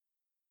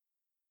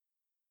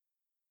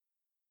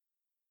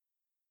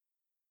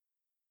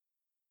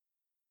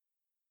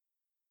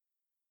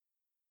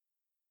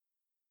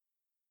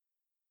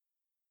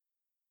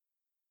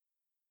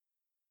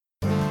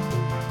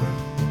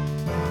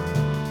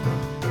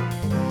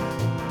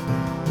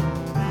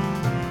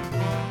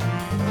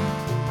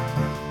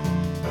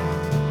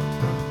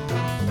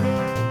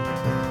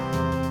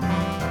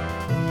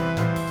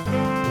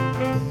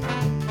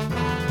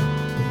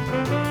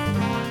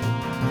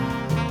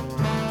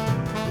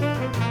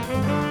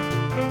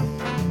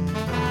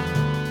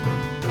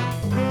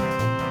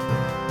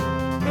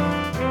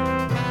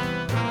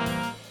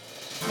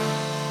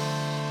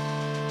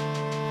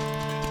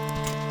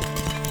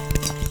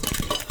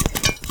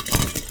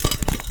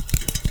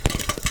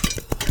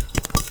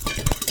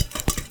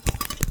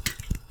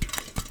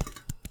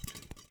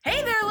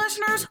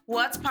gamers,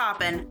 what's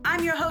poppin'?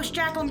 I'm your host,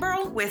 Jacqueline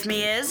Burl. With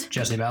me is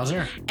Jesse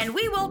Bowser. And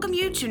we welcome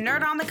you to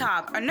Nerd on the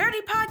Cob, a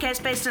nerdy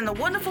podcast based in the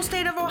wonderful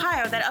state of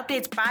Ohio that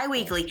updates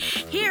bi-weekly.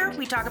 Here,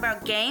 we talk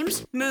about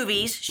games,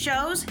 movies,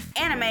 shows,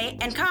 anime,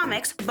 and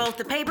comics, both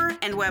the paper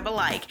and web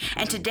alike.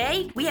 And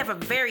today, we have a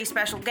very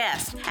special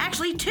guest.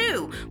 Actually,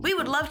 two. We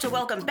would love to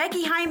welcome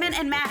Becky Hyman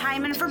and Matt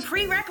Hyman from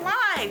Pre-Rec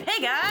Live.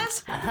 Hey,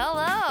 guys.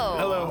 Hello.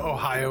 Hello,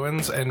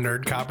 Ohioans and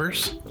nerd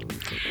coppers.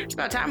 It's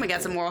about time we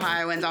got some more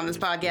Ohioans on this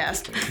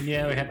podcast.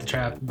 Yeah, we have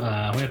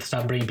to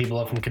stop bringing people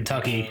up from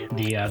Kentucky,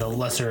 the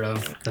lesser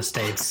of the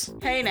states.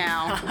 Hey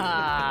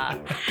now.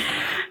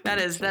 That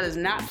is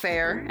not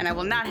fair, and I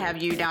will not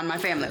have you down my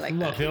family like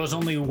that. Look, there was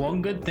only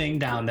one good thing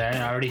down there,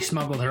 and I already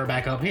smuggled her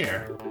back up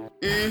here.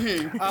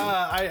 Mm-hmm.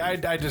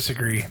 I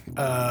disagree.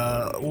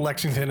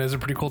 Lexington is a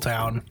pretty cool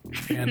town,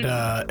 and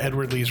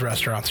Edward Lee's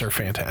restaurants are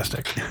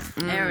fantastic.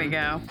 There we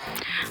go.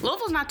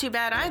 Louisville's not too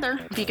bad either,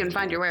 if you can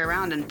find your way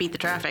around and beat the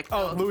traffic.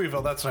 Oh,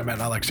 Louisville. That's what I meant,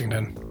 not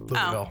Lexington.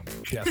 Louisville. Oh.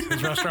 Yes,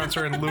 his restaurants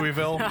are in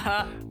Louisville,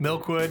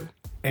 Milkwood,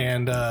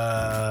 and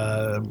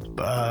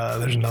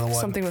there's another one.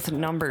 Something with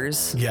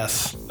numbers.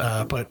 Yes,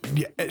 but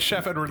yeah,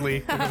 Chef Edward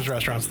Lee, his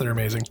restaurants, they're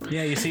amazing.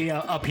 Yeah, you see,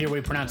 up here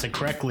we pronounce it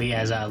correctly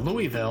as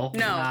Louisville.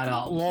 No.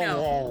 Not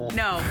Louisville.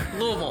 No.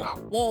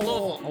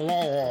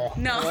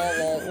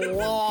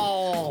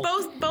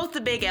 Both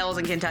the big L's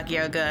in Kentucky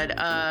are good.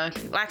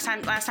 Last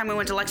time we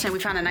went to Lexington, we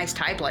found a nice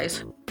Thai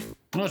place.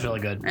 It was really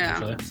good,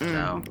 actually.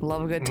 So.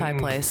 Love a good Thai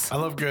place. I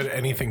love good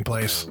anything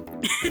place.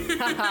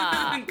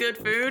 Good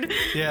food.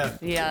 Yeah.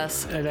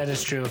 Yes. That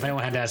is true. If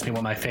anyone had to ask me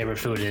what my favorite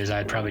food is,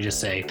 I'd probably just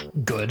say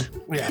good.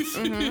 Yes.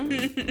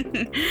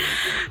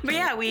 But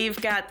yeah,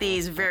 we've got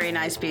these very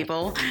nice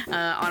people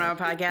on our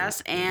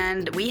podcast,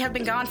 and we have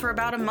been gone for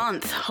about a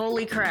month.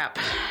 Holy crap.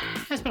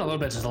 It's been a little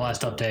bit since the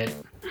last update.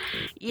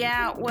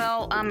 Yeah,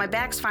 well, my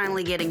back's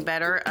finally getting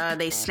better.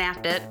 They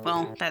snapped it.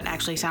 Well, that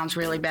actually sounds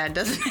really bad,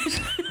 doesn't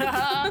it?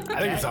 I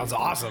think it sounds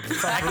awesome. It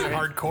sounds really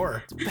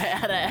hardcore.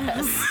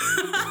 Badass.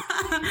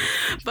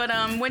 But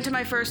went to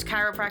my first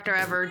chiropractor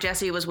ever.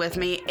 Jesse was with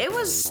me. It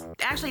was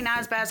actually not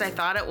as bad as I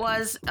thought it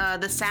was.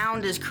 The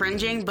sound is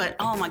cringing, but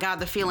oh my god,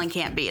 the feeling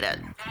can't beat it.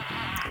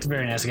 It's a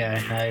very nice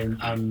guy.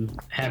 I'm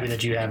happy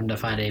that you happened to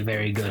find a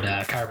very good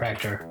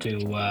chiropractor to,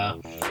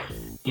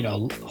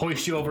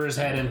 hoist you over his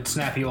head and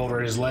snap you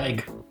over his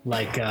leg.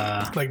 Like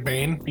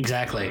Bane?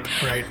 Exactly.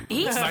 Right.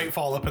 He's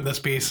Nightfall up in this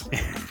piece.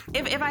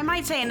 If I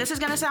might say, and this is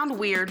going to sound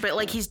weird,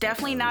 but he's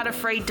definitely not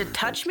afraid to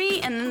touch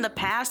me. And in the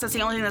past, that's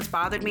the only thing that's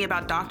bothered me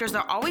about doctors.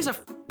 They're always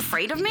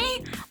afraid of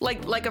me.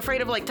 Like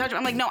afraid of touch.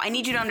 I'm like, no, I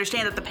need you to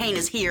understand that the pain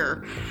is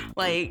here.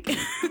 Well, I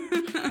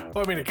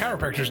mean, a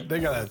chiropractor, they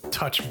got a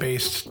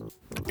touch-based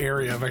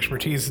area of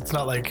expertise. It's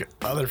not like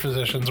other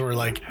physicians where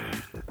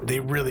they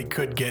really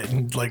could get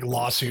in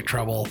lawsuit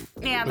trouble.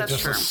 Yeah, with that's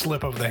just true. a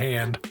slip of the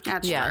hand.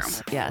 That's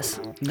Yes. true. Yes.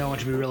 No one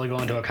should be really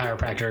going to a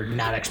chiropractor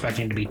not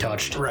expecting to be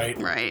touched. Right.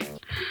 Right.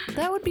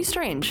 That would be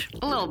strange.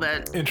 A little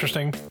bit.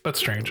 Interesting, but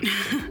strange.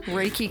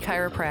 Reiki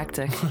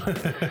chiropractic.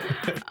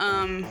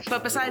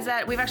 But besides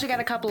that, we've actually got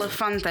a couple of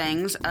fun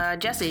things.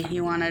 Jesse,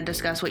 you want to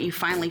discuss what you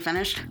finally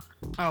finished?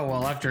 Oh,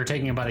 well, after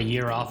taking about a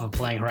year off of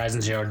playing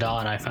Horizon Zero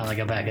Dawn, I finally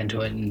got back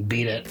into it and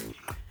beat it.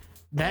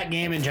 That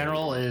game in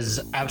general is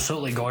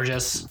absolutely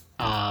gorgeous.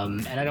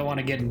 And I don't want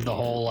to get into the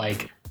whole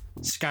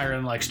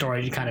Skyrim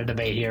story kind of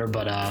debate here,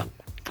 but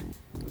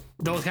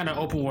those kind of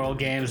open world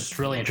games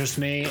really interest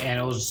me, and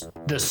it was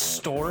the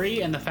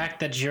story and the fact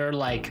that you're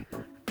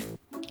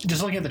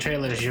just looking at the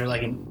trailers, you're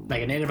like a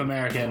Native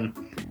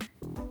American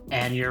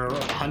and you're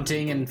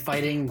hunting and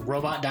fighting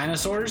robot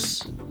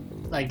dinosaurs.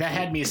 That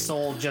had me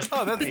sold just.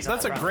 Oh,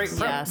 that's a great.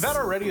 Yes. That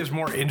already is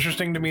more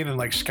interesting to me than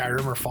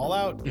Skyrim or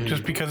Fallout,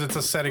 just because it's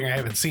a setting I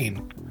haven't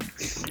seen.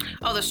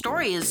 Oh, the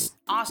story is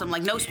awesome.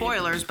 No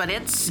spoilers, but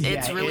it's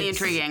really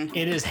intriguing.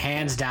 It is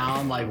hands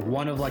down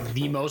one of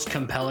the most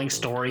compelling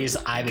stories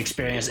I've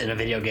experienced in a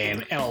video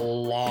game in a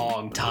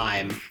long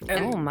time.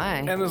 And, Oh my.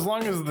 And as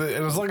long as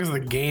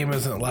the game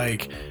isn't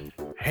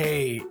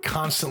hey,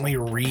 constantly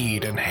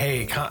read, and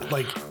hey,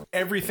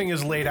 everything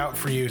is laid out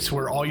for you, so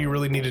where all you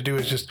really need to do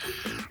is just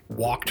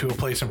walk to a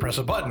place and press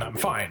a button. I'm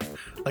fine.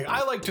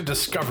 I like to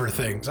discover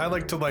things. I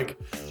like to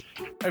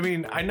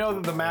I know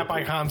that the map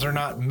icons are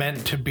not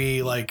meant to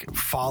be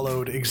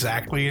followed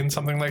exactly in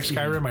something like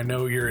Skyrim. I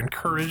know you're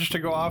encouraged to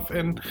go off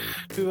and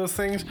do those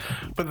things,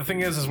 but the thing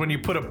is when you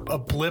put a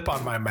blip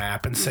on my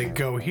map and say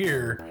go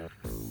here,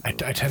 I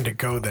tend to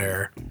go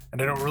there,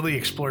 and I don't really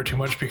explore too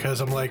much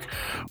because I'm I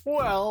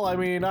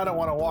don't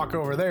want to walk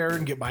over there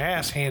and get my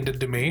ass handed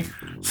to me,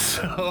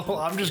 so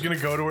I'm just gonna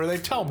go to where they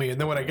tell me, and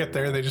then when I get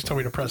there they just tell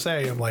me to press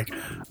A. I'm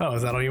oh,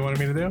 is that all you wanted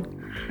me to do?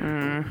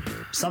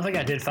 Something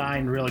I did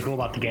find really cool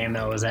about the game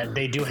though is that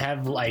they do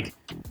have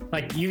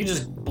you can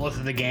just blow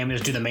through the game and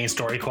just do the main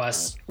story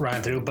quests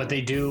running through, but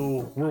they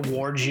do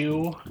reward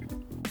you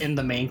in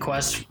the main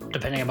quest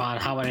depending upon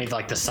how many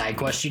the side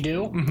quests you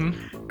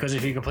do. Because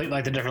if you complete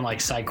the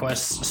different side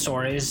quest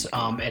stories,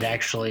 it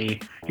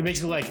actually, you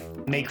basically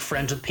make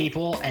friends with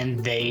people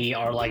and they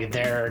are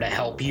there to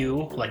help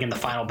you in the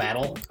final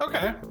battle.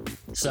 Okay.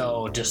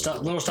 So just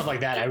little stuff like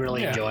that I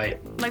really enjoy.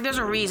 Like, there's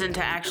a reason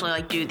to actually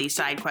like do these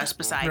side quests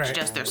besides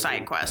just their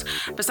side quests.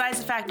 Besides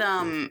the fact,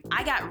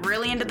 I got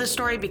really into this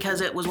story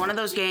because it was one of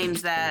those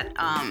games that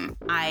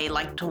I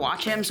liked to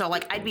watch him. So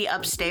like, I'd be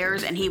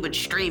upstairs and he would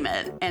stream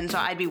it, and so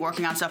I'd be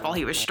working on stuff while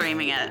he was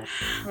streaming it.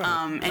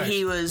 And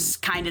he was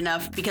kind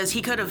enough, because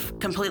he could have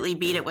completely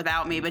beat it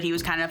without me, but he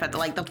was kind enough at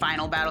the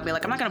final battle, be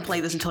like, I'm not gonna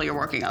play this until you're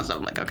working on stuff.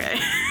 I'm like, okay.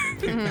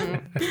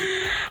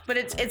 But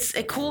it's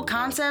a cool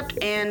concept,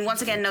 and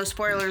once again, no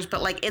spoilers,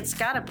 but like, it's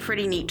got a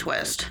pretty neat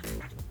twist.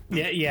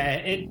 Yeah,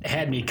 it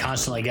had me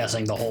constantly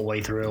guessing the whole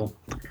way through.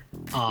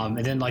 And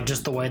then like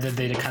just the way that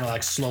they kind of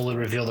like slowly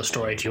reveal the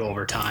story to you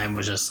over time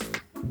was just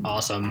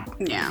awesome.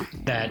 Yeah.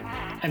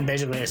 And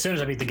basically as soon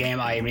as I beat the game,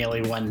 I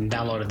immediately went and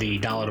downloaded the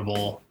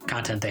downloadable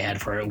content they had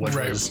for it, which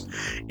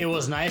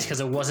was nice,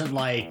 because it wasn't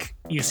like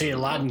you see a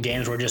lot in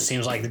games where it just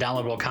seems like the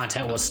downloadable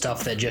content was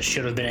stuff that just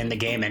should have been in the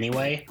game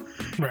anyway.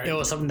 Right. It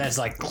was something that's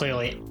like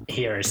clearly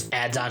here is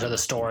adds on to the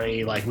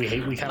story. Like we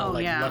kind of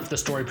left the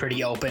story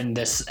pretty open.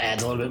 This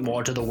adds a little bit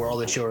more to the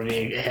world that you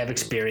already have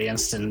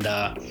experienced, and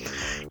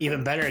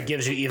even better, it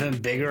gives you even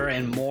bigger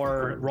and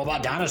more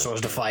robot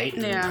dinosaurs to fight.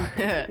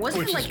 Yeah.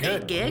 Wasn't it like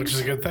 8 gigs? Which is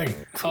a good thing.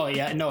 Oh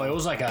yeah, no, it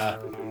was like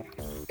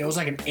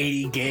an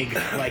 80 gig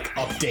like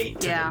update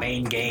to the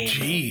main game.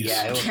 Jeez.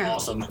 Yeah, it was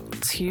awesome.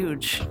 It's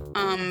huge.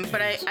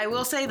 But I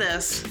will say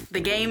this: the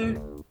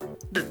game,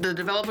 the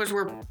developers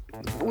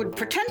would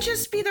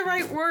pretentious be the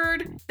right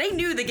word? They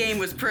knew the game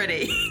was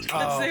pretty.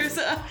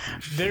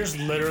 There's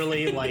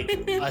literally like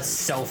a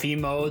selfie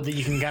mode that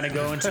you can kind of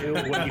go into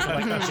where you can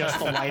like adjust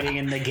the lighting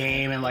in the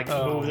game and like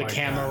move the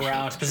camera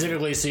around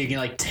specifically so you can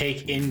like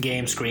take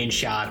in-game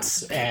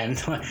screenshots,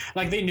 and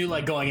like they knew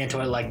like going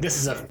into it like this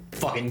is a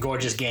fucking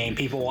gorgeous game.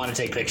 People want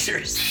to take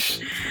pictures.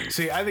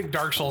 See, I think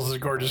Dark Souls is a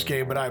gorgeous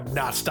game, but I'm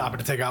not stopping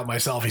to take out my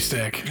selfie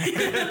stick.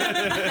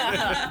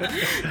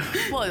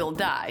 Well, you'll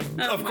die.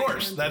 Of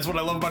course. That's what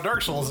I love about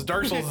Dark Souls.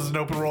 Dark Souls is an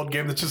open world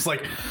game that's just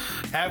like,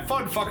 have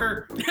fun,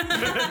 fucker.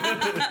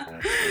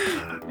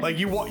 Like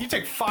you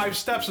take 5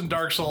 steps in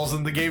Dark Souls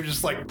and the game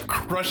just like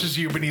crushes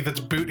you beneath its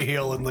boot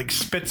heel and like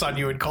spits on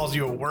you and calls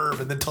you a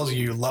worm and then tells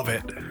you love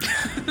it.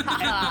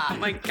 Oh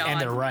my god. And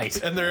they're right.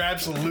 And they're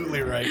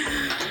absolutely right.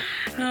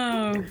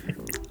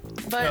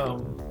 But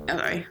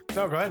sorry.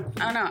 No, go ahead.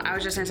 Oh no, I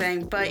was just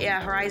saying. But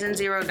yeah, Horizon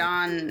Zero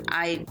Dawn.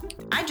 I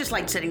just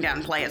like sitting down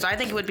and play it. So I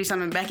think it would be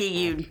something, Becky,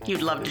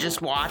 you'd love to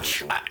just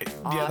watch.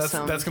 Yeah,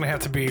 that's gonna have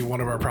to be one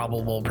of our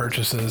probable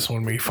purchases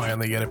when we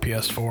finally get a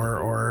PS4,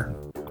 or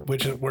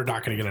which we're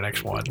not gonna get an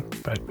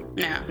X1, but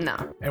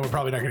No. and we're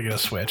probably not gonna get a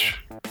Switch.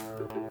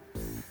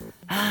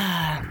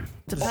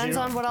 Depends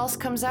on what else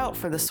comes out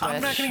for the Switch.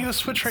 I'm not going to get a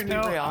Switch right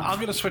now. real. I'll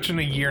get a Switch in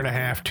a year and a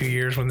half, 2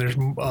 years, when there's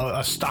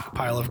a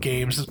stockpile of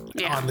games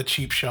on the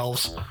cheap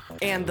shelves.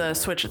 And the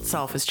Switch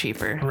itself is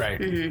cheaper. Right.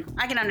 Mm-hmm.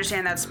 I can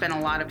understand that's been a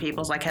lot of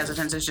people's like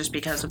hesitances just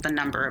because of the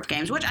number of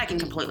games, which I can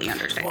completely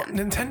understand. Well,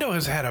 Nintendo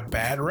has had a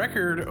bad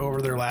record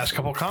over their last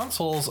couple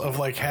consoles of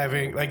like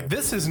having like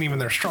this isn't even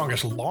their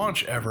strongest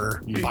launch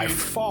ever by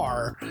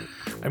far.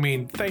 I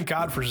mean, thank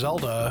God for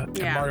Zelda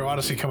and Mario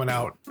Odyssey coming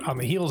out on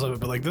the heels of it,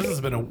 but like this has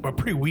been a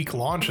pretty weak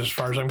launch as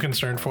far as I'm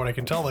concerned. For what I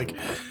can tell, like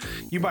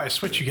you buy a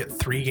Switch, you get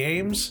 3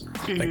 games.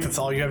 Like that's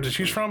all you have to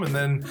choose from, and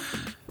then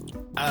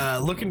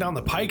looking down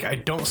the pike, I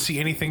don't see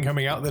anything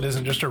coming out that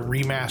isn't just a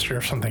remaster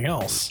of something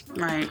else.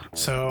 Right.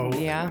 So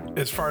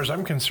as far as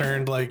I'm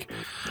concerned, like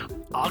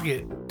I'll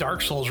get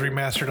Dark Souls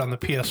remastered on the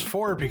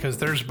PS4 because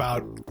there's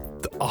about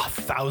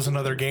 1,000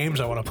 other games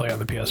I want to play on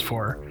the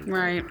PS4.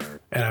 Right.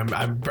 And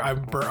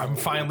I'm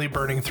finally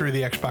burning through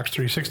the Xbox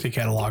 360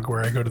 catalog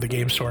where I go to the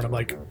game store and I'm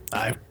like,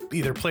 I've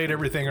either played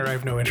everything or I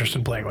have no interest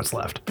in playing what's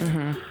left.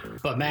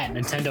 But Matt,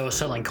 Nintendo is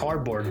selling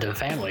cardboard to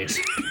families.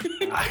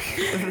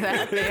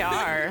 That they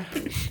are.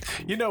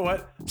 You know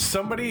what?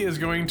 Somebody is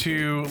going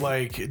to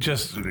like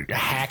just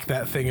hack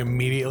that thing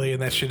immediately,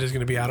 and that shit is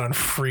going to be out on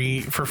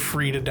free to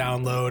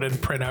download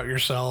and print out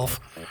yourself,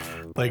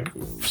 like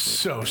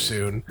so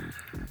soon.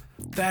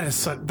 That is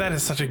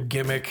such a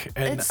gimmick,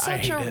 and It's I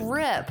such hate a it.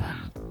 rip.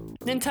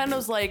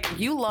 Nintendo's like,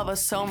 you love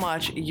us so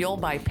much, you'll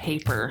buy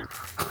paper.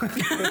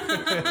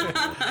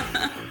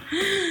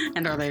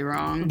 And are they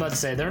wrong? But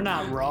say they're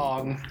not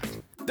wrong.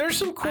 There's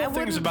some cool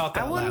things about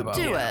that I wouldn't Labo.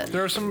 do it.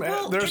 There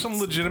are some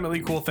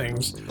legitimately cool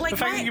things. Like the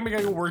fact that you can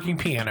make a working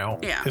piano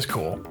is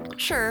cool.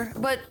 Sure,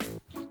 but,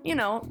 you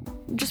know,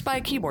 just buy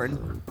a keyboard.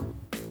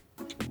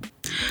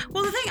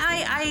 Well, the thing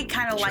I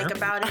kind of like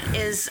about it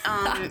is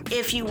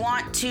if you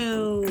want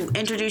to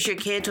introduce your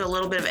kid to a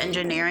little bit of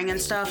engineering and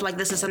stuff, like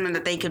this is something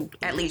that they could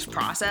at least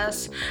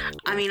process.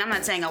 I mean, I'm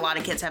not saying a lot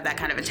of kids have that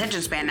kind of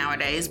attention span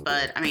nowadays,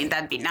 but I mean,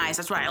 that'd be nice.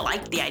 That's what I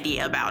liked the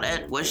idea about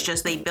it, was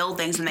just they build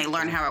things and they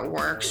learn how it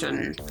works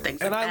and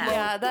things like that.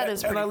 Yeah, that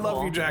is pretty And I love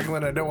cool. you,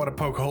 Jacqueline. I don't want to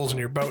poke holes in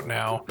your boat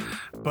now,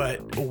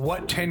 But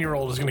what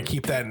 10-year-old is going to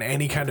keep that in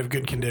any kind of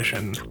good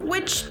condition?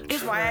 Which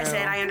is why I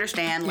said I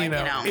understand. Like,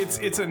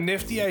 it's a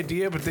nifty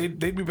idea, but they'd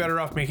be better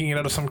off making it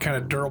out of some kind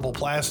of durable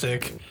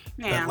plastic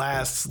that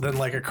lasts than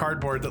like a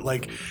cardboard that,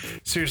 like,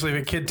 seriously,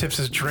 if a kid tips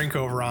his drink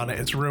over on it,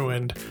 it's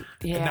ruined.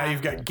 Yeah. And now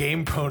you've got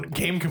game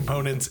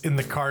components in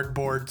the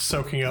cardboard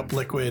soaking up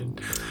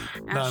liquid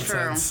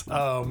nonsense.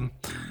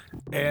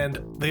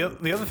 And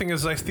the other thing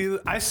is, I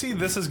see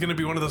this as going to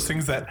be one of those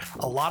things that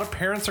a lot of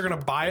parents are going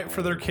to buy it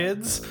for their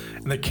kids,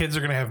 and the kids are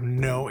going to have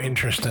no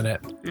interest in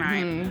it.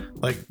 Right.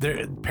 Like,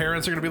 their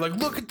parents are going to be like,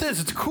 "Look at this,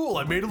 it's cool.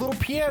 I made a little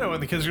piano,"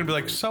 and the kids are going to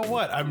be like, "So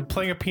what? I'm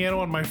playing a piano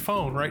on my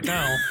phone right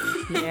now."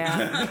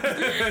 Yeah.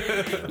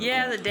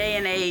 Yeah, the day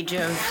and age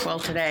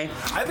of today.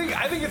 I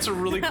think it's a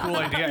really cool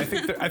idea.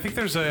 I think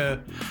there's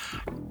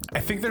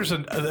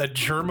a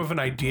germ of an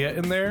idea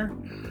in there.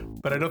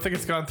 But I don't think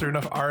it's gone through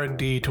enough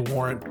R&D to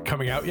warrant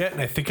coming out yet, and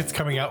I think it's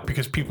coming out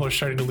because people are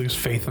starting to lose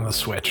faith in the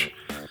Switch.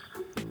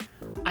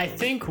 I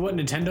think what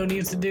Nintendo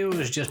needs to do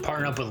is just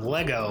partner up with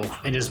Lego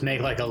and just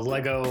make like a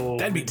Lego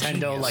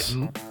Nintendo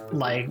genius.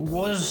 like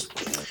what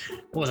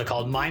was it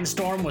called?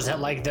 Mindstorm? Was that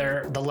like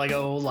the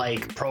Lego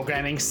like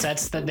programming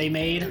sets that they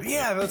made?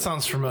 Yeah, that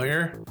sounds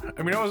familiar.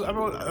 I mean, I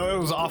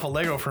was off of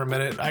Lego for a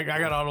minute. I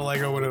got on a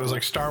Lego when it was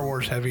like Star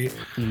Wars heavy,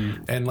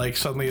 and like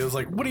suddenly it was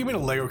like, what do you mean a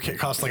Lego kit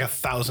costs like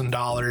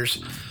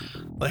 $1,000?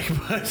 Like,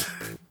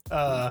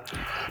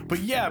 but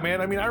yeah,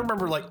 man. I mean, I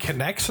remember like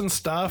Kinects and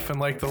stuff, and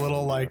like the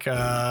little like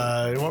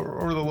what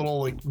were the little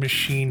like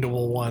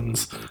machinable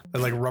ones, that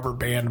like rubber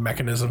band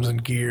mechanisms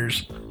and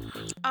gears.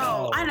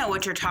 Oh, I know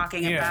what you're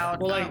talking about.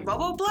 Well, like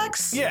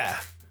Roboplex? Yeah,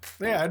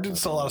 I did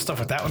sell a lot of stuff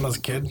with that when I was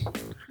a kid.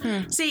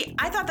 See,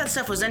 I thought that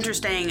stuff was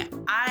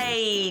interesting.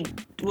 I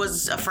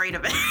was afraid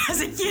of it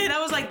as a kid.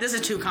 I was like, this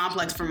is too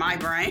complex for my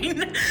brain.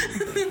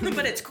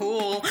 But it's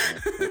cool.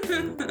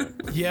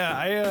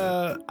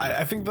 Yeah,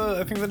 I think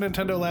the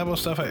Nintendo Labo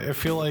stuff, I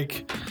feel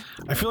like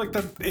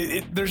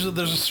that there's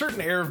a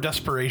certain air of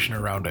desperation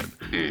around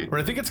it, where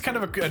I think it's kind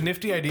of a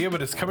nifty idea,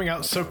 but it's coming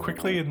out so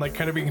quickly and like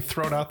kind of being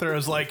thrown out there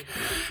as like,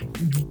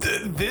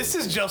 this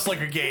is just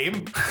like a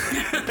game.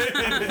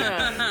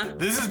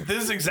 This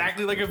is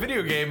exactly like a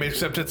video game,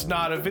 except it's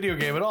not a video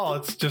game at all.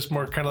 It's just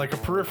more kind of like a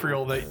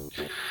peripheral that,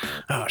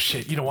 oh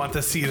shit, you don't want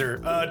this either.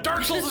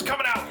 Dark Souls is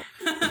coming out.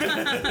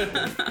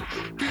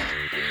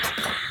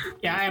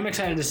 Yeah, I'm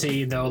excited to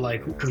see though,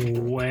 like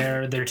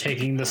where they're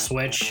taking the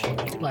Switch.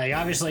 Like,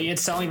 obviously,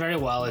 it's selling very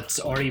well. It's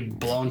already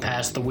blown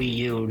past the Wii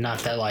U. Not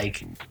that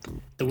like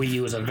the Wii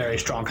U is a very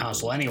strong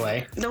console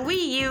anyway. The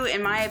Wii U,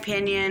 in my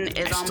opinion,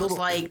 is almost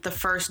like the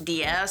first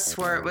DS,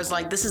 where it was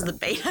like, this is the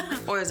beta,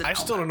 or is it? I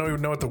still don't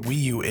even know what the Wii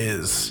U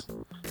is.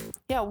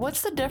 Yeah,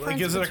 what's the difference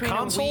Like, is it a between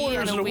console a Wii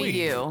or and is a it a Wii Wii?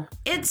 U?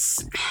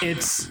 It's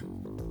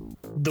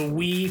the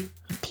Wii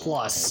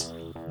Plus.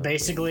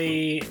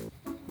 Basically,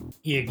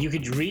 you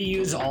could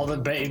reuse all the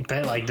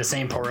like the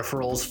same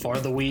peripherals for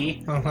the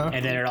Wii,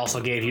 and then it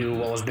also gave you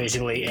what was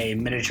basically a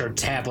miniature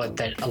tablet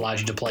that allowed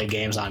you to play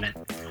games on it.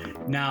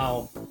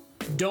 Now,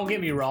 don't get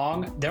me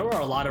wrong, there were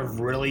a lot of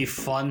really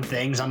fun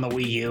things on the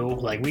Wii U.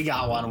 Like, we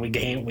got one,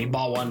 we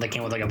bought one that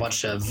came with like a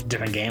bunch of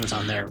different games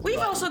on there. We've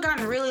also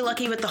gotten really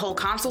lucky with the whole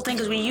console thing,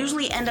 because we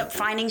usually end up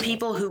finding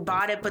people who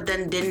bought it but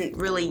then didn't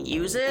really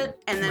use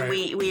it, and then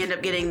we end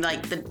up getting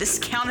like the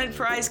discounted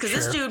price, because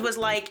this dude was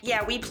like,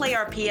 yeah, we play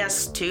our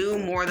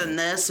PS2 more than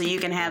this, so you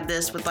can have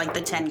this with like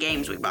the 10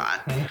 games we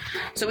bought.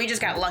 So we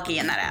just got lucky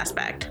in that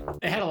aspect.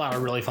 It had a lot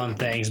of really fun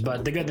things,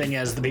 but the good thing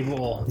is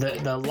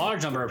the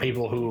large number of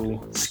people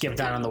who skipped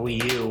out on the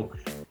Wii U,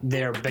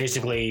 they're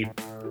basically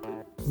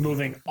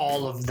moving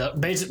all of the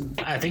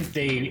I think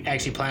they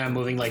actually plan on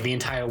moving like the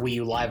entire Wii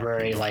U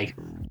library like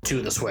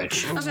to the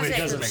Switch, because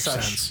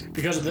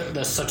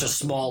of such a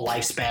small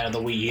lifespan of the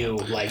Wii U.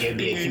 Like, it'd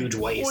be a huge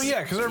waste. Well,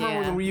 yeah, because I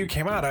remember when the Wii U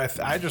came out,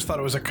 I just thought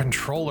it was a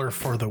controller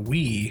for the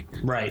Wii,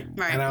 right.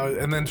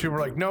 and then people were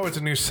like, no, it's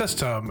a new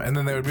system, and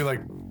then they would be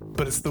like,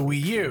 but it's the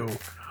Wii U,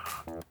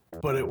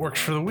 but it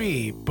works for the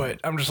Wii. But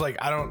I'm just like,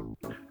 I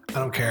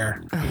don't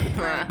care.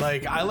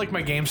 Like, I like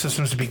my game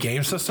systems to be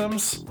game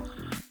systems.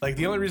 Like,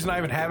 the only reason I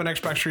even have an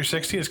Xbox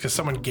 360 is because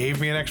someone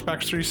gave me an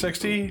Xbox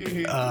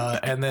 360,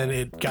 and then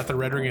it got the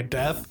Red Ring of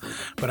Death,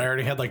 but I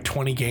already had like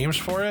 20 games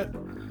for it.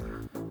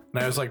 And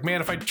I was like,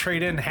 man, if I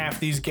trade in half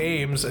these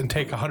games and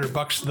take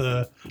 $100 to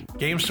the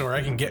game store,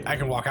 I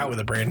can walk out with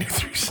a brand new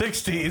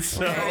 360.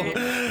 So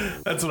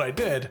that's what I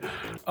did.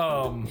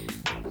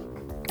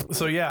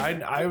 So yeah,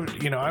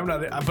 I'm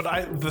not,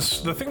 but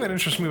the thing that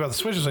interests me about the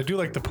Switch is I do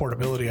like the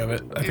portability of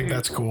it. I think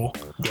that's cool.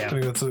 Yeah. I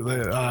think that's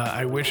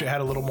I wish it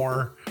had a little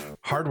more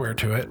hardware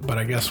to it, but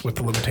I guess with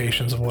the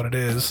limitations of what it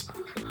is,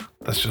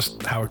 that's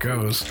just how it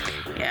goes.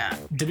 Yeah.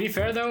 To be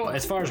fair though,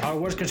 as far as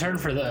hardware is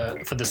concerned for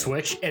the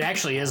Switch, it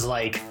actually is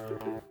like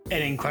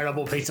an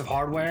incredible piece of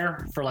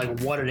hardware for like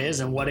what it is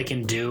and what it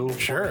can do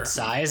for its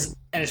size,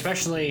 and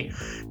especially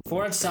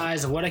for its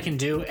size, what it can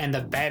do and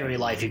the battery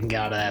life you can get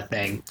out of that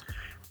thing.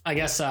 I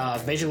guess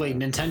basically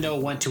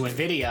Nintendo went to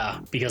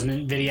NVIDIA because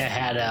NVIDIA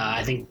had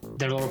I think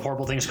their little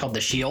portable things called the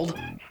Shield,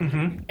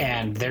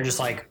 and they're just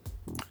like,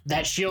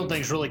 that Shield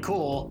thing's really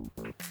cool.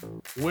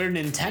 We're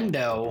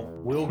Nintendo.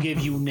 We'll give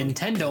you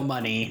Nintendo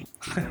money,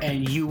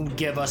 and you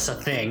give us a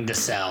thing to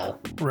sell.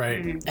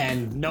 Right.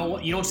 And no,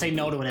 you don't say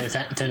no to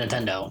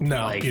Nintendo.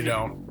 No, like, you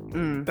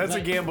don't. That's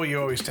a gamble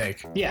you always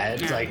take. Yeah,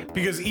 it's like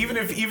Because even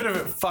if it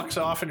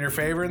fucks off in your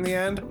favor in the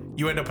end,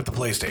 you end up with the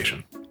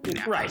PlayStation.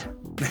 right.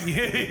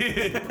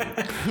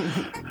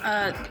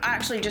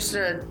 Actually, just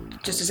to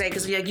say,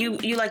 because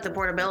you like the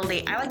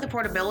portability. I like the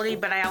portability,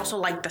 but I also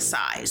like the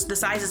size. The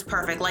size is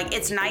perfect. Like,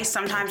 it's nice.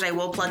 Sometimes I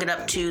will plug it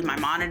up to my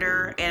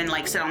monitor and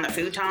like sit on the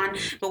futon.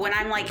 But when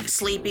I'm like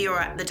sleepy or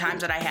at the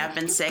times that I have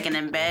been sick and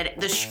in bed,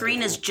 the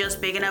screen is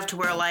just big enough to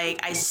where like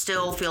I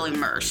still feel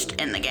immersed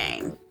in the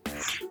game.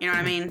 You know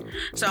what I mean?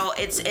 So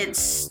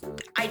it's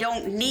I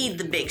don't need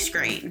the big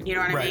screen. You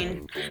know what I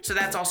mean? So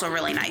that's also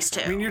really nice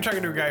too. I mean, you're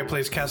talking to a guy who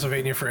plays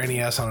Castlevania for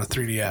NES on a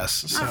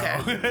 3DS, so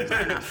Okay,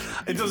 fair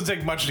enough. it doesn't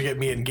take much to get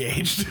me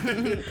engaged.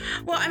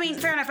 Well, I mean,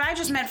 fair enough. I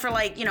just meant for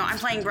like, I'm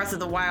playing Breath of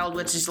the Wild,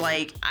 which is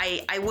like,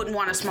 I wouldn't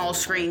want a small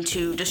screen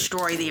to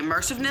destroy the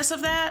immersiveness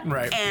of that.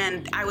 Right.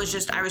 And I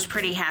was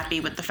pretty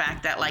happy with the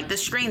fact that like the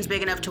screen's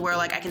big enough to where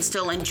like I can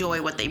still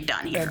enjoy what they've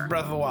done here. And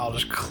Breath of the Wild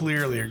is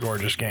clearly a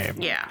gorgeous game.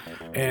 Yeah.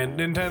 And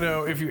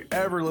Nintendo, if you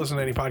ever listen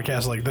to any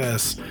podcast like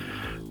this,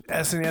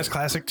 SNES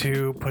Classic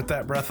 2, put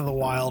that Breath of the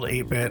Wild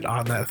 8-bit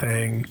on that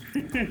thing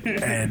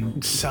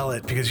and sell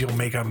it because you'll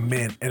make a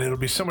mint, and it'll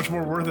be so much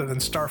more worth it than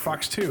Star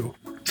Fox 2.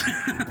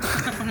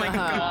 Oh my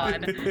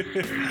God.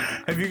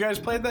 Have you guys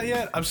played that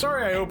yet? I'm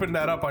sorry I opened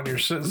that up on your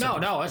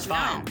system. No, it's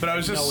fine. But I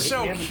was just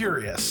No, we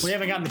curious. We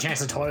haven't gotten the chance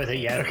to toy with it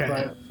yet. Okay.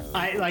 But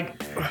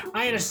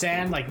I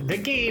understand. Like, the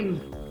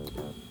game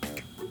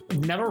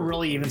never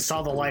really even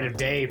saw the light of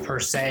day per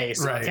se,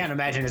 so Right. I can't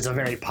imagine it's a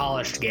very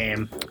polished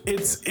game.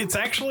 It's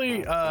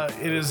actually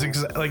it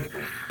is like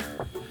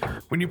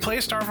when you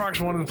play Star Fox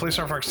 1 and play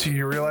Star Fox 2,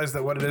 you realize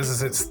that what it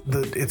is it's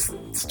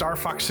Star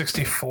Fox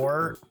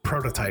 64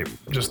 prototype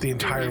just the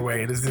entire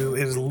way. It is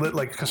lit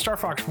like, because Star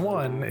Fox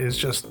 1 is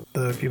just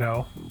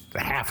the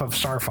half of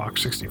Star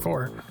Fox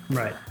 64.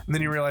 Right. And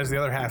then you realize the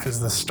other half is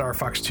the Star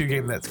Fox 2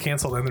 game that's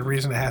canceled, and the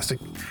reason it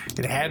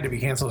had to be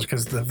canceled is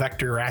because the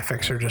vector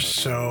graphics are just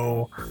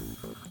so,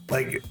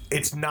 like,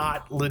 it's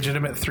not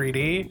legitimate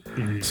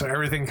 3D, so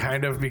everything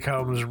kind of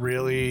becomes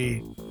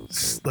really,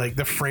 like,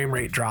 the frame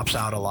rate drops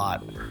out a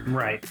lot.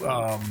 Right.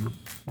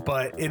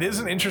 But it is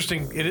an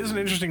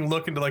interesting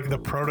look into like the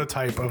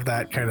prototype of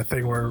that kind of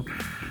thing, where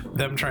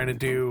them trying to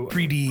do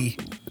 3D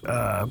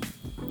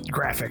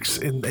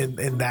graphics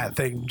in that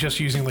thing, just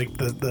using like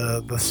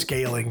the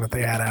scaling that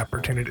they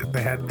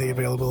had the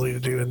availability to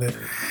do, and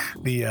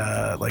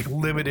the like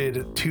limited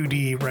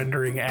 2D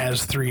rendering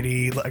as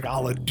 3D, like a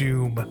la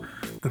Doom,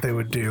 that they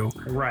would do.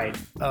 Right.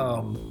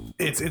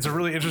 It's a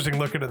really interesting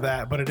look into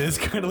that, but it is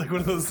kind of like one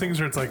of those things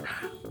where it's like,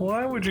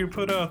 why would you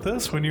put out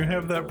this when you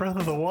have that Breath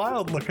of the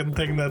Wild looking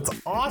thing that's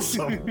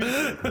awesome?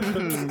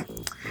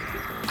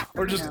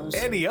 Or just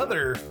any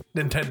other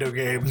Nintendo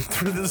game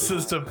for this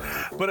system.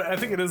 But I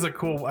think it is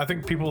I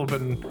think people have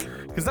been,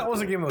 because that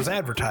was a game that was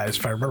advertised,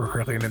 if I remember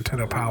correctly, in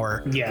Nintendo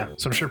Power. Yeah.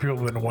 So I'm sure people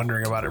have been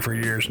wondering about it for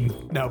years,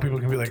 and now people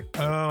can be like,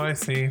 oh, I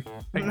see.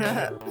 I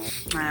get it.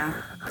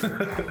 Yeah.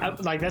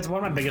 Like, that's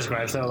one of my biggest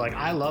gripes, though. Like,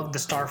 I love the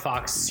Star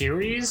Fox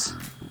series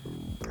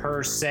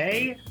per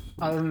se,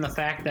 other than the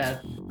fact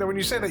that, Now, when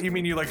you say that, you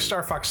mean you like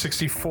Star Fox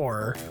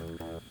 64.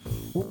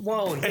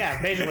 well,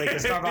 yeah, basically,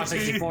 because Star Fox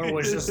 64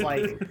 was just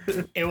like,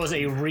 it was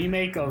a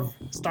remake of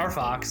Star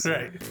Fox.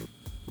 Right.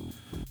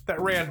 That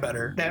ran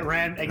better. That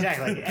ran,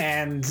 exactly.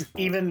 And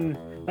even,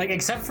 like,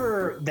 except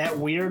for that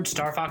weird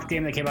Star Fox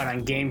game that came out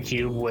on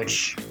GameCube,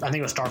 which I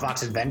think was Star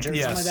Fox Adventure or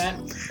something like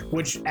that,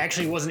 which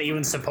actually wasn't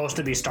even supposed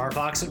to be Star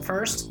Fox at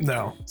first.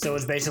 No. So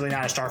it's basically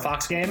not a Star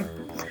Fox game.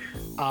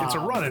 It's a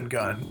run and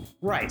gun.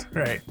 Right.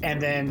 Right.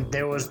 And then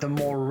there was the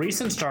more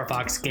recent Star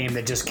Fox game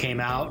that just came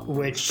out,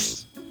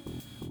 which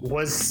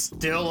was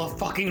still a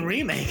fucking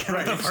remake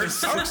of the first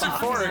Star Fox.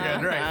 64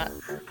 again, right.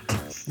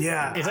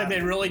 Yeah. It's like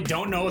they really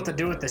don't know what to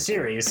do with the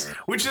series.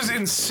 Which is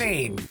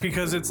insane,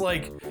 because it's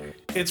like,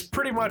 it's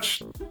pretty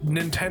much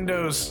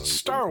Nintendo's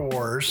Star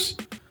Wars.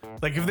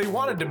 Like, if they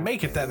wanted to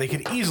make it that, they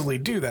could easily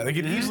do that. They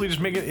could easily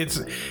just make it.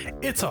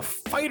 It's a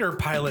fighter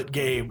pilot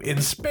game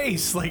in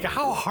space. Like,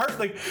 how hard?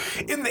 Like,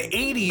 in the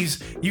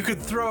 80s, you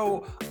could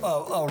throw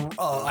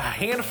a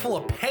handful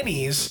of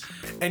pennies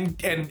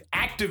and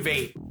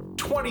activate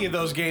 20 of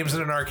those games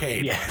in an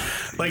arcade. Yeah.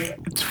 Like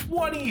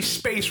 20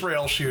 space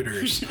rail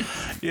shooters.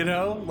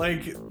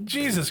 Like,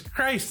 Jesus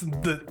Christ. In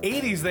the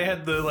 80s, they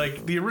had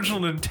the original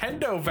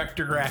Nintendo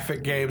vector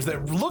graphic games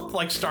that looked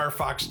like Star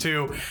Fox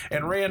 2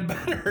 and ran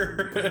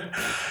better.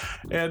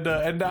 And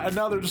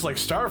now they're just like,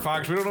 Star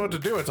Fox, we don't know what to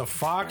do. It's a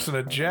fox and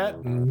a jet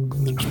and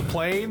there's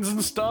planes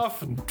and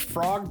stuff and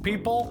frog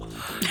people.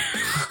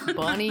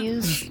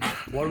 Bunnies.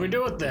 What do we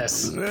do with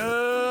this?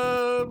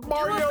 Mario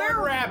and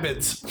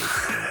Rabbids.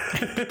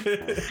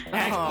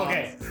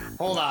 Okay,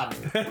 hold on.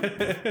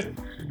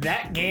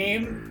 That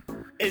game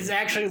is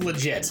actually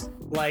legit.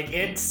 Like,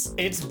 it's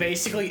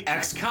basically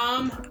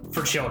XCOM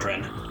for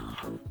children.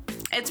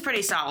 It's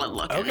pretty solid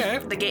looking.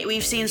 Okay.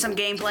 We've seen some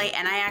gameplay,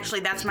 and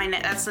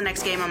that's the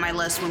next game on my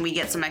list when we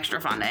get some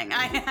extra funding.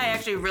 I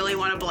actually really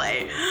want to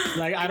play.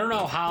 Like, I don't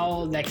know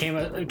how that came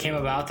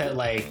about that,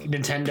 like,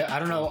 Nintendo, I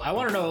don't know, I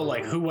want to know,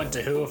 like, who went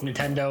to who, if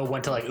Nintendo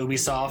went to, like,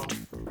 Ubisoft,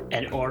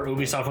 or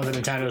Ubisoft went to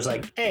Nintendo was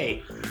like,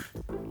 hey,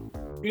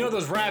 you know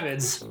those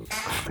Rabbids,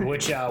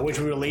 which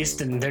we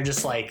released, and they're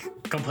just, like,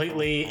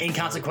 completely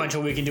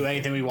inconsequential, we can do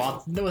anything we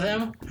want with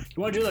them?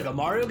 You want to do, like, a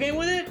Mario game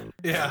with it?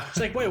 Yeah. It's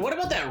like, wait, what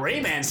about that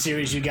Rayman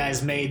series you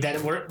guys made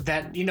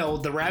that you know,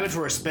 the Rabbids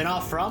were a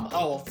spin-off from?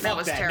 Oh, fuck That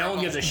was that. terrible. No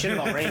one gives a shit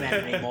about Rayman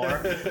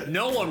anymore.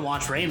 No one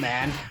wants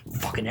Rayman.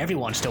 Fucking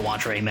everyone still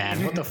wants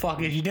Rayman. What the fuck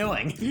are you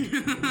doing?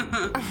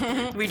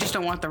 We just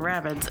don't want the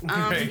rabbits.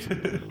 Right.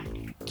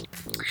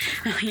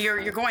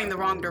 You're going the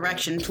wrong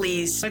direction.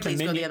 Please, It's like, please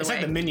go the other it's way.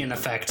 like the Minion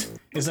effect.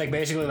 It's like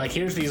basically like,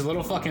 here's these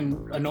little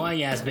fucking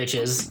annoying ass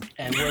bitches,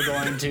 and we're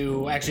going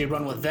to actually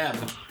run with them.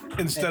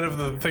 Instead of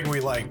the thing we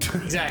liked.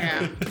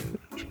 Exactly.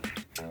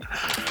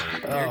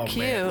 Oh, Cute.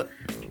 man.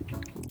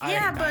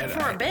 Yeah, but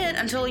for a bit,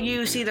 until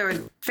you see their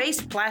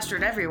face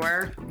plastered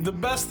everywhere. The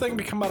best thing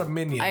to come out of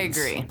Minions. I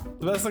agree.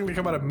 The best thing to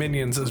come out of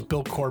Minions is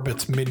Bill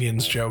Corbett's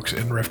Minions jokes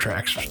in Riff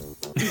Tracks.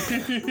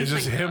 It's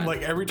just him,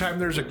 like, every time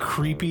there's a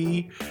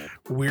creepy,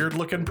 weird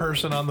looking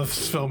person on the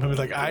film, he'll be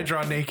like, I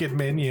draw naked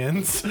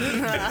minions.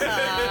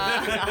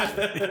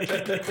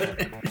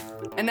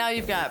 And now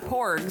you've got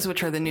Porgs,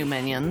 which are the new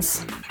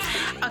minions.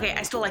 Okay,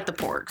 I still like the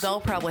porgs.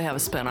 They'll probably have a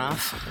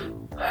spinoff.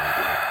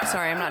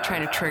 Sorry, I'm not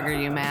trying to trigger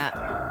you, Matt.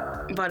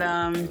 But,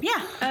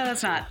 yeah,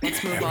 that's not.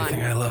 Let's move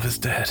Everything on. I love is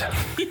dead.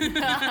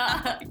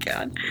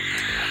 God.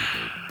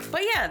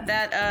 But yeah,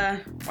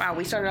 that, wow,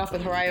 we started off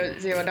with Horizon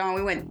Zero Dawn.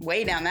 We went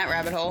way down that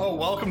rabbit hole. Oh,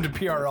 welcome to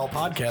PRL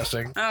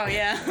podcasting. Oh,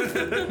 yeah.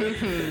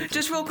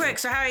 Just real quick,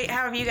 so how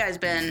have you guys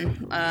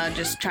been?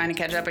 Just trying to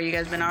catch up. Are you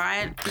guys been all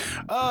right?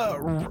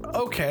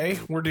 Okay,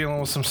 we're dealing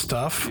with some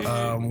stuff.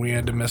 We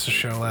had to miss a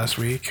show last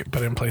week,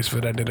 but in place of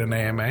it, I did an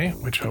AMA,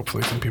 which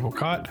hopefully some people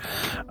caught.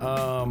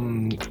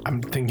 I'm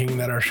thinking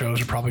that our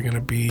shows are probably going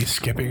to be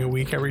skipping a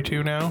week every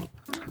 2 now,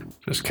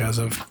 just because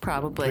of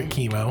Probably.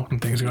 chemo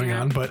and things going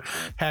on. But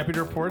happy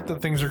to report that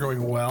things are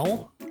going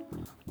well.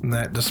 And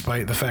that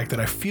despite the fact that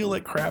I feel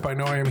like crap, I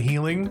know I am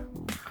healing.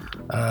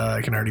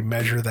 I can already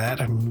measure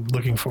that. I'm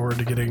looking forward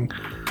to getting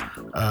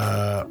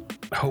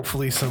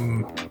hopefully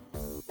some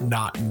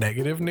not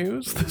negative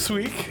news this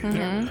week.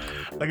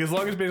 Like, as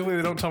long as basically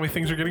they don't tell me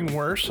things are getting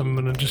worse, I'm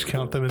going to just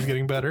count them as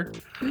getting better.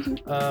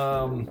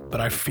 But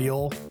I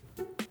feel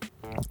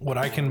what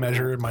I can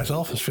measure in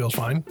myself feels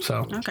fine.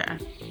 So Okay.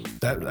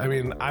 that, I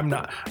mean, I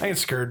ain't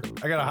scared.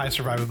 I got a high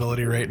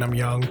survivability rate and I'm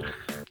young,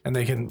 and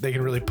they can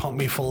really pump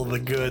me full of the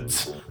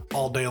goods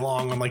all day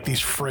long, unlike these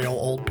frail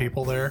old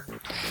people there.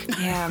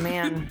 Yeah,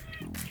 man.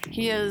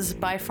 He is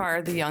by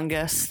far the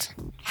youngest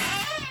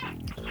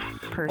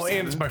person. Well,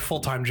 and it's my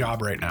full-time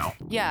job right now.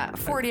 Yeah,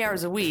 40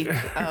 hours a week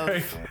of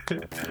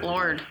Right?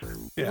 Lord.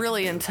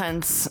 really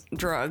intense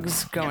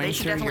drugs They going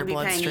should through your definitely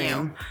be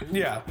paying bloodstream.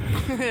 Yeah.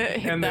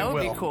 And That they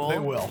would will. be cool. They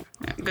will.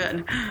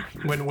 Good.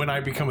 When I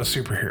become a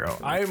superhero.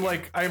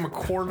 I am a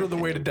quarter of the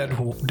way to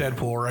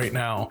Deadpool right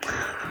now.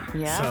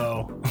 Yeah.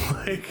 So,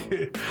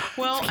 like,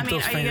 Well, I mean,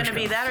 those are you fingers going to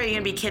be crossed. that, or are you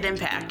going to be Kid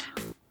Impact?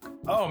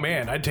 oh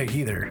man, I'd take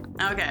either.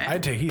 Okay.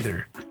 I'd take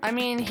either. I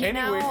mean, he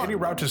now Any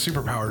route to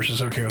superpowers is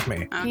okay with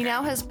me. he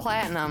now has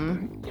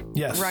platinum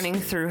Yes. running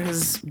through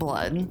his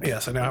blood,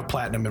 Yes, I now have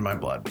platinum in my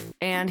blood.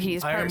 and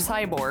he's I part am-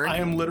 cyborg. I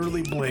am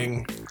literally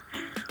bling.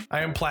 I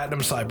am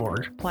platinum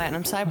cyborg.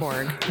 Platinum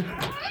cyborg.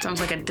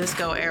 Sounds like a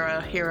disco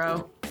era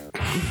hero.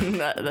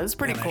 That's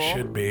pretty And cool. I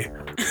should be.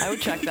 I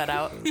would check that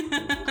out.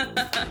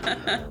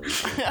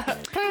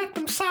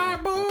 Platinum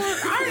cyborg.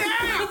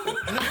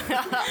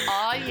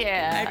 Oh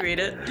yeah. I'd read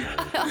it.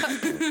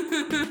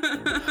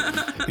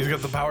 He's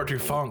got the power to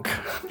funk.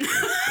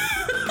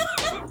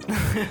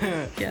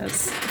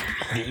 Yes.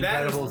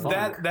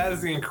 That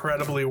is the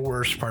incredibly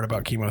worst part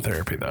about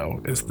chemotherapy,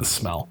 though, is the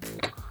smell.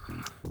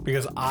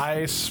 Because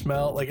I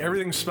smell, like,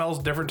 everything smells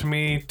different to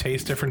me,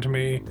 tastes different to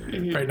me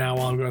right now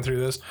while I'm going through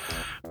this.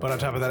 But on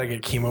top of that, I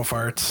get chemo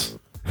farts.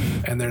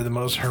 And they're the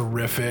most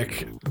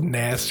horrific,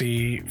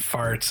 nasty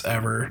farts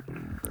ever.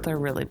 They're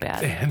really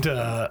bad. And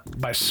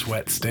my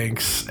sweat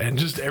stinks. And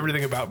just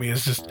everything about me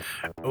is just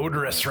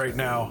odorous right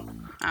now.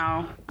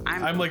 Oh,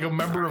 I'm like a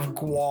member of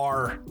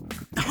GWAR.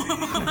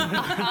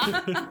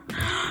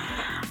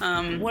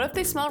 What if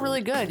they smell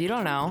really good? You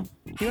don't know.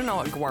 You don't know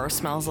what guar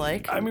smells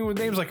like. I mean, with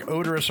names like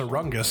Odorous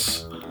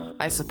Orungus.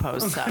 I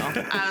suppose so.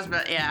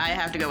 I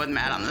have to go with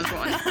Matt on this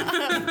one.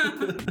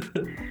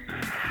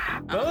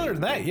 But other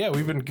than that, yeah,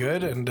 we've been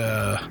good. And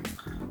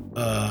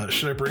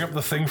should I bring up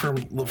the thing from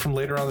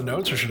later on the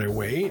notes, or should I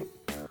wait?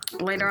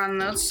 Later on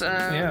notes.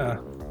 Yeah.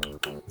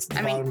 It's the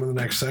bottom of the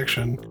next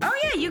section. Oh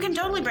yeah, you can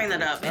totally bring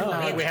that up. It'll be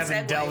a we good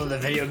haven't segue. delved into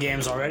video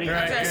games already.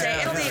 I was gonna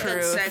say it'll be a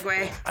good True.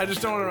 segue. I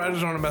just don't want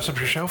to mess up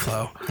your show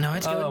flow. No,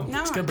 it's good. No,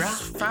 It's good, bro.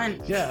 it's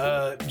fine.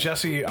 Yeah,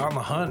 Jesse on the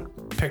Hunt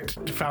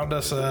found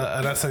us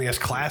an SNES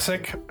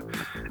Classic,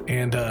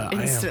 And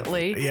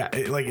Instantly.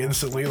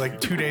 Instantly.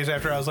 Like 2 days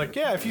after, I was like,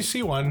 yeah, if you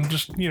see one,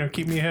 just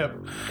keep me hip.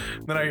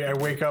 Then I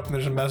wake up and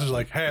there's a message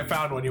like, hey, I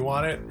found one. You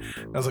want it?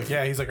 And I was like,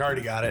 yeah. He's like, I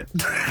already got it.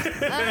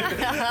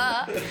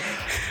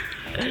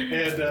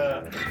 And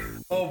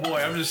oh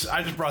boy, I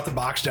just brought the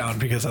box down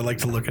because I like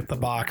to look at the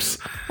box.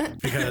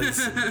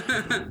 Because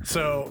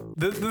so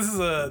this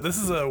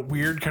is a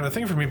weird kind of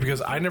thing for me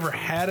because I never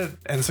had an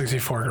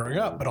N64 growing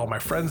up, but all my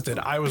friends did.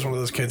 I was one of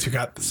those kids who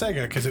got the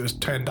Sega because it was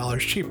 $10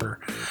 cheaper,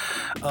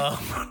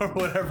 or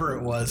whatever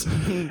it was.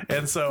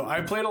 And so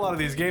I played a lot of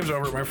these games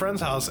over at my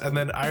friend's house, and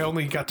then I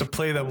only got to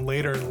play them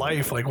later in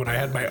life, like when I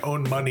had my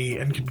own money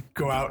and could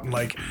go out and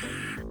like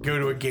go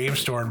to a game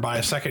store and buy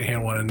a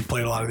secondhand one and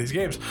played a lot of these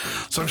games.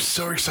 So I'm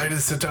so excited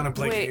to sit down and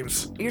play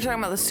games. You're talking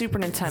about the Super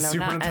Nintendo,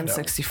 not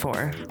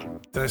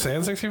N64. Did I say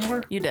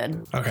N64? You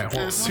did. Okay,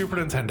 well, Super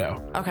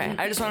Nintendo. Okay,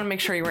 I just want to make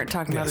sure you weren't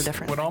talking about a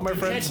different. When all my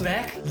friends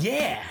back?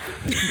 Yeah.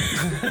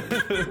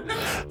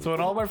 So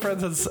when all my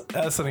friends had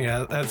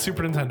SNES, had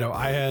Super Nintendo,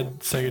 I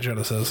had Sega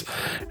Genesis,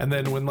 and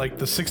then when like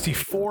the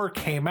 64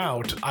 came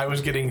out, I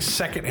was getting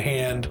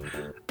secondhand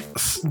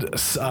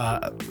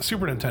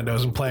Super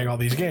Nintendos and playing all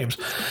these games.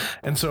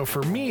 And so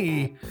for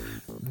me,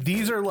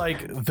 these are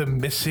like the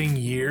missing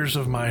years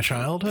of my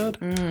childhood.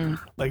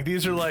 Like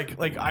these are like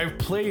I've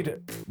played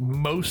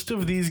most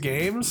of these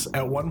games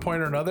at one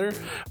point or another,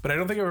 but I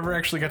don't think I've ever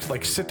actually got to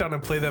like sit down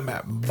and play them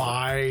at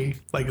my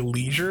like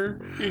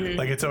leisure.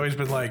 Like it's always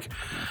been like,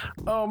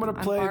 oh,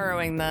 I'm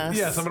borrowing this.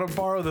 Yes, I'm gonna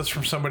borrow this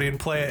from somebody and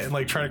play it and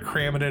like try to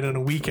cram it in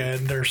a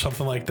weekend or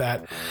something like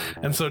that.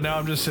 And so now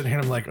I'm just sitting here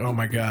and I'm like, oh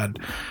my god,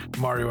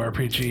 Mario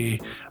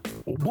RPG,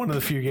 one of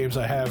the few games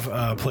I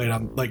have played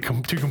on like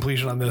to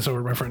completion on this over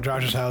at my friend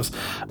Josh's house.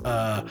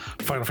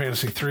 Final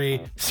Fantasy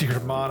 3, Secret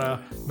of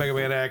Mana, Mega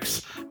Man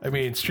X,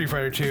 Street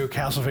Fighter 2,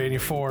 Castlevania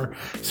 4,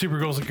 Super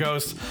Ghouls and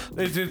Ghosts.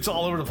 It's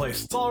all over the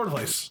place. It's all over the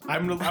place.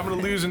 I'm gonna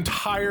lose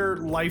entire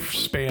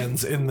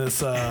lifespans in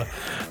this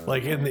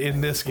like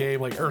in this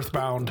game, like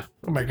Earthbound.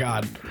 Oh my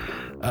god.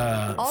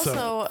 Also,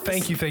 so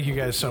thank you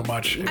guys so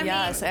much.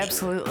 Yes,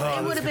 absolutely.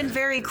 It would have been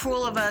very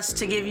cruel of us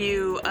to give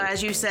you,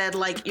 as you said,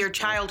 like your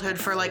childhood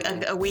for like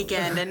a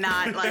weekend and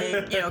not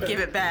like give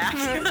it back.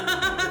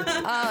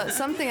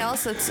 Something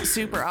else that's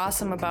super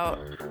awesome about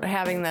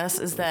having this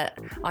is that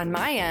on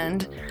my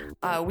end,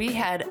 we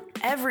had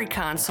every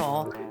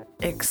console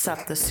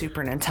except the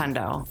Super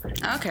Nintendo.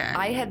 Okay.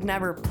 I had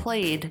never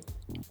played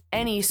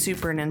any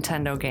Super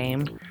Nintendo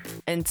game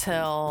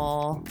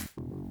until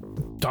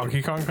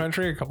Donkey Kong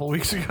Country a couple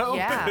weeks ago.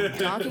 Yeah,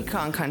 Donkey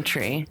Kong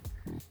Country.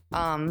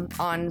 On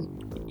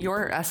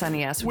your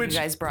SNES when you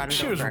guys brought it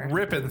she over. She was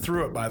ripping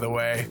through it, by the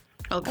way.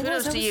 Well,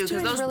 kudos to you,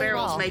 because those really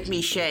barrels well. make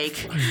me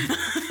shake.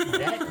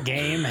 That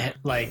game,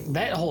 like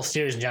that whole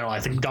series in general,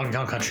 I think Donkey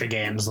Kong Country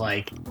games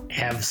like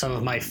have some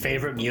of my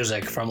favorite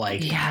music from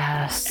like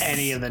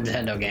any of the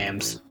Nintendo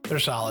games. They're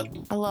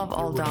solid. I love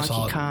all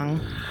Donkey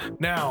Kong.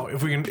 Now,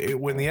 if we can,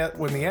 when the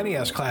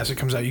NES Classic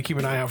comes out, you keep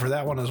an eye out for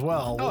that one as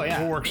well.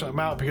 We'll work something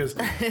out because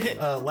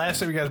last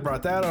time you guys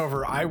brought that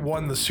over, I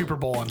won the Super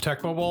Bowl on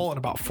Tecmo Bowl in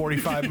about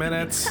 45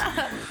 minutes.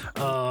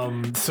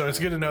 So it's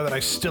good to know that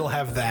I still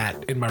have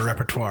that in my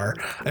repertoire.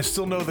 I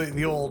still know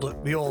the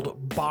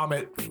old bomb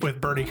it with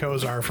Bernie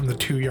Kosar from the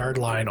 2-yard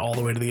line all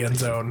the way to the end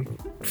zone.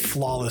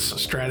 Flawless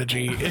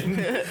strategy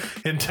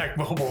in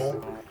Tecmo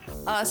Bowl.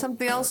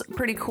 Something else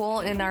pretty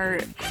cool in our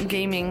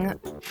gaming,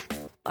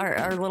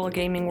 our little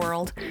gaming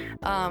world.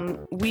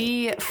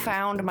 We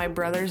found my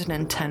brother's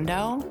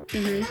Nintendo,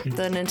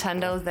 the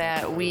Nintendo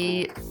that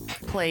we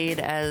played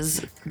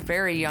as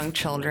very young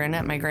children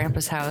at my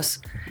grandpa's house.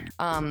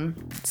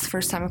 It's the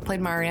first time I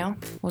played Mario,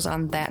 was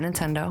on that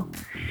Nintendo.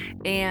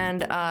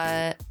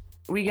 And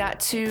we got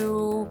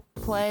to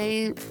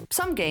play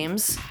some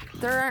games.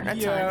 There aren't a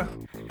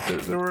ton.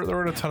 There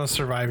weren't a ton of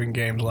surviving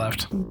games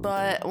left.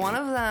 But one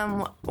of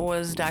them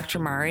was Dr.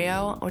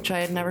 Mario, which I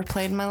had never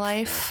played in my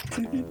life.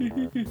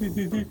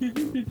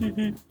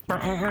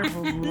 I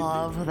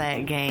love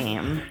that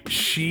game.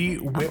 She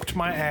whipped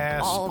my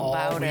ass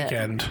all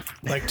weekend.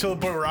 Like to the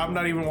point where I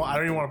don't even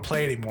want to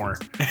play anymore.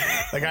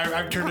 Like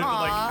I've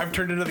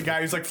turned into the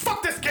guy who's like,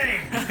 fuck this game.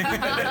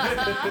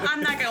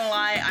 I'm not gonna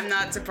lie, I'm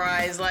not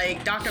surprised.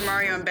 Like Dr.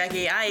 Mario and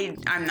Becky,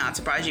 I'm not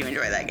surprised you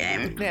enjoy that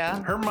game.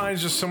 Yeah. Her mind's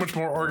just so much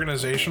more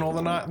organizational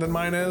than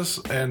mine is,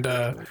 and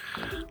I'm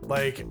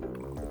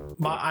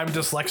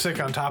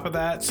dyslexic on top of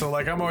that, so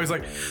like I'm always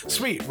like,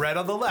 sweet, red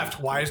on the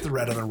left. Why is the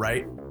red on the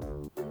right?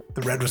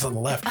 The red was on the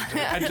left.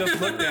 I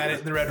just looked at it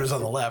and the red was on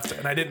the left,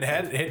 and I didn't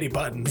hit any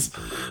buttons.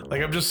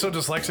 Like I'm just so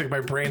dyslexic, my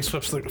brain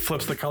flips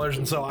the colors,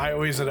 and so I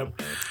always end up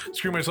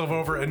screwing myself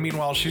over. And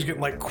meanwhile, she's getting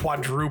like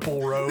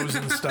quadruple rows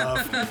and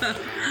stuff.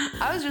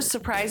 I was just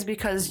surprised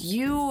because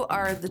you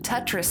are the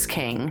Tetris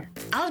king.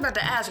 I was about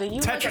to ask, are you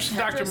Tetris and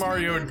Dr.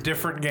 Mario are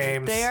different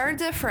games. They are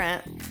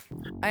different.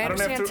 I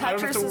understand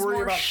Tetris is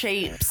more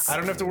shapes. I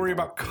don't have to worry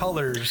about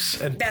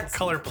colors and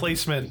color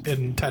placement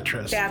in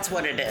Tetris. That's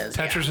what it is.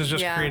 Tetris is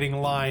just creating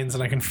lines,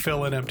 and I can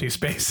fill in empty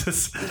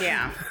spaces.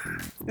 Yeah.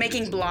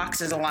 Making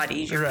blocks is a lot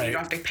easier. Right. You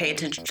don't have to pay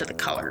attention to the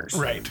colors.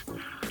 Right.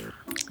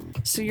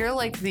 So you're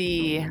like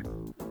the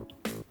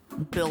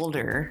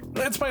builder.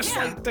 It's my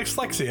slight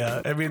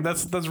dyslexia. I mean,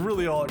 that's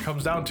really all it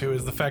comes down to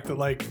is the fact that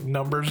like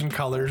numbers and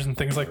colors and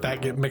things like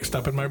that get mixed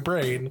up in my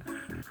brain.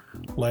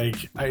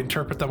 Like I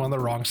interpret them on the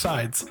wrong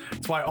sides.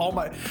 That's why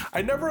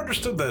I never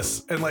understood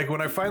this. And like when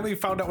I finally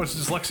found out what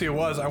dyslexia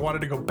was, I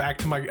wanted to go back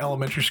to my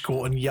elementary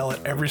school and yell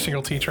at every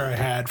single teacher I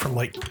had from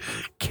like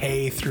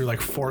K through like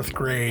 4th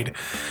grade,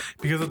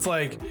 because it's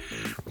like,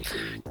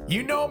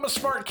 I'm a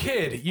smart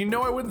kid.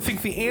 I wouldn't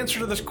think the answer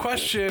to this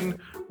question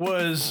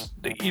was,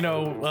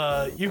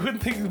 you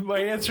wouldn't think my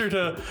answer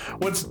to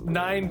what's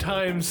 9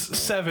 times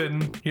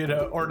 7,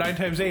 or 9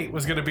 times 8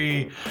 was going to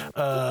be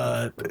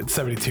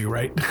 72,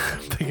 right? I'm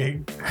thinking,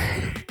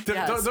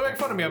 Yes. don't make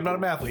fun of me. I'm not a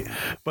mathlete.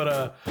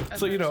 But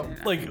so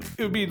like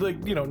it would be like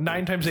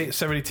 9 times 8 is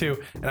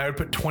 72, and I would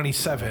put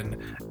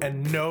 27,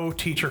 and no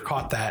teacher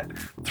caught that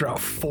throughout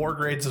 4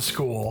 grades of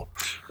school.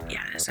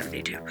 Yeah, that's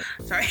 72.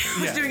 Sorry,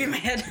 I was doing it in my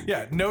head.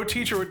 Yeah, no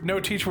teacher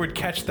would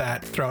catch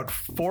that throughout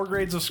 4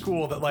 grades of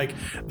school. That like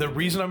the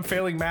reason I'm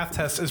failing math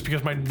tests is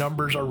because my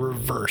numbers are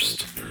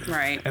reversed,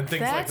 Right. and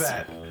things like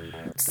That's- that.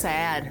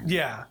 Sad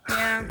Yeah.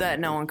 Yeah. that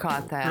no one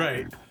caught that.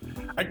 Right.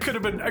 I could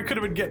have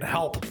been getting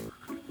help.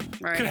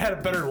 Right. Could have had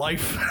a better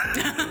life.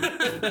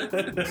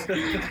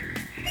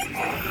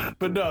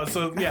 But no,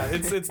 so yeah,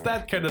 it's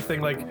that kind of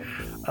thing. Like,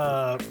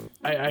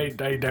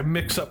 I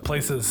mix up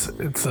places.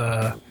 It's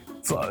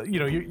so,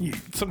 you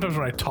sometimes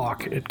when I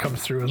talk, it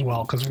comes through as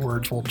well because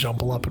words will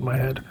jumble up in my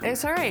head.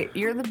 It's all right.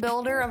 You're the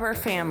builder of our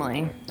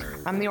family.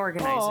 I'm the Oh,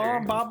 organizer.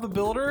 Bob the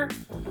Builder.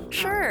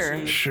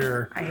 Sure.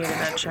 Sure. I hated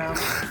that show.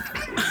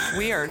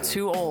 We are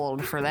too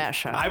old for that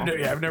show.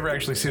 I've never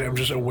actually seen it. I'm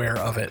just aware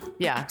of it.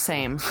 Yeah,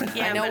 same.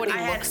 Yeah, I know but what he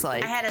had- looks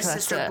like. I had a That's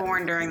sister it.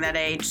 born during that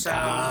age, so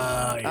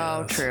Oh,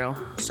 Yes. true.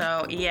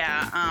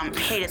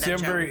 hated that See, I'm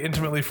show. very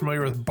intimately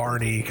familiar with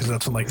Barney because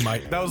that's when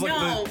that was like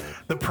No.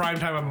 the prime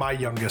time of my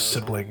youngest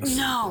siblings.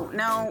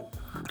 No.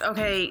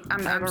 Okay,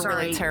 I have I'm a sorry.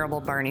 really terrible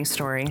Barney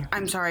story.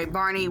 I'm sorry.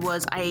 Barney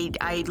was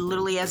I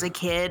literally as a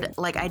kid,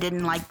 like I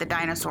didn't like the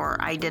dinosaur.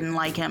 I didn't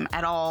like him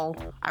at all.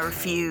 I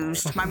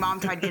refused. My mom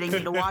tried getting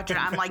me to watch it.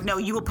 I'm like, no,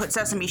 you will put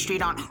Sesame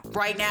Street on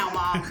right now,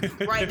 Mom.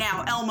 Right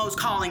now. Elmo's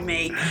calling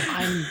me.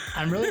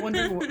 I'm really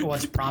wondering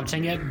what's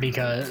prompting it,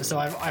 because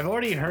I've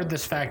already heard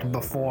this fact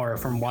before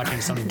from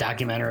watching some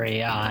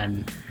documentary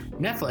on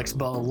Netflix,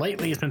 but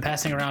lately it's been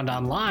passing around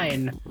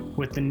online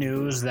with the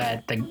news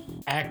that the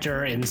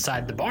actor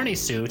inside the Barney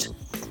suit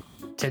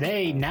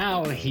today,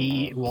 now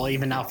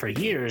even now for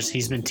years,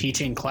 he's been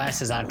teaching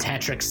classes on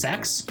tantric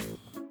sex.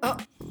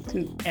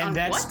 And On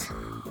that's what?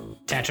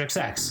 tantric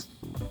sex.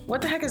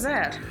 What the heck is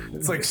that?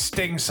 It's like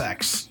Sting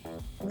sex.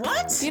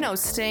 What?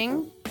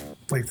 Sting.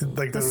 Like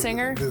the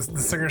singer? The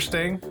singer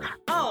Sting?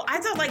 Oh, I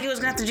thought like he was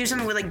gonna have to do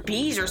something with like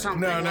bees or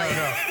something. No. like-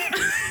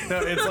 No,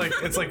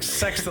 it's like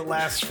sex that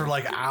lasts for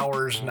like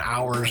hours and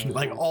hours,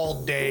 like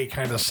all day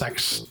kind of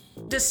sex.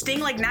 Does Sting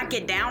like not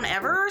get down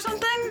ever or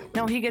something?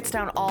 No, he gets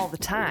down all the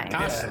time.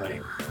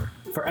 Constantly.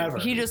 Forever.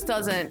 He just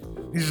doesn't.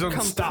 He just doesn't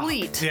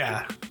Complete. stop.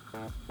 Yeah.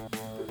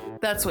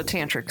 That's what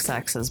tantric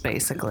sex is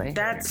basically.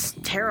 That's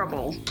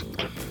terrible.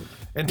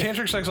 And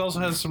tantric sex also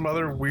has some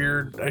other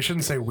weird, I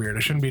shouldn't say weird, I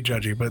shouldn't be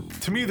judgy, but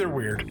to me they're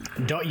weird.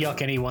 Don't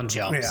yuck anyone's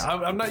yums. Yeah,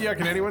 I'm not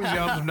yucking anyone's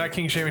yums. I'm not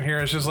king shaming here.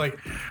 It's just like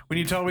when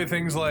you tell me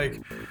things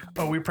like,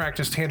 oh, we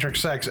practice tantric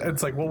sex,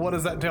 it's like, well, what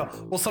does that entail?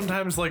 Well,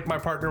 sometimes like my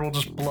partner will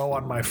just blow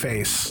on my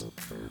face.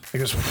 It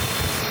goes,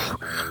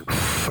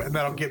 and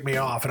that'll get me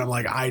off. And I'm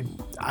like, I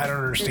don't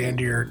understand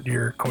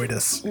your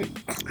coitus.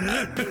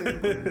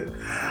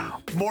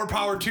 More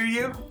power to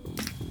you.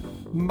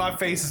 My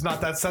face is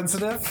not that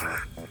sensitive.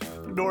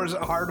 Nor is it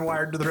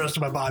hardwired to the rest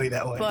of my body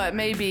that way. But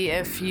maybe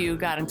if you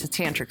got into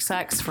tantric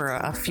sex for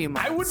a few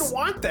months. I wouldn't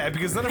want that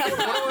because then what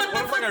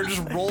if like I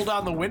just roll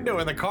down the window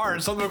in the car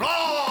and something like,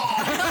 oh!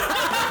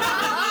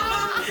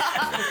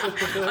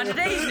 On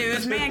today's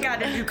news, man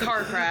got into a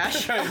car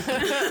crash.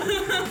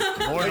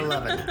 More than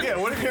 11. Yeah,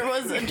 what if There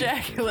was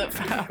ejaculate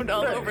found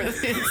all over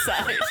the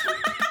inside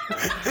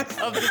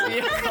of the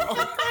vehicle.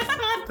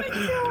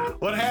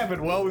 what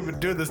happened? Well, we've been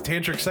doing this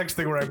tantric sex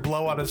thing where I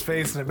blow on his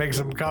face and it makes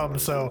him come,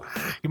 so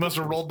he must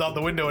have rolled down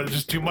the window and it's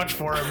just too much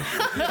for him.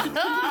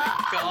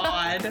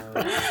 God.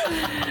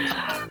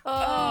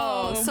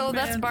 Oh, so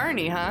that's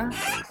Barney, huh?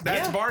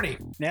 That's Barney.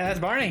 Yeah, that's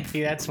Barney.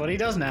 That's what he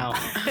does now.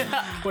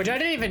 Which I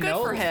didn't even Good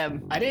know. for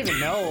him. I didn't even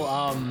know.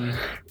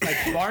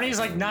 Like Barney's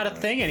like not a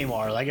thing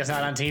anymore. Like it's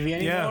not on TV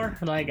anymore.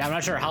 Like I'm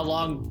not sure how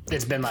long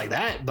it's been like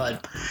that,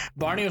 but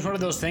Barney was one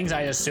of those things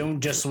I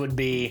assumed just would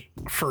be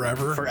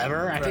Forever.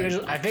 forever.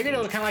 I figured it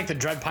was kind of like the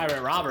Dread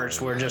Pirate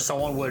Roberts, where just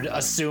someone would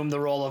assume the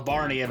role of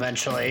Barney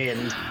eventually.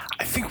 And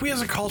I think we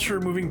as a culture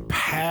are moving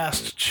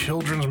past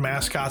children's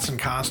mascots and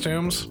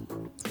costumes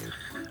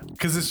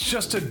because it's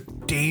just a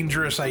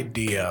dangerous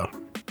idea.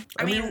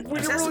 I mean, we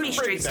can Sesame really break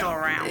Street's it still down.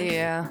 around.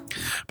 Yeah.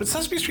 But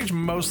Sesame Street's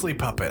mostly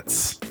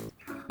puppets.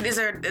 Is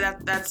there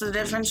that's the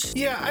difference?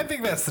 Yeah, I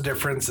think that's the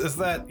difference. Is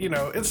that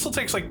it still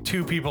takes like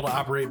 2 people to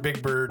operate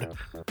Big Bird.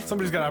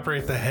 Somebody's got to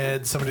operate the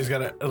head. Somebody's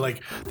got to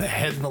like the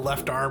head and the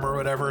left arm or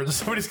whatever. And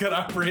somebody's got to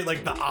operate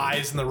like the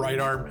eyes and the right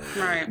arm.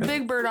 Right.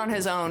 Big Bird on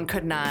his own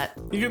could not.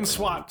 You can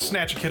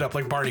snatch a kid up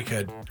like Barney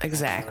could.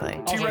 Exactly.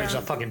 Also, there's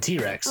a fucking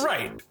T-Rex.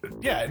 Right.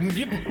 Yeah. And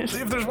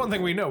if there's one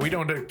thing we know, we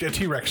don't want a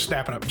T-Rex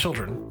snapping up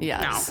children.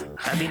 Yes. No,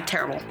 that'd be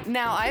terrible.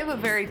 Now, I have a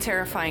very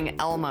terrifying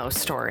Elmo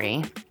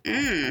story.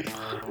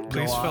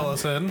 Please fill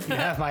us in. You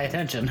have my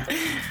attention.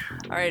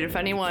 All right, if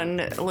anyone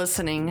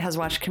listening has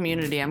watched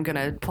Community, I'm going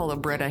to pull a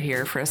Britta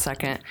here for a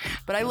second.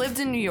 But I lived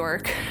in New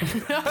York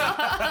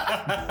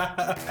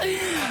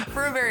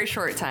for a very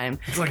short time.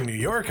 It's like New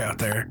York out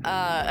there.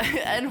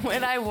 And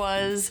when I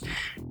was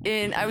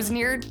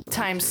near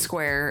Times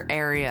Square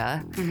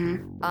area.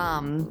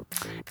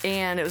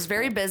 And it was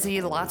very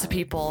busy, lots of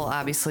people.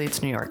 Obviously,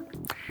 it's New York.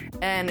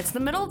 And it's the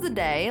middle of the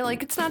day.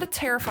 Like, it's not a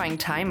terrifying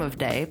time of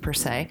day, per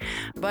se.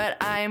 But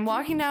I'm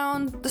walking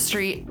down the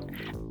street,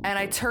 and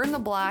I turn the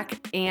block,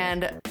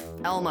 and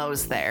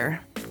Elmo's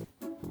there.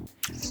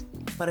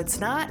 But it's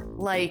not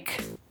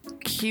like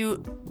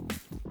cute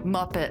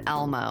Muppet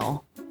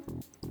Elmo.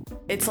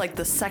 It's like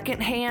the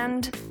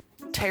secondhand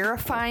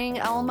terrifying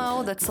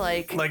Elmo that's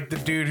like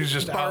the dude who's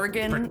just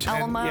bargain out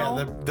Elmo.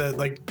 Yeah, the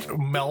like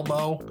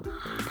Melmo.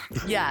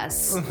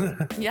 Yes.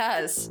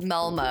 Yes,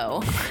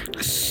 Melmo.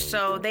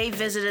 So they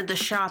visited the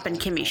shop in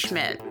Kimmy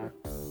Schmidt.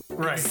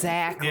 Right.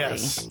 Exactly.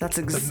 Yes. That's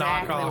The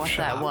exactly knockoff what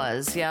shop. that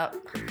was. Yep.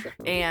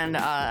 And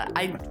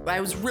I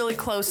was really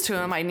close to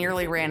him. I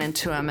nearly ran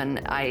into him,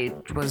 and I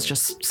was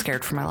just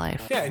scared for my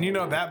life. Yeah, and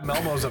that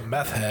Melmo's a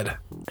meth head.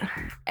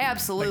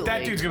 Absolutely.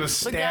 Like, that dude's gonna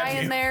stab the guy you.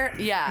 in there,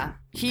 yeah,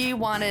 he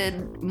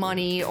wanted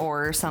money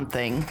or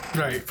something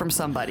Right. from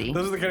somebody.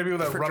 Those are the kind of people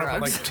that For run up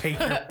and drugs.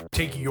 like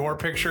take your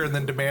picture and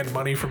then demand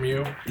money from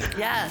you.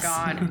 Yes.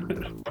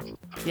 God.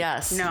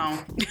 Yes. No.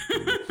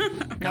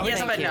 No, Yes,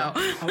 thank but you. no.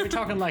 Are we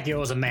talking like it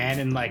was a man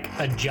in like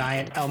a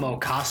giant Elmo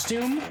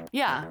costume?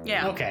 Yeah.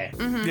 Yeah. Okay.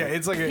 Yeah,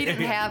 it's like He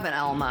didn't have an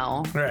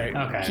Elmo. right.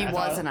 Okay. He I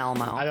was thought- an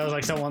Elmo. I thought it was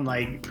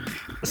like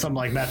some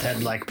meth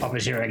head like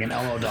puppeteering an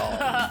Elmo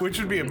doll. Which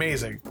would be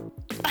amazing.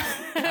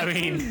 I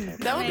mean,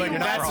 That would Like be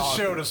that's less, a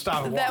show to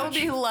stop and watch. that would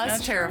be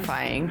less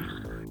terrifying.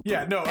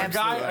 Yeah, no,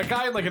 Absolutely. a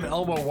guy in like an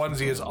Elmo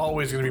onesie is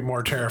always going to be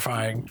more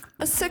terrifying.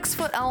 A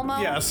 6-foot Elmo.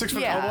 Yeah, a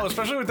 6-foot Yeah. Elmo,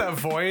 especially with that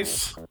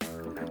voice.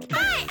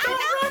 Hi,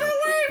 Run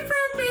away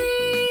from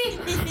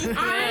me!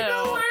 I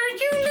know where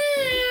you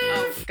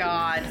live. Oh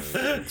God.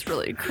 It's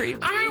really creepy.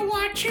 I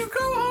watch you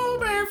go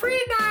home every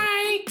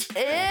night.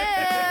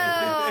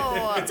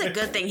 Ew. It's a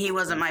good thing he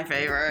wasn't my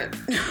favorite.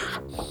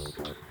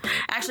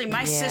 Actually,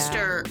 my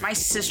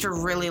sister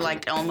really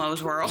liked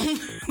Elmo's World,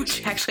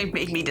 which actually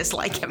made me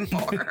dislike him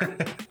more.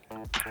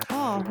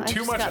 Oh, I Too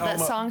just much got that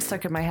Elmo- song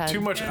stuck in my head.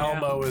 Too much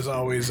Elmo is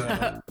always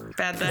Bad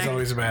is thing.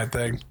 always a bad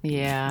thing.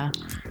 Yeah.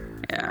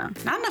 Yeah.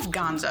 Not enough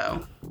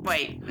Gonzo.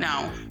 Wait,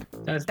 no.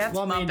 That's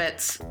well, I mean,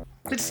 Muppets.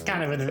 it's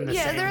kind of in the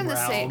Yeah, same they're in the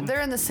realm. same.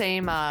 They're in the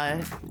same.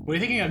 Were you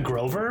thinking of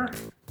Grover?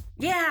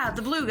 Yeah,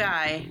 the blue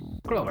guy.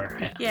 Grover.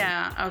 Yeah.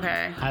 Yeah,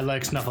 okay. I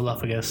like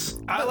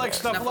Snuffleupagus. I like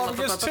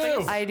Snuffleupagus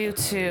too. I do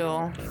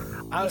too.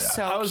 I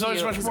so was always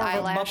cute. much His more of a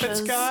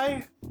eyelashes. Muppets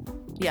guy.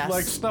 Yes.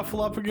 Like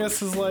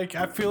Snuffleupagus is like,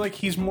 I feel like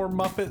he's more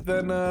Muppet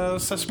than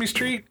Sesame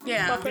Street.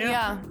 Yeah. Muppet.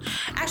 yeah.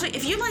 Actually,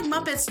 if you like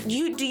Muppets,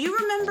 do you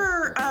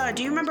remember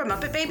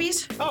Muppet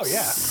Babies? Oh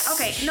yeah.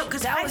 Okay, no,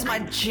 because That was my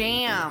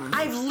jam.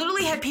 I've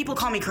literally had people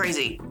call me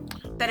crazy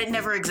that it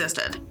never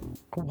existed.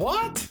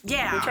 What?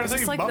 Yeah. They're trying to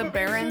It's say like the Muppet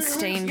Babies?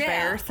 Berenstain Yeah.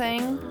 Bear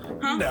thing.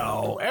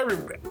 No,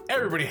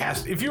 everybody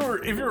has. If you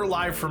were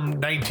alive from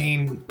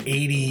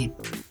 1980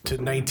 to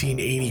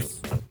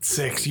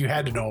 1986, you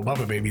had to know what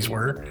Muppet Babies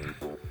were.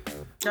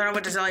 Don't know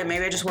what to tell you.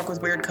 Maybe I just work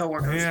with weird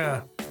coworkers.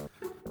 Yeah.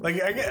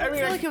 Like I I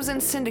feel like it was in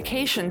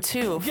syndication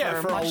too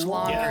for, For a much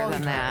long longer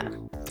than that.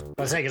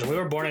 I was saying, because we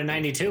were born in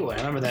 92, and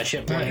I remember that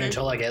shit playing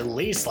until like at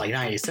least like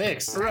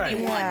 96. right.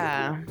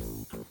 Yeah.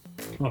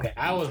 Okay,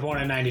 I was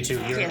born in 92.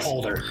 You're Yes.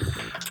 older.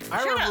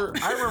 I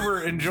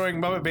remember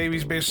enjoying Muppet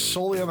Babies based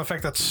solely on the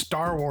fact that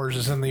Star Wars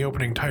is in the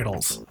opening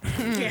titles.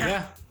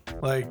 Yeah.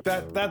 Like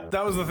that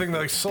was the thing that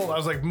like sold. I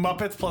was like,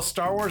 Muppets plus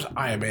Star Wars,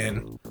 I am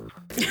in.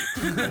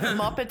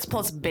 Muppets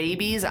plus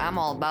babies. I'm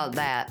all about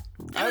that.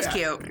 That was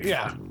cute.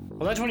 Yeah.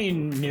 Well, that's when you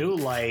knew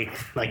like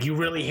you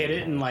really hit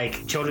it in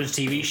like children's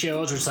TV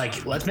shows. Where it's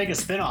like, let's make a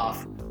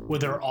spinoff where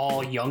they're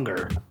all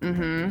younger.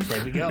 Mm-hmm.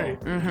 There we go.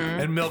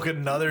 And milk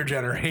another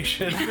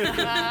generation.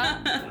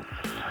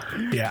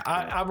 Yeah,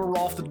 I'm a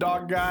Rolf the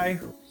dog guy.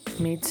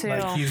 Me too.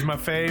 Like he's my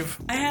fave.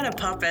 I had a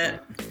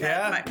puppet.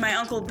 Yeah? My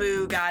Uncle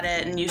Boo got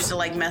it and used to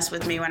like mess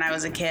with me when I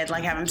was a kid,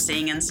 like have him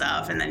sing and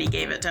stuff, and then he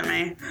gave it to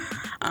me.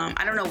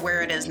 I don't know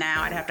where it is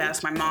now. I'd have to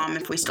ask my mom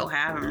if we still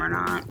have him or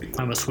not.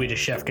 I'm a Swedish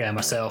chef guy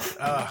myself.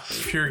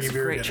 Pure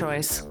Great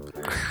choice.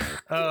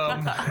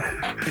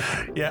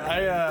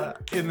 Yeah,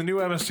 in the new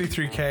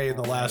MST3K in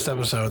the last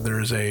episode,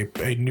 there's a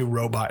new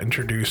robot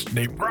introduced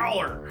named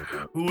Growler,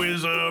 who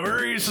is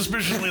very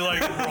suspiciously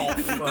like Rolf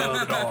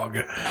the dog,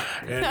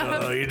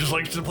 and he just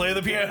likes to play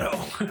the piano.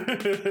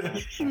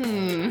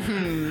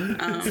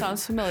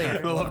 Sounds familiar.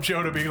 I love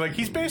Jonah being like,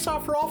 he's based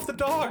off Rolf the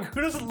dog.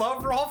 Who doesn't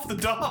love Rolf the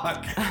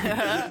dog?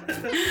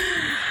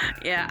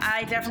 Yeah,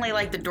 I definitely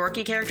like the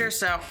dorky characters,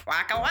 so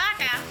waka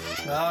waka.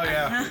 Oh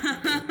yeah,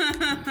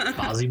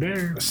 Fozzie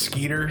Bear.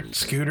 Scooter.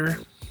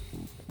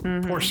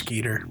 Poor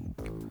Skeeter.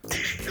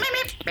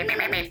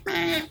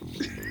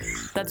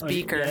 That's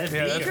Beaker. Yeah, that's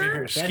Yeah, that's Beaker.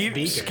 Beaker. That's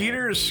Beaker.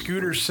 Skeeter is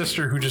Scooter's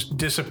sister who just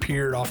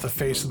disappeared off the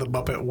face of the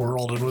Muppet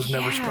world and was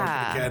never spoken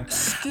Yeah. again.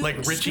 Like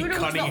Richie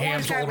Scooter was the Cunningham's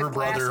orange guy older with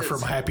brother glasses.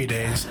 from Happy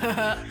Days.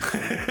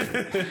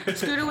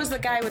 Scooter was the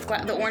guy with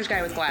the orange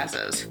guy with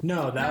glasses.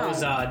 No, that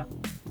was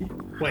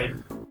wait.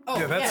 Oh,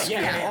 Yeah, that's-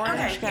 yeah.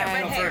 Orange Okay, yeah, guy.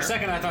 red No, for hair. a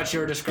second, I thought you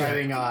were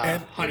describing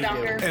Honeydew.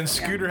 doctor. And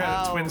Scooter had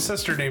a Oh. twin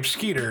sister named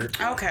Skeeter.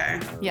 Okay.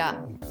 Yeah.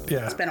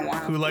 Yeah. It's been a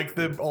while. Who, like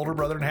the older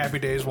brother in Happy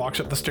Days,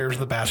 walks up the stairs of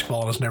the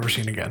basketball and is never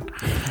seen again.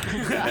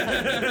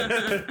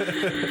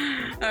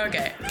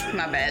 Okay,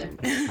 my bad.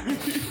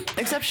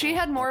 Except she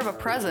had more of a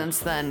presence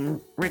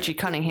than Richie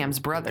Cunningham's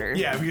brother.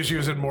 Yeah, because she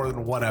was in more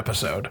than one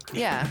episode.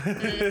 Yeah.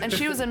 And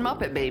she was in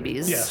Muppet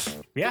Babies. Yes.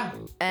 Yeah.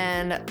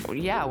 And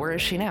yeah, where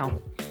is she now?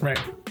 Right.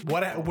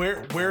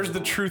 Where's the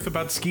truth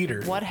about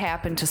Skeeter? What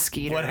happened to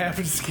Skeeter? What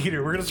happened to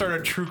Skeeter? We're gonna start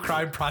a true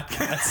crime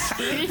podcast.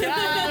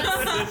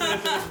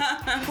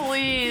 Yes.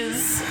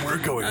 Please. We're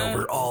going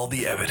over all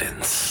the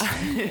evidence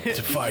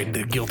to find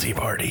the guilty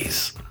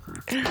parties.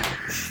 It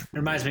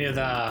reminds me of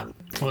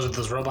was it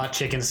this Robot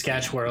Chicken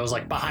sketch where it was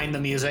like behind the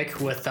music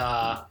with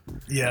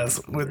Yes,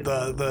 with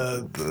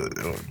the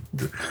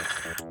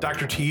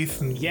Dr.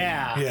 Teeth and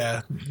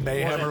yeah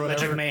Mayhem or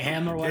Magic whatever.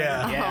 Mayhem or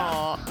whatever.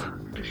 Yeah.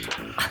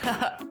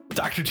 Oh,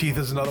 Dr. Teeth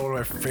is another one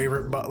of my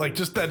favorite, but like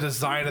just the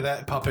design of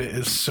that puppet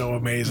is so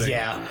amazing.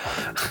 Yeah.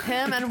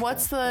 him and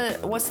what's the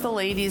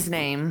lady's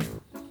name?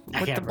 I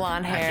With can't the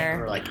blonde remember- I can't hair.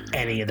 remember like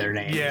any of their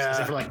names. Yeah.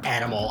 Except for like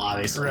Animal,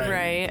 obviously. Right.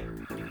 Right.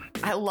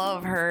 I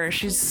love her.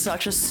 She's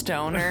such a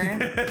stoner.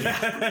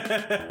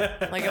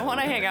 Like I want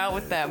to hang out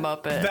with that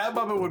Muppet. That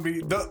Muppet would be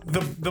the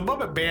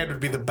Muppet Band would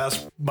be the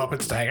best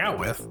Muppets to hang out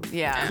with.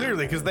 Yeah.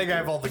 Clearly, because they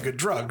have all the good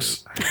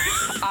drugs.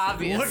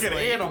 Obviously. Look at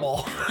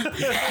Animal. Oh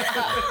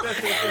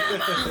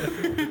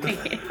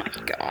my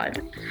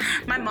god.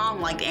 My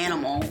mom liked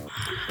Animal.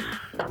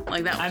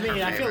 Like that was I mean,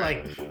 her I feel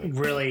favorite. like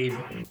really,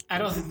 I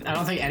don't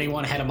think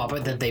anyone had a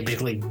Muppet that they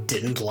basically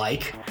didn't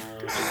like.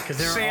 Because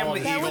they're Sam all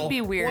the That Eagle. would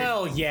be weird.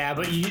 well, yeah,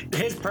 but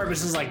his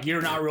purpose is like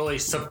you're not really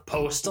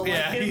supposed to like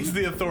Yeah, him. he's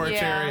the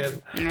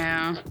authoritarian.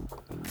 Yeah.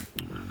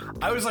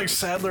 I was like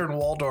Sadler and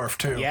Waldorf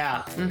too.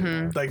 Yeah.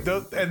 Like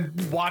those,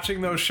 and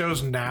watching those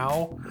shows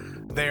now,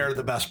 they are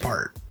the best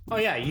part. Oh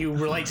yeah, you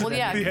relate to Well, them.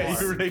 yeah, more. Yeah,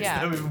 you relate Yeah.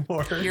 to them even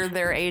more. You're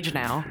their age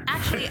now.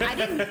 Actually, I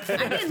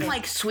didn't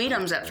like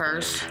Sweetums at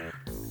first.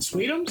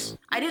 Sweetums?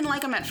 I didn't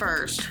like him at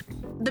first.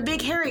 The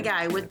big hairy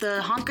guy with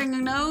the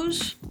honking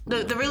nose.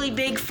 The really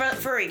big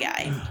furry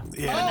guy.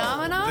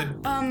 Yeah.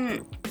 Phenomena?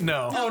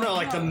 No, Oh no,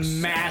 like the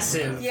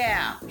massive.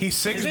 Yeah. he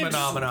sings Is it-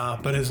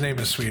 Menomina, but his name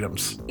is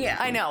Sweetums. Yeah.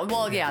 I know.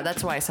 Well, yeah,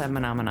 that's why I said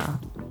Phenomena.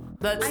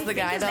 That's I the think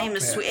guy his though. name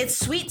is Sweet. It's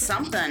Sweet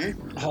something.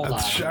 Hold on.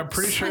 I'm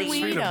pretty sure it's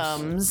Sweetums.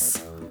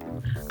 Sweetums.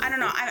 I don't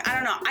know. I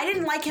don't know. I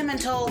didn't like him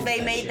until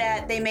they made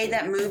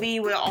that movie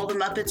where all the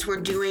Muppets were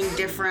doing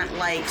different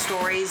like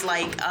stories,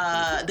 like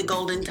The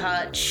Golden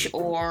Touch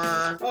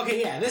or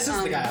Okay, yeah, this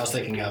is the guy I was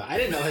thinking of. I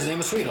didn't know his name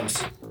was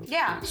Sweetums.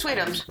 yeah,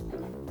 Sweetums.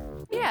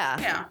 Yeah.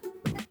 Yeah.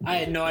 I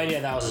had no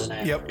idea that was his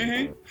name. Yep.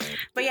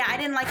 But yeah, I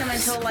didn't like him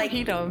until like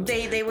Sweetums.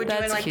 they were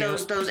doing That's like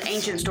cute. those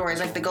ancient stories,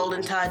 like The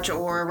Golden Touch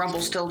or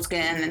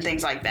Rumpelstiltskin and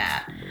things like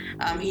that.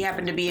 He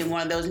happened to be in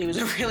one of those, and he was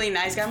a really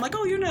nice guy. I'm like,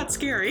 oh, you're not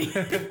scary.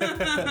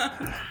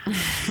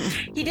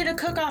 He did a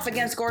cook-off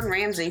against Gordon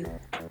Ramsay.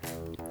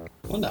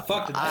 What the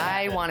fuck did that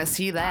I happen? want to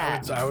see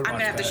that. I would I'm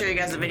gonna have to show you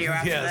guys the video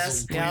after Yes,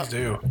 this. please Yep.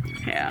 do.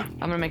 Yeah. I'm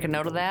gonna make a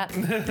note of that. Do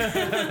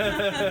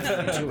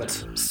it.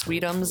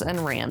 Sweetums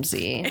and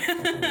Ramsey.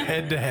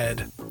 Head to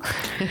head.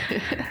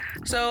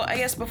 So I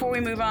guess before we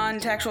move on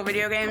to actual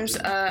video games,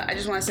 I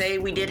just want to say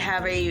we did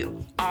have a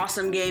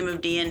awesome game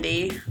of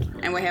D&D,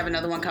 and we have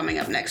another one coming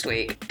up next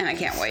week, and I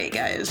can't wait,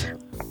 guys.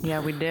 Yeah,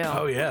 we do.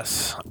 Oh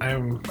yes,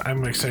 I'm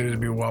excited to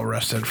be well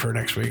rested for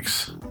next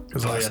week's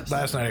because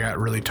last night I got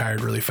really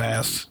tired really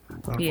fast.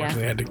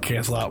 Unfortunately, I had to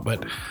cancel out.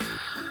 But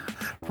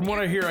from what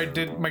I hear,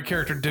 my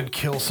character did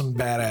kill some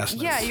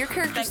badassness. Yeah, your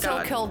character Thank still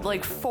God. killed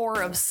like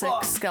 4 of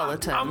 6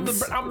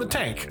 skeletons. I'm the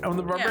tank. I'm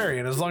the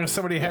barbarian. As long as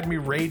somebody had me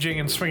raging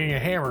and swinging a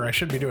hammer, I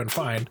should be doing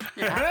fine.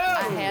 I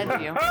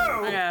had you.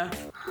 Oh, Yeah.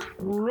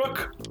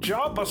 Rook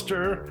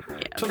Jawbuster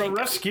to the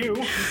rescue.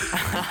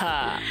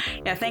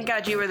 Yeah, thank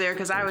God you were there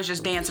because I was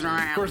just dancing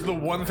around. Of course, the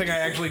one thing I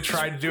actually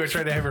tried to do, I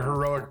tried to have a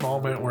heroic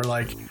moment where,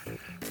 like,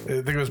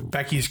 I think it was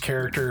Becky's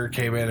character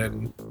came in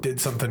and did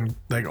something,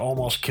 like,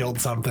 almost killed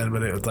something,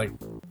 but it was like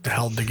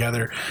held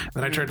together.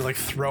 Then I tried to like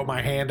throw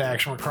my hand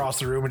action across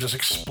the room and just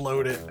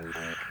explode it.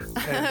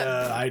 And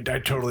I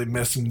totally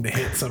missed and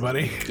hit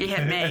somebody. You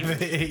hit me. And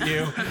it hit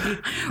you.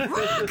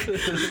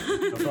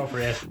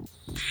 Appropriate.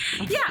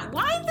 Yeah,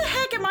 why the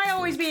heck am I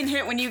always being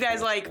hit when you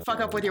guys like fuck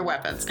up with your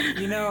weapons?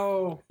 You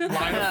know,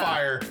 Line of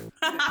fire.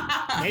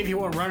 maybe you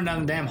weren't running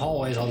down the damn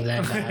hallways all the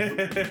damn time,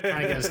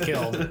 trying to get us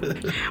killed.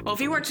 Well,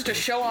 if you weren't to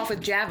show off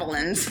with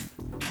javelins.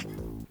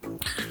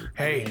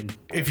 Hey,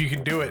 if you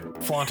can do it,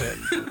 flaunt it.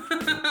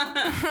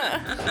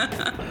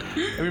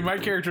 I mean, my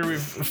character,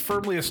 we've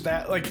firmly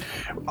established,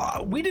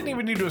 we didn't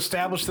even need to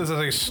establish this as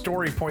a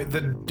story point.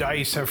 The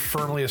dice have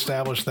firmly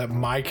established that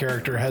my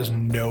character has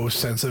no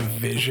sense of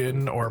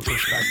vision or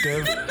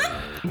perspective.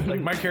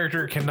 Like, my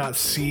character cannot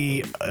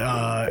see,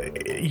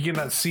 he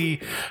cannot see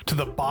to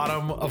the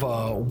bottom of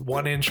a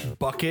 1-inch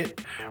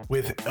bucket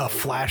with a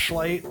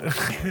flashlight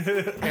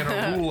and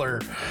a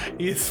ruler.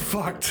 He's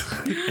fucked.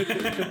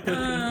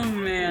 Oh,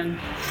 man.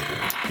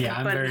 Yeah,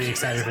 I'm very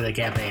excited for the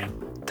campaign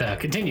to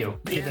continue.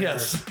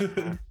 Yes.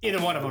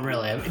 Either one of them,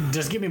 really.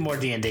 Just give me more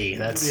D&D.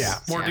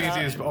 That's More D&D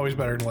is always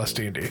better than less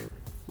D&D.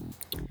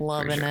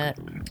 Loving it.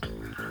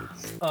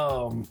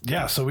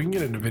 Yeah, so we can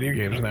get into video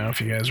games now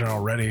if you guys are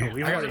all ready.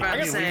 We've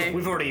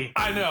already.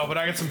 I know, but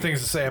I got some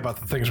things to say about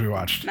the things we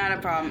watched. Not a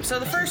problem. So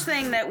the first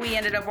thing that we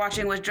ended up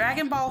watching was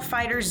Dragon Ball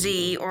Fighter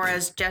Z, or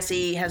as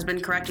Jesse has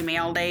been correcting me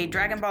all day,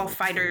 Dragon Ball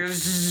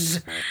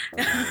FighterZ.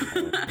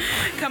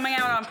 Coming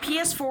out on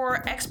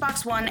PS4,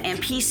 Xbox One, and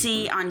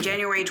PC on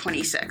January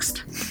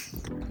 26th.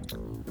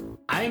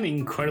 I'm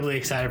incredibly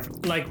excited.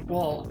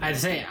 I'd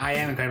say I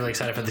am incredibly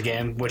excited for the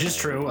game, which is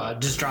true.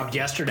 Just dropped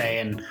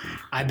yesterday, and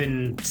I've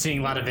been seeing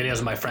a lot of videos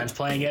of my friends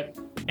playing it,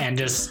 and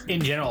just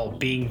in general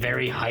being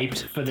very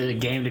hyped for the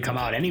game to come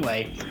out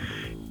anyway.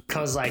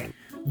 Because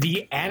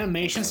the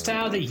animation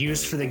style they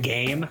used for the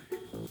game,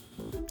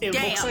 it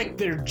looks like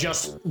they're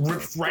just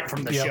ripped right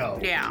from the show.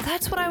 Yeah.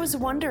 That's what I was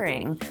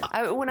wondering.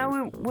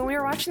 When we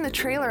were watching the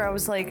trailer, I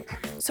was like,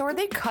 so are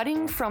they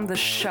cutting from the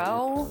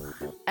show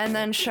and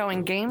then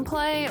showing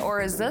gameplay,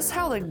 or is this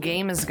how the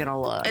game is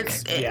gonna look?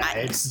 It's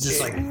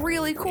just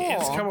really cool.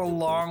 It's come a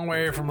long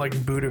way from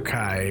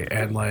Budokai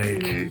and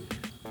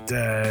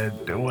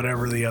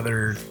whatever the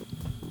other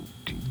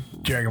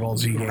Dragon Ball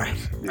Z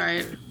games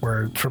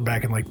were from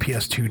back in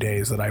PS2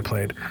 days that I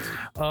played.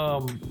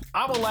 I'm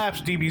a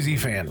lapsed DBZ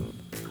fan.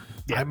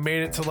 Yeah. I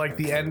made it to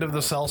the end of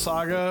the Cell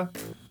Saga,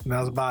 and that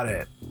was about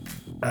it.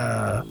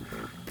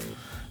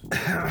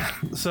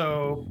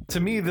 So to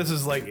me, this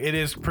is it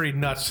is pretty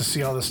nuts to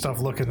see all this stuff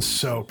looking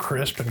so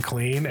crisp and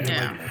clean.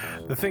 And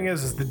the thing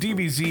is the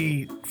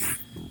DBZ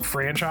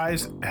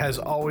franchise has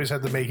always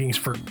had the makings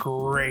for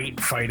great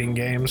fighting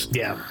games.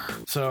 Yeah.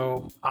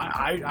 So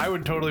I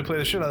would totally play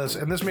the shit out of this.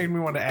 And this made me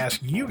want to ask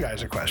you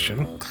guys a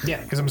question.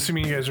 Yeah. Because I'm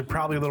assuming you guys are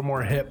probably a little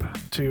more hip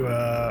to,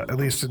 at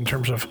least in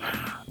terms of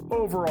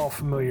overall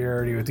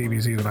familiarity with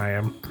DBZ than I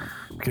am.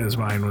 Because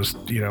mine was,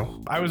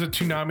 I was a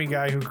Toonami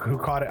guy who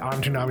caught it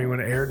on Toonami when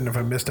it aired. And if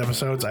I missed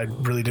episodes, I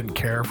really didn't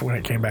care when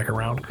it came back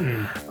around.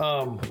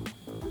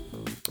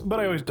 But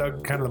I always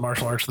dug kind of the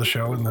martial arts of the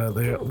show and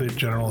the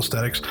general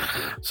aesthetics.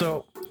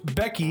 So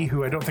Becky,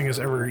 who I don't think has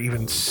ever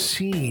even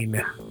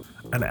seen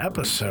an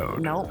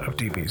episode of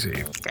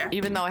DBZ.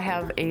 Even though I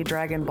have a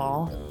Dragon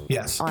Ball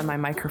on my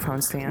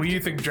microphone stand. Well, you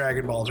think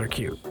Dragon Balls are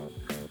cute.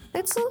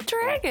 It's a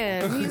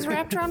dragon. He's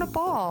wrapped around a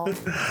ball.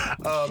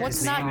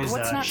 What's not to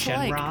like?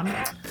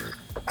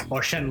 Or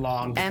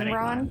Shenlong.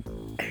 Enron?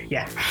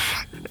 Yeah.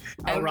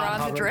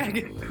 Enron the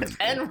dragon.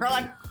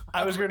 Enron.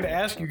 I was going to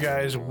ask you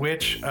guys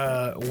what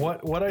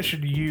I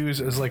should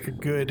use as a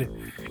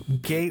good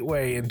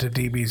gateway into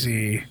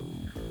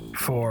DBZ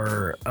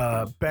for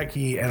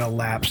Becky and a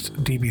lapsed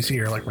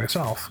DBZer like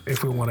myself,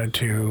 if we wanted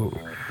to,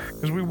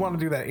 because we want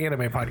to do that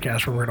anime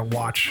podcast where we're going to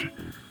watch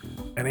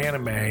an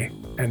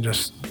anime and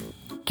just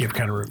give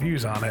kind of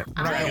reviews on it.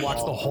 We're not going to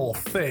watch the whole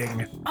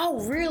thing. Oh,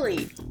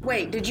 really?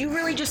 Wait, did you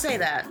really just say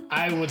that?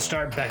 I would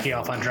start Becky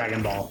off on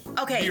Dragon Ball.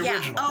 Okay, the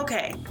original.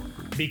 Okay.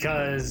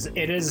 Because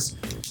it is...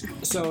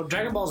 So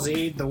Dragon Ball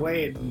Z, the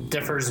way it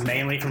differs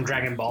mainly from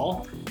Dragon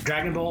Ball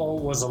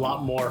was a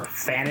lot more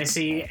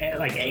fantasy,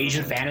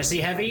 Asian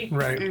fantasy heavy.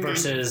 Right. Mm-hmm.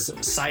 Versus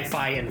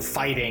sci-fi and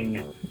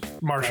fighting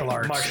martial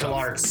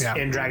arts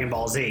in Dragon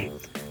Ball Z.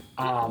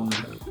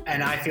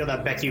 And I feel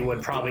that Becky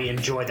would probably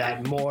enjoy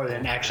that more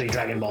than actually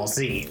Dragon Ball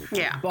Z.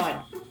 Yeah.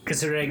 But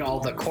considering all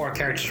the core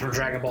characters from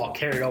Dragon Ball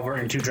carried over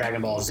into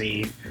Dragon Ball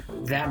Z,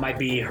 that might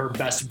be her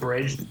best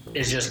bridge,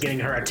 is just getting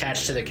her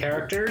attached to the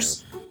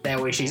characters. That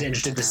way she's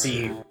interested to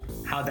see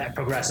how that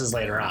progresses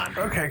later on.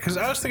 Okay, because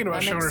I was thinking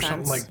about showing her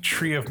something like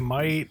Tree of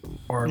Might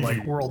or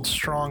World's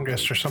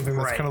Strongest or something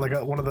that's kind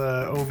of one of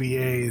the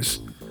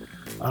OVAs.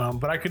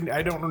 But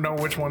I don't know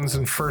which one's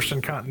in first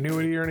in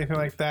continuity or anything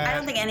like that. I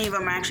don't think any of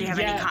them actually have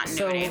any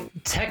continuity. So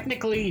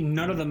technically,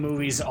 none of the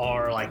movies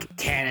are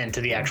canon to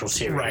the actual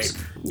series. Right.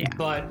 Yeah.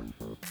 But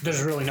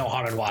there's really no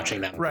harm in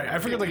watching them. Right. I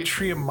figured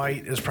Tree of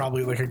Might is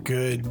probably a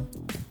good.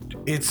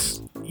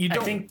 It's you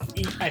don't.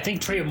 I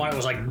think Tree of Might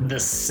was like the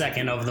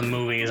second of the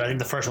movies. I think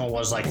the first one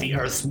was like the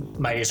Earth's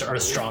Mightiest,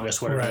 Earth's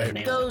Strongest, whatever the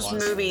name Those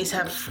was. movies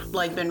have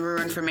like been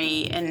ruined for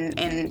me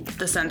in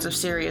the sense of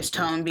serious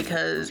tone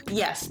because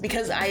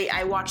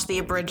I watched the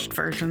abridged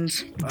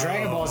versions.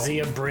 Dragon Ball Z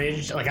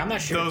abridged. Like I'm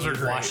not sure. Those if are you've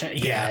great. watched it.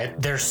 Yeah,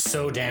 they're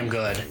so damn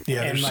good.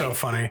 Yeah, And, they're so like,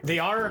 funny. They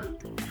are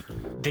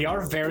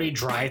very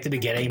dry at the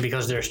beginning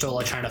because they're still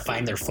like trying to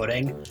find their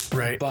footing.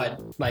 Right.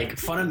 But like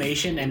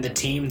Funimation and the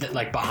team that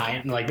like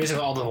behind like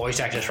basically all the voice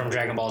actors from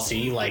Dragon Ball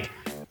Z like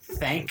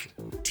thank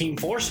Team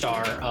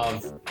 4-Star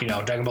of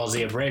Dragon Ball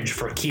Z Abridged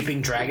for keeping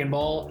Dragon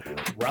Ball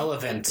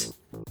relevant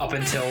up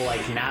until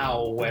like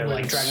now where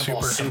like Dragon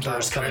Ball Super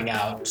is coming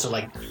out. So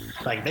like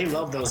they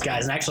love those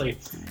guys. And actually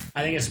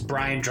I think it's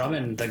Brian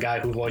Drummond, the guy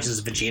who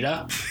voices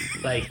Vegeta.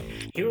 Like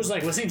he was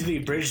like listening to the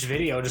abridged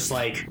video just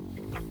like,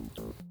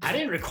 I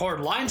didn't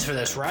record lines for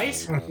this,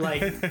 right?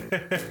 Like,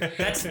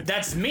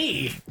 that's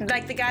me.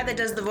 Like the guy that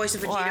does the voice of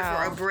Vegeta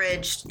for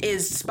abridged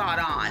is spot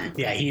on.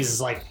 Yeah,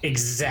 he's like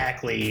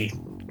exactly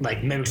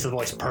like mimics the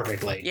voice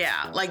perfectly.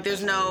 Yeah, like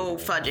there's no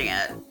fudging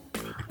it.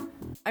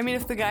 I mean,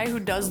 if the guy who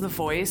does the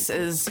voice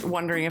is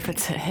wondering if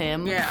it's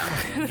him,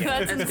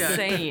 that's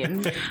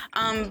insane.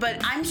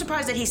 But I'm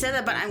surprised that he said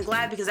that, but I'm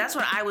glad because that's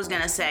what I was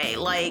gonna say.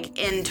 Like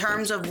in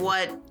terms of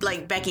what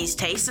like Becky's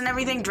taste and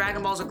everything,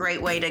 Dragon Ball's a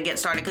great way to get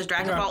started because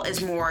Dragon Ball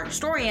is more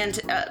story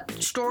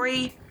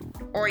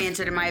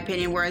oriented in my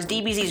opinion, whereas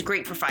DBZ is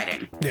great for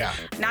fighting. Yeah.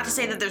 Not to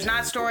say that there's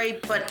not story,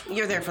 but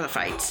you're there for the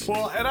fights.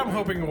 Well, and I'm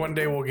hoping one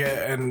day we'll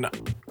get an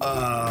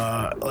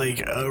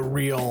like a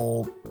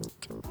real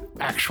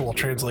actual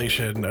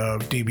translation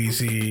of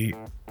DBZ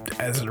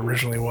as it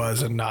originally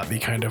was and not the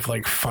kind of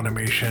like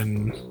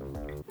Funimation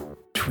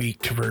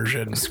tweaked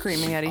version.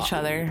 Screaming at each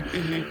other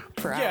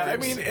for hours. Yeah, I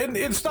mean, and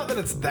it's not that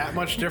it's that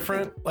much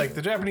different. Like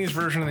the Japanese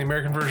version and the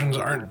American versions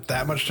aren't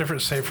that much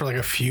different, save for like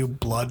a few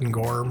blood and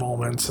gore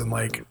moments and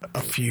like a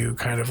few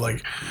kind of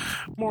like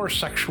more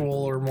sexual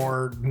or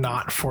more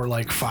not for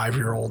like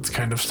 5-year-olds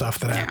kind of stuff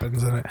that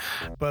happens in it.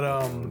 But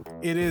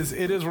it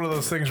is one of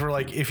those things where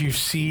like if you've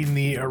seen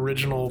the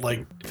original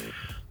like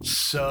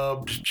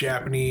subbed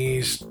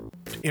Japanese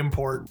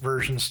import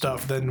version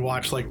stuff, then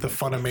watch like the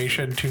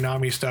Funimation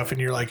Toonami stuff and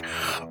you're like,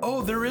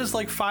 oh, there is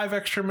like 5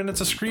 extra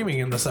minutes of screaming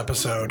in this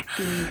episode.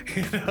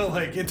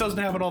 Like it doesn't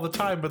happen all the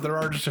time, but there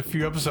are just a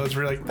few episodes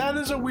where you're like, that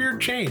is a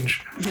weird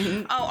change.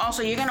 Oh,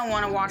 also you're gonna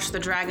want to watch the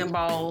Dragon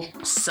Ball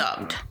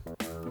subbed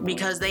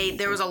because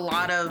there was a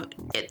lot of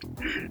it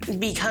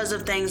because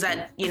of things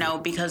that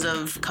because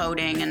of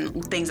coding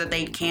and things that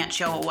they can't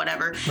show or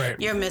whatever. Right.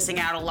 You're missing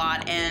out a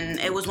lot, and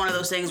it was one of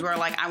those things where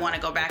like I want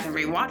to go back and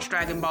rewatch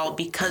Dragon Ball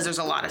because there's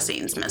a lot of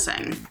scenes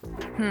missing.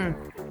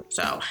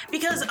 So,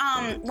 because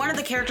one of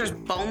the characters,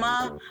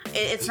 Bulma,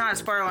 it's not a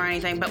spoiler or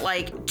anything, but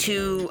like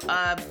to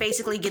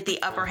basically get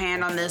the upper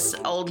hand on this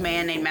old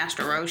man named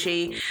Master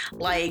Roshi,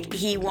 like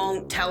he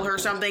won't tell her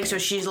something, so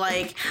she's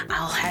like,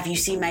 I'll have you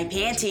see my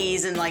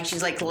panties, and like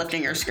she's like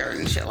lifting her skirt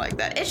and shit like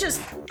that. It's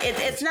just,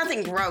 it's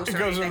nothing gross. It or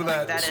goes anything into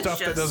that like that. stuff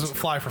that doesn't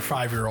fly for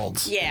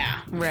 5-year-olds.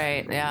 Yeah.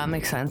 Right, yeah, that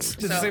makes sense.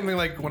 It's the same thing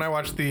like when I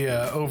watched the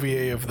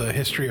OVA of the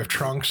history of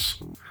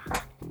Trunks.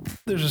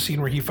 There's a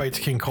scene where he fights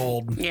King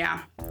Cold.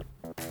 Yeah.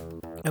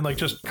 And like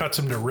just cuts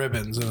him to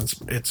ribbons, and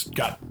it's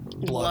got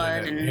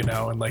blood in it,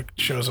 and like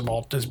shows him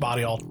all his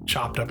body all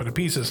chopped up into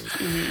pieces.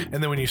 And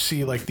then when you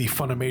see like the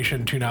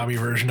Funimation Toonami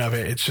version of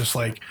it, it's just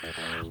like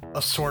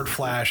a sword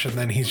flash, and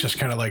then he's just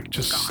kind of like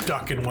just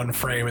stuck in one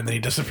frame, and then he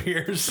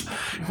disappears.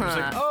 It's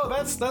like, oh,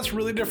 that's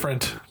really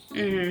different.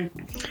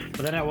 But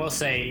then I will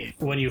say,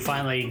 when you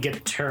finally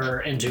get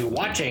her into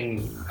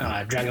watching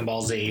Dragon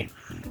Ball Z,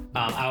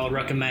 I would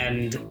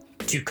recommend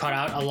to cut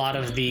out a lot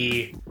of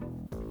the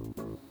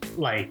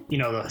like the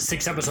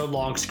 6-episode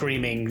long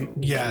screaming.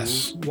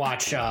 Yes.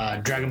 Watch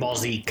Dragon Ball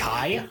Z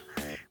Kai,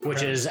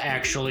 which is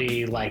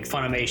actually like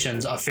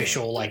Funimation's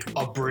official like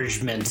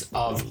abridgment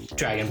of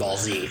Dragon Ball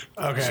Z.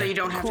 Okay. So you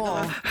don't have to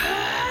go.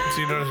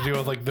 So you don't have to deal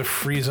with like the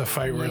Frieza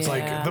fight where it's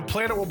like the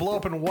planet will blow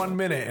up in 1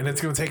 minute and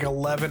it's going to take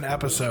 11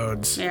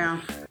 episodes.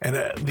 Yeah. And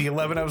the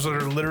 11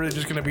 episodes are literally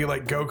just going to be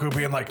like Goku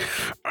being like,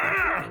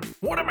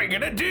 what am I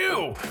going to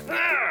do?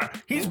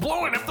 He's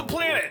blowing up the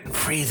planet. And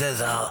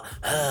Frieza's all,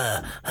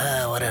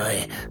 what do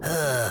I,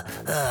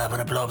 I'm going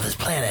to blow up this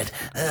planet.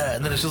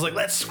 And then it's just like,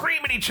 let's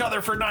scream at each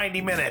other for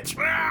 90 minutes.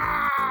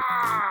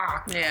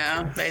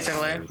 Yeah,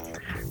 basically.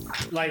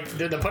 Like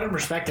to put in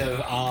perspective,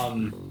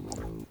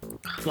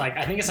 like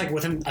I think it's like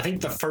within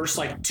the first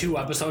like 2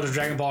 episodes of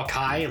Dragon Ball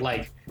Kai,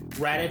 like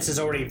Raditz is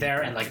already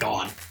there and like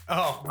gone.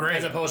 Oh, great.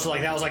 As opposed to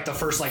like that was like the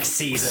first like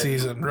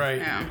season. Right.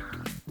 Yeah.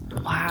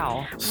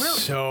 Wow.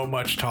 So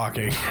much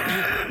talking.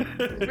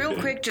 Real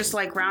quick, just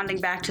like rounding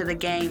back to the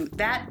game,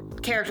 that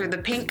character, the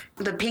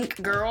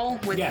pink girl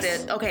with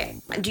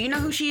okay, do you know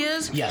who she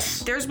is?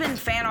 Yes. There's been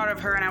fan art of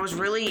her, and I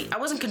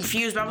wasn't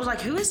confused, but I was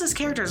like, who is this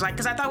character? It's like,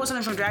 because I thought it was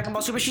something from Dragon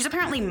Ball Super. She's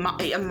apparently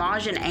a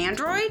Majin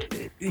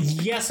android.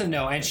 Yes and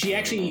no, and she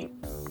actually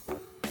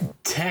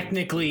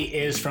technically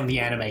is from the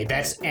anime.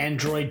 That's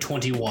Android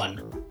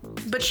 21.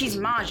 But she's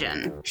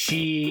Majin.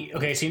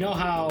 So you know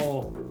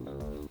how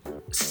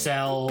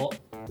Cell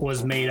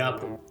was made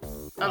up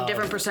Of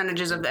different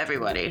percentages of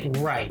everybody.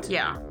 right?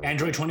 Yeah.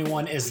 Android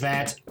 21 is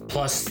that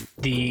plus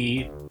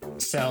the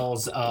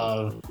cells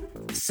of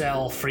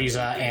Cell,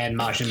 Frieza, and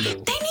Majin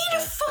Buu. They need to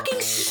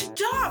fucking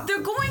stop. They're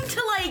going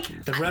to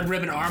like. The Red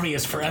Ribbon Army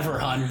is forever,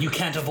 hun. You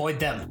can't avoid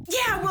them.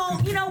 Yeah,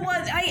 well, you know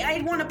what?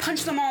 I want to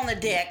punch them all in the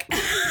dick.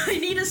 I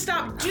need to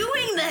stop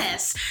doing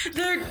this.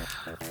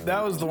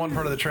 That was the one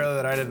part of the trailer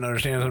that I didn't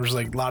understand. I'm just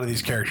like, a lot of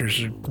these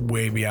characters are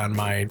way beyond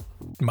my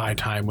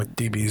time with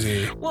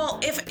DBZ. Well,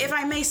 if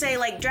I may say,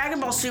 like, Dragon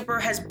Ball Super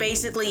has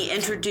basically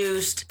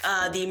introduced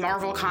the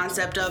Marvel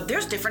concept of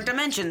there's different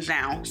dimensions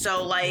now.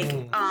 So, like,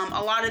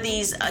 a lot of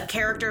these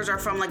characters are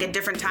from, like, a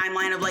different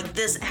timeline of, like,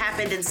 this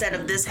happened instead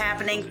of this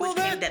happening, which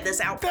came to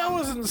this outcome. That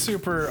wasn't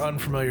super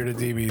unfamiliar to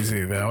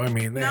DBZ, though. I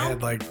mean, they had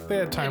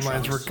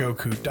timelines where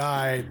Goku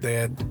died. They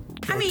had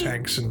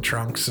Gotenks and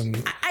Trunks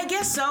and I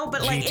guess so,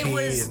 but, like,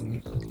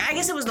 GT I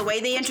guess it was the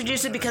way they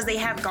introduced it because they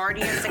have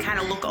Guardians that kind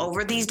of look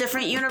over these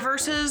different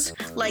universes.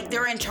 Like,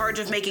 they're in charge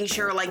of making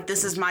sure, like,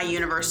 this is my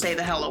universe, stay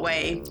the hell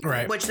away.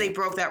 Right. Which they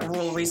broke that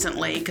rule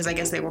recently because I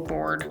guess they were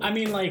bored. I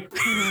mean, like,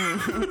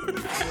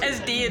 As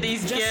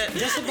deities get.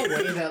 just the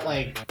way that,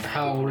 like,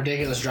 how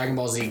ridiculous Dragon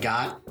Ball Z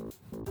got,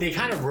 they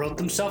kind of wrote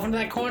themselves into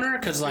that corner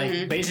because,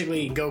 like,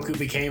 basically Goku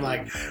became,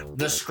 like,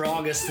 the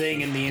strongest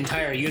thing in the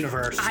entire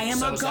universe. I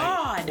am a it's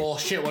god. Like, well,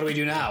 shit, what do we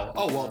do now?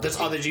 Oh, well, there's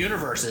other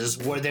universes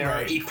where there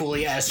are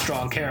equally as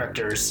strong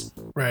characters.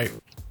 right.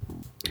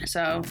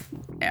 So,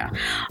 yeah.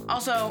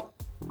 Also,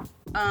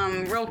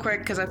 real quick,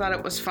 because I thought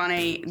it was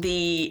funny,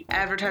 the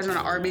advertisement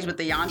of Arby's with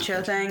the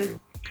Yamcha thing.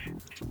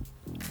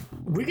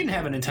 We can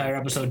have an entire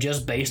episode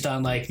just based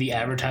on, like, the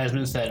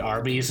advertisements that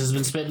Arby's has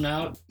been spitting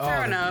out.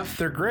 Fair enough.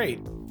 They're great.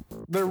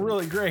 They're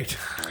really great.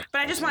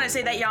 But I just want to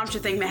say that Yamcha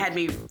thing that had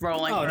me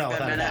rolling Oh, for no, a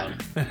good without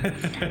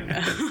a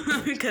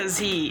minute.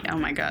 Because oh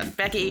my God,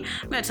 Becky,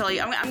 I'm gonna tell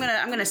you,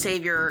 I'm gonna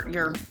save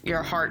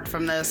your heart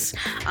from this.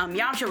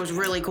 Yamcha was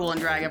really cool in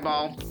Dragon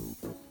Ball.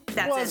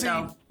 That's Was it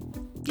though.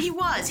 He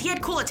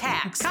had cool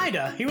attacks.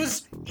 Kinda. He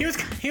was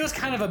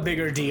kind of a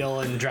bigger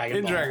deal in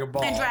Dragon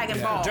Ball. In Dragon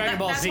Ball. Dragon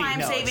Ball That's Z, why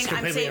no, it's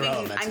completely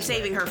irrelevant. I'm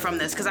saving her from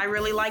this because I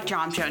really liked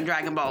Yamcha in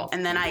Dragon Ball,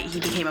 and then he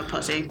became a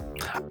pussy.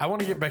 I want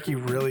to get Becky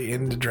really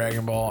into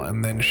Dragon Ball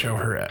and then show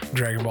her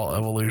Dragon Ball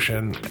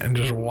Evolution and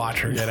just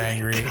watch her get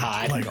angry.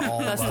 God. Like all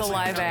That's of the us.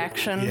 live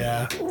action.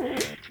 Yeah.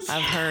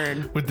 I've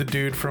heard. With the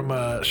dude from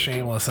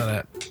Shameless in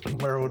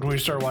it. Where when we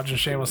started watching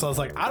Shameless, I was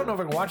like, I don't know if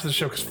I can watch this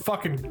show because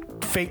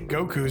fucking fake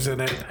Goku's in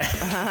it.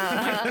 Oh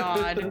my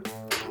God.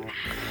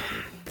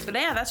 But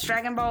yeah, that's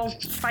Dragon Ball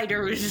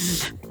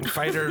Fighters.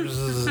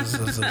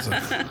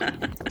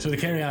 So to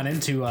carry on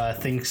into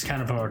things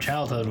kind of from our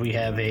childhood, we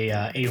have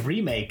a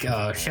remake,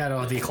 Shadow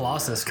of the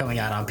Colossus, coming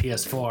out on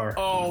PS4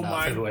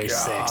 on February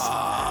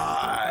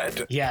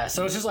 6th. Yeah,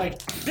 so it's just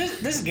like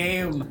this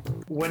game,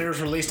 when it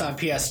was released on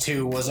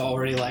PS2, was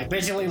already like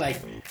basically like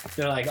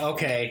they're like,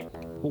 okay,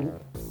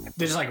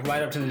 they're just like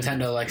right up to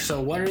Nintendo, like,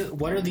 so what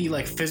are the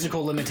like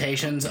physical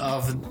limitations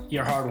of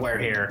your hardware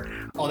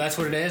here? Oh, that's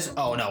what it is?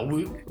 Oh no,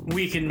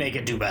 we can make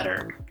it do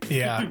better.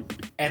 Yeah.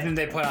 And then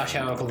they put out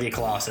Shadow of the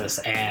Colossus,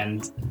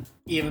 and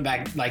even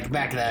back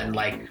then,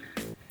 like,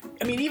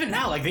 I mean, even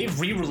now, like, they've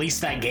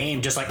re-released that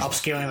game, just like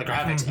upscaling the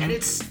graphics, and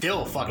it's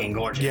still fucking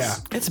gorgeous. Yeah.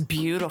 It's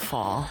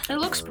beautiful. It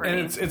looks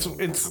pretty. And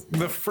it's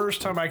the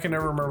first time I can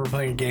ever remember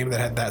playing a game that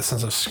had that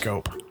sense of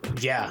scope.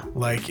 Yeah.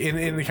 Like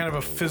in the kind of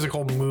a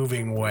physical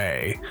moving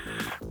way.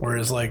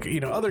 Whereas like,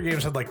 other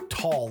games had like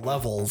tall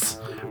levels.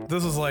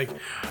 This is like,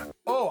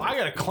 oh, I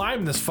gotta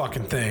climb this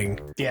fucking thing.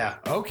 Yeah.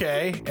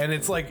 Okay. And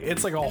it's like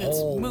a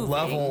whole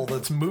level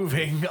that's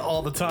moving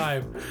all the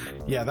time.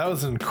 Yeah, that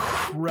was an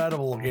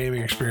incredible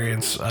gaming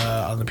experience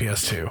on the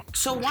PS2.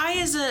 So why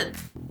is it?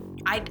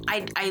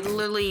 I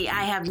literally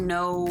have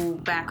no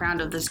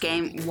background of this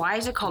game. Why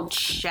is it called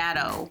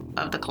Shadow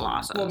of the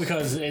Colossus? Well,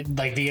 because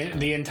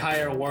the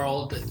entire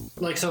world,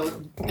 like, so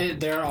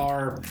there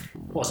are,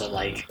 what was it,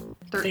 like,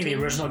 13? I think the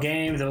original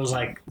game, there was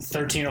like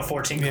 13 or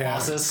 14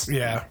 Colossus.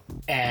 Yeah.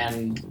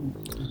 And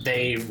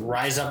they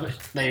rise up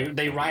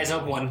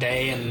one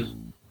day,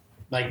 and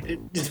like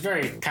it's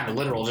very kind of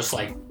literal, just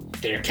like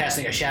they're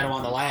casting a shadow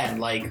on the land.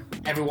 Like,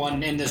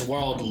 everyone in this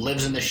world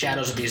lives in the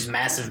shadows of these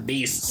massive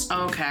beasts.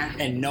 Okay.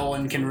 And no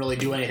one can really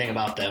do anything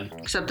about them.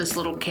 Except this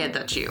little kid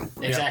that's you.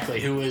 Exactly.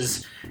 Yep. Who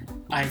is,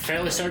 I'm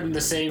fairly certain, the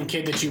same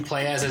kid that you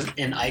play as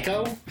in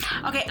Ico.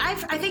 Okay, I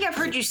think I've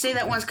heard you say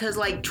that once because,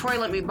 like, Troy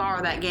let me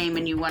borrow that game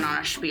and you went on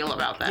a spiel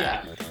about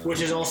that. Yeah, which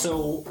is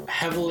also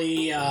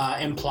heavily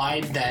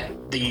implied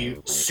that the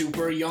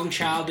super young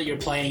child that you're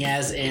playing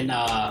as in,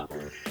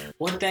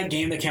 what's that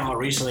game that came out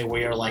recently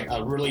where you're, like,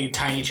 a really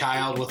tiny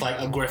child with, like,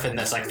 a griffin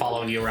that's, like,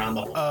 following you around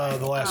the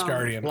Last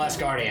Guardian. The Last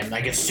Guardian.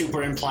 Like, it's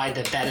super implied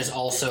that is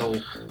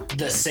also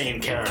the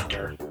same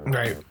character.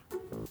 Right.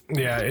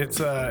 Yeah, it's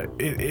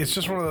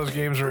just one of those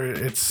games where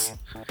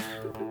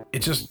it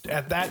just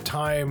at that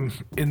time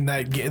in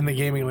the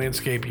gaming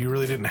landscape, you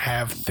really didn't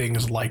have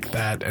things like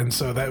that, and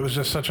so that was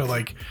just such a,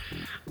 like,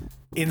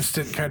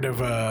 instant kind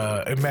of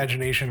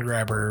imagination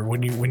grabber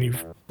when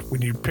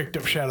you picked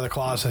up Shadow of the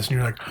Colossus and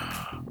you're like,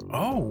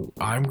 oh,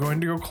 I'm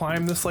going to go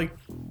climb this like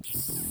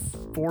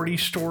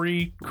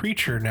 40-story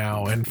creature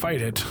now and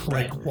fight it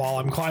while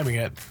I'm climbing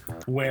it.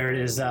 Where it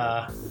is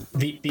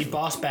the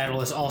boss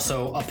battle is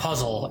also a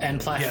puzzle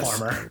and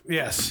platformer.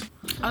 Yes.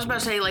 I was about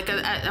to say, like,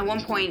 at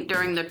one point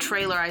during the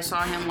trailer, I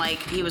saw him, like,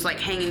 he was, like,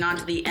 hanging on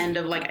to the end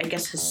of, like, I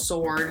guess his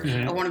sword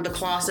or one of the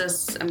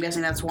Colossus. I'm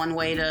guessing that's one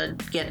way to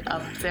get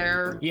up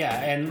there.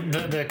 Yeah, and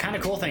the kind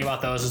of cool thing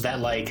about those is that,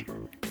 like,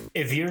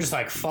 if you're just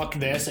like, fuck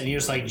this, and you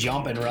just, like,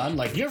 jump and run,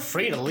 like, you're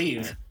free to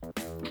leave.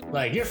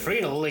 Like, you're free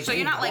to, like, So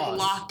you're not, like,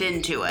 locked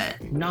into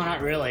it. No,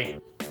 not really.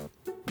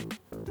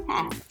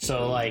 Huh.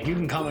 So, like, you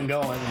can come and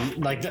go,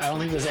 and, like, I don't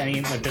think there's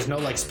any, like, there's no,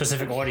 like,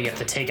 specific order you have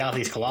to take out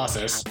these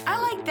Colossus. I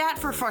like that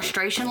for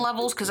frustration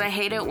levels, because I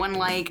hate it when,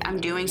 like,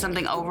 I'm doing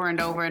something over and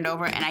over and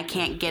over, and I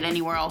can't get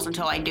anywhere else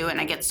until I do it,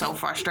 and I get so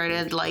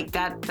frustrated. Like,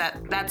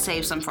 that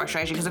saves some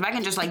frustration, because if I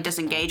can just, like,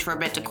 disengage for a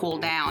bit to cool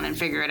down and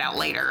figure it out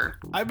later.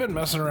 I've been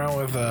messing around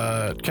with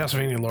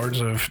Castlevania Lords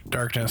of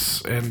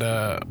Darkness and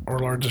or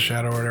Lords of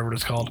Shadow or whatever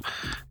it's called,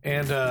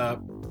 and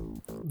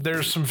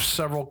there's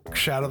several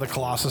Shadow of the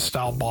Colossus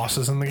style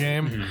bosses in the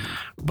game,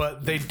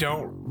 but they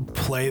don't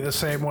play the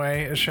same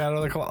way as Shadow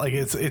of the Colossus. Like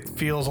it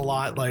feels a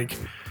lot like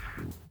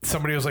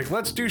somebody was like,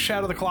 let's do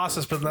Shadow of the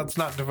Colossus, but let's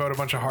not devote a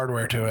bunch of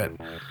hardware to it.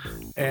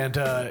 And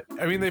I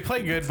mean, they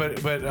play good,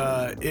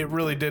 but it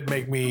really did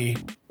make me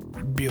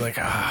be like,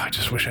 I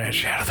just wish I had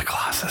Shadow of the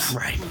Colossus.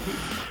 Right.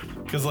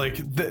 Because like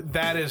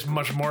that is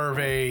much more of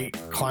a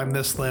climb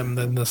this limb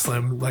than this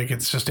limb. Like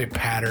it's just a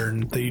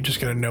pattern that you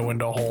just gotta know when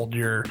to hold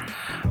your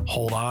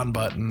hold on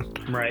button.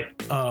 Right.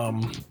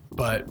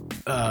 But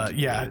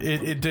yeah,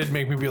 it did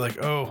make me be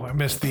like, oh, I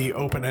missed the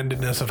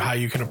open-endedness of how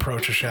you can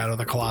approach a Shadow of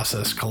the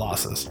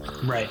Colossus.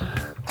 Right.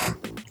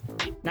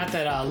 Not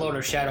that Lord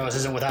of Shadows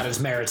isn't without its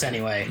merits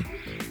anyway.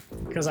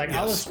 Because like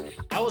Yes.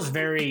 I was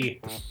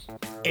very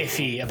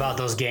iffy about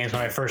those games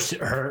when I first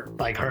heard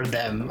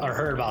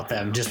about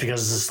them, just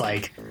because it's just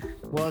like,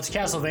 well, it's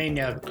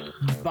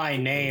Castlevania by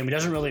name. It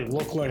doesn't really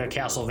look like a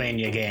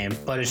Castlevania game,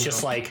 but it's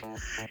just like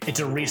it's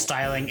a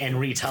restyling and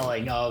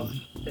retelling of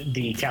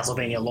the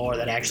Castlevania lore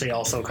that actually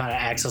also kind of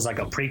acts as like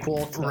a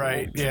prequel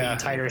to the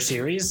entire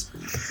series,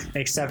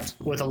 except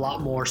with a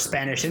lot more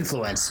Spanish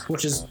influence,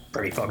 which is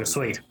pretty fucking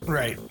sweet.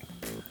 Right.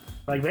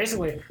 Like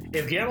basically,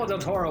 if Guillermo del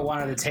Toro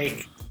wanted to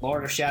take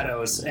Lord of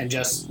Shadows and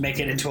just make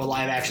it into a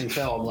live action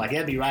film, like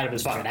it'd be right up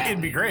his fucking alley.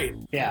 It'd be great.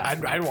 Yeah.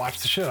 I'd watch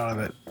the shit out of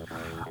it.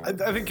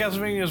 I think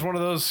Castlevania is one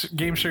of those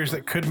game series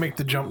that could make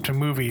the jump to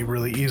movie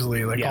really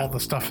easily. Like all the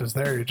stuff is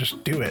there, you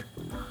just do it.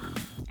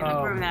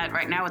 We're doing that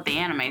right now with the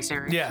anime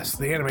series. Yes,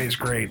 the anime is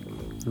great.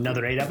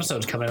 Another 8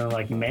 episodes coming in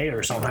like May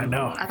or something. I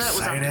know. I thought it was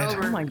Excited.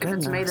 October. Oh my If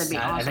it's May, goodness. that'd be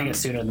awesome. I think it's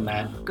sooner than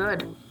that.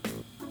 Good.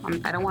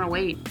 I don't want to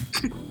wait.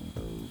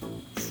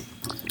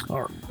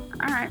 All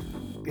All right.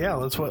 yeah,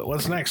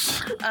 what's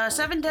next?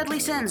 7 Deadly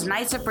Sins,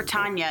 Knights of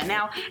Britannia.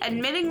 Now,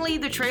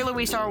 admittingly, the trailer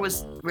we saw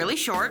was really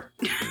short.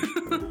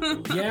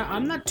 Yeah,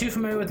 I'm not too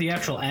familiar with the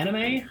actual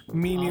anime.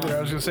 Me neither.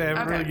 I was gonna say I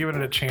haven't Okay. really given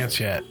it a chance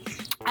yet.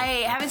 I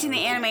haven't seen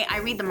the anime. I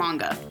read the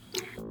manga.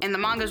 And the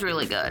manga's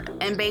really good.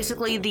 And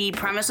basically, the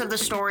premise of the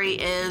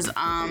story is,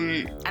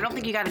 I don't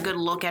think you got a good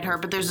look at her,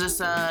 but there's this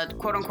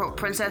quote-unquote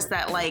princess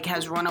that like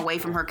has run away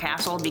from her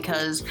castle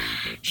because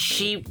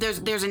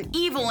there's an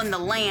evil in the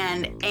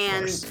land,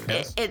 and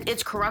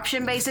it's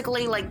corruption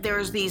basically. Like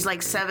there's these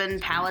like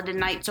 7 paladin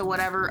knights or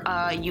whatever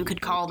you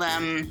could call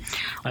them.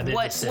 Are they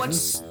the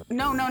Sins?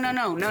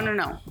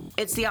 No.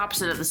 It's the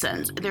opposite of the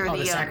Sins. They're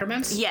the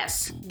Sacraments?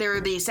 Yes, they're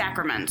the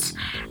Sacraments,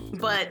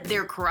 but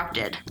they're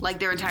corrupted. Like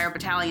their entire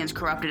battalion's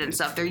corrupted and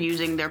stuff. They're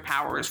using their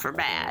powers for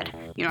bad.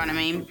 You know what I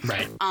mean?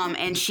 Right.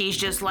 And she's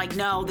just like,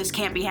 no, this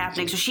can't be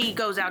happening. So she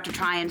goes out to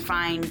try and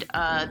find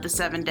the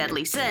 7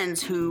 deadly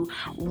sins who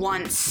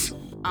once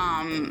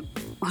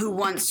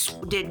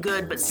did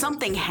good, but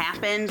something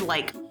happened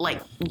like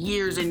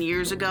years and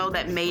years ago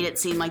that made it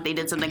seem like they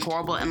did something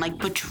horrible and like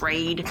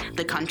betrayed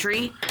the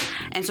country.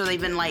 And so they've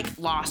been like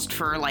lost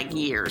for like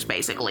years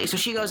basically. So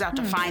she goes out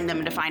to find them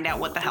and to find out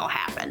what the hell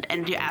happened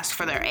and to ask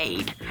for their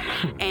aid.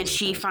 And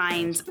she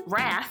finds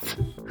Wrath,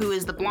 who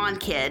is the blonde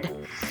kid,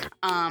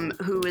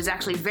 who is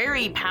actually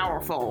very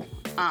powerful.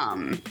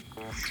 And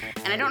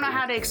I don't know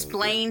how to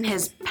explain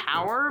his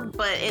power,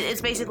 but it's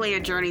basically a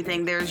journey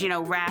thing. There's,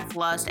 wrath,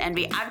 lust,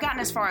 envy. I've gotten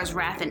as far as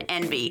wrath and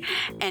envy.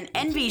 And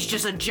envy's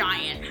just a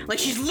giant. Like,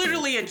 she's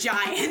literally a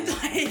giant.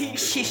 Like,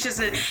 she's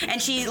just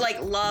and she,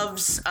 like,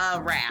 loves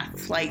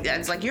wrath. Like,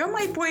 it's like, you're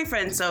my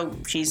boyfriend. So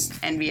she's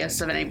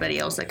envious of anybody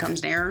else that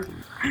comes near her.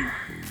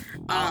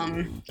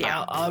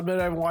 Yeah. I'll admit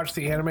I've watched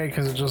the anime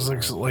because it just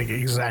looks like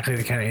exactly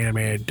the kind of anime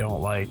I don't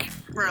like.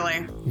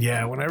 Really?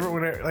 Yeah,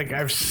 whenever like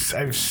I've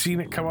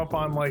seen it come up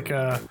on like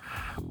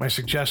my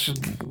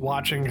suggested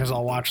watching, because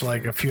I'll watch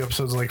like a few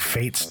episodes of, like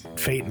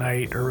Fate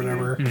Night or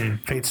whatever,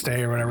 Fate's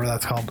Day or whatever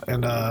that's called,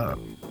 and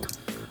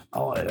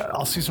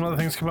I'll see some other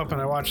things come up,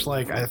 and I watched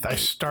I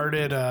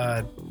started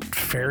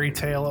Fairy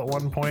Tale at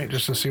one point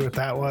just to see what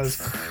that was,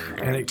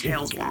 and it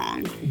Tail's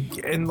long.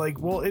 And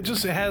it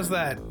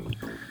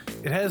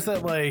has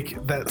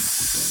that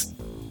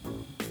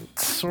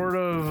sort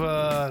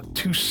of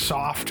too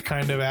soft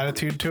kind of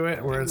attitude to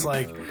it, where it's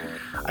like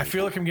I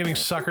feel like I'm getting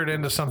suckered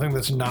into something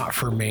that's not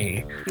for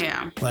me.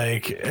 Yeah.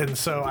 And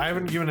so I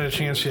haven't given it a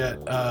chance yet.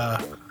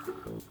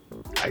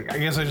 I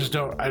guess I just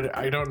don't.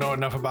 I don't know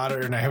enough about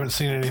it, and I haven't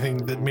seen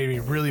anything that made me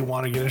really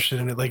want to get interested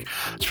in it. Like,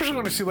 especially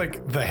when I see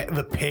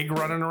the pig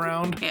running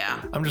around.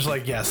 Yeah. I'm just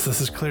like, yes, this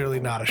is clearly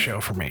not a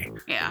show for me.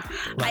 Yeah.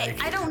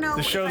 Like, I don't know.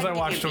 The shows I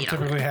watch don't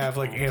typically have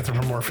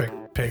anthropomorphic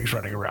pigs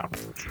running around.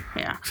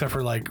 Yeah. Except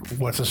for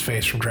what's his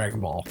face from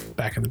Dragon Ball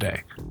back in the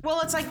day.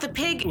 Well, it's like the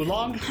pig.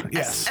 Oolong?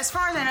 Yes. As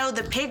far as I know,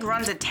 the pig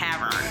runs a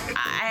tavern.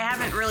 I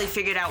haven't really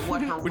figured out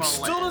what her Which role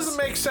still is. doesn't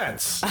make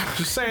sense.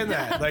 Just saying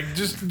that.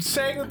 Just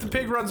saying that the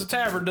pig runs a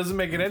tavern doesn't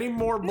make it any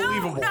more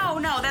believable.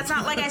 No, that's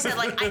not. Like I said,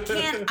 I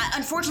can't.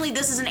 Unfortunately,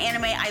 this is an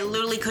anime. I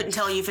literally couldn't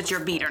tell you if it's your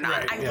beat or not.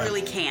 Right, I yeah.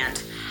 really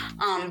can't.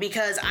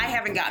 Because I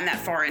haven't gotten that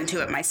far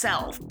into it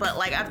myself. But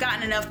I've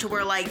gotten enough to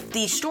where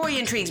the story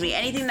intrigues me.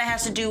 Anything that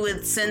has to do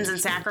with sins and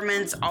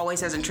sacraments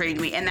always has intrigued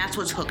me, and that's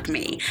what's hooked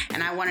me.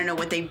 And I want to know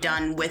what they've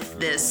done with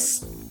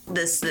this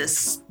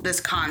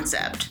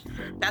concept.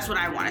 That's what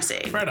I want to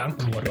see. Right on.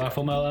 What about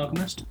Full Metal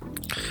Alchemist?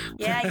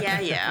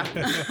 Yeah.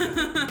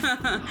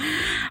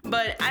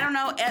 But I don't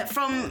know.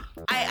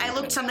 I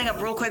looked something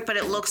up real quick, but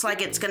it looks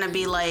like it's gonna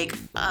be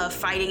a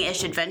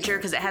fighting-ish adventure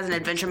because it has an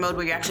adventure mode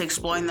where you're actually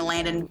exploring the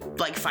land and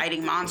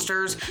fighting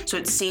monsters. So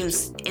it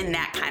seems in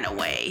that kind of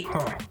way.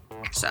 Huh.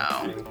 So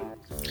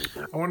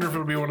I wonder if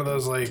it'll be one of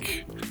those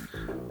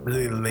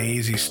really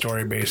lazy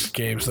story-based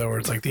games though, where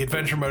it's the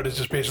adventure mode is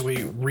just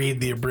basically read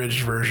the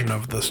abridged version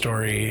of the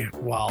story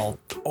while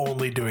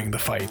only doing the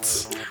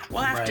fights.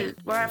 we'll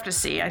have to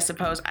see. I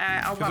suppose.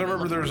 I'll Because I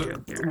probably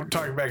remember look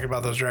talking back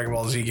about those Dragon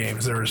Ball Z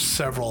games. There were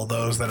several of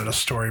those that had a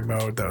story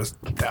mode.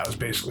 That was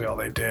basically all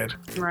they did.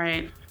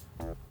 right.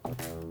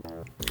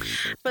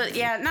 But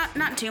yeah,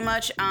 not too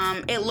much.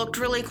 It looked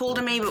really cool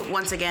to me, but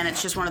once again,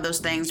 it's just one of those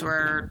things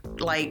where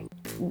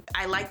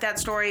I like that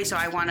story, so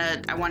I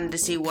wanted to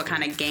see what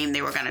kind of game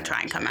they were going to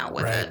try and come out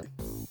with Right. it.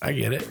 I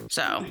get it.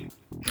 So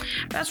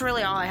that's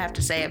really all I have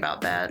to say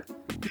about that.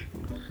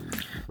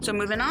 So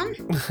moving on.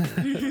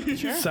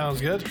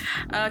 Sounds good.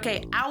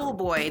 Okay,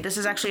 Owlboy. This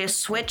is actually a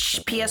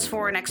Switch,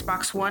 PS4, and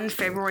Xbox One,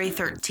 February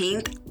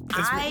 13th.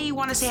 I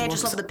want to say I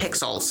just love the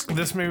pixels.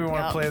 This made me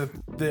want to play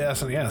the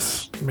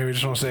SNES. Maybe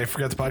just want to say,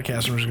 forget the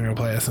podcast, and we're just going to go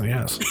play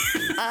SNES.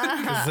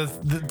 'Cause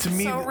to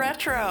me, So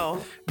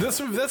retro. that's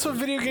what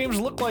video games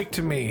look like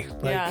to me.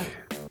 Yeah.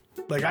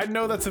 I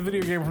know that's a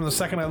video game from the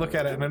second I look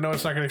at it, and I know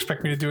it's not going to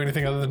expect me to do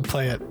anything other than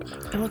play it.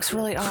 It looks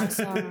really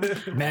awesome.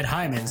 Matt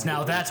Hyman's.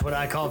 Now that's what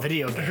I call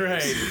video games.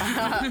 Right.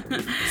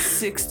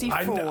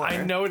 64. I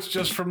know it's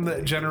just from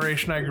the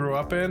generation I grew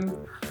up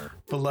in,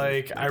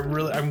 but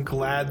I'm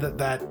glad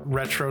that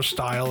retro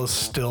style is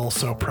still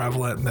so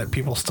prevalent and that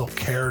people still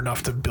care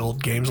enough to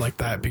build games like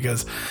that,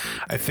 because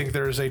I think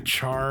there's a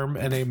charm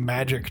and a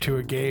magic to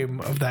a game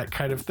of that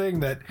kind of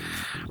thing that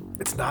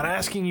it's not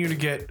asking you to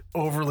get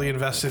overly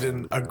invested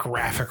in a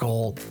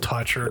graphical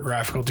touch or a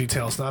graphical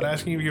detail. It's not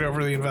asking you to get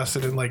overly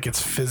invested in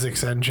its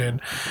physics engine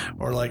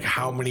or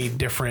how many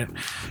different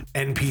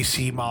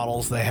NPC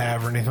models they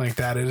have or anything like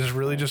that. It is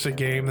really just a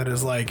game that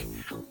is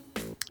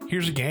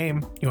here's a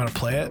game. You want to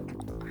play it?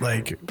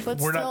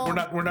 We're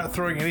not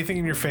throwing anything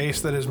in your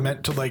face that is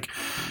meant to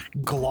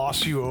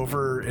gloss you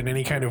over in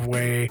any kind of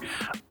way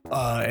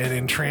and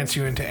entrance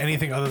you into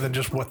anything other than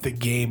just what the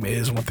game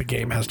is and what the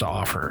game has to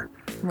offer.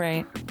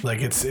 Right.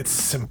 It's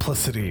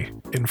simplicity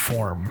in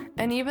form.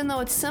 And even though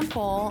it's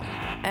simple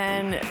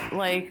and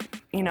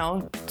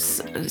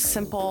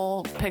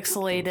simple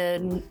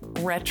pixelated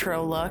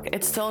retro look,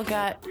 it's still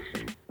got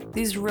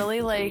these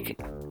really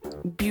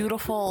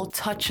beautiful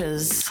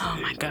touches Oh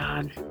my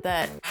god.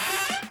 that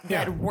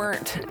Yeah.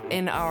 weren't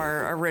in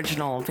our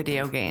original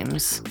video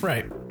games.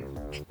 Right.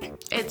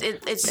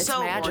 It's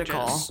so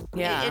magical. gorgeous.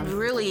 Yeah. It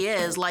really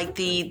is. What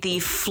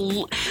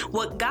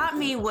got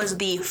me was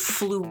the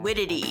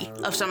fluidity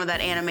of some of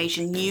that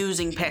animation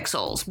using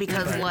pixels,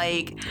 because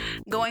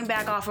going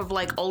back off of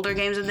older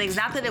games and things,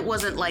 not that it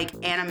wasn't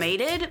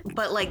animated,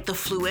 but the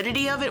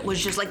fluidity of it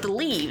was just the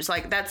leaves.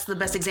 That's the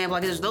best example.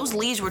 Those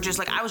leaves were just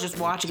I was just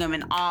watching them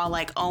in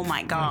awe, oh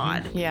my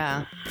god.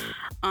 Yeah.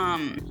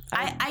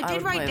 I did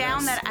would write play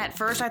down this. that at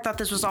first I thought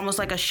this was almost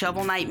like a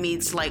Shovel Knight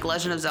meets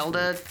Legend of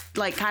Zelda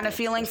kind of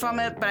feeling from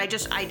it, but I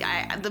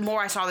the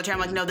more I saw the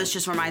trailer, I'm no, this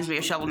just reminds me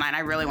of Shovel Knight. I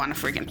really want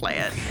to freaking play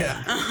it.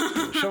 Yeah.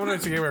 Shovel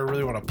Knight's a game I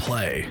really want to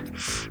play.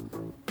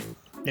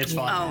 It's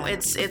fun. Oh,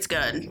 it's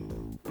good.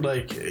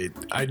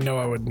 I know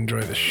I would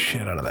enjoy the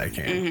shit out of that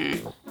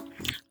game.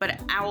 But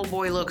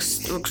Owlboy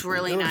looks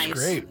really It looks nice.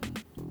 great.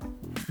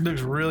 It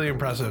looks really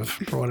impressive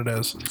for what it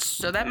is.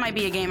 So that might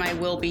be a game I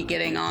will be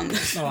getting on.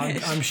 Oh,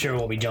 I'm sure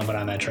we'll be jumping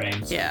on that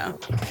train. Yeah.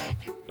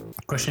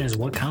 Question is,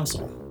 what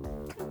console?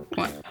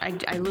 What?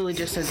 I literally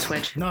just said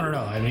Switch. No.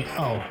 I mean,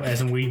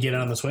 as in we get it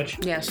on the Switch?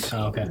 Yes.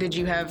 Oh, okay. Did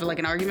you have like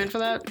an argument for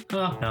that?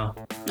 Oh, no.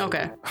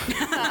 Okay.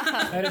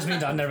 That just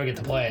means I'll never get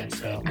to play it,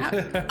 so.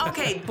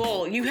 Okay,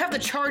 Bull, you have the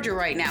charger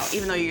right now,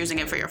 even though you're using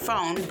it for your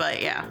phone,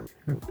 but yeah.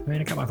 I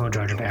mean, I got my phone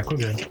charger back. We're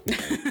good.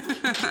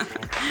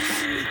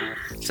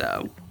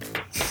 So,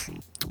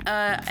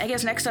 I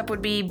guess next up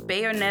would be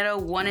Bayonetta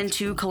 1 and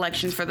 2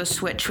 collection for the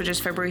Switch, which is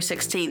February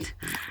 16th.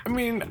 I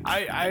mean,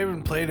 I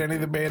haven't played any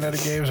of the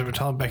Bayonetta games. I've been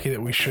telling Becky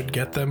that we should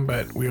get them,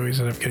 but we always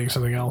end up getting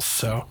something else.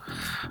 So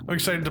I'm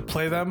excited to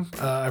play them.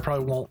 I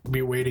probably won't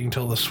be waiting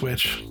till the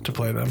Switch to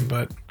play them,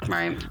 but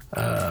Right.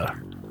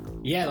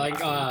 Yeah,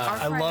 like,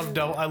 I love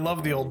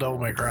the old Devil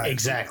May Cry.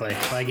 exactly.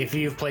 Like, if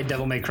you've played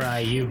Devil May Cry,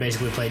 you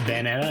basically played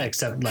Bayonetta,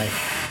 except, like,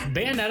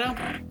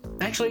 Bayonetta,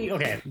 actually,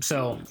 okay,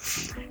 so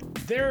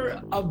they're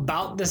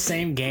about the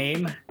same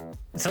game.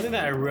 Something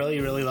that I really,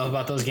 really love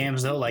about those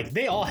games, though, like,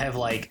 they all have,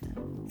 like,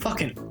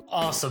 fucking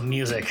awesome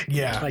music.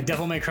 Yeah. Like,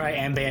 Devil May Cry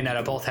and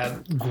Bayonetta both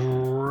have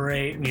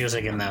great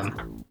music in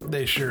them.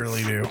 They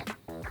surely do.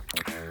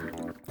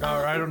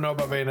 I don't know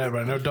about Bayonetta, but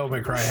I know Devil May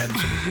Cry had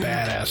some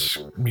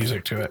badass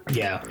music to it.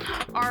 Yeah.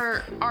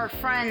 Our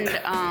friend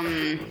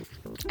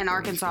in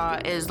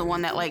Arkansas is the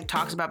one that like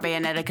talks about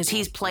Bayonetta because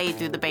he's played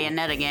through the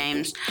Bayonetta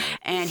games,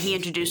 and he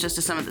introduced us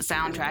to some of the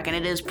soundtrack, and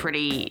it is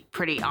pretty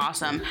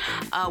awesome.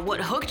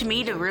 What hooked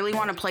me to really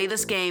want to play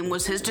this game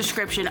was his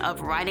description of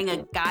riding a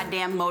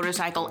goddamn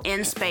motorcycle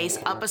in space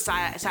up a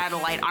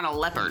satellite on a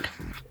leopard.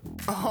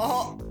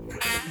 Oh,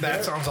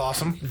 That sounds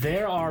awesome.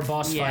 There are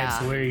boss Yeah.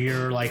 fights where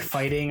you're like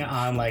fighting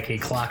on like a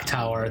clock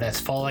tower that's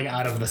falling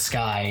out of the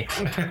sky.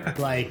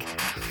 Like,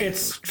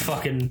 it's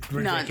fucking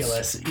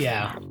ridiculous.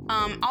 Yeah.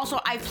 Also,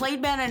 I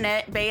played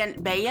Bayonetta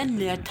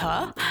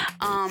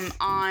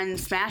on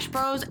Smash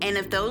Bros. And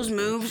if those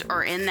moves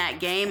are in that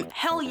game,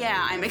 hell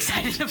yeah, I'm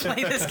excited to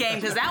play this game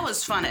because that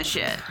was fun as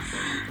shit.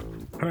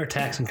 Her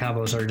attacks and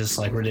combos are just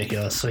like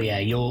ridiculous. So yeah,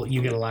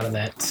 you get a lot of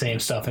that same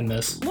stuff in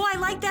this. Well, I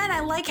like that. I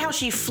like how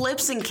she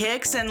flips and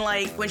kicks, and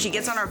like when she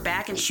gets on her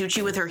back and shoots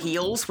you with her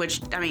heels, which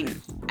I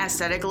mean,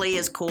 aesthetically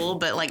is cool,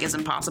 but like is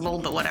impossible.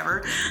 But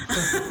whatever.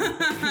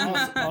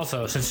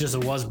 Also, since just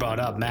it was brought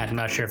up, Matt, I'm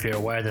not sure if you're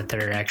aware that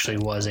there actually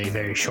was a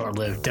very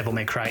short-lived Devil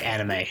May Cry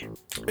anime.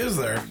 Is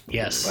there?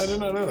 Yes. I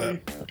did not know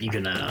that. You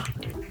can.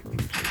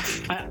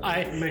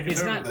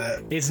 It's note not. of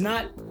that. It's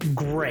not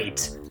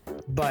great,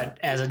 but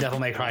as a Devil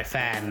May Cry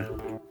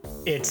fan,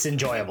 it's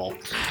enjoyable.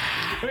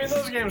 I mean,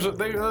 those games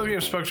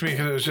spoke to me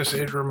because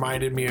it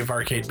reminded me of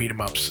arcade beat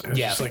 'em ups. It's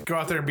Yeah. just like go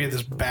out there and be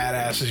as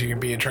badass as you can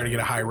be and try to get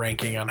a high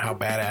ranking on how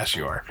badass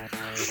you are.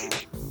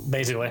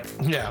 Basically.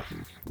 Yeah.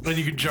 And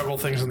you could juggle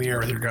things in the air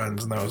with your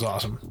guns, and that was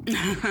awesome.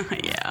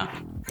 Yeah.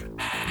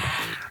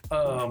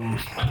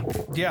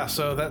 Yeah,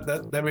 so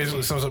that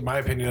basically sums up my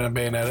opinion on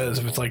Bayonetta. Is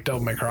if it's like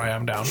Devil May Cry,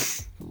 I'm down.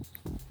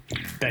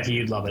 Becky,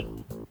 you'd love it.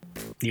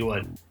 You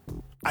would.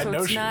 I so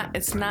know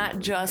it's not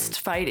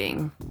just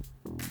fighting.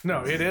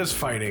 No, it is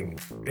fighting.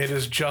 It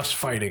is just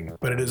fighting,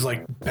 but it is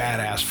like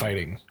badass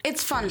fighting.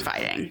 It's fun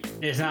fighting.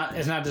 It's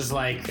not just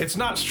like. It's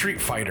not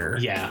Street Fighter.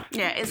 Yeah.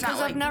 Yeah, it's not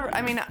Because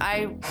like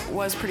I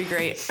was pretty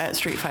great at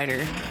Street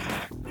Fighter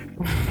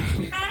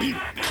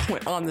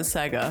on the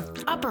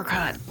Sega.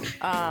 uppercut.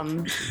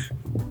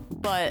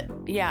 But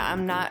yeah,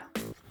 I'm not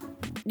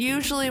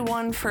usually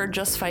one for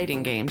just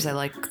fighting games. I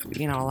like,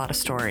 a lot of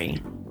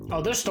story.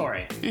 Oh, there's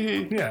story.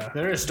 Yeah.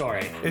 There is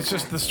story. It's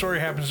just the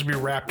story happens to be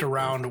wrapped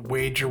around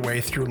wade your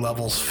way through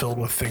levels filled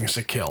with things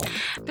to kill.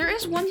 There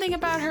is one thing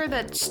about her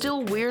that's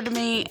still weird to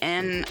me,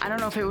 and I don't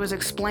know if it was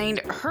explained.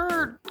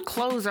 Her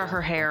clothes are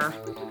her hair.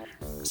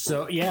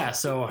 So yeah,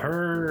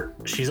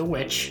 she's a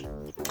witch.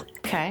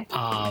 Okay.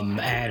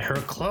 And her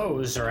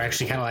clothes are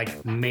actually kind of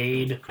like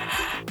made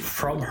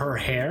from her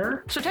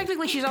hair. So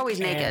technically, she's always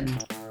naked.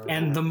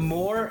 And the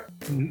more,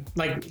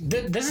 like,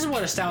 this is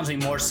what astounds me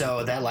more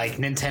so that, like,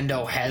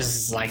 Nintendo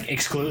has, like,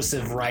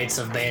 exclusive rights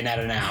of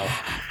Bayonetta now,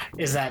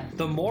 is that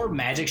the more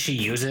magic she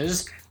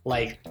uses,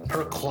 like,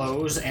 her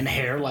clothes and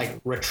hair,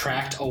 like,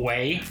 retract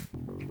away.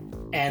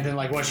 And then,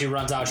 like, when she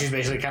runs out, she's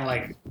basically kind of,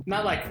 like,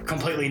 not, like,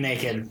 completely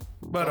naked.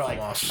 But like,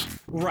 almost.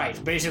 Right,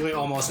 basically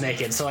almost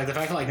naked. So, like, the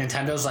fact that, like,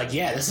 Nintendo's like,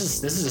 yeah, this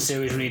is a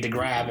series we need to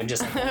grab and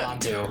just hold on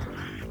to.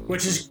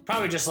 Which is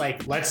probably just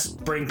like, let's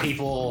bring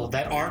people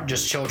that aren't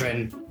just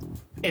children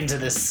into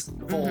this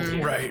fold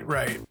here.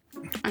 Right.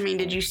 I mean,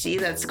 did you see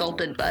that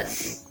sculpted butt?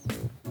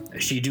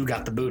 She do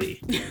got the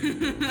booty.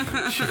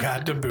 She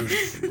got the booty.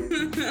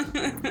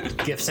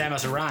 Give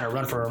Samus Aran a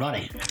run for her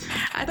money.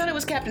 I thought it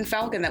was Captain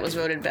Falcon that was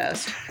voted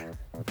best.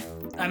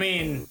 I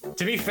mean,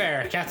 to be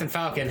fair, Captain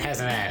Falcon has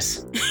an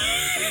ass.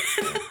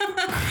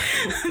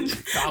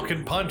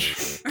 Falcon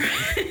Punch.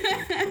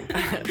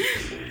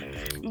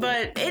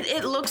 But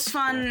it looks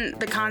fun.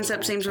 The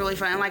concept seems really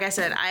fun. And like I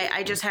said,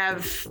 I just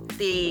have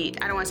I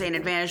don't want to say an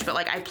advantage, but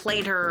like I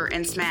played her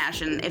in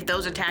Smash, and if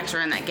those attacks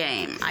are in that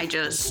game,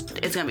 it's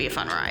going to be a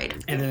fun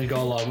ride. And then to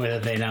go along with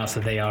it, they announced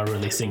that they are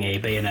releasing a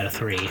Bayonetta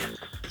 3.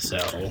 So,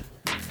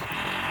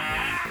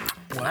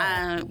 Well,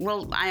 I don't know. We're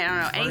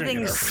gonna get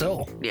Anything. our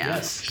fill. Yeah.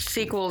 Yes.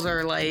 Sequels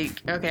are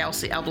like, okay, I'll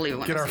see. I'll believe it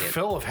when Get I our see it.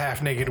 fill of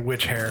half-naked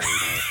witch hair.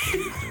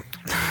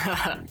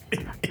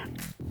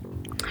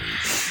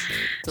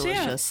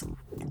 Delicious.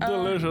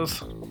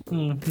 Delicious.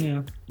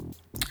 Yeah.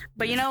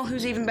 But you know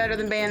who's even better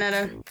than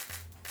Bayonetta?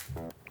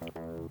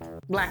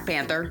 Black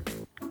Panther.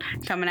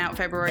 Coming out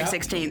February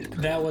 16th.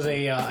 That was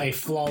a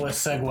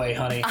flawless segue,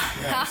 honey.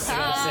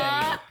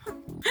 I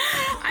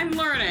I'm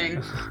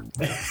learning.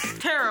 I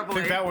Terribly.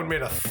 think that one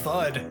made a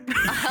thud.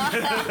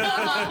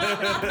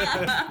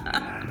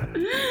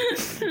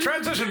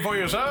 Transition for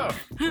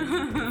yourself.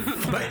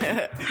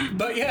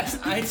 but yes,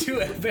 I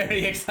too am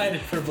very excited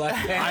for Black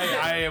Panther.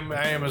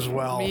 I am as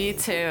well. Me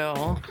too.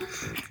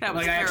 That was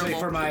Like actually, terrible.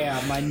 for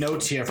my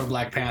notes here for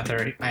Black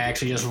Panther, I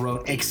actually just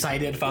wrote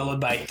excited followed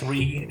by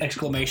 3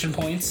 exclamation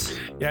points.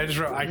 Yeah, I just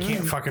wrote, I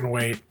can't fucking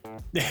wait.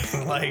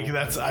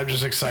 I'm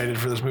just excited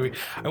for this movie.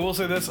 I will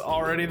say this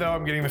already, though.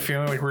 I'm getting the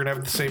feeling like we're gonna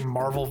have the same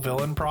Marvel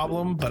villain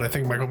problem, but I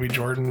think Michael B.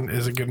 Jordan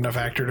is a good enough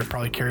actor to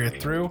probably carry it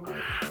through.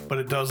 But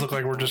it does look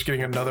like we're just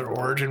getting another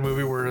origin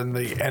movie where in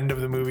the end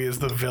of the movie is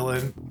the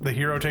villain. The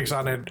hero takes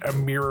on a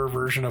mirror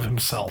version of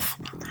himself.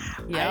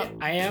 Yep.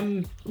 I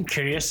am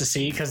curious to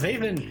see because they've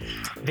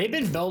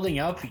been building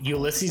up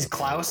Ulysses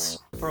Klaus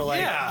for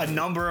like Yeah. a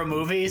number of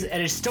movies,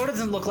 and it still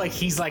doesn't look like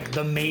he's like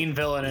the main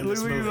villain in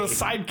this He's a movie.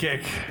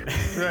 sidekick.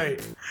 Right.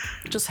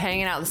 Just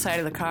hanging out the side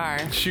of the car.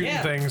 Shooting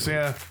Yeah. things,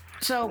 yeah.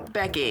 So,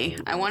 Becky,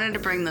 I wanted to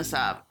bring this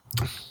up.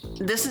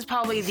 This is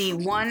probably the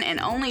one and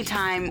only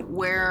time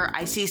where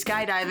I see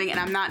skydiving and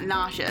I'm not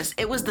nauseous.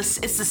 It's the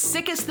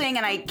sickest thing,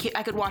 and I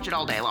could watch it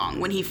all day long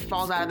when he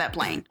falls out of that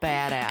plane.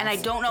 Badass. And I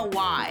don't know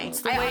why.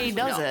 It's the way he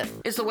does it.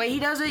 It's the way he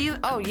does it. You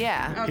Oh,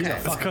 yeah. okay?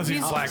 That's because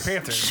he's Black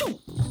Panther.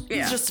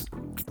 Yeah. He's just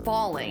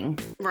falling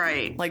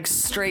right. like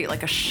straight,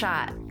 like a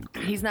shot.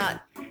 He's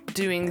not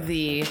doing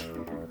the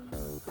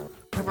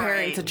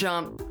preparing Right. to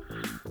jump.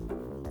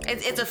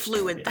 It's a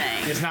fluid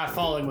thing. It's not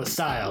falling with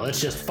style.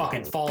 It's just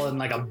fucking falling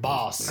like a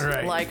boss.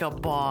 Right. Like a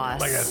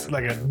boss.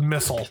 like a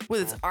missile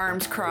with his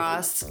arms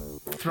crossed.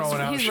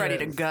 throwing out He's shit. ready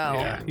to go.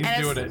 Yeah, he's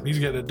And doing it. He's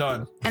getting it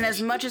done. And as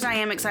much as I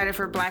am excited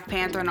for Black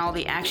Panther and all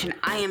the action,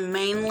 I am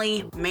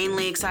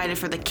mainly excited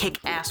for the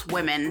kick-ass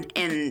women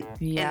in that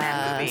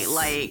movie. Yes.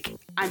 Like,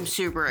 I'm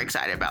super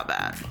excited about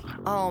that.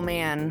 Oh,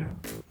 man.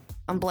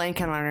 I'm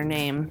blanking on her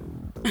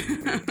name.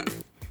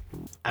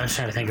 I was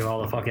trying to think of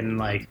all the fucking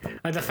like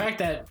the fact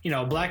that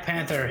Black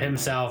Panther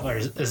himself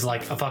is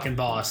like a fucking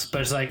boss, but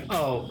it's like,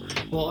 oh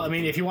well, I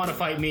mean, if you want to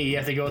fight me, you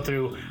have to go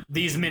through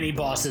these mini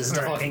bosses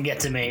to Right. fucking get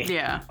to me.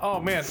 Yeah. Oh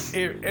man,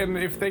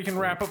 if they can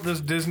wrap up this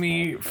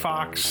Disney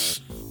Fox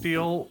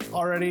deal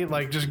already,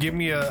 like just give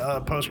me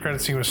a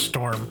post-credit scene with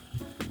Storm.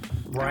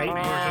 Right.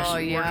 Oh,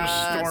 Where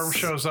just Storm yes.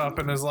 shows up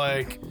and is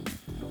like,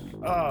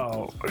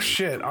 oh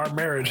shit, our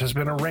marriage has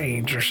been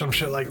arranged or some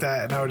shit like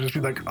that, and I would just be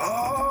like,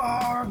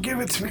 oh, give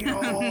it to me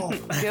all.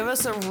 Give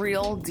us a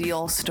real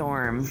deal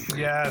Storm.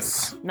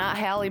 Yes. Not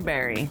Halle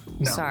Berry.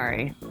 No.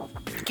 Sorry.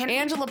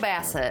 Angela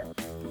Bassett.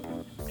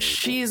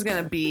 She's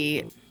going to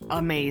be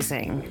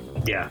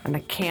amazing. Yeah. And I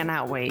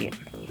cannot wait.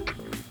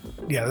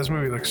 Yeah, this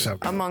movie looks so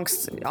good.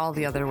 Amongst all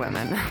the other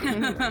women.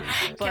 Can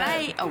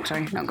I? Oh,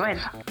 sorry. No, go ahead.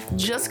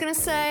 Just gonna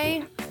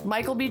say,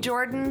 Michael B.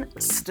 Jordan,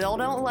 still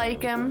don't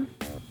like him.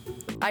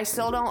 I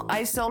still don't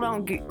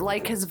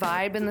like his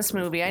vibe in this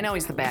movie. I know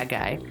he's the bad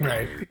guy,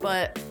 Right.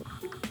 but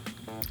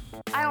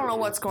I don't know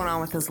what's going on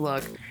with his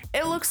look.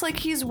 It looks like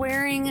he's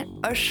wearing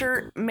a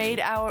shirt made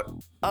out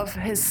of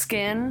his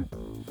skin,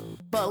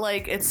 but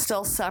like it's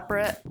still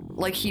separate.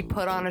 Like he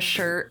put on a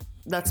shirt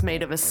that's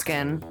made of his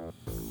skin.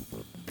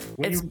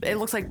 It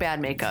looks like bad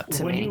makeup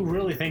to When me. you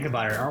really think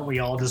about it, aren't we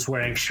all just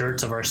wearing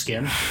shirts of our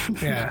skin?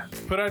 Yeah.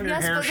 Put on your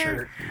Yes, hair but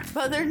shirt.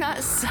 but they're not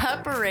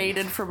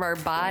separated from our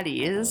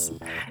bodies.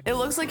 It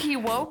looks like he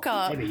woke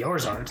up, Maybe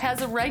yours aren't.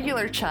 has a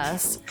regular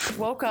chest,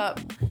 woke up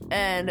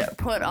and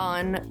put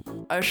on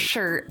a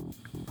shirt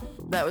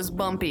that was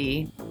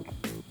bumpy,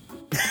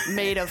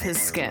 made of his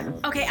skin.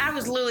 Okay, I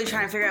was literally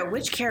trying to figure out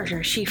which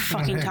character is she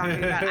fucking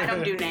talking about. I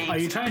don't do names. Are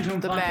you trying to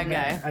imply bad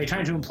that, guy. Are you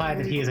trying to imply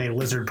that he is a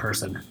lizard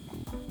person?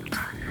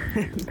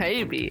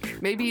 Maybe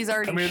he's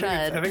already I mean,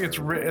 shed. I think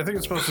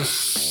it's supposed to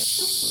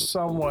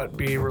somewhat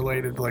be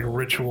related to like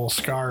ritual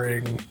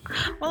scarring.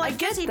 Well, I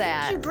guess get he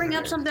that. did you bring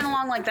up something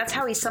along like that's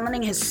how he's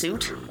summoning his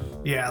suit.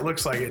 Yeah, it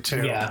looks like it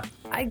too. Yeah.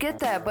 I get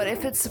that, but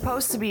if it's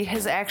supposed to be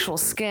his actual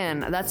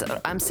skin,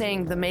 I'm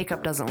saying the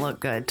makeup doesn't look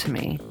good to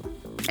me.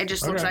 It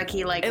just looks Okay. like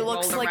he like It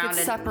looks rolled like around it's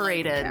and,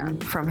 separated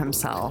yeah. from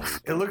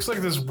himself. It looks like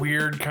this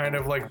weird kind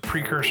of like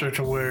precursor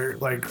to where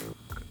like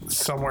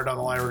somewhere down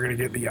the line we're gonna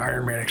get the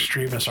Iron Man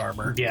Extremis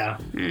armor. Yeah.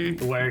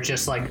 Where it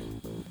just like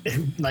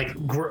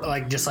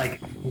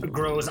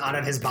grows out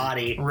of his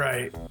body.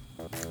 Right.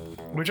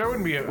 Which I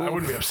wouldn't be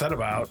upset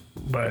about,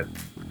 but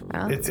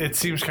Well. it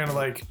seems kind of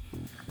like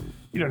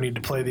you don't need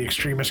to play the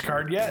Extremis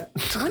card yet.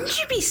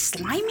 Wouldn't you be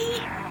slimy?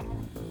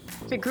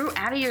 If it grew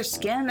out of your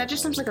skin, that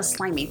just seems like a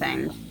slimy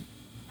thing.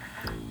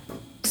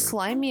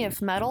 slimy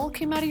if metal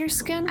came out of your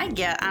skin? I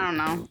don't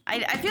know.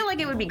 I feel like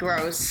it would be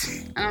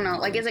gross. I don't know.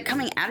 Like, is it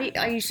coming out of you?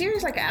 Are you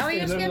serious? Like, out of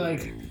your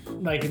skin?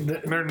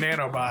 They're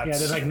nanobots. Yeah,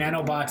 there's like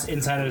nanobots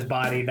inside of his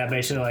body that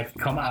basically like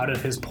come out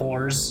of his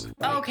pores.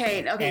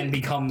 Okay. And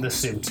become the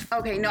suit.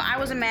 Okay, no, I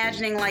was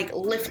imagining like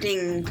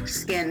lifting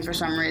skin for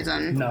some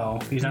reason. No,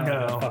 he's not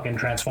like a fucking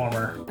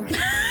transformer.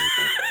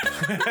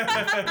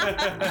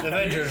 The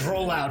Avengers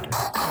roll out.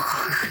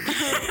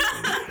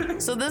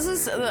 So this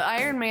is the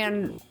Iron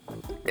Man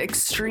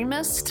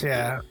extremist?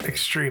 Yeah,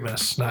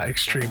 extremist, not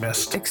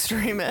extremist.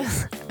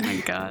 Extremist. Oh my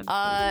god.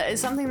 Is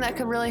something that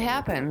could really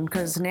happen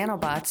because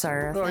nanobots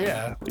are Oh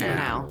yeah.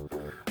 now.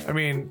 I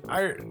mean,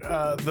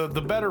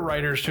 the better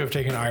writers who have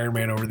taken Iron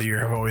Man over the year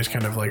have always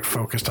kind of like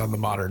focused on the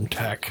modern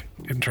tech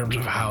in terms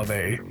of how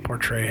they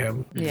portray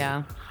him.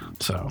 Yeah.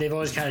 So They've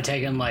always kind of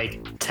taken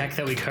like tech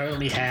that we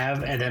currently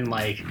have and then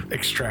like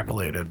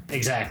extrapolated.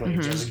 exactly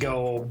just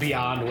go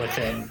beyond with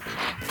it.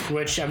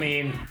 Which I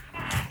mean,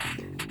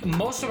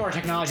 most of our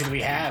technology that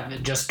we have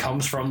it just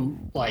comes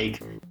from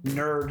like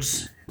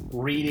nerds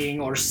reading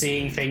or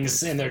seeing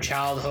things in their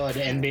childhood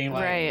and being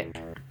like, Right.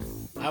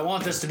 I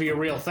want this to be a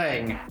real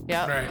thing.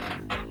 Yep. Right.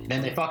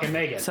 Then they fucking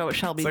make it. So it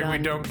shall be It's like done. we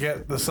don't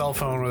get the cell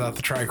phone without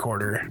the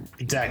tricorder.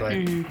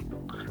 Exactly.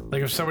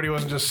 Like if somebody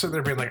wasn't just sitting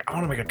there being like, I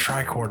want to make a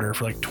tricorder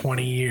for like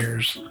 20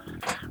 years,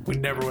 we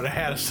never would have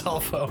had a cell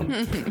phone.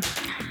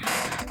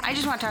 I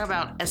just want to talk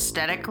about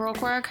aesthetic real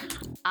quick.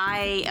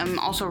 I am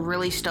also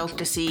really stoked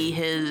to see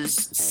his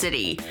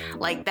city,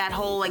 like that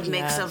whole like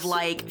mix of Yes.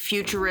 like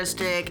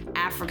futuristic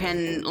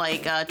African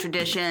like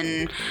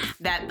tradition,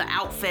 that the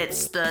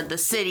outfits, the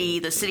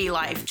city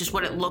life, just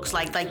what it looks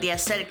like the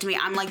aesthetic to me.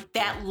 I'm like,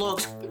 that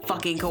looks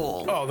fucking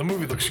cool. Oh, the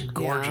movie looks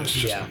gorgeous,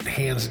 just Yeah.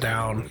 hands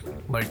down.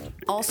 Like,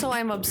 Also,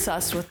 I'm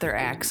obsessed with their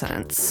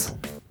accents.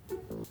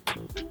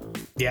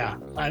 Yeah,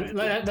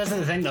 that's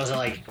the thing though. So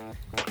like,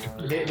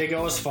 they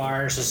go as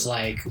far as just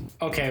like,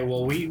 okay,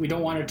 well, we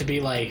don't want it to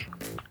be like,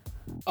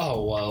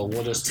 oh, well,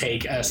 we'll just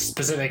take a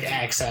specific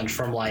accent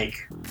from like,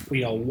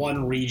 you know,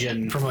 one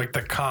region. from like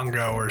the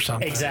Congo or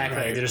something. Exactly.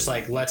 Right? They're just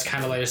like, let's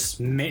kind of like just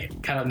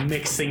kind of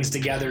mix things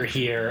together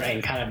here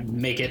and kind of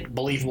make it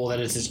believable that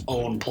it's its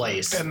own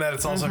place. And that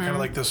it's also kind of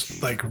like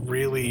this, like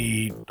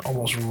really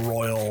almost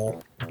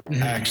royal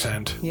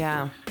accent.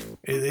 Yeah.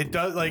 It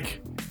does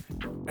like,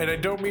 and I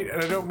don't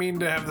mean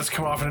to have this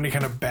come off in any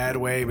kind of bad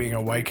way, being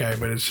a white guy,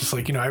 but it's just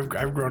like, you know,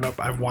 I've grown up,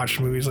 I've watched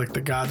movies like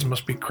The Gods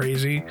Must Be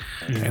Crazy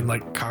and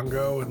like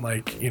Congo, and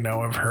like, you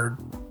know, I've heard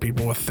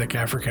people with thick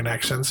African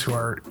accents who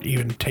are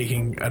even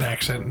taking an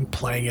accent and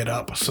playing it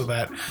up so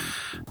that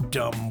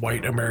dumb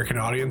white American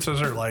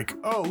audiences are like,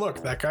 oh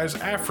look, that guy's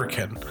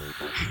African.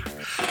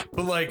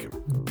 But like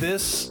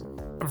this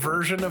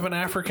version of an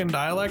African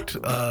dialect,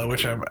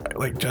 which I'm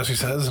like Jesse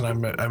says,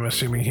 and I'm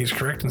assuming he's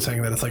correct in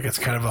saying that it's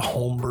kind of a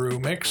homebrew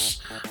mix.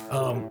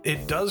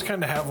 It does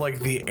kind of have like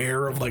the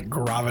air of like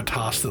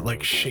gravitas that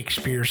like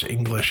Shakespeare's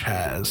English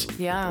has.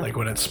 Yeah. Like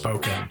when it's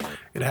spoken,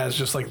 it has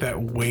just like that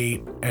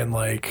weight and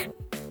like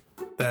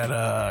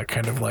that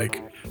kind of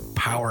like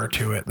power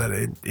to it that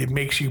it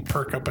makes you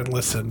perk up and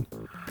listen.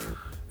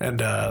 And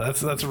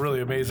that's a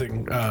really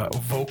amazing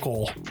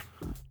vocal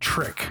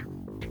trick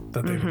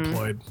that they've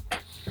employed.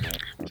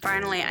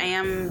 Finally,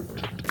 I'm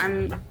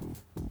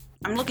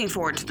looking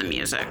forward to the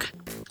music.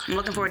 I'm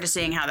looking forward to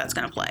seeing how that's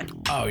going to play.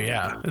 Oh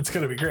yeah, it's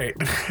gonna be great.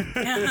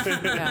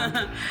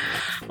 Yeah.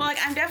 Well, like,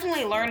 I'm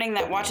definitely learning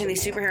that watching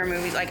these superhero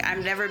movies, like,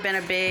 I've never been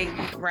a big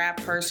rap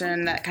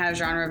person. That kind of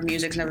genre of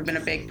music's never been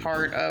a big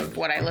part of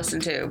what I listen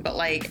to. But,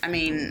 like, I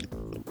mean,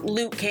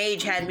 Luke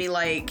Cage had me,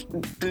 like,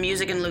 the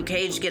music in Luke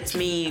Cage gets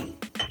me,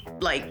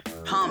 like,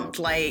 pumped.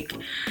 Like,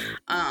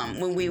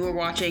 when we were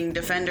watching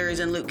Defenders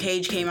and Luke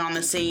Cage came on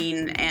the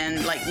scene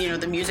and, like, you know,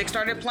 the music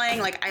started playing,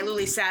 like, I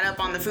literally sat up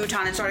on the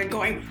futon and started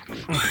going.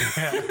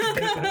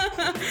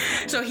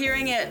 So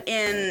hearing it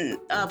in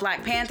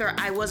Black Panther,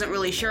 I wasn't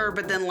really sure,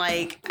 but then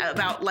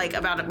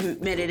about a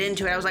minute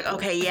into it, I was like,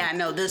 okay, yeah,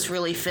 no, this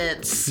really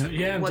fits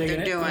Yeah, I'm what they're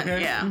digging it. doing.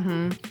 Okay.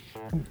 Yeah.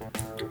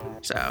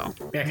 So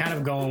Yeah, kind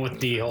of going with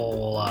the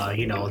whole,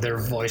 you know, their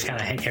voice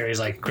kind of carries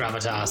like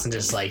gravitas and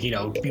just like, you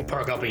know, you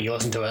perk up and you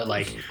listen to it.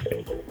 Like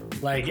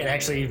it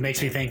actually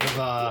makes me think of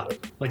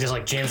like just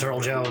like James Earl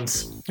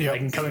Jones, Yep.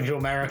 like in Coming to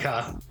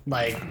America,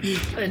 like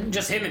and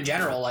just him in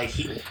general. Like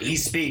he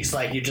speaks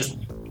like you just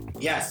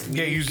yes,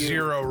 Yeah, you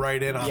zero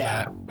right in on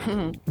Yeah.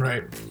 that.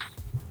 Right.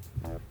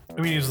 I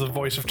mean, he's the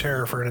voice of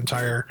terror for an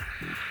entire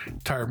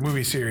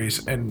movie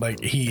series, and like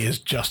he is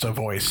just a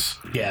voice.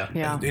 yeah,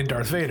 Yeah. In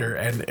Darth Vader,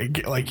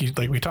 and like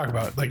we talk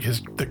about, like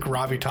the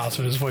gravitas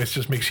of his voice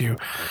just makes you.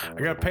 I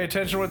gotta pay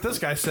attention to what this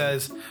guy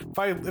says.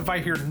 If I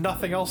hear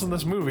nothing else in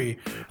this movie,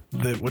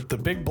 what the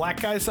big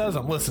black guy says,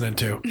 I'm listening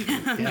to.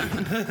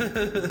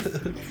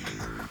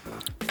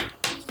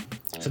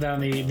 So then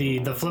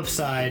the flip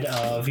side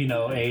of, you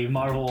know, a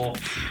Marvel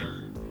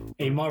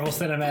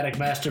cinematic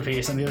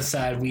masterpiece. On the other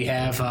side, we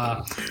have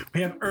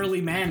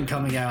Early Man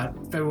coming out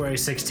February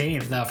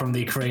 16th from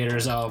the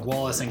creators of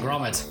Wallace and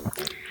Gromit.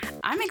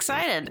 I'm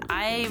excited.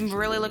 I'm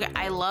really looking.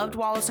 I loved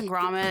Wallace and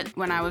Gromit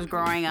when I was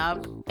growing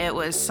up. It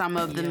was some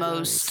of the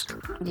most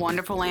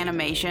wonderful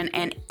animation,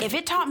 and if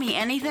it taught me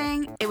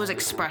anything, it was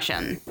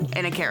expression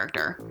in a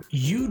character.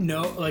 You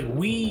know, like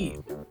we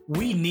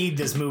need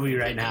this movie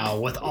right now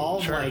with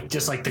all like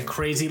just like the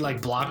crazy like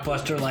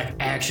blockbuster like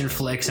action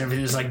flicks,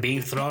 everything is like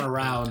being thrown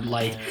around.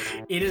 Like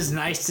it is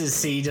nice to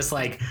see just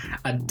like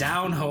a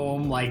down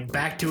home, like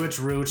back to its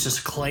roots,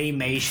 just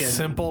claymation,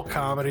 simple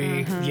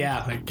comedy.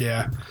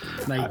 Yeah,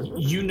 Like,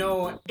 you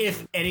know,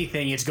 if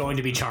anything, it's going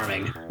to be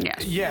charming.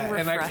 Yeah,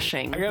 and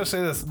refreshing. I gotta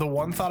say this: the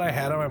one thought I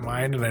had on my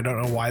mind, and I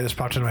don't know why this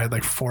popped into my head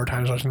like 4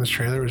 times watching this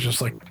trailer, was just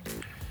like,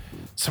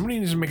 somebody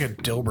needs to make a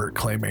Dilbert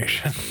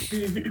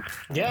claymation.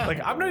 Yeah,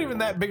 Like, I'm not even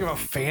that big of a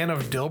fan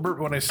of Dilbert. But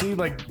when I see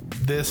like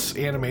this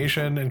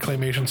animation and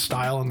claymation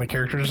style and the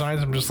character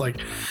designs, I'm just like,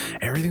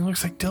 everything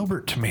looks like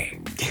Dilbert to me.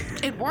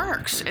 It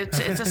works.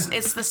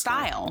 It's the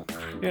style.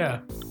 Yeah.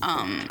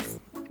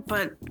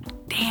 But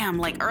damn,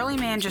 like Early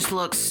Man just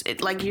looks,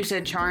 like you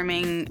said,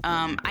 charming.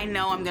 I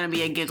know I'm gonna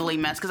be a giggly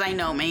mess because I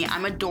know me.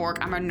 I'm a dork.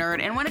 I'm a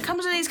nerd. And when it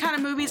comes to these kind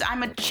of movies,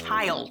 I'm a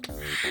child.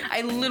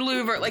 I literally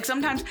revert. Like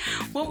sometimes,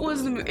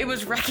 it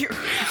was Wreck-It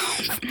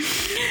Ralph.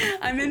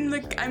 I'm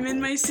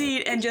in my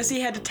seat, and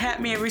Jesse had to tap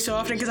me every so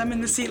often because I'm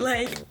in the seat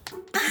like.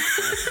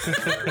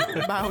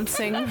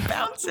 Bouncing. And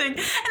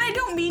I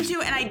don't mean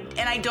to,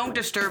 and I don't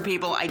disturb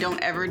people. I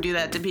don't ever do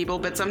that to people,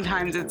 but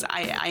sometimes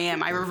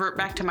I revert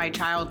back to my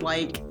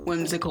childlike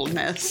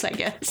whimsicalness, I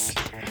guess.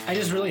 I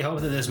just really hope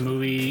that this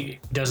movie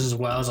does as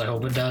well as I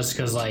hope it does,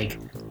 because like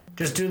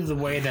just due to the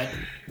way that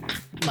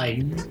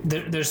like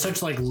there's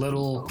such like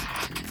little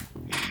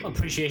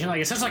appreciation,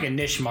 like it's such like a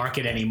niche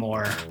market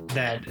anymore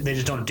that they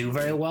just don't do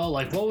very well.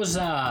 Like what was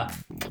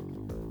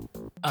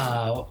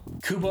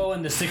Kubo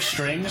and the Six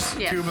Strings?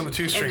 Yeah. Kubo and the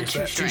Two Strings.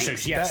 Two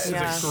Strings. Yes.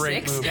 That is a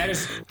great movie. That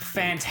is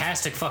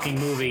fantastic fucking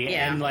movie.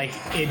 Yeah. And like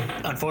it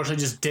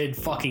unfortunately just did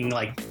fucking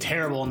like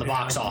terrible in the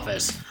box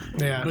office.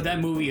 Yeah. But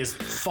that movie is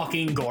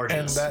fucking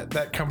gorgeous. And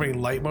that company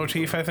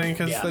Leitmotif, I think,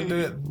 is they do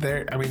it.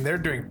 They're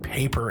doing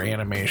paper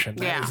animation.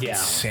 That is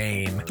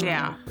insane.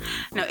 Yeah.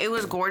 No, it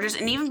was gorgeous.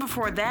 And even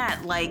before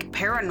that, like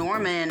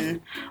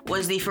Paranorman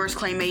was the first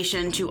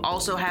claymation to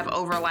also have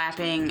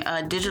overlapping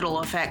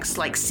digital effects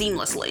like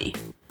seamlessly.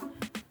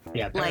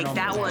 Yeah, Like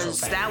that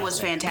was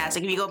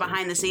fantastic. If you go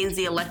behind the scenes,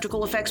 the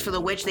electrical effects for The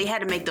Witch, they had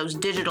to make those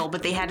digital,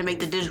 but they had to make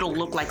the digital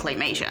look like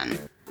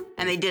claymation.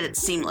 And they did it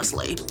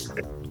seamlessly.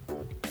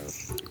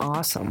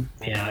 Awesome.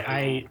 Yeah,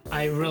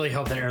 I really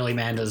hope that Early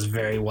Man does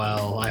very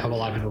well. I hope a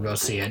lot of people go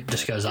see it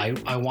just because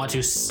I want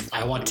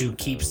to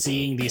keep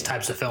seeing these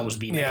types of films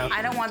be made. Yeah.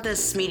 I don't want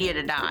this media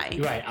to die.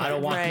 Right. I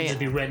don't want them to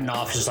be written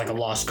off just like a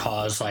lost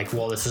cause. Like,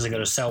 well, this isn't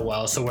going to sell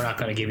well, so we're not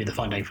going to give you the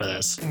funding for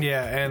this.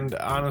 Yeah, and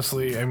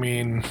honestly, I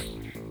mean,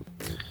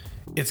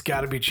 it's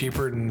got to be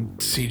cheaper than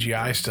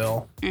CGI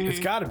still. It's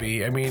got to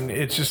be. I mean,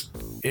 it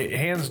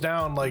hands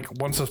down, like,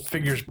 once a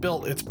figure's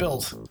built, it's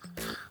built.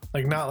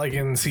 Like, not like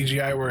in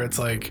CGI where it's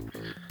like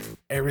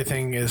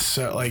everything is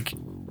so, like,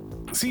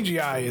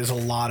 CGI is a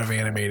lot of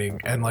animating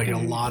and like a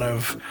lot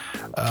of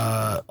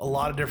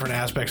different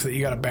aspects that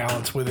you got to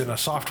balance within a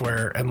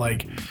software. And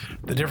like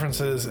the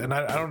difference is, and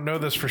I don't know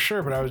this for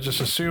sure, but I would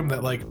just assume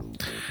that like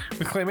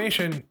with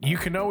claymation, you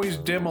can always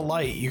dim a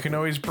light, you can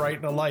always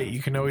brighten a light,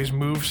 you can always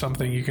move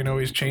something, you can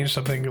always change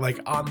something like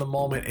on the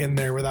moment in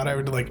there without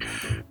having to like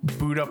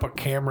boot up a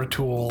camera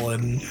tool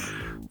and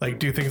like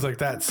do things like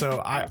that.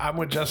 So I'm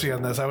with Jesse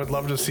on this. I would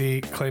love to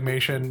see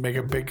claymation make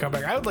a big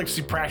comeback. I would like to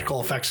see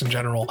practical effects in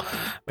general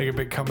make a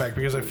big comeback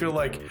because I feel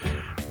like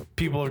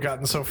people have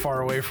gotten so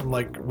far away from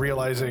like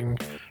realizing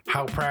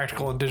how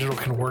practical and digital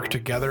can work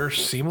together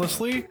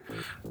seamlessly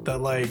that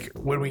like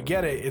when we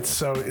get it,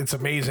 it's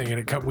amazing,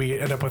 and we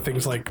end up with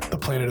things like the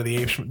Planet of the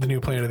Apes, the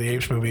new Planet of the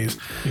Apes movies,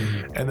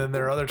 and then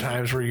there are other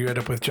times where you end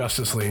up with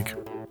Justice League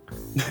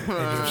and you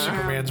have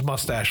Superman's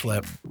mustache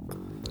lip.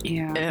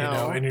 Yeah. You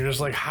know, and you're just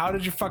like, how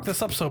did you fuck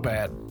this up so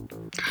bad?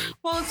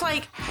 Well, it's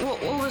like,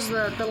 what was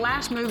the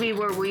last movie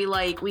where we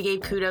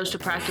gave kudos to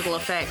practical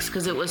effects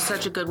because it was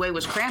such a good way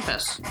was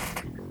Krampus.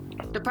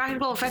 The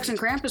practical effects in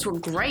Krampus were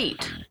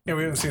great. Yeah,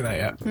 we haven't seen that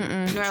yet.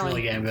 It's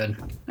really damn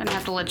good. I'm gonna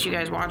have to let you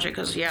guys watch it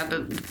because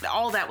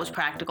all that was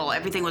practical.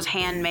 Everything was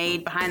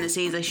handmade behind the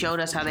scenes. They showed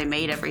us how they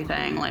made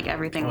everything. Like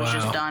everything was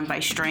just done by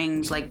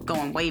strings, like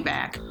going way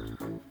back.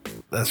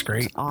 That's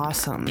great.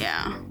 Awesome.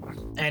 Yeah.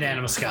 And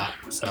Adam Scott,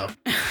 so.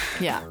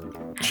 Yeah.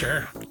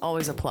 Sure.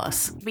 Always a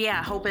plus. But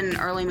yeah, hoping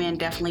Early Man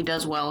definitely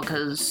does well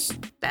because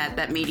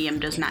that medium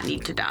does not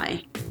need to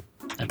die.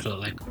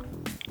 Absolutely.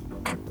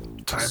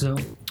 Time. So,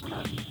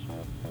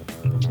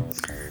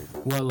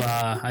 Well,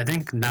 I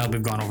think now that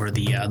we've gone over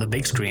the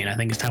big screen, I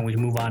think it's time we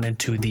move on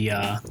into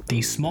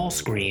the small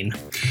screen.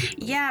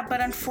 Yeah,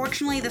 but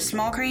unfortunately, the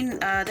small screen,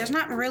 there's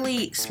not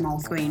really small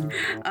screen.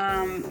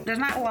 There's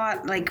not a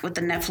lot like with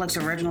the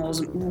Netflix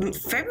originals.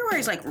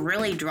 February's like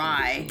really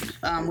dry,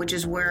 which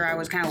is where I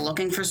was kind of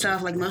looking for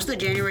stuff. Like most of the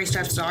January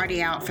stuff is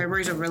already out.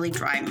 February's a really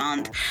dry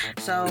month.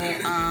 So,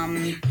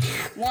 the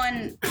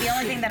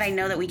only thing that I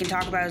know that we can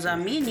talk about is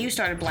me and you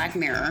started Black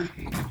Mirror.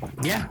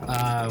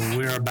 Yeah,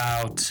 we're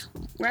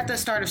at the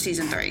start of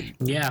season 3.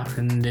 Yeah,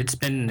 and it's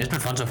been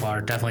fun so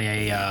far.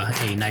 Definitely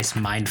a nice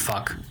mind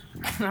fuck.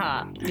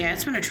 Yeah,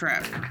 it's been a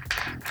trip.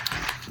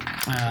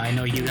 I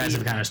know you guys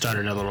have kind of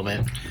started a little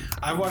bit.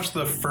 I watched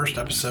the first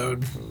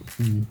episode.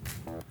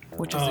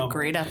 Which is a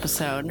great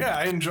episode. Yeah,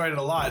 I enjoyed it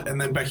a lot. And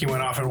then Becky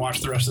went off and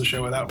watched the rest of the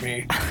show without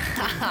me.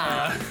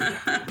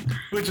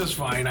 Which is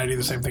fine. I do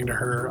the same thing to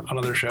her on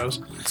other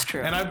shows. It's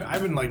true. And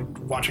I've been like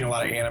watching a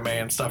lot of anime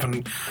and stuff.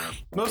 And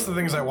most of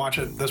the things I watch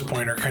at this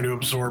point are kind of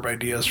absorb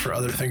ideas for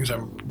other things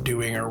I'm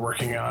doing or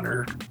working on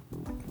or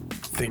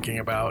thinking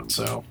about.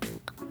 So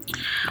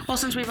Well,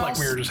 since we've Black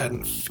Mirror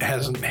just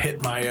hasn't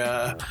hit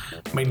my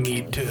my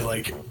need to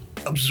like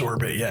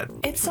absorb it yet.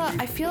 It's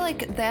I feel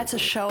like that's a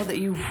show that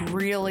you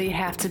really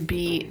have to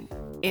be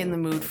in the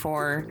mood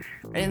for,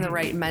 in the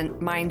right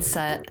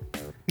mindset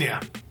Yeah.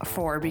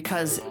 for,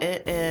 because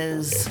it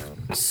is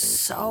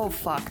so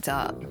fucked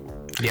up.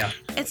 Yeah.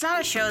 It's not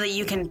a show that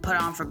you can put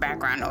on for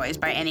background noise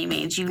by any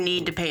means. You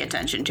need to pay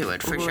attention to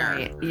it for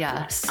Right, sure.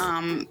 yes.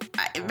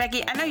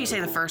 Becky, I know you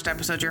say the first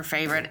episode's your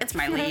favorite. It's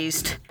my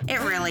least.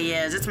 It really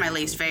is. It's my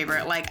least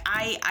favorite. Like,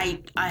 I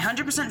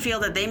 100% feel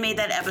that they made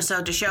that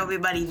episode to show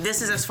everybody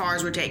this is as far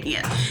as we're taking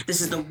it. This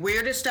is the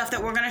weirdest stuff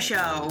that we're gonna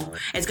show.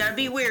 It's gonna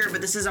be weird,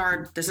 but this is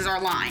our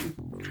line.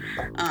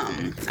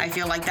 I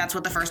feel like that's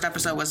what the first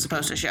episode was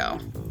supposed to show.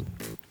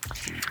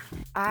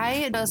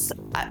 I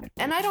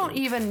don't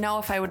even know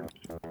if I would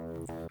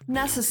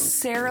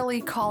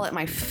necessarily call it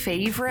my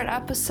favorite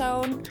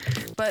episode,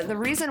 but the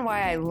reason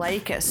why I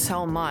like it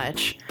so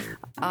much,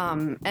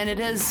 and it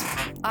is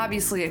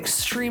obviously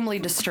extremely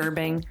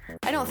disturbing.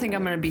 I don't think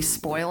I'm going to be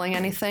spoiling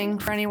anything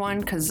for anyone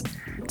because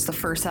it's the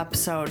first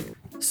episode.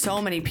 So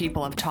many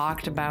people have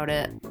talked about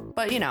it,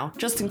 but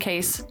just in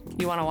case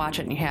you want to watch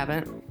it and you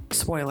haven't,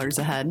 spoilers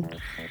ahead.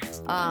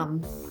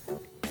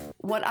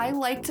 What I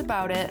liked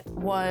about it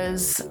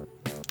was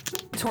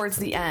towards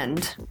the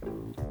end,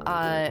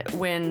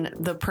 when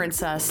the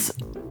princess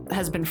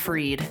has been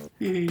freed,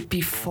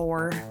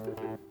 before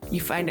you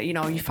find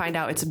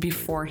out it's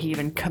before he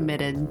even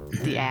committed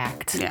the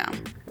act. Yeah.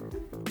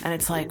 And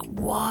it's like,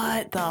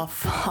 what the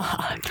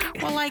fuck?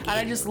 Well, like, and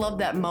I just love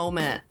that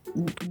moment,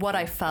 what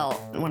I felt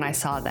when I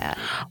saw that.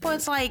 well,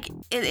 it's like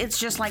it's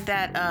just like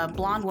that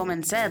blonde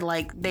woman said.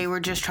 Like they were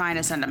just trying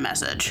to send a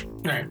message,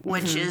 Right.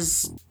 which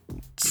is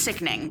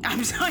sickening.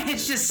 I'm sorry,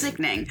 it's just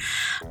sickening.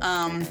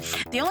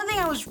 The only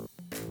thing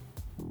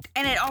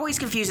and it always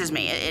confuses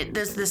me.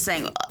 This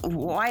thing.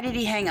 Why did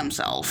he hang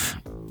himself?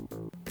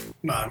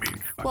 No, I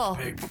mean, Well,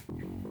 pig.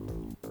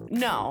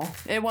 No,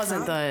 it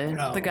wasn't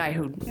the guy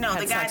who No,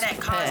 had the guy sex that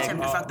with the caused pig.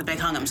 him to fuck the pig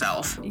hung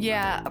himself.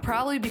 Yeah,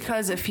 probably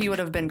because if he would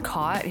have been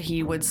caught,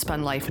 he would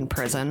spend life in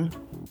prison.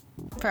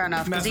 Fair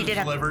enough, because he Message did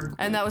have. delivered.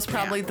 And that was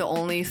probably the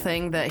only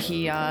thing that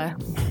he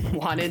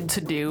wanted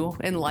to do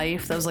in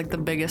life. That was like the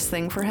biggest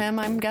thing for him,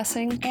 I'm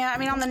guessing. Yeah, I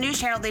mean, on the news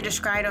channel, they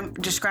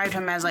described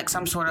him as like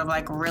some sort of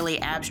like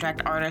really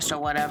abstract artist or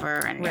whatever,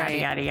 and yada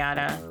Right. yada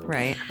yada.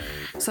 Right.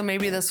 So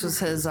maybe this was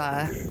his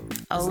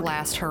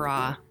last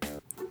hurrah.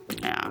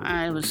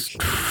 Yeah, it was.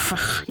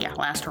 Yeah,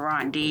 last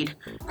hurrah indeed.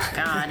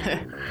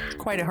 God.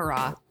 Quite a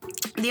hurrah.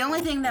 The only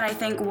thing that I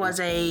think was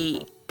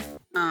a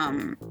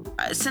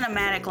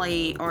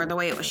cinematically, or the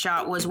way it was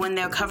shot, was when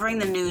they're covering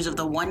the news of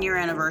the 1-year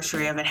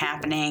anniversary of it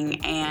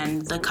happening,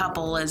 and the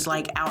couple is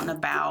like out and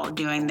about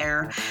doing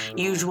their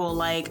usual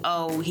like,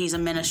 oh, he's a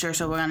minister,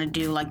 so we're gonna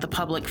do like the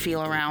public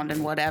feel around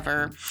and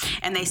whatever.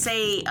 And they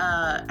say,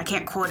 I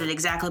can't quote it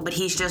exactly, but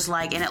he's just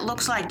like, and it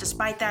looks like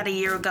despite that a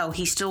year ago,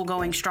 he's still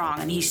going strong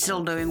and he's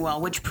still doing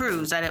well, which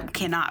proves that it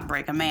cannot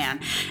break a man.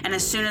 And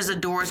as soon as the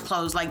doors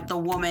close, like the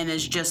woman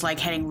is just like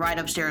heading right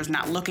upstairs,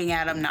 not looking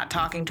at him, not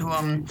talking to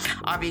him.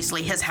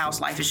 Obviously, his house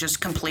life is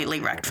just completely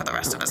wrecked for the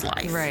rest of his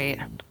life. Right.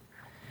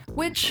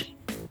 Which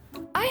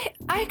I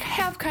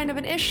have kind of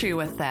an issue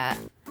with that,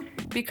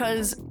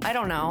 because I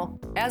don't know,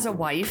 as a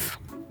wife,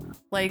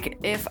 like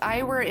if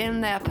I were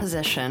in that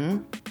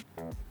position,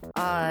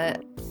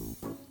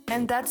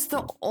 and that's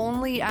the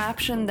only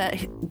option that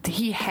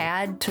he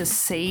had to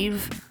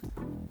save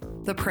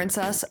the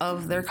princess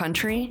of their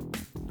country,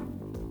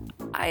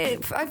 I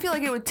feel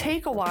like it would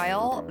take a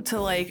while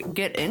to like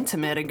get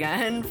intimate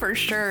again, for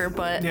sure,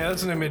 but Yeah,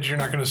 that's an image you're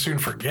not going to soon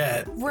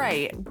forget.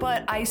 right,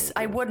 but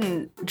I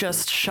wouldn't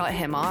just shut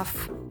him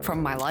off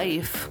from my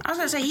life. I was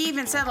gonna say, he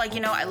even said, like,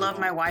 I love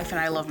my wife and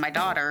I love my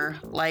daughter.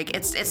 Like,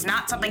 it's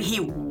not something he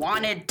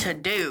wanted to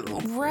do.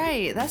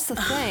 Right, that's the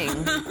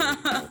thing.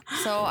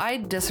 So I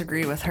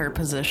disagree with her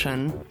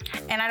position.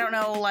 And I don't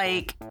know,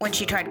 like, when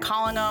she tried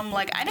calling him,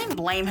 like, I didn't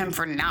blame him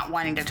for not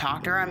wanting to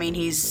talk to her. I mean,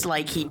 he's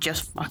like, he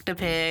just fucked a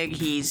pig.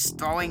 He's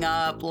throwing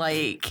up.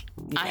 Like,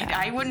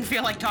 I wouldn't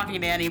feel like talking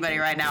to anybody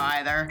right now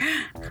either.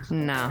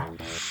 No.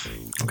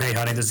 Okay,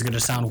 honey, this is going to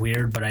sound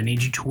weird, but I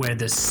need you to wear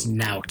this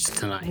snout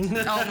tonight.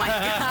 Oh my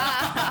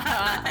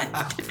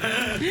God.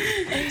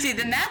 See,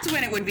 then that's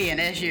when it would be an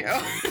issue.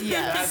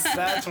 Yes.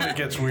 That's when it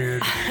gets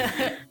weird.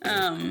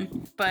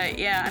 But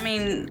yeah, I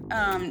mean,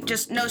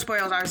 just no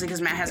spoilers, obviously,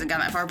 because Matt hasn't gone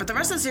that far. But the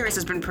rest of the series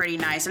has been pretty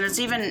nice, and it's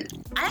even,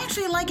 I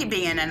actually like it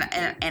being an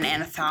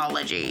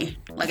anthology.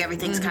 Like,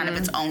 everything's kind of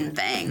its own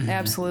thing.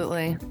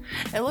 Absolutely.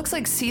 It looks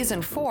like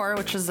season 4,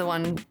 which is the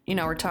one,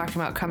 we're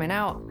talking about coming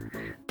out,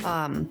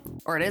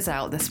 or it is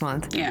out this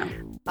month. Yeah.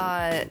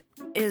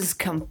 Is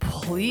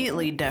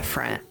completely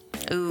different.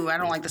 Ooh, I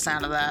don't like the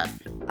sound of that.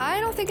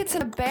 I don't think it's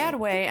in a bad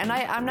way, and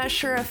I'm not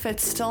sure if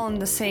it's still in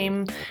the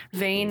same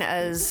vein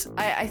as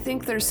I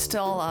think there's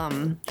still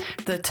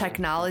the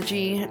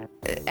technology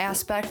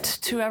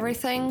aspect to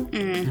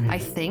everything. I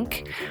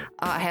think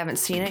I haven't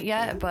seen it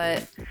yet,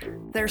 but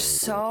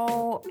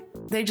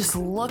they just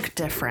look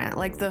different.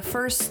 Like the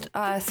first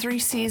 3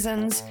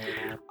 seasons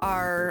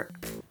are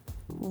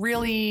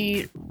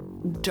really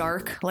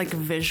dark, like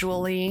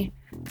visually,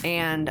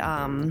 and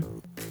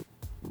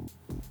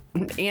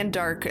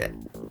dark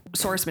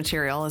source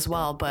material as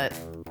well, but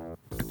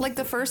like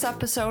the first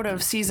episode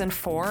of season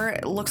 4,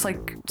 it looks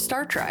like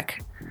Star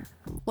Trek.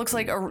 Looks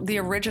like the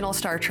original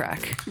Star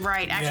Trek.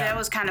 Right. Actually, that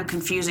was kind of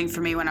confusing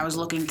for me when I was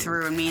looking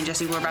through, and me and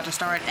Jesse were about to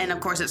start. And of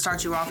course, it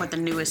starts you off with the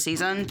newest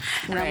season,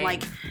 and I'm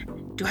like,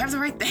 do I have the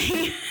right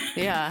thing?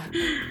 Yeah.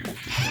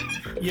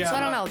 Yeah. So I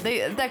don't know.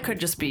 That could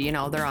just be,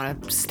 they're on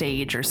a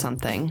stage or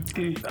something.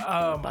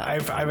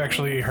 I've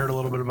actually heard a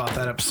little bit about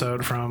that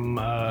episode from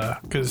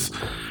because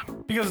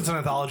it's an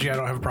anthology. I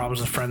don't have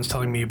problems with friends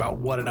telling me about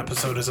what an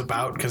episode is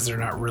about because they're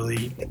not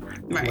really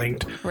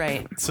linked.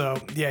 Right. So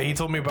yeah, he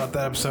told me about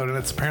that episode, and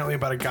it's apparently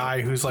about a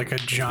guy who's like a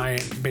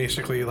giant,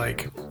 basically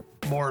like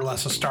more or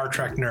less a Star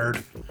Trek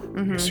nerd,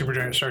 a super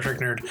giant Star Trek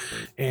nerd,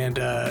 and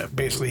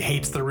basically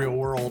hates the real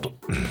world.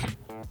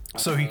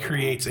 So he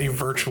creates a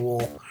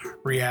virtual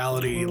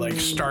reality, like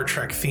Star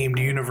Trek themed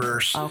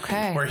universe,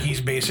 where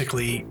he's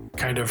basically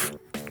kind of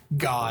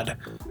God,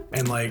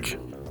 and like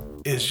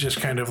is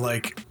just kind of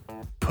like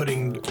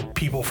putting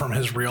people from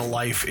his real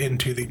life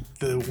into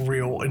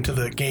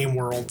the game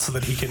world, so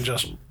that he can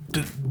just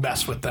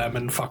mess with them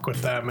and fuck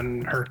with them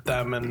and hurt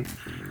them. And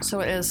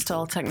so it is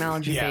still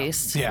technology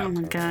based. Yeah. Oh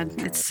my God,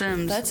 it's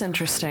Sims. That's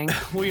interesting.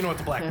 Well, you know what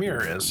the Black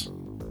Mirror is?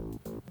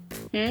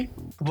 The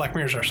Black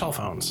Mirrors are cell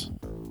phones.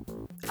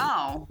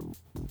 Oh.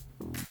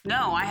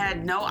 No, I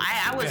had no.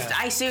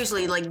 I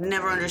seriously like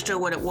never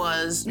understood what it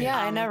was. Yeah,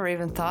 I never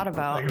even thought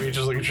about. Like if you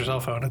just look at your cell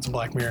phone, it's a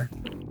Black Mirror.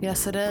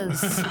 Yes, it is.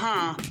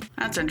 Huh.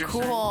 That's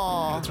interesting.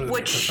 Cool. That's where they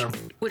get this from.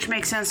 Which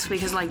makes sense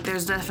because like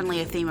there's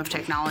definitely a theme of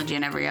technology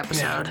in every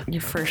episode. Yeah,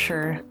 for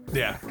sure.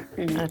 Yeah.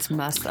 That's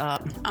messed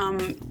up.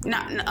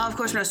 Of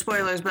course, no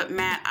spoilers, but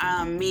Matt,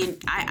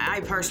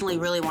 I personally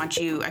really want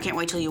you. I can't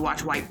wait till you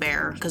watch White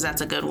Bear because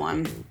that's a good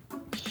one.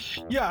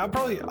 Yeah,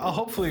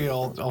 hopefully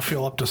I'll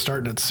feel up to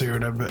starting it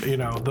soon. But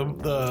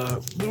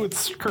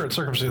with current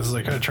circumstances,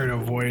 I kind of try to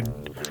avoid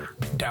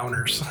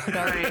downers.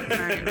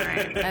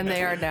 Right. And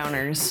they are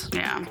downers.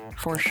 Yeah.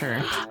 For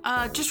sure.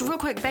 Just real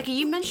quick, Becky,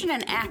 you mentioned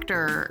an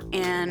actor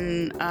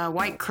in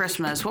White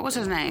Christmas. What was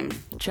his name?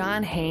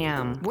 Jon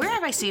Hamm. Where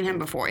have I seen him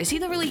before? Is he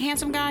the really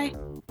handsome guy?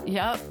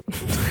 Yep.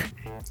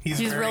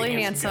 He's really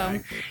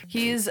handsome.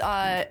 He's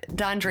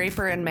Don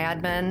Draper in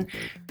Mad Men.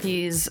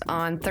 He's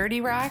on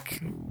 30 Rock.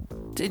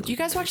 Did you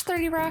guys watch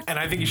 30 Rock? And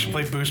I think he should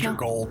play Booster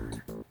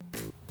Gold.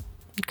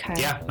 Okay.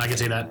 Yeah, I can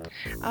see that.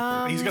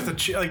 He's got the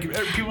chin, like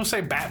people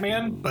say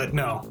Batman, but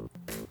no.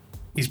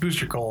 He's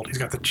Booster Gold. He's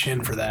got the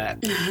chin for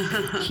that.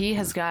 He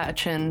has got a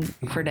chin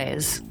for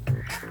days.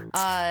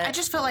 I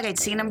just felt like I'd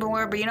seen him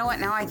before, but you know what?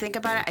 Now I think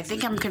about it, I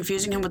think I'm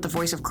confusing him with the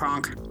voice of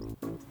Kronk.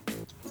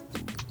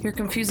 You're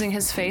confusing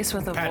his face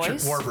with a Patrick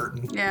voice?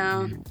 Warburton.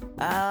 Yeah.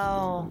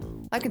 Oh,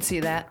 I can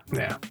see that.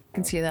 Yeah. I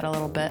can see that a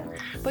little bit.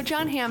 But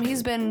Jon Hamm,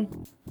 he's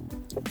been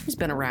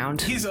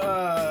around. He's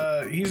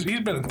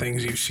been in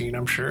things you've seen,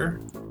 I'm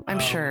sure. I'm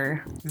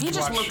sure. He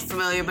just looked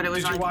familiar, but it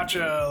was Did you watch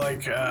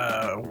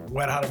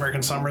Wet Hot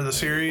American Summer, the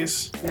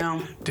series?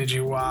 No. Did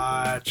you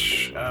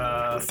watch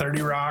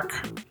 30 Rock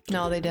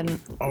No, they didn't.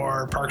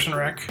 or Parks and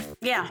Rec?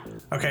 Yeah.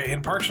 Okay,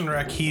 in Parks and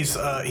Rec, he's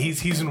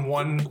in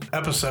one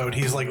episode.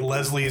 He's like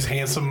Leslie's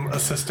handsome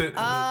assistant.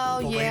 Oh,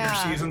 in the yeah. later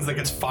seasons that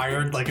gets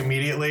fired like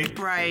immediately.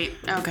 Right.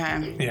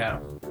 Okay. Yeah,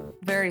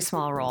 Very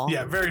small role.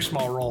 yeah, very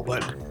small role,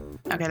 but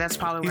Okay, that's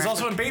probably he's where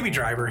also in Baby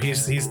Driver.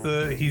 He's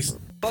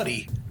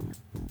Buddy.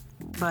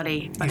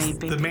 Buddy. He's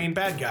the main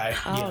bad guy.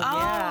 Oh,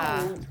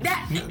 yeah.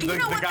 That, you The- know the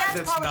what? guy That's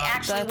that's probably not-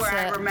 actually That's where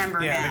I it.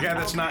 remember Yeah, him. the guy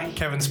that's not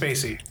Kevin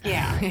Spacey.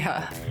 Yeah.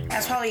 Yeah.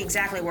 That's probably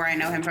exactly where I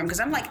know him from because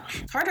I'm like,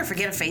 it's hard to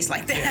forget a face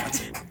like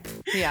that.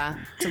 Yeah.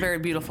 It's a very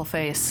beautiful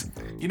face.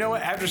 You know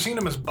what? After seeing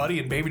him as Buddy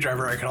in Baby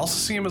Driver, I could also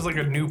see him as like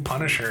a new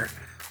Punisher.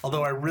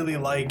 Although I really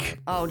like,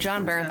 Oh,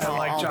 John Barenthal I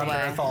like all John the way.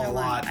 Bernthal a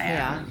lot.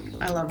 Yeah.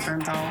 I love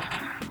Bernthal.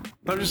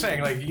 But I'm just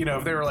saying, like, you know,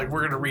 if they were like,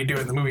 we're gonna redo it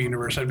in the movie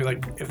universe, I'd be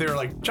like, if they were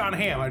like John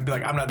Hamm, I'd be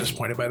like, I'm not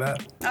disappointed by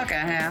that. Okay,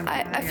 yeah.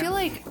 I feel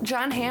like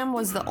John Hamm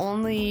was the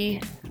only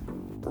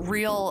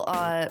real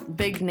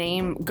big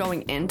name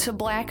going into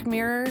Black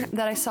Mirror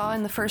that I saw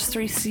in the first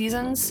 3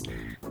 seasons.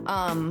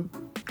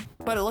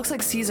 But it looks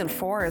like season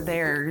 4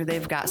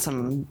 they've got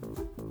some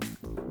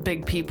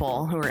big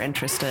people who are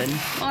interested.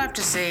 We'll have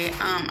to see.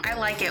 I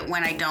like it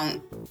when I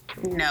don't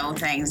know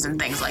things and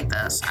things like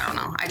this. I don't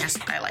know.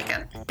 I like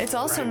it. It's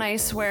also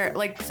nice where,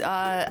 like,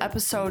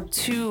 episode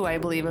 2, I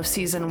believe, of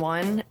season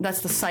 1,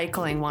 that's the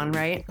cycling one,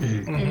 right?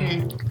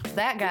 Mm-hmm.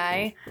 That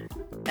guy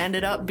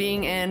ended up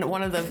being in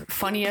one of the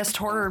funniest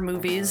horror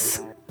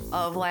movies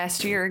of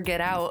last year,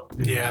 Get Out.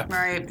 Yeah.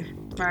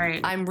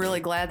 Right. I'm really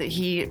glad that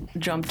he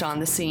jumped on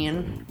the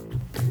scene.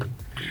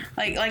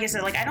 Like I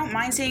said, like I don't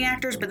mind seeing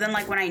actors, but then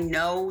like when I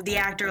know the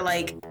actor,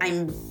 like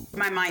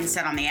my mind's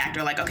set on the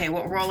actor. Like, okay,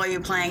 what role are you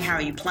playing? How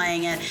are you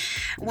playing it?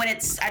 When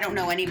I don't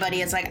know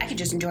anybody, it's like I could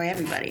just enjoy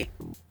everybody.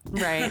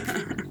 Right.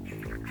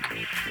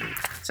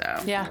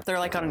 So Yeah, they're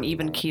like on an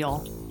even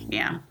keel.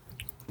 yeah.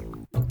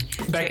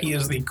 Becky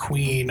is the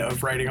queen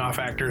of writing off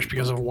actors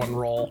because of one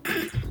role.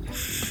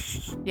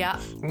 Yeah.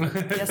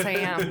 Yes, I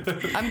am.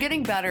 I'm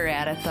getting better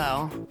at it,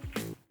 though.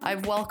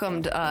 I've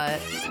welcomed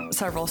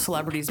several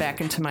celebrities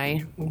back into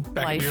my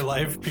Back life. into your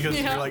life because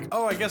Yeah. you're like,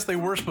 oh, I guess they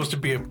were supposed to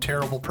be a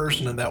terrible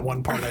person in that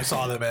one part I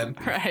saw them in.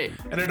 Right.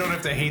 And I don't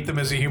have to hate them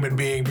as a human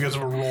being because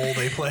of a role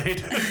they played.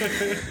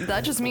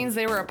 That just means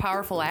they were a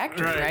powerful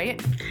actor,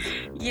 right?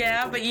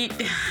 Yeah, but you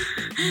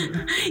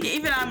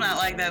even I'm not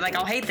like that. Like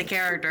I'll hate the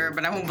character,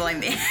 but I won't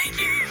blame the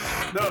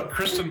actor. No,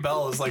 Kristen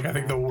Bell is like, I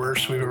think the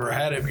worst we've ever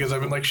had it because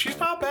I've been like, she's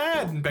not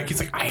bad. And Becky's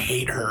like, I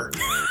hate her.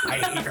 I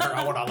hate her.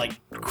 I want to like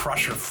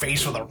crush her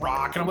face with a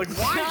rock. And I'm like,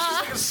 why? She's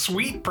like a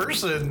sweet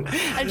person.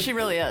 And she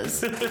really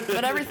is.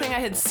 But everything I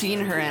had seen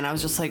her in, I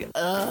was just like,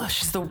 ugh,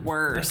 she's the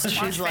worst. Watch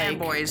She's like,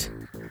 Fanboys.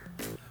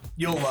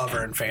 You'll love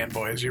her in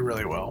Fanboys. You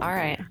really will. all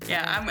right.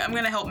 Yeah, I'm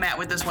gonna help Matt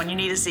with this one. You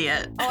need to see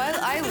it. Oh,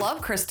 I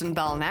love Kristen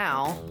Bell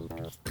now.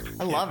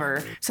 I love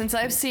her. Since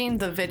I've seen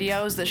the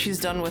videos that she's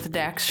done with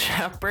Dax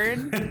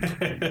Shepard,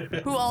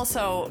 who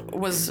also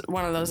was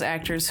one of those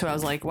actors who I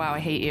was like, wow, I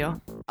hate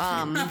you.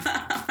 Oh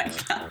my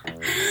god.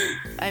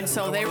 And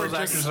so they One were of those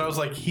actors just that I was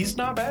like, he's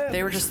not bad.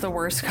 they were just the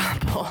worst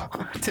couple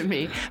to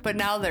me. But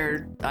now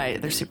they're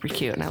super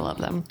cute and I love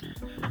them.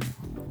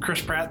 Chris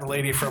Pratt, the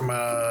lady from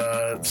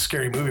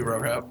Scary Movie,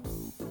 broke up.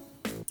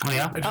 Oh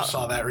yeah. I just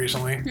saw that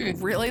recently.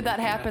 Really, that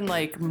happened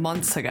like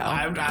months ago.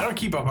 I don't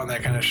keep up on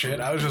that kind of shit.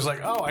 I was just like,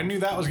 oh, I knew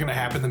that was going to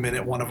happen the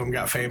minute one of them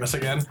got famous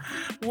again.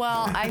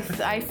 Well,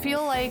 I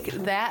feel like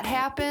that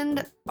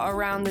happened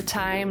around the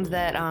time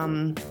that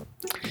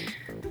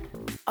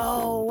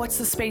what's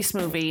the space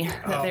movie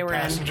that they were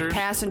Passengers? in?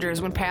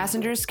 Passengers. When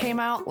Passengers came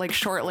out, like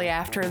shortly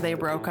after they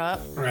broke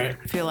up, Right.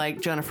 I feel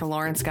like Jennifer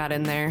Lawrence got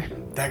in there.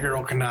 That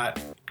girl cannot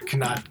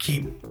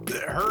keep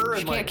her.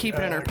 She and can't like, keep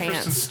it in her Kristen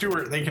pants.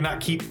 Stewart. They cannot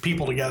keep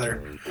people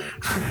together.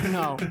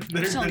 No.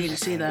 They're, Still need to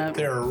see that.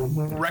 they're a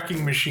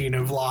wrecking machine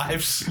of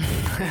lives.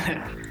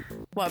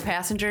 What,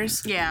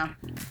 Passengers? Yeah.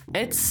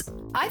 I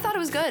thought it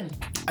was good.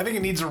 I think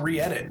it needs a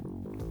re-edit.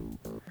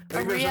 I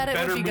think there's a re-edit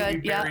would better be movie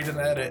good, yeah. buried in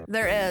the edit.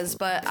 There is,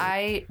 but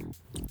I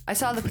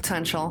saw the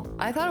potential.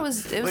 I thought it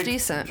was Like,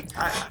 decent.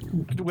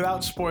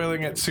 Without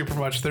spoiling it super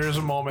much, there is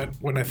a moment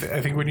when I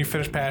think when you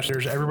finish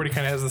Passengers, everybody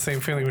kind of has the same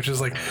feeling, which is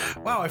like,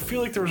 wow, I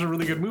feel like there was a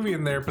really good movie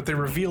in there, but they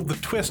revealed the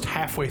twist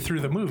halfway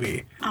through the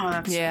movie. Oh,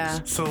 that's Yeah.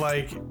 So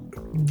like,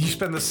 you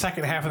spend the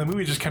second half of the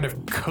movie just kind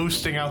of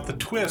coasting out the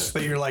twist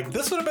that you're like,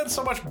 this would have been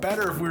so much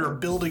better if we were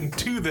building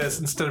to this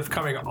instead of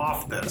coming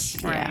off this.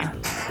 Yeah.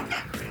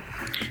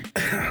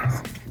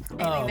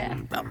 Oh,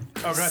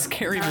 go ahead.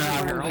 Scary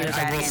movie girl.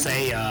 I will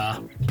say,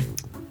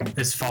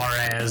 as far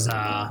as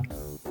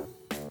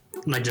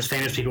like just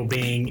famous people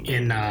being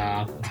in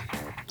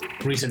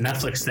recent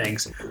Netflix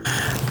things,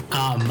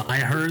 I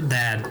heard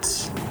that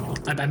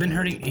I've been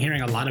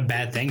hearing a lot of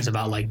bad things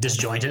about like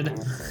Disjointed,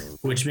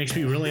 which makes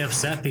me really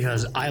upset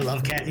because I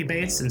love Kathy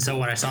Bates, and so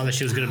when I saw that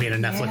she was going to be in a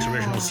Netflix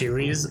original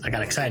series, I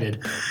got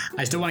excited.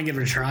 I still want to give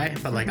it a try,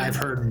 but like I've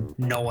heard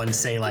no one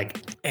say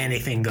like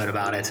anything good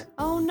about it.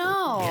 Oh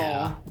no.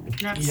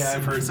 Yeah. Yeah,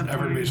 I've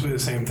heard basically the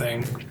same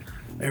thing.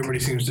 Everybody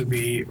seems to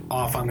be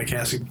off on the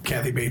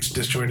Kathy Bates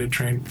Disjointed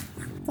train.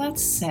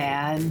 That's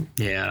sad.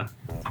 Yeah.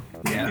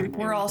 Yeah.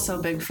 We're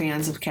also big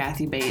fans of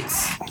Kathy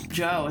Bates.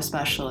 Joe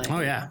especially.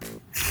 Oh yeah.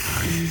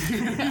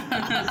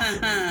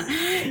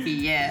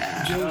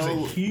 yeah. Joe's a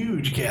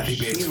huge Kathy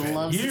Bates He fan.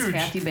 loves his Huge.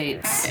 Kathy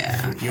Bates.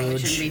 Yeah. Probably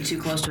Huge. shouldn't be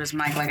too close to his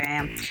mic like I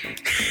am.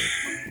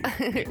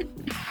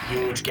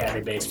 Huge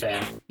Kathy Bates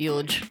fan.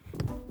 Huge.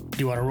 Do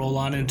you want to roll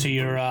on into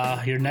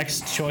your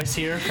next choice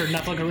here for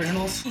Netflix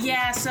originals?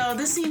 Yeah, so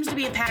this seems to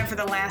be a pattern for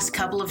the last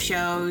couple of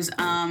shows.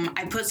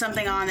 I put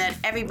something on that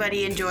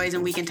everybody enjoys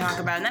and we can talk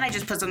about, and then I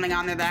just put something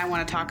on there that I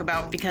want to talk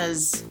about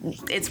because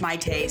it's my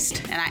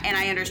taste, and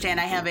I understand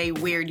I have a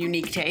weird,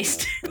 unique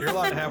taste. You're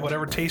allowed to have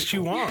whatever taste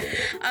you want.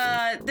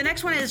 The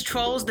next one is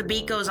Trolls: The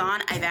Beat Goes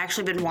On. I've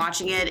actually been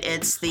watching it.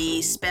 It's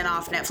the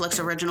spin-off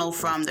Netflix original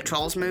from the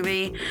Trolls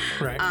movie.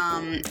 Right.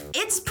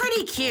 It's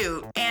pretty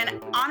cute,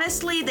 and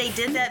honestly, they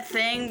did that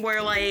thing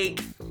where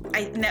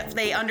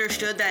they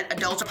understood that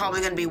adults are probably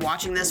going to be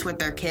watching this with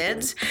their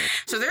kids.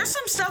 So there's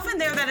some stuff in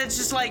there that it's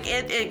just like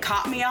it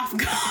caught me off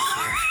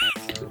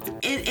guard.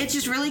 It's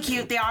just really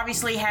cute. They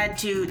obviously they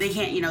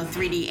can't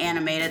 3D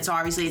animate it, so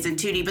obviously it's in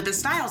 2D, but the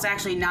style's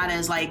actually not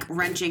as like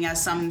wrenching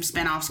as some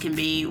spin-offs can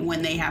be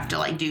when they have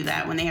to do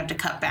that, when they have to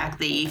cut back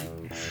the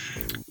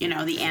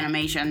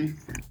animation.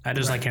 I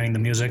just like hearing the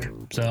music,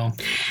 so.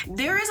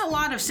 There is a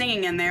lot of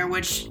singing in there,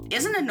 which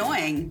isn't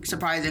annoying,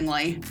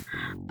 surprisingly.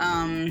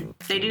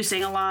 They do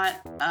sing a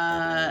lot.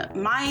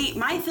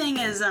 My thing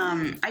is,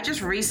 I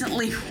just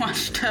recently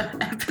watched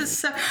an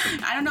episode.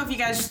 I don't know if you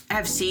guys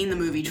have seen the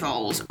movie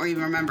Trolls or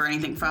even remember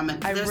anything from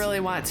it. I really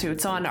want to.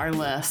 It's on our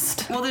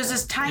list. Well, there's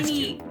this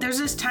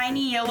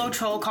tiny yellow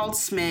troll called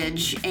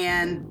Smidge,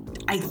 and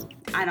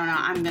I don't know.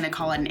 I'm gonna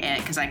call it an it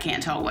because I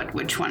can't tell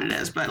which one it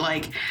is, but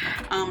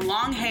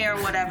long hair,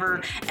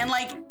 whatever, and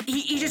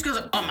he just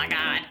goes, "Oh my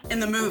god," in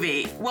the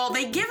movie. Well,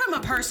 they give him a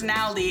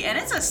personality, and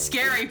it's a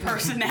scary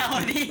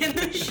personality in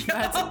the show.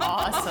 That's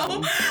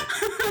awesome.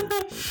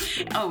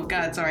 Oh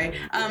god, sorry.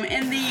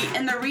 In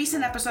the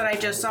recent episode I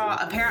just saw,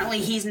 apparently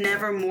he's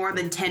never more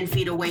than 10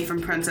 feet away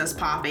from Princess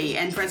Poppy,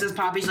 and Princess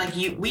Poppy's like,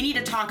 we need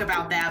to talk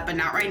about that, but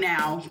not right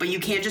now. But you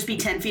can't just be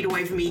 10 feet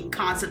away from me,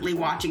 constantly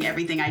watching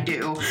everything I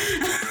do.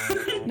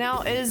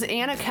 Now, is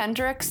Anna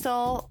Kendrick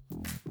still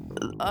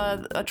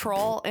a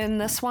troll in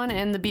this one,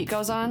 and The Beat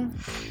Goes On?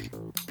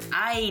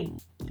 I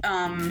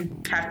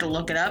have to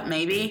look it up,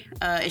 maybe.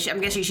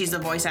 I'm guessing she's the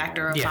voice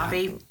actor of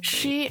Poppy.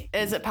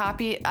 Is it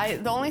Poppy?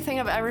 The only thing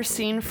I've ever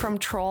seen from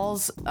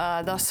Trolls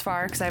thus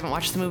far, because I haven't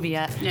watched the movie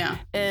yet,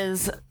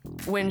 is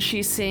when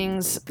she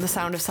sings The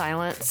Sound of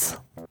Silence.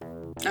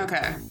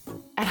 Okay.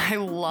 And I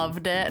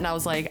loved it, and I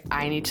was like,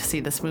 I need to see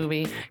this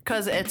movie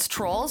because it's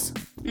Trolls,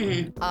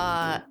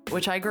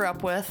 which I grew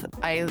up with.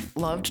 I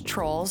loved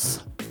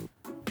Trolls.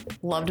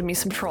 Loved me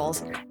some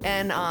Trolls.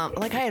 And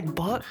I had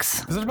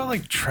books. Is it about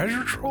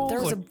treasure trolls?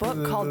 There was a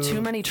book called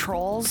Too Many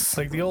Trolls.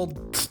 Like the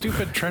old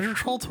stupid treasure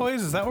troll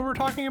toys? Is that what we're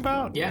talking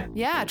about? Yeah.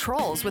 Yeah,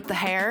 trolls with the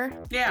hair.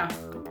 Yeah.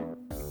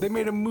 They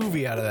made a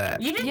movie out of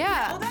that. You didn't know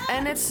that?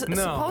 And it's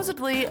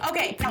supposedly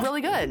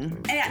really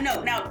good.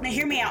 Now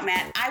hear me out,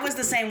 Matt. I was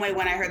the same way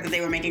when I heard that they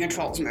were making a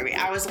Trolls movie.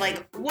 I was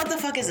like, what the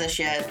fuck is this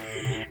shit?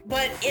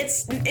 But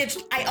it's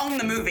I own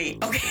the movie.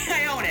 Okay,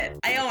 I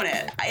own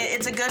it.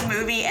 It's a good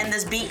movie, and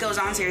this Beat Goes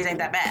On series ain't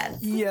that bad.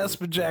 Yes,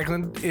 but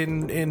Jacqueline,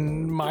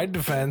 in my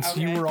defense,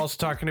 you were also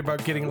talking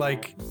about getting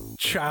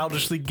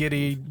childishly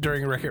giddy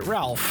during Wreck-It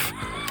Ralph.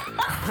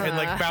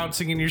 And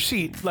bouncing in your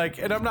seat,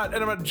 and I'm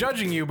not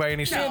judging you by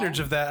any standards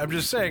of that. I'm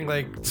just saying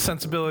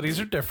sensibilities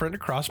are different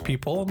across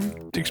people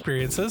and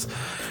experiences.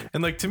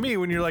 And to me,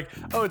 when you're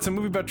oh, it's a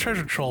movie about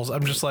treasure trolls,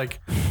 I'm just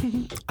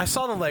I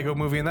saw the Lego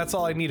movie, and that's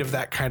all I need of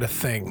that kind of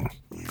thing.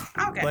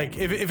 Okay.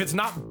 If it's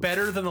not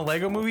better than the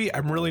Lego movie,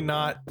 I'm really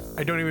not.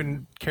 I don't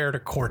even care to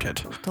court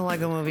it. The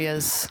Lego movie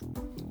is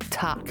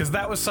top. Because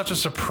that was such a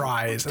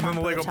surprise. And then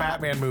the Lego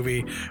Batman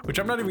movie, which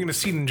I'm not even going to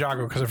see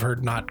Ninjago because I've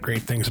heard not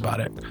great things about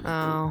it.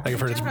 Oh. I've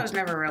heard Ninjago's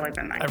never really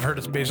been that. I've heard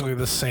it's basically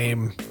the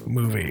same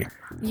movie.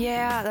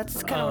 Yeah,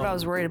 that's kind of what I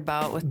was worried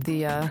about with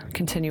the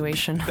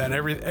continuation. That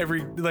every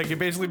it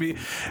basically be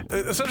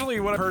essentially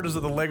what I've heard is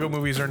that the Lego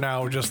movies are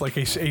now just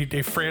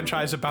a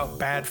franchise about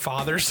bad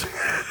fathers.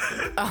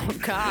 Oh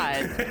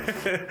God.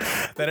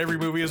 That every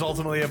movie is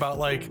ultimately about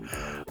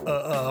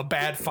a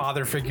bad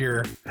father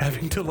figure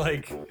having to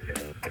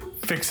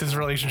fix his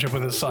relationship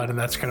with his son, and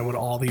that's kind of what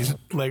all these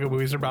Lego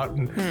movies are about.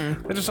 And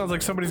it just sounds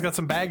like somebody's got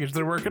some baggage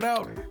they're working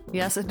out.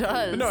 Yes, it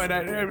does. No, and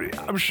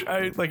I'm sure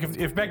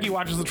if Becky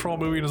watches the Troll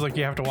movie and is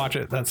you have to watch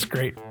it, that's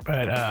great.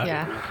 But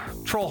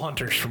Troll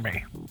Hunters for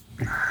me.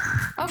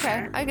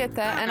 Okay, I get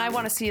that, and I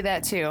want to see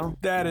that too.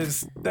 That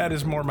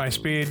is more my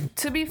speed.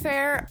 To be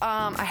fair,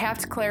 I have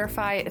to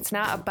clarify, it's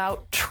not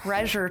about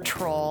treasure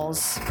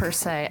trolls per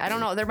se. I don't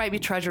know, there might be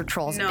treasure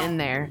trolls in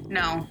there.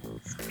 No.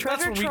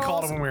 That's what we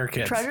called them when we were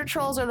kids. Treasure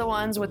trolls are the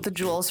ones with the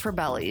jewels for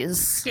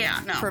bellies.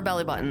 Yeah, no. For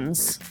belly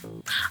buttons.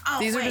 Oh,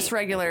 These are just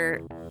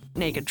regular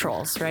naked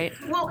trolls, right?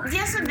 Well,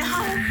 yes and no,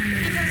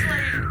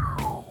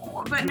 because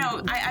But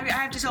no, I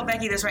have to tell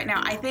Becky this right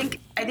now. I think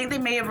they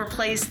may have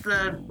replaced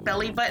the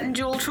belly button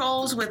jewel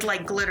trolls with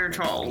like glitter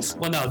trolls.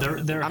 Well, no,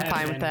 I'm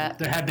fine with that.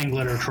 There have been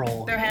glitter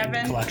troll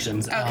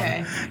collections.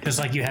 Okay. Just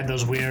like you had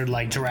those weird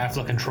like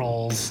giraffe-looking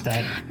trolls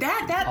that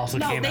also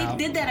came out.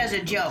 They did that as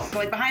a joke.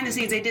 Like behind the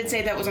scenes, they did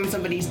say that was on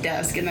somebody's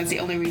desk, and that's the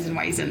only reason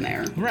why he's in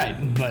there. Right,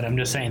 but I'm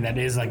just saying that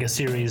is like a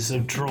series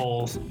of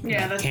trolls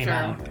that came true.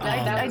 out.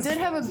 I did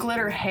have a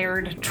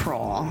glitter-haired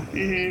troll.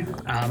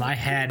 I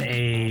had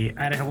a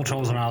couple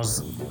trolls when I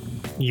was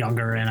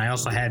younger, and I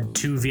also had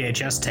 2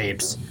 VHS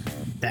tapes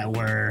that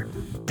were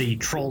the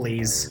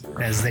trolleys,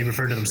 as they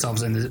refer to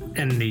themselves in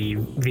the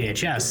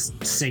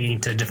VHS, singing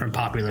to different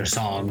popular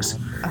songs.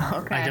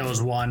 Okay. Like there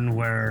was one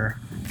where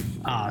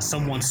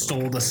someone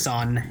stole the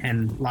sun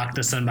and locked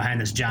the sun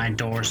behind this giant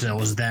door, so it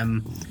was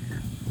them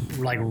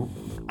like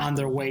on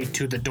their way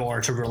to the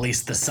door to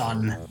release the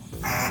sun.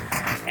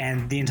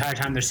 And the entire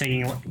time they're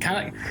singing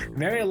kind of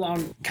very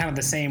along kind of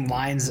the same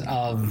lines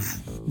of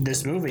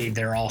this movie.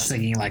 They're all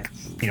singing like,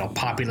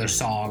 popular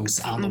songs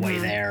on the way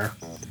there.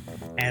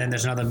 And then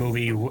there's another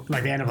movie,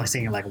 like they end up like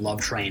singing like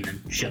Love Train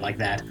and shit like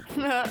that.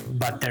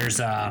 But there's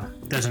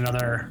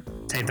another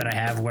tape that I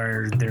have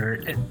where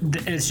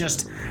it's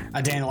just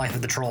a day in the life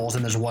of the trolls,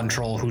 and there's one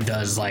troll who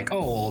does like,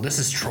 oh, this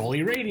is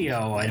Trolley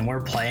Radio, and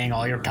we're playing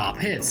all your top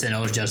hits, and it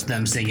was just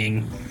them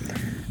singing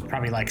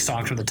probably like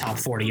songs from the top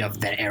 40 of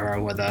that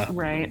era where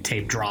the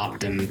tape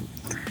dropped, and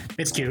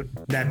it's cute.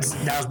 That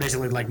was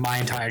basically like my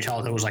entire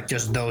childhood was like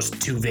just those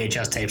 2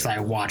 VHS tapes that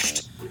I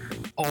watched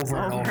over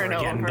and over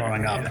again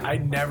growing up. And I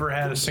never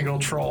had a single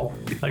troll,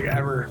 like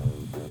ever.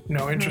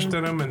 No interest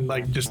in them, and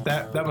like just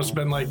that must have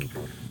been like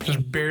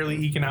just barely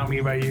eking out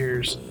me by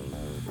years.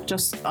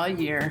 Just a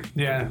year.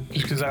 Yeah,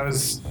 just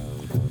because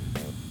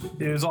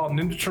it was all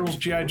Ninja Turtles,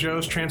 G.I.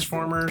 Joes,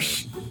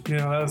 Transformers.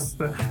 And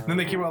then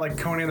they came out like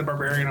Conan the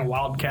Barbarian and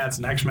Wildcats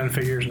and X-Men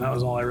figures, and that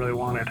was all I really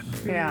wanted.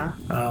 Yeah.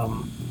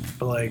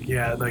 But like,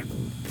 yeah, like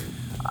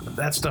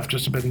that stuff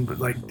just have been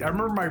like, I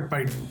remember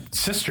my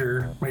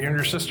sister, my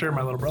younger sister,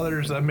 my little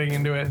brothers, them being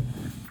into it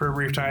for a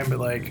brief time, but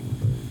like,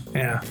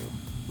 yeah,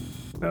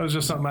 that was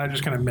just something I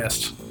just kind of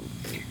missed.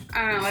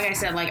 I don't know, like I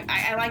said, like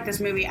I like this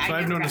movie. So I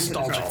have no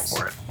nostalgia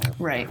for it.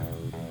 Right.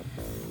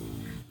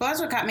 Well, that's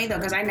what caught me though,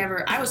 because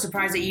I was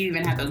surprised that you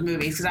even had those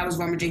movies, because I was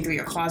rummaging through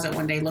your closet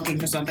one day looking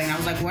for something. I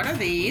was like, what are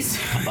these?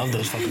 I love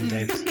those fucking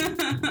tapes.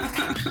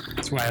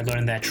 That's where I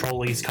learned that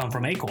trolleys come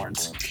from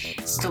acorns.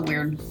 Still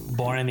weird.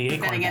 Born in the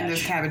acorn Then again, patch.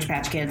 there's Cabbage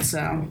Patch Kids,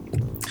 so.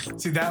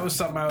 See, that was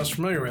something I was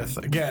familiar with.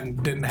 Again,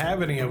 didn't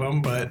have any of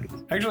them, but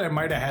actually I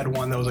might have had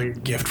one that was like a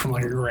gift from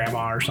like a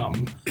grandma or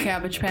something.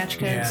 Cabbage Patch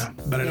Kids. Yeah,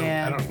 but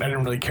I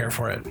didn't really care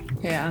for it.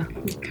 Yeah. I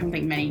don't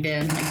think many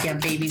did. Like, yeah,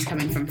 babies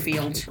coming from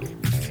fields.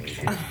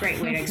 Great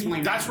way to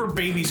explain that. That's where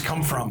babies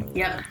come from.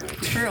 Yep.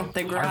 True.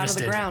 They grow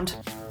Harvested. out of the ground.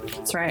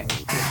 That's right.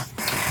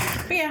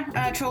 But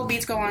yeah, Troll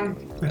Beats go on.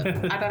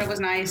 I thought it was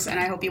nice, and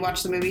I hope you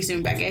watch the movie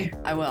soon, Becky.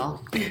 I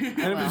will. And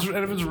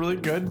if it's really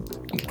good,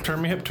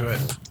 turn me hip to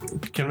it.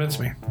 Convince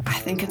me. I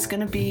think it's going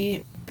to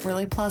be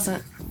really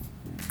pleasant.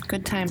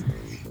 Good time.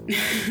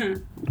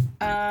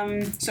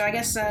 So I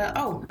guess,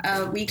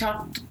 we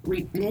talked,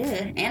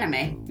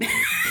 anime.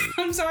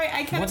 I'm sorry,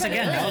 I kept Once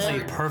again, that was a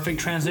perfect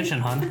transition,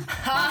 hun.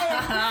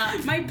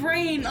 my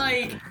brain,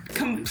 like,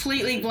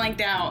 completely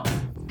blanked out.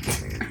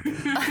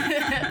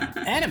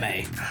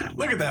 Anime.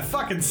 Look at that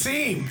fucking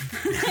scene.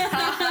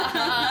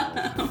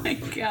 Oh my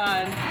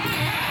god.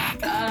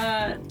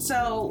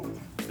 So,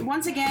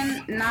 once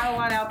again, not a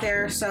lot out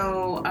there,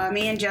 so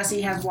me and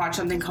Jesse have watched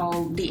something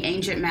called The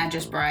Ancient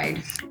Magus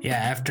Bride. Yeah,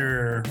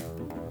 after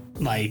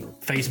like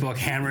Facebook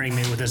hammering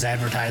me with this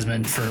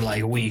advertisement for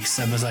like weeks,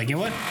 I was like, you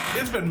know what?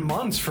 It's been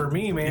months for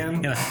me,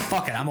 man.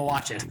 Fuck it, I'm gonna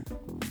watch it.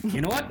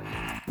 You know what?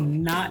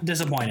 Not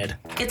disappointed.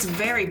 It's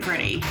very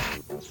pretty.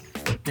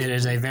 It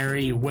is a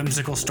very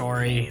whimsical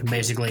story,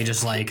 basically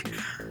just like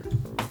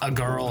a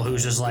girl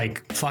who's just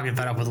like fucking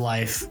fed up with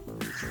life.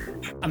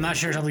 I'm not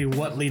sure exactly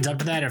what leads up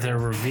to that, if they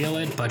reveal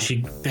it, but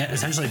she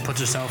essentially puts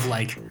herself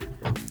like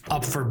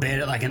up for bid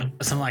at like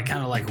some like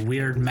kind of like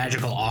weird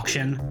magical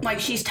auction. Like,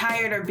 she's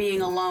tired of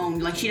being alone.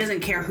 Like, she doesn't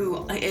care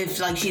who, if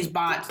like she's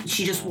bought,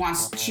 she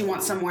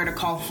wants somewhere to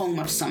call home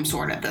of some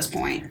sort at this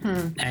point.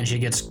 And she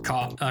gets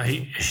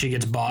she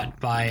gets bought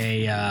by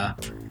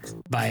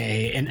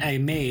a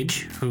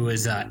mage who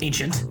is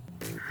ancient,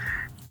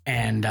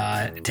 and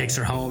takes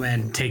her home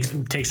and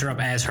takes her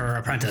up as her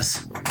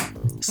apprentice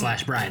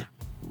 / bride.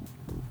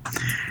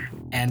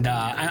 And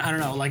I don't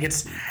know, like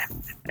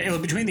it was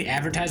between the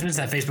advertisements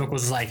that Facebook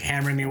was like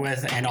hammering me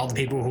with, and all the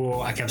people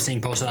who I kept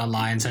seeing posted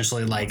online,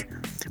 essentially like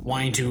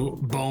wanting to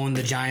bone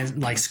the giant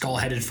like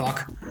skull-headed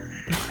fuck.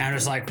 And I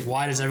was like,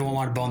 why does everyone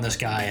want to bone this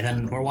guy? And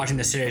then we're watching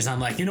the series, and I'm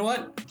like, you know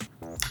what?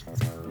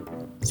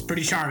 It's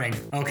pretty charming.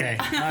 Okay,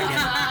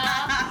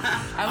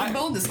 I would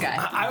bone this guy.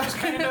 I was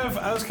kind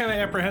of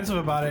apprehensive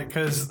about it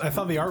because I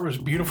thought the art was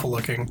beautiful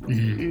looking,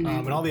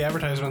 and all the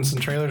advertisements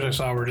and trailers I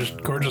saw were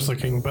just gorgeous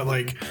looking. But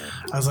like,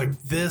 I was like,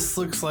 this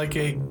looks like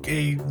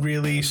a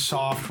really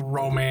soft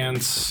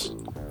romance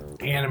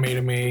anime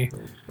to me.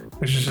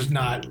 which is just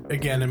not,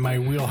 again, in my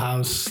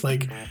wheelhouse.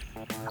 Like,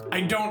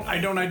 I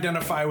don't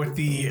identify with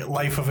the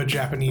life of a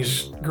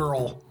Japanese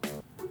girl.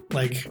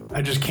 Like,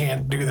 I just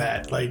can't do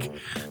that. Like,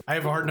 I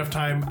have a hard enough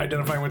time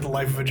identifying with the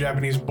life of a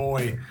Japanese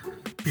boy,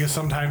 because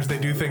sometimes they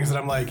do things that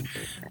I'm like,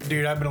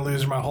 dude, I've been a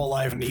loser my whole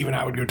life, and even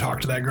I would go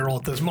talk to that girl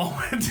at this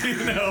moment,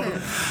 you know?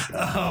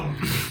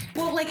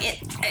 Well,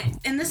 like,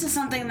 and this is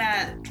something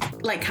that,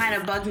 like, kind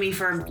of bugged me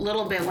for a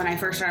little bit when I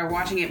first started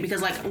watching it,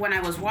 because, like, when I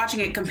was watching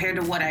it compared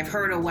to what I've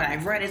heard or what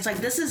I've read, it's like,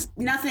 this is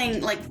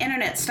nothing, like,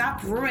 internet,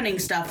 stop ruining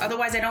stuff,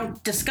 otherwise I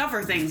don't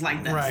discover things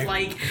like this. Right.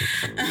 Like,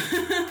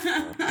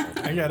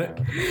 I get it.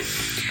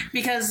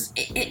 because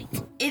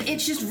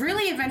it's just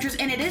really adventurous,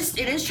 and it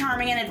is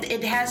charming, and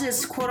it has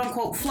its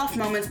quote-unquote fluff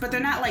moments, but they're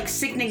not, like,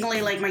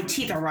 sickeningly, like, my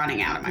teeth are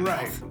running out of my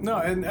mouth. Right. No,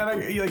 and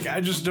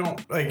I just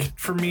don't, like,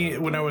 for me,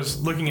 when I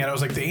was looking at it, I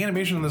was like, the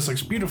animation on this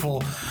looks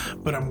beautiful,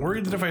 but I'm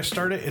worried that if I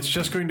start it, it's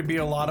just going to be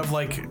a lot of,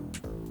 like,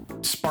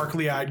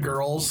 sparkly-eyed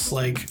girls,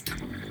 like,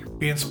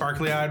 being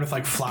sparkly-eyed with,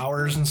 like,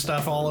 flowers and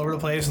stuff all over the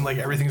place, and, like,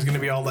 everything's going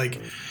to be all, like,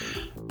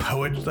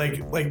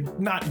 like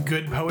not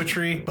good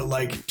poetry, but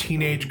like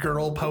teenage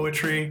girl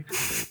poetry,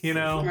 you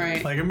know?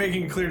 Right. Like, I'm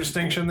making a clear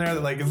distinction there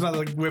that, like, it's not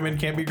like women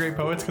can't be great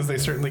poets, because they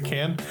certainly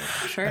can.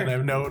 Sure. And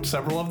I've known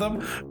several of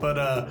them,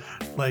 but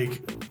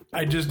like,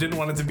 I just didn't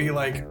want it to be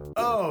like,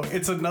 oh,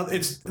 it's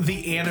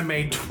the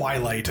anime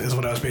Twilight is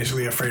what I was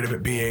basically afraid of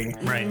it being.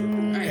 Right.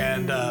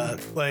 And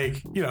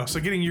like, you know, so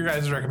getting your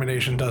guys'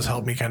 recommendation does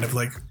help me kind of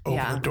like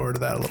open the door to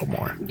that a little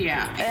more.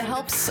 Yeah. It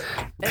helps.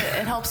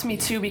 It helps me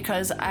too,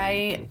 because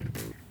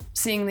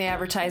seeing the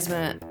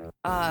advertisement,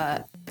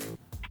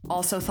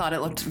 also thought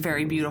it looked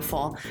very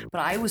beautiful, but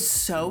I was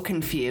so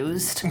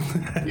confused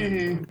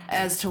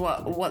as to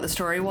what the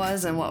story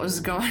was and what was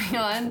going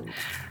on.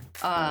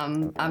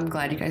 I'm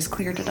glad you guys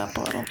cleared it up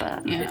a little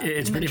bit. Yeah.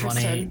 It's pretty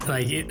funny.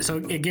 Like,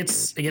 it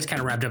gets kind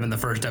of wrapped up in the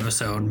first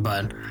episode,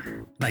 but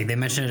like they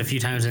mention it a few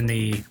times in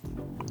the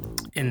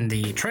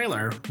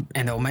trailer,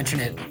 and they'll mention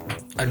it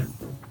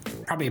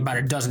probably about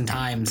a dozen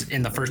times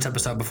in the first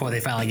episode before they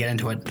finally get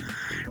into it,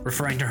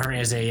 referring to her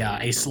as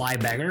a sly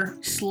beggar.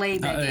 Slay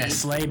Becky.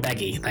 Slay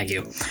Becky, thank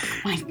you.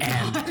 My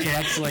And God. it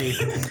actually,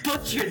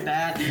 Butchered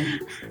that.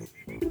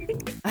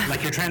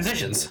 like your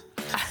transitions.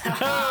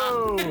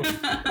 Oh,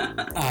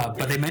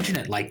 But they mention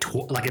it like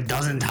a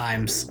dozen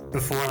times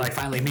before, like,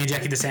 finally me and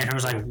Jackie DeSanto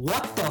was like,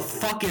 what the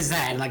fuck is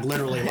that? And like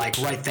literally like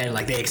right there,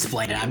 like they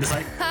explain it. I'm just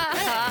like,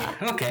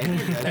 hey, okay.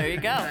 There you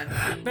go.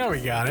 now we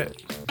got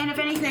it. And if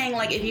anything,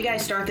 like, if you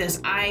guys start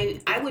this, I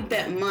would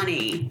bet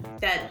money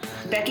that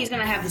Becky's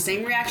gonna have the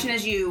same reaction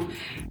as you.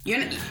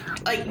 You're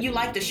like, you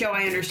like the show,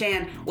 I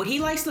understand. What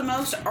he likes the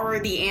most are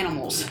the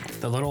animals.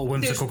 The little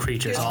whimsical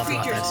creatures all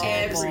throughout creatures that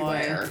series.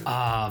 everywhere.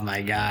 Oh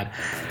my god.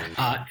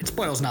 It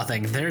spoils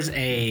nothing. There's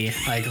a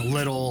like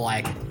little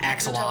like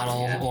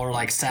axolotl or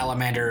like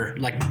salamander,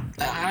 like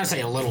I would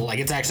say a little, like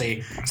it's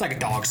like a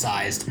dog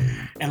sized,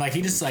 and like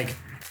he just like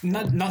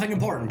nothing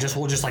important, just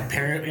will just like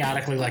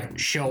periodically like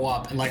show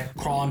up and like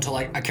crawl into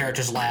like a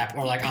character's lap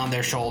or like on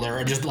their shoulder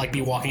or just like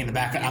be walking in the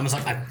back. I'm just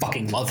like, I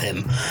fucking love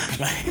him.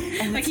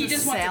 Like he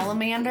just wants to,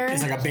 Salamander.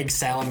 It's like a big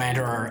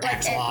salamander or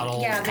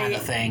axolotl kind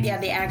of thing. Yeah,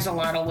 the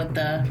axolotl with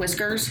the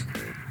whiskers.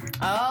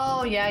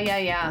 Oh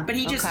yeah. But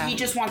he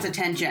just wants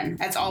attention.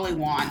 That's all he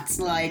wants.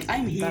 Like,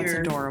 I'm here. That's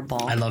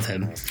adorable. I love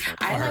him.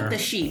 I Or like the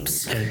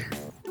sheeps.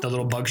 the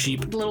little bug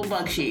sheep. The little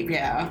bug sheep,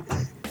 yeah.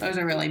 Those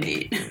are really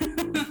neat.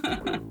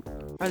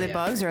 Are they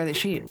bugs or are they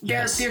sheep?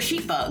 They're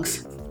sheep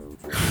bugs.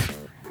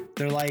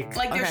 They're like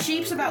Their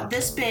sheep's about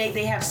this big.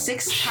 They have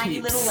 6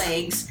 tiny little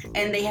legs,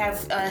 and they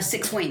have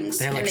 6 wings.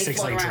 they have like and 6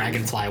 float like around.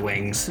 dragonfly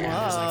wings.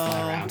 Yeah, just like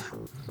fly around.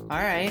 All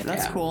right,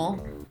 that's Yeah.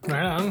 cool.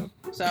 Right on.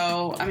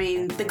 So, I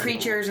mean, the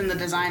creatures and the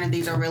design of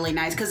these are really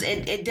nice because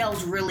it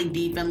delves really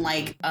deep in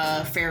like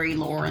fairy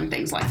lore and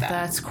things like that.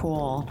 That's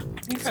cool.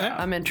 Okay.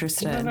 I'm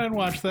interested. I'd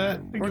watch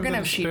that. We're gonna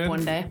have sheep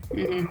one day.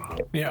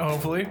 Yeah,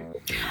 hopefully.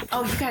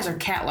 Oh, you guys are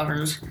cat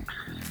lovers.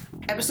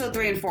 Episode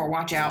 3 and 4,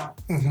 watch out.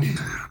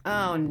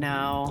 Oh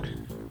no,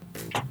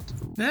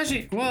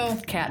 Actually, well,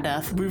 cat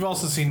death. We've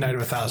also seen Night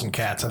of a Thousand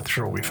Cats. I'm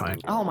sure we'll be fine.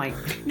 Oh my.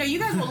 No, you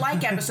guys will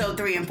like episode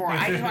 3 and 4.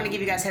 I just want to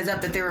give you guys heads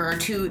up that there are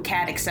 2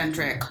 cat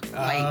eccentric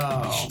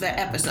the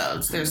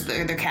episodes. They're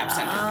cat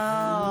centric.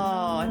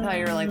 Oh, I thought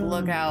you were like,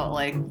 look out,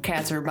 like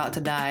cats are about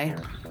to die.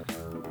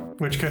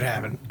 Which could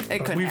happen.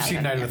 It could We've seen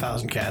happen. Night of a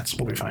Thousand Cats.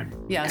 We'll be fine.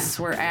 Yes,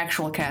 where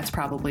actual cats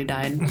probably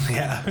died.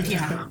 Yeah.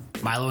 Yeah.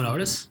 Milo and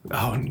Otis.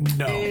 Oh,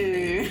 no.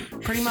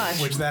 Pretty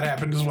much. Which that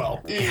happened as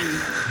well.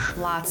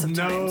 Lots of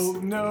times.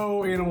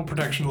 No animal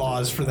protection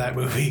laws for that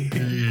movie.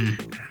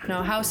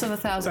 No, House of a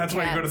Thousand That's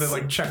Cats. why you go to the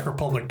like Czech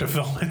Republic to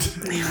film it.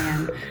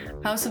 Man.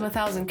 House of a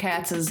Thousand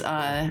Cats is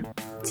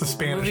It's a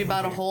Spanish movie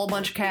about a whole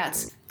bunch of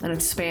cats, and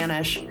it's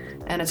Spanish,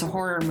 and it's a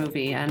horror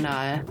movie, and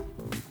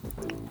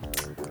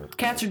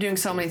cats are doing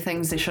so many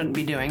things they shouldn't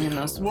be doing in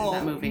that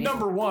movie.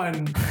 Number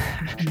one,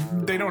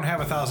 they don't have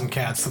 1,000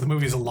 cats, so the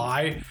movie's a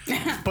lie.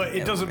 But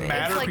it doesn't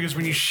matter like- because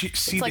when you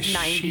see like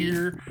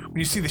 90.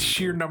 the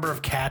sheer number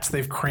of cats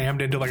they've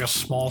crammed into like a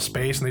small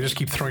space, and they just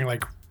keep throwing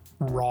like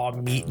raw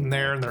meat in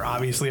there, and they're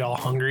obviously all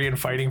hungry and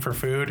fighting for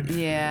food.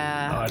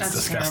 Yeah. Oh, it's That's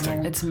disgusting.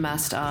 terrible. It's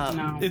messed up.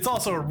 No. It's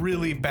also a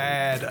really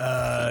bad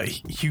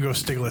Hugo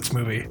Stiglitz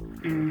movie.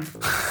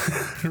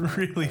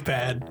 Really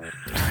bad.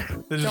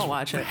 Don't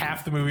watch it.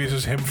 Half the movie is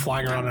just him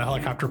flying around in a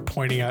helicopter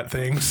pointing at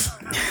things.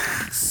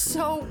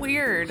 So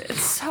weird.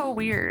 It's so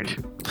weird.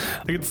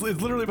 Like it's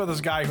literally about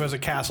this guy who has a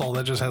castle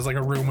that just has like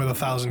a room with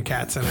 1,000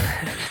 cats in it,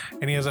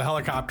 and he has a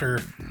helicopter.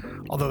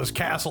 Although his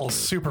castle is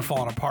super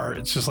falling apart,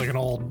 it's just like an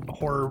old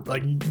horror,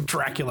 like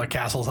Dracula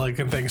castle like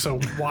thing. So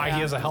why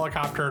he has a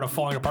helicopter and a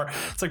falling apart?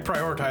 It's like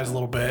prioritized a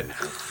little bit.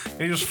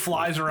 And he just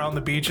flies around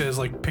the beaches,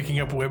 like picking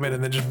up women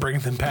and then just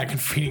bringing them back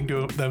and feeding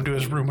them to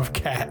his room of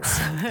cats.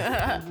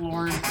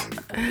 Lord.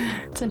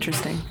 It's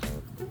interesting.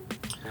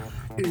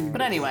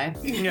 But anyway,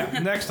 Yeah.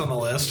 Next on the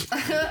list.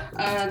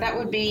 That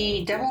would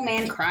be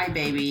Devilman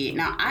Crybaby.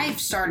 Now,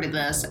 I've started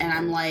this, and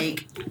I'm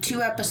like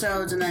 2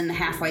 episodes and then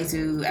halfway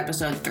through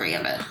episode 3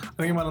 of it. I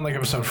think I'm on like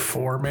episode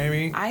 4,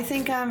 maybe. I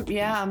think I'm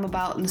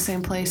about in the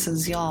same place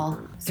as y'all.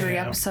 3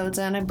 Yeah. episodes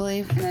in, I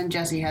believe. And then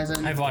Jesse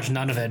hasn't. I've watched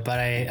none of it, but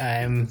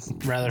I'm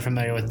rather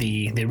familiar with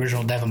the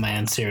original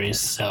Devilman series.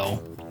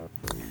 So,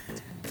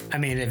 I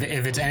mean,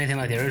 if it's anything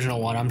like the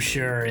original one, I'm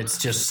sure it's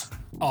just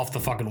off the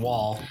fucking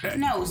wall.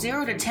 No,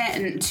 0 to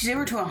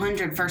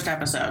 100 first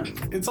episode.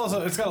 It's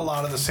got a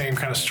lot of the same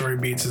kind of story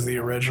beats as the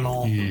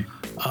original.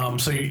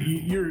 So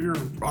you're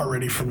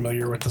already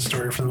familiar with the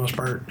story for the most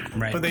part.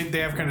 Right. But they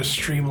have kind of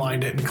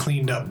streamlined it and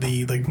cleaned up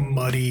the like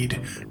muddied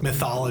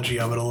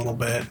mythology of it a little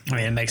bit. I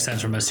mean, it makes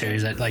sense from a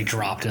series that like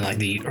dropped in like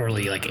the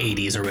early like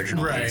 80s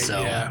originally.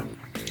 So Yeah.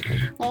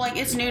 Well, like,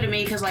 it's new to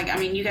me because, like, I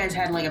mean, you guys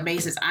had, like, a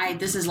basis.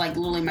 This is, like,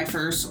 literally my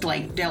first,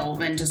 like,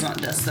 delve into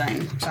this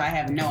thing. So I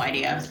have no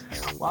idea.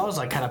 Well, I was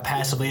like kind of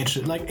passively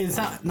interested. Like, it's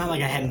not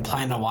like I hadn't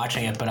planned on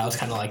watching it, but I was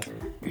kind of like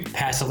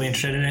passively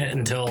interested in it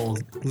until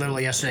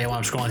literally yesterday when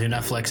I'm scrolling through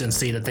Netflix and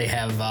see that they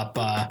have up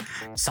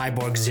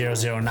Cyborg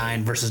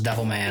 009 versus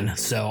Devilman.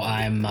 So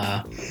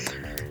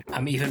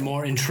I'm even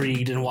more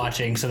intrigued in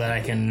watching so that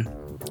I can,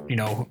 you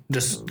know,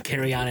 just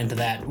carry on into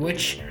that.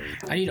 Which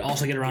I need to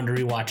also get around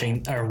to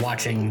watching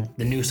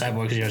the new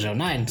Cyborg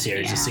 009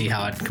 series to see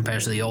how it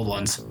compares to the old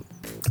ones.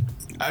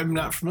 I'm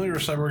not familiar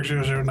with Cyborg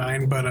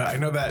 009, but I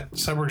know that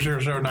Cyborg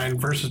 009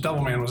 versus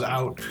Devilman was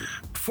out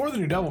before the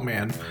new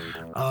Devilman.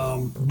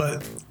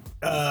 But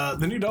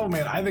the new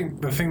Devilman, I think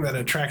the thing that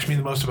attracts me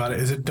the most about it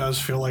is it does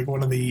feel like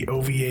one of the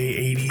OVA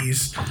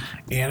 80s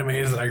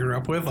animes that I grew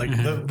up with. Like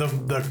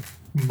the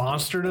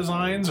monster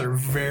designs are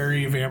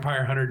very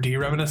Vampire Hunter D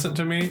reminiscent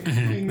to me.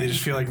 They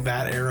just feel like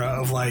that era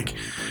of like,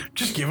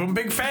 just give them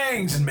big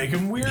fangs and make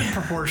them weird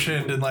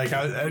proportioned, and like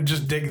I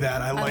just dig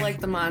that. I like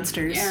the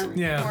monsters.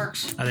 Yeah. It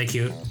works. Are they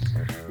cute?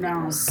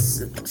 No.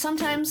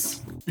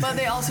 Sometimes, but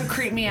they also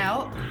creep me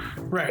out.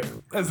 Right,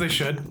 as they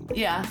should.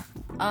 Yeah.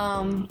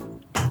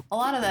 A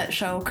lot of that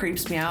show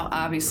creeps me out,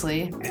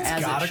 obviously,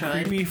 as Got it a should.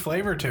 creepy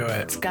flavor to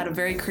it. It's got a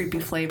very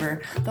creepy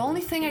flavor. The only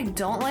thing I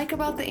don't like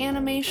about the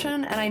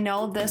animation, and I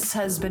know this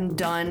has been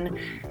done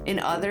in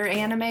other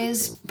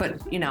animes, but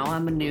you know,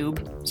 I'm a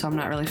noob, so I'm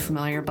not really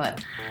familiar,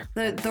 but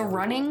the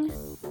running.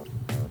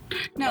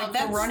 No, Like,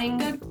 that's the running-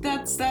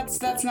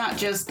 That's not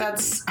just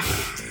that's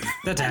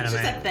That's just a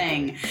anime.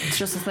 thing. It's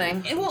just a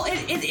thing.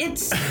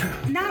 It's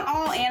not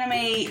all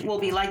anime will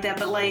be like that,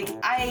 but like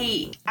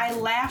I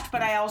laughed,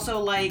 but I also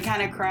like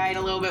kind of cried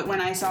a little bit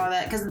when I saw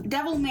that because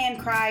Devilman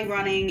Cry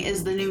running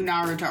is the new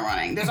Naruto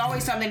running. There's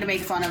always something to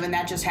make fun of, and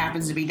that just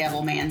happens to be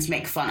Devilman's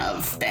make fun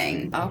of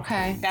thing.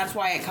 Okay. That's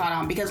why it caught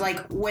on because like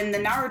when the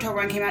Naruto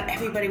run came out,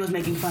 everybody was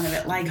making fun of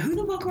it. Like, who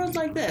the fuck runs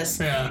like this?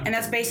 Yeah. And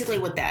that's basically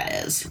what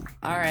that is.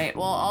 All right.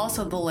 Well,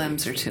 also the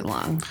limbs are too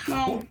long.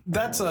 Well,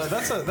 That's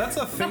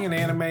a thing in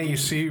anime you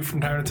see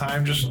from time to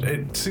time. Just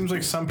it seems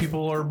like some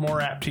people are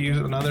more apt to use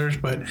it than others,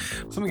 but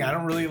something I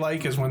don't really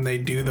like is when they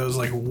do those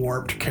like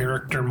warped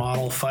character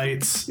model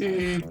fights.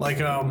 Like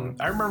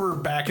I remember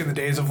back in the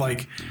days of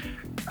like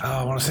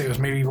I want to say it was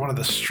maybe one of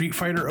the Street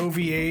Fighter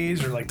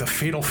OVAs or like the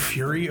Fatal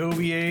Fury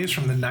OVAs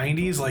from the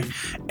 90s. Like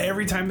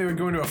every time they would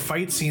go into a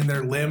fight scene,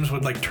 their limbs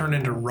would like turn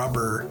into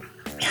rubber.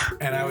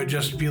 And I would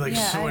just be like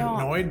so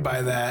annoyed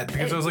by that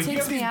because I was like, you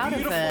have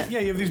these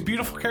you have these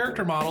beautiful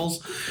character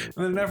models,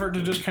 and in an effort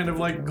to just kind of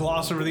like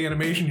gloss over the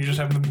animation, you just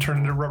have them turn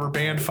into rubber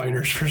band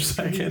fighters for a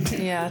second.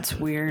 Yeah, it's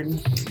weird.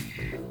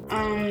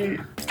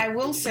 I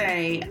will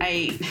say,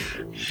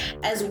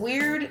 as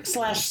weird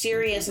 /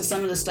 serious as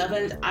some of the stuff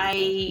is,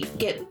 I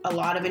get a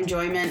lot of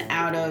enjoyment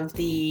out of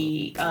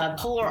the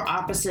polar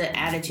opposite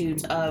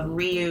attitudes of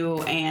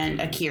Ryu and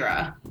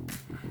Akira.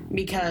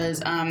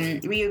 Because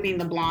Ryu being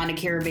the blonde,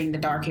 Akira being the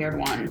dark-haired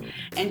one.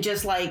 And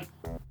just like,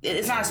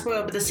 it's not a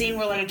spoiler, but the scene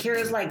where like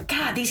Akira's like,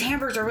 God, these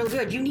hamburgers are really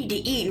good. You need to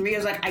eat. And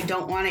Ryu's like, I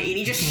don't want to eat.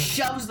 He just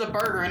shoves the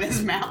burger in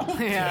his mouth.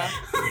 Yeah.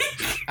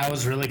 I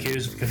was really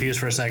confused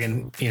for a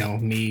second, you know,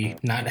 me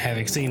not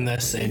having seen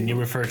this, and you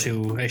refer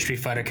to a Street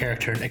Fighter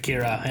character,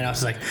 Akira, and I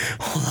was like,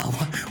 hold on,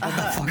 what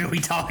the fuck are we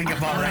talking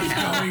about right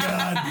now? Oh my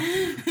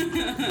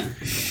god.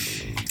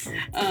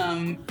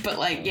 But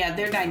like, yeah,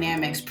 their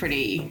dynamic's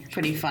pretty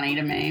funny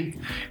to me.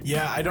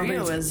 Yeah, I don't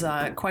Ryu think is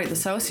quite the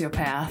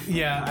sociopath.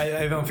 Yeah,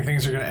 I don't think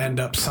things are going to end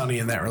up sunny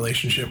in that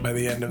relationship by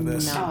the end of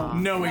this. No.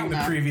 Knowing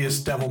the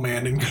previous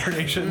Devilman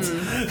incarnations.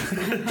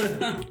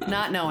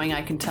 Not knowing,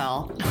 I can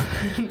tell.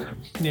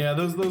 Yeah,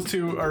 those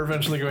two are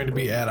eventually going to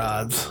be at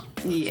odds.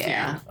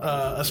 Yeah.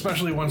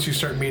 Especially once you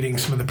start meeting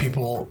some of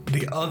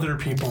the other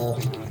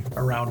people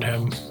around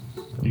him.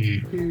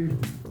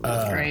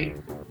 Right.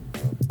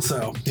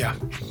 So, yeah.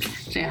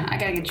 So yeah, I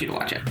gotta get you to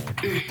watch it.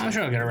 I'm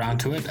sure I'll get around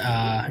to it.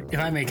 If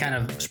I may kind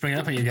of spring it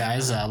up on you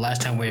guys,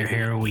 last time we were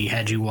here, we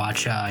had you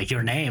watch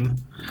Your Name.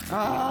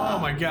 Oh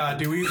my God,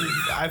 dude!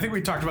 I think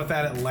we talked about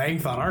that at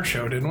length on our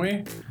show, didn't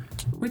we?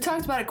 We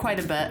talked about it quite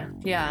a bit.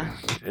 Yeah.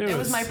 It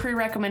was my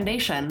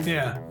pre-recommendation.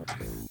 Yeah,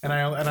 and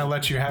I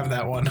let you have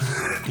that one.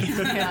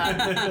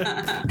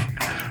 Yeah.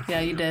 Yeah,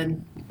 you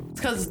did. It's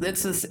because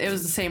it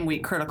was the same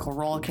week Critical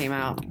Role came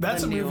out.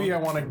 That's a movie I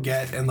want to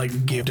get and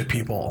like give to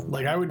people.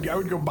 Like I would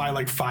go buy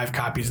like 5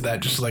 copies of that,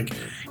 just like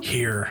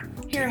here.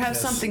 Have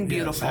something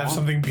beautiful. Have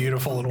something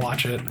beautiful and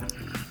watch it.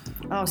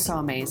 Oh, so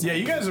amazing. Yeah,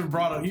 you guys have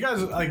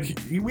like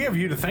we have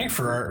you to thank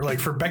for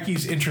for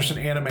Becky's interest in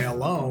anime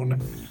alone.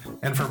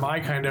 And for my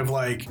kind of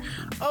like,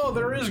 oh,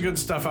 there is good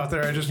stuff out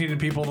there. I just needed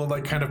people to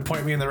like kind of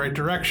point me in the right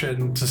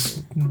direction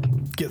to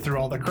get through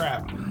all the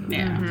crap.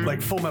 Yeah. Mm-hmm.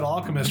 Like Full Metal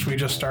Alchemist, we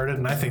just started,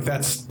 and I think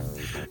that's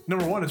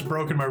number one. It's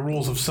broken my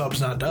rules of subs,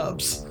 not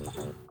dubs.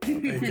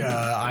 Like,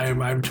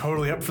 I'm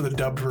totally up for the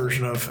dubbed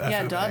version of FMA.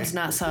 Yeah, dubs,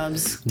 not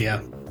subs.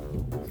 Yeah.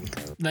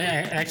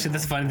 Actually,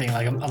 that's the funny thing.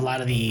 Like a lot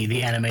of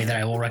the anime that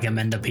I will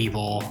recommend to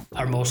people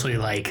are mostly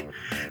like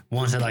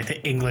ones that like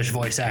the English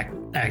voice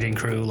acting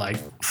crew like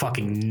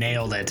fucking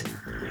nailed it.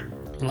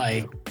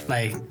 Like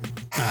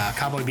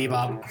Cowboy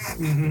Bebop.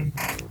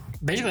 Mm-hmm.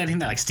 Basically anything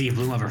that like Steve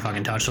Blum ever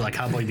fucking touched, so like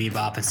Cowboy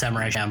Bebop and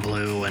Samurai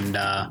Champloo and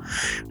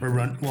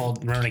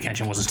Rurouni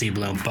Kenshin wasn't Steve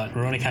Blum, but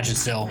Rurouni Kenshin's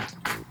still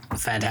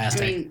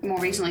fantastic. I mean,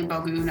 more recently,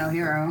 Boku no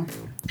Hero.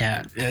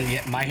 Yeah,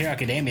 My Hero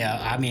Academia.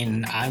 I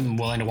mean, I'm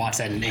willing to watch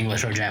that in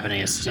English or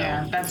Japanese. So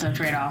Yeah, that's a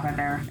trade-off right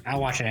there.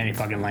 I'll watch it in any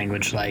fucking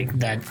language like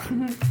that.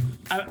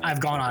 I've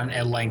gone on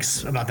at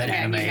lengths about that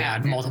anime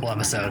on multiple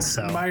episodes.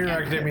 So My Hero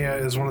Academia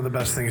is one of the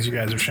best things you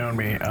guys have shown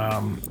me.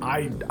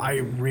 I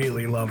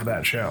really love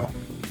that show.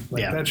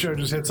 That show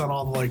just hits on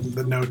all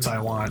the notes I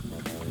want.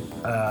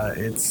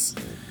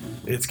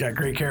 It's got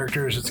great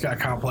characters. It's got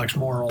complex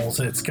morals.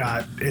 It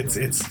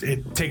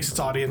takes its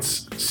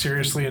audience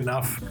seriously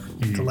enough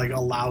to like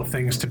allow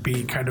things to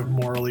be kind of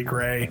morally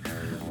gray.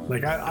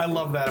 Like I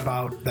love that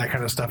about that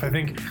kind of stuff. I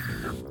think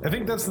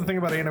that's the thing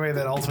about anime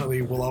that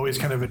ultimately will always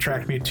kind of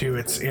attract me to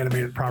its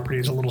animated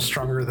properties a little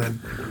stronger than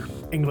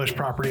English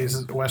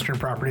properties, Western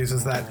properties,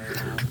 is that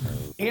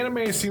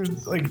anime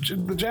seems like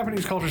the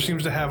Japanese culture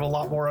seems to have a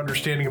lot more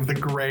understanding of the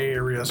gray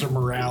areas of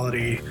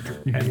morality,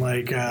 and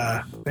like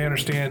they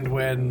understand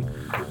when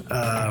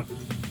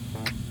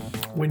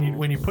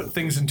you put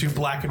things into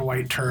black and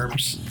white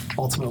terms,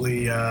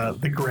 ultimately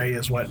the gray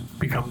is what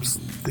becomes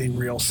the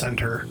real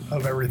center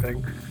of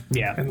everything.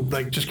 Yeah. And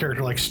like just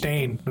character like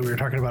Stain that we were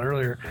talking about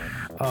earlier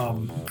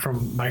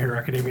from My Hero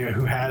Academia,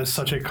 who has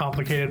such a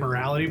complicated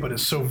morality but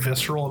is so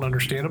visceral and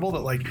understandable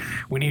that like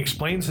when he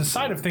explains his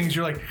side of things,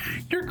 you're like,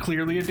 you're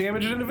clearly a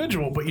damaged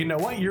individual, but you know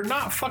what? You're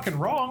not fucking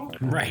wrong.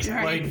 Right.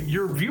 Like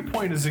your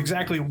viewpoint is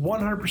exactly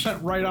 100%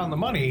 right on the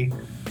money.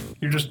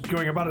 You're just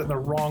going about it in the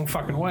wrong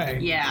fucking way.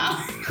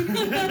 Yeah.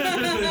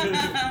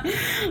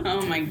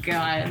 Oh my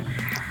God.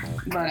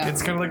 But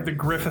It's kind of like the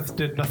Griffith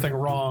did nothing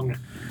wrong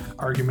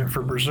argument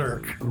for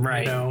Berserk.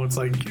 Right. You know, it's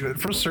like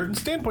from a certain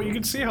standpoint, you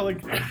can see how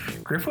like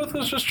Griffith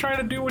was just trying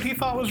to do what he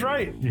thought was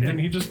right, and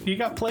he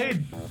got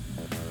played.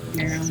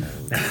 yeah.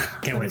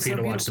 Can't wait for you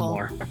to watch some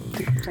more.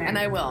 And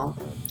I will.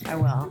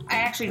 I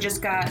actually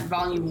just got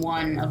volume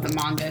 1 of the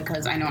manga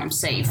because I know I'm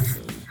safe.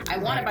 I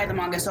want to buy the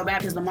manga so bad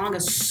because the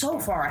manga's so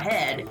far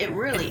ahead. It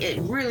really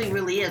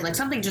is. Like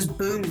something just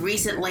boomed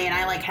recently, and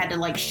I like had to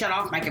like shut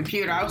off my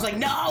computer. I was like,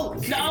 no.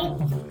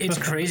 It's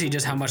crazy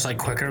just how much like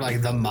quicker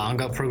like the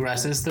manga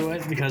progresses through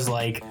it, because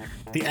like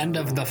the end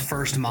of the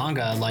first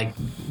manga, like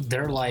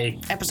they're like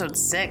Episode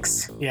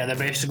 6. yeah, they're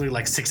basically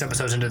like 6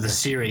 episodes into the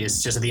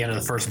series just at the end of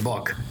the first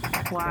book.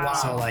 Wow.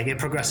 So like it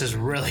progresses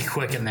really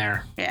quick in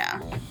there. Yeah.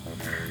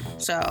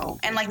 So,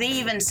 and like they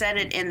even said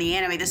it in the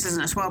anime, this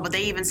isn't a spoil, but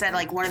they even said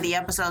like one of the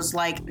episodes,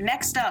 like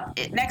next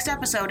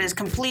episode is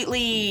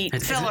completely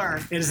filler.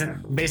 It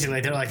isn't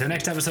basically, they're like the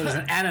next episode is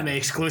an anime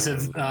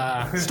exclusive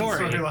story.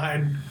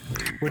 Storyline.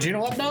 Which, you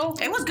know what though?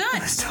 It was good.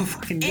 It's still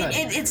fucking good.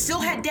 It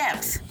still had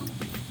depth.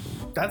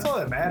 That's all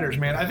that matters,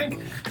 man. I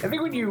think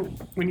when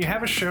you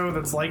have a show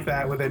that's like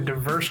that with a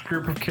diverse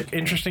group of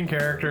interesting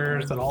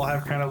characters that all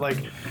have kind of like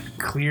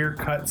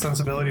clear-cut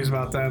sensibilities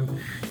about them,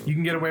 you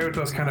can get away with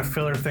those kind of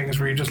filler things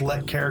where you just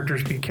let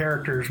characters be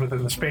characters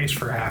within the space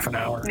for half an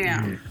hour.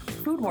 Yeah.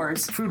 Food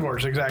Wars. Food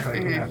Wars, exactly.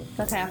 Mm-hmm.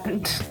 That's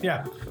happened.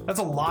 Yeah, that's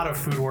a lot of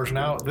Food Wars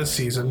now this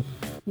season.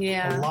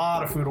 Yeah. A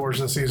lot of Food Wars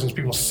this season is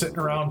people sitting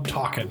around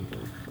talking.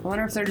 I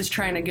wonder if they're just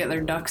trying to get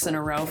their ducks in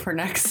a row for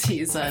next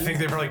season. I think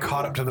they probably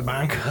caught up to the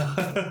manga.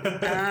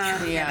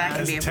 Yeah, that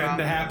could As be a tend problem.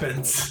 to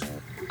happens.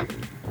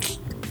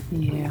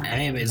 Yeah. I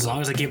mean, as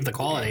long as they keep the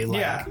quality. Like,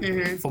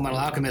 Yeah. Full Metal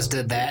Alchemist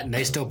did that, and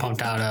they still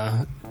pumped out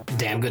a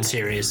damn good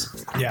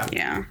series. Yeah.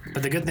 Yeah.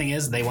 But the good thing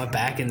is they went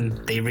back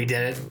and they redid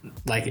it,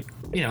 like,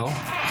 you know,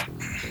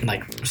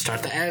 like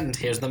start to end.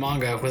 Here's the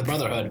manga with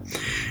Brotherhood.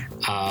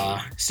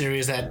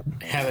 Series that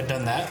haven't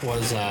done that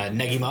was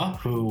Negima,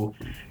 who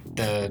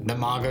the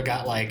manga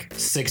got like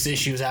 6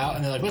 issues out,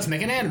 and they're like, let's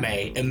make an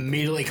anime.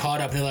 Immediately caught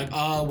up, and they're like,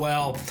 oh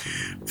well,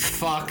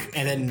 fuck,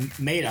 and then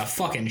made a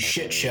fucking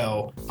shit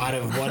show out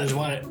of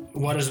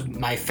what is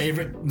my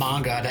favorite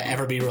manga to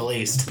ever be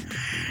released.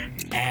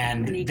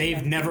 And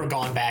they've never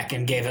gone back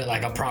and gave it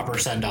like a proper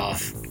send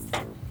off.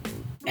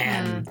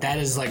 And that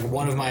is like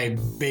one of my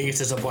biggest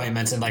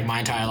disappointments in like my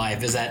entire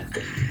life is that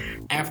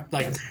after,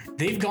 like,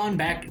 they've gone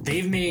back,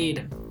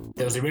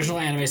 there was the original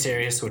anime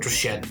series, which was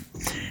shit.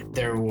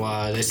 There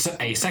was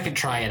a second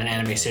try at an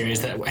anime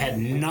series that had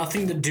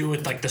nothing to do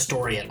with like the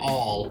story at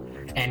all,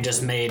 and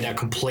just made a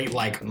complete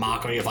like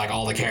mockery of like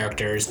all the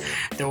characters.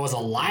 There was a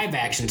live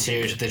action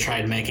series that they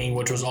tried making,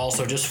 which was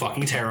also just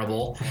fucking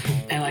terrible.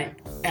 And like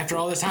after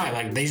all this time,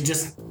 like they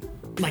just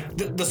like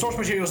the source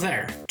material was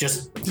there.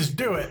 Just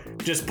do it.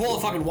 Just pull a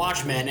fucking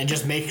Watchmen and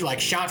just make like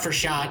shot for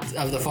shot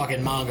of the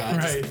fucking manga.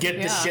 Right. Just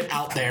get this shit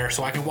out there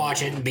so I can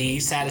watch it and be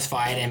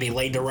satisfied and be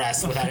laid to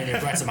rest without any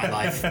regrets in my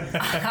life.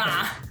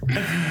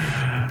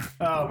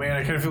 Oh man,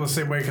 I kind of feel the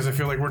same way because I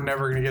feel like we're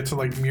never going to get to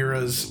like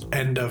Mura's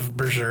end of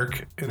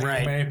Berserk in the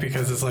anime,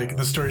 because it's like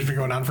the story's been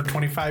going on for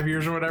 25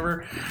 years or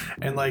whatever,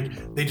 and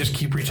like they just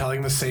keep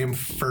retelling the same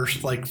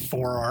first like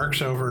 4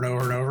 arcs over and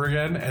over and over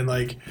again, and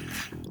like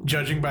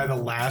judging by the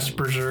last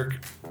Berserk,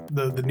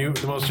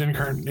 the most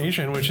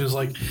incarnation, which is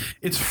like,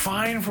 it's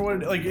fine for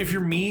what, like if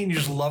you're me and you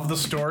just love the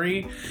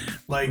story,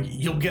 like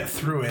you'll get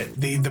through it.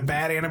 The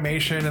bad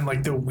animation and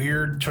like the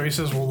weird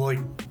choices will like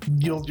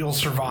you'll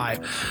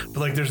survive.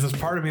 But like there's this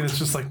part of me that's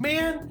just like,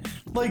 man,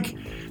 like,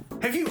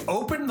 have you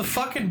opened the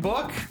fucking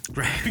book?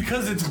 Right.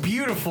 Because it's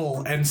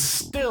beautiful and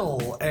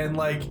still, and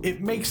like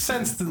it makes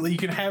sense that you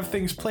can have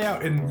things play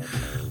out in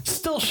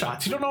still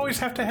shots. You don't always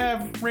have to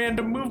have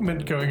random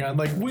movement going on.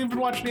 Like we've been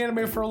watching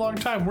anime for a long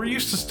time. We're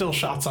used to still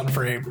shots on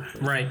frame.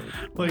 Right.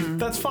 Like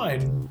that's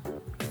fine.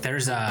 There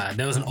was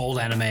an old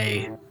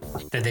anime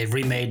that they've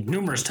remade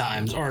numerous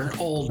times, or an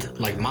old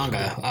like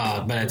manga,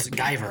 but it's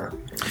Guyver.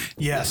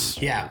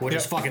 Yes. Yeah, which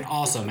is fucking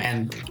awesome.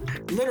 And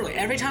literally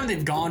every time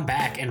they've gone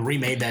back and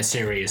remade that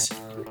series,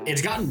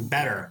 it's gotten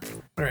better.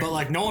 Right. But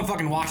like no one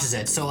fucking watches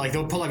it, so like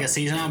they'll put like a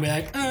season on and be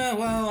like,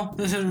 well,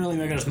 this isn't really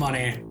making us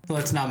money.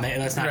 Let's not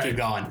keep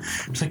going.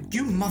 It's like,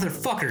 you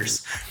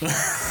motherfuckers.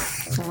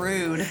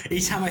 Rude.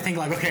 Each time I think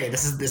like, okay,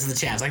 this is the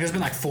chance. Like there's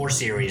been like 4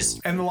 series.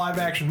 And the live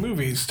action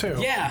movies too.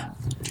 Yeah.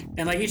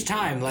 And like each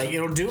time, like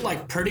it'll do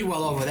like pretty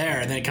well over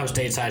there, and then it comes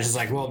stateside, it's just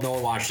like, well, no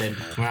one watched it.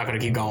 We're not gonna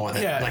keep going with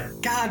it. Yeah.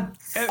 Like, God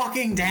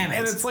fucking damn it.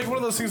 And it's like one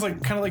of those things,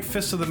 like kind of like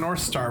Fist of the North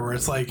Star, where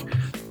it's like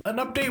an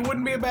update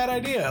wouldn't be a bad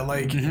idea.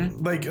 Like,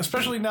 like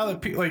especially now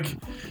that like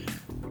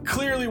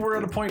clearly we're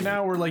at a point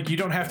now where like you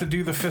don't have to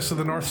do the Fist of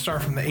the North Star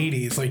from the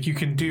 80s. Like you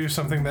can do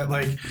something that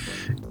like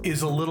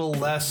is a little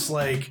less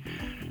like,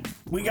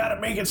 we got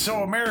to make it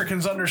so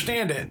Americans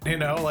understand it, you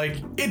know, like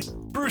it's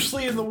Bruce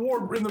Lee in the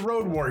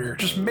Road Warrior.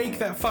 Just make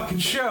that fucking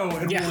show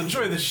and we'll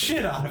enjoy the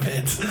shit out of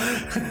it.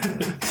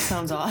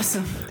 Sounds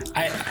awesome.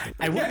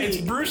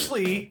 It's Bruce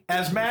Lee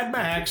as Mad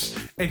Max,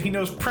 and he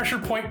knows pressure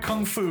point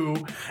kung fu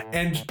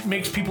and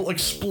makes people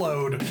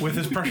explode with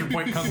his pressure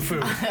point kung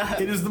fu.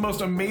 It is the most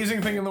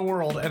amazing thing in the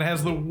world and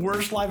has the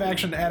worst live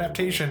action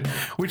adaptation,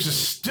 which is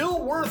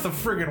still worth a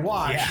friggin'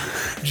 watch,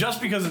 just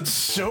because it's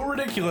so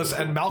ridiculous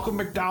and Malcolm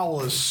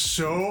McDowell is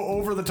so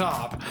over the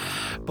top.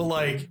 But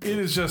like, it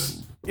is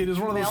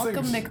one of those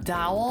Malcolm things.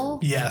 McDowell?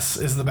 Yes,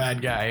 is the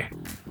bad guy.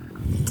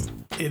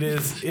 It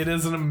is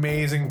an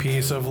amazing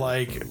piece of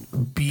like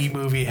B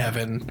movie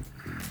heaven.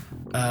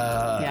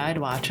 Yeah, I'd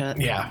watch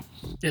it. Yeah.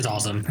 It's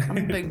awesome. I'm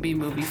a big B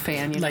movie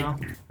fan, you know.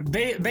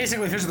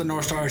 Basically, Fist of the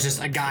North Star is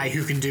just a guy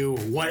who can do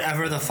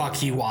whatever the fuck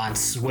he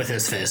wants with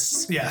his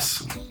fists.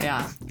 Yes.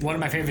 Yeah. One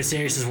of my favorite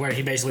series is where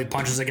he basically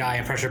punches a guy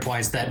in pressure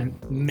points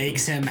that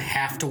makes him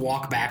have to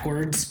walk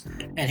backwards,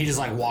 and he just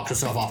like walks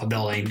himself off a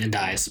building and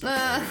dies.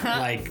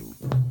 Like,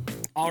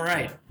 all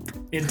right.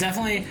 It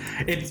definitely,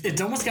 it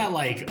almost got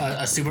like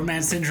a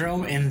Superman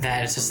syndrome in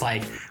that it's just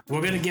like, we're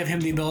going to give him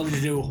the ability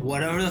to do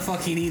whatever the fuck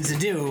he needs to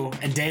do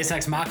and Deus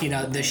Ex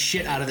Machina the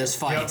shit out of this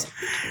fight.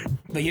 Yep.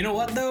 But you know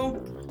what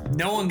though?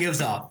 No one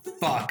gives up.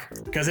 Fuck.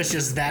 Because it's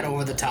just that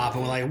over the top,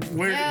 and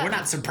we're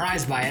not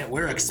surprised by it.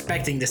 We're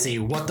expecting to see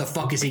what the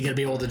fuck is he going to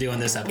be able to do in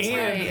this episode.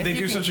 And they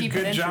do such a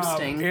good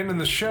job, and in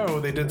the show,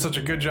 they did such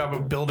a good job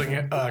of building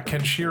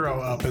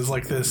Kenshiro up as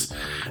like this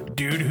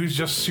dude who's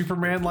just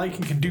Superman-like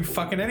and can do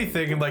fucking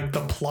anything, and like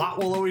the plot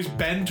will always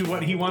bend to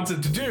what he wants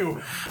it to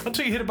do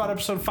until you hit about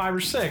episode 5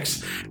 or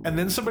 6, and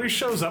then somebody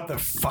shows up that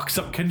fucks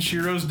up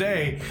Kenshiro's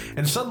day,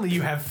 and suddenly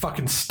you have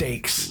fucking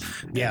stakes.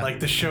 Yeah. And like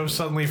the show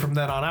suddenly from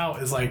then on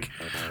out is like,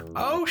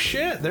 oh shit.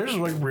 shit, there's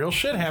like real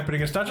shit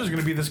happening. It's not just going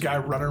to be this guy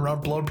running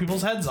around blowing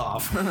people's heads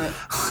off.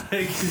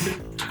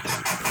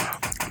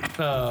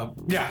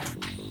 Yeah.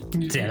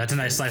 Yeah, that's a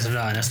nice slice of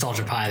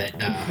nostalgia pie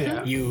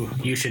that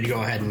you should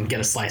go ahead and get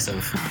a slice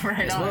of.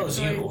 Right as well as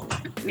you.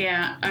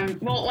 Yeah.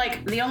 Well,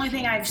 like, the only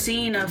thing I've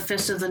seen of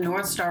Fist of the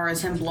North Star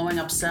is him blowing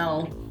up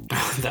Cell.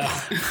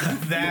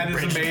 That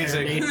is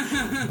amazing.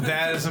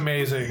 That is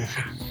amazing.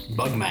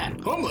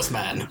 Bugman. Homeless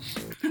man.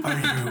 Are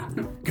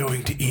you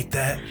going to eat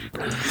that?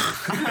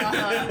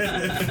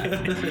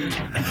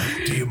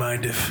 Do you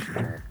mind if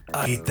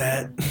I eat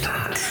that?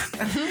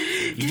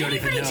 You don't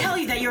even know. Tell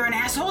you that you're an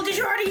asshole? Did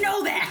you already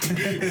know that?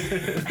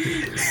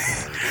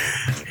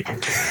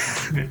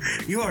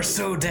 You are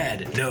so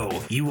dead.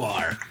 No, you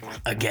are.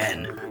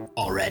 Again.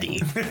 Already.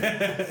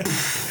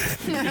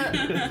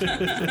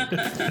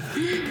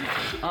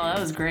 Oh, that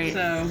was great.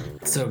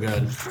 So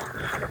good.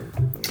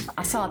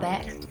 I saw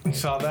that. You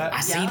saw that? I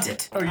seen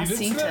it. Oh, you I did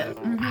see seen that? it.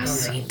 I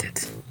seen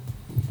it.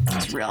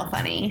 It's real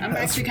funny. I'm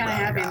actually kind of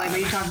happy. Like,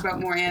 when you talked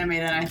about more anime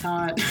than I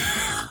thought.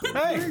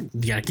 Hey.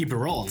 You gotta keep it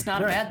rolling. It's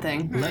not a bad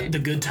thing. Let the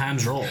good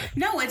times roll.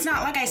 No, it's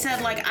not. Like I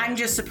said, like, I'm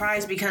just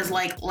surprised because,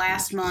 like,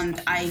 last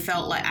month I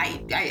felt like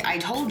I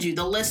told you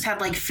the list had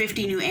like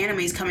 50 new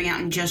animes coming out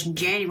in just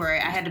January.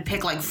 I had to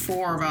pick like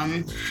 4 of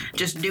them,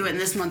 just do it. And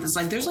this month it's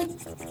like there's like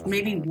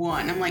maybe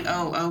 1. I'm like,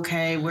 oh,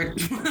 okay, we're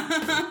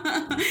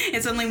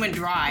it suddenly went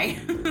dry.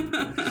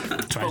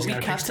 But we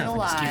kept it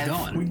alive. Keep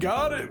going. We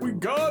got it. We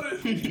got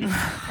it.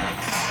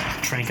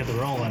 Train kept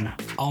it rolling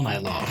all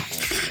night long.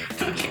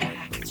 Okay.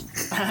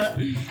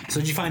 So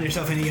did you find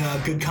yourself any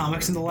good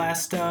comics in the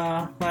last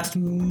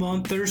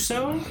month or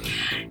so?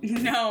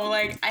 No,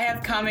 like, I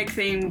have comic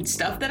themed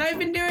stuff that I've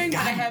been doing.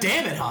 God but I have,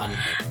 damn it, hon.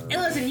 Hey,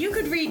 listen, you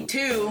could read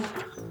too.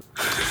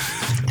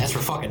 That's for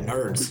fucking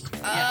nerds.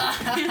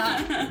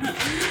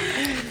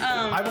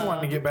 I've been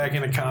wanting to get back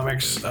into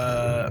comics,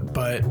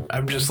 but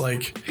I'm just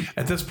like,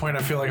 at this point,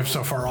 I feel like I'm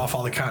so far off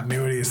all the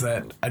continuities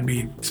that I'd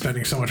be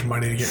spending so much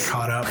money to get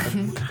caught up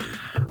and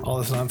all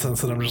this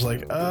nonsense that I'm just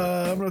like,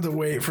 I'm gonna have to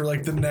wait for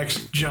like the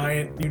next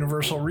giant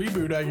Universal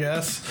reboot, I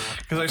guess,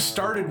 because I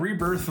started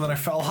Rebirth and then I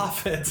fell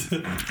off it.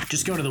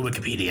 Just go to the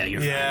Wikipedia.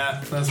 You're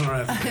Yeah, that's what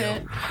I have to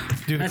do.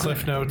 Do the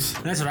cliff notes.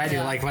 That's what I do.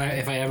 Like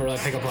if I ever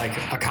pick up like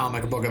a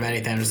comic book of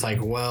anything, I'm just like,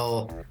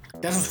 well,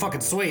 that was fucking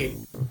sweet.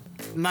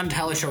 I'm not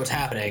entirely sure what's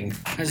happening.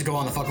 I just go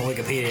on the fucking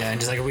Wikipedia and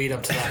just like read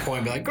up to that point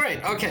and be like,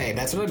 great, okay,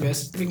 that's what I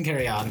missed. We can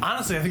carry on.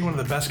 Honestly, I think one of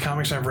the best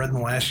comics I've read in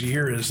the last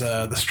year is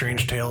The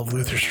Strange Tale of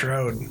Luther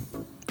Strode.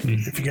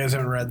 If you guys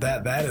haven't read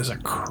that, that is a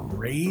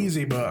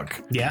crazy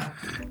book. Yeah.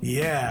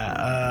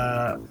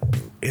 Yeah.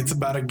 It's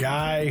about a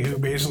guy who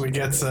basically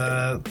gets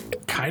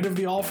kind of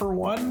the all for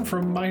one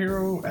from My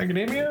Hero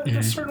Academia in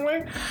a certain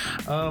way.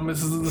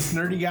 This is this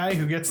nerdy guy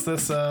who gets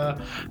this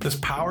this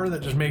power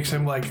that just makes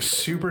him like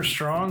super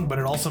strong, but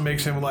it also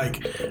makes him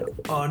like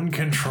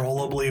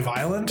uncontrollably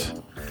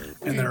violent.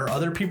 And there are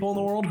other people in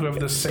the world who have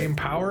this same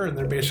power, and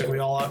they're basically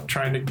all out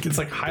trying to. It's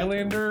like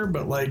Highlander,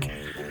 but like.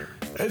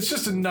 It's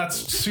just a nuts,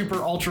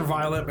 super ultra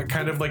violent, but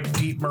kind of like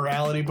deep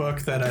morality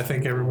book that I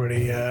think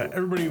everybody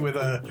with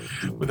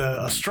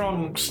a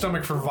strong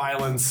stomach for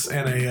violence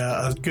and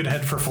a good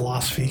head for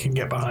philosophy can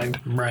get behind.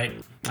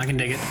 Right. I can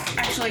dig it.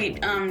 Actually,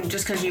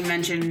 just because you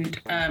mentioned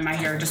My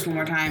Hero just one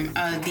more time,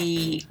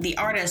 the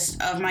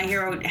artist of My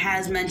Hero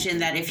has mentioned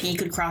that if he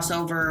could cross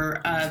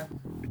over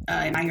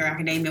My Hero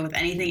Academia with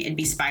anything, it'd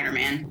be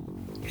Spider-Man.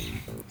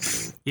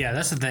 Yeah,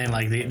 that's the thing.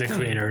 Like the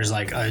creator is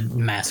like a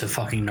massive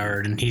fucking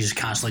nerd, and he's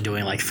constantly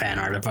doing like fan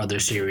art of other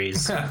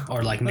series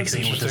or like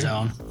mixing it with his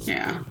own.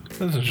 Yeah.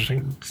 That's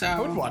interesting. So I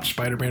would watch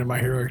Spider-Man and My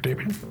Hero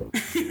Academia.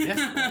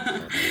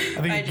 Yeah.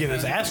 I think he'd get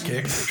his ass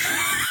kicked.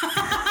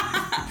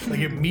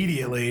 Like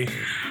immediately.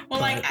 Well,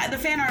 like the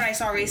fan art I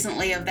saw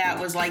recently of that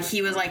was like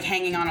he was like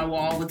hanging on a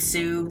wall with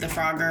Sue, the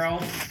frog girl,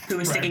 who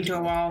was sticking to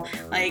a wall.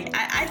 Like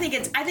I think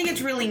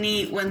it's really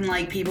neat when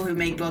like people who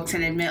make books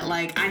and admit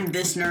like I'm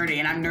this nerdy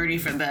and I'm nerdy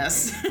for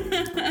this.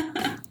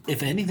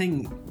 If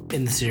anything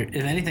in the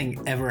if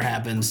anything ever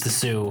happens to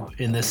Sue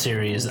in this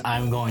series,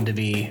 I'm going to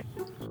be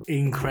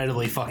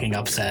incredibly fucking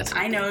upset.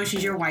 I know,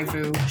 she's your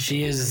waifu.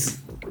 She is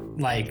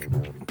like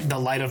the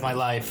light of my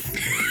life,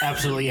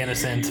 absolutely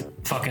innocent,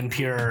 fucking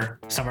pure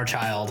summer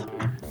child.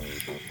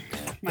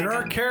 There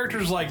are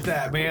characters like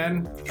that,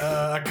 man.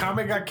 A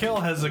Comic Got Kill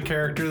has a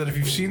character that if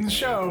you've seen the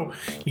show,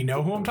 you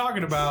know who I'm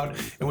talking about.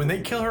 And when they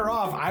kill her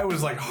off, I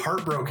was like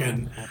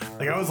heartbroken.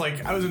 I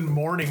was in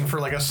mourning for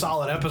like a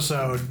solid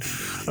episode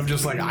of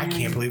just like, I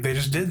can't believe they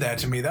just did that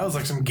to me. That was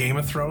like some Game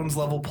of Thrones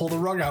level pull the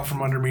rug out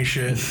from under me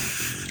shit.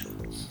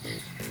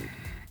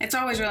 It's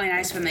always really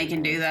nice when they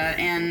can do that,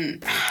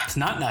 and It's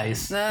not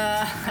nice.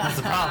 That's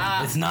the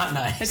problem. It's not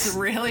nice. It's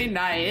really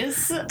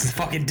nice. It's a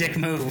fucking dick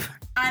move.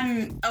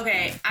 I'm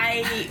okay.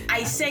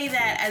 I say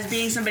that as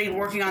being somebody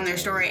working on their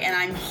story, and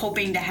I'm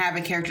hoping to have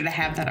a character to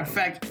have that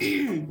effect.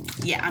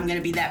 Yeah, I'm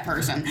gonna be that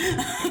person,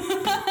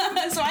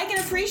 so I can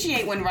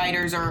appreciate when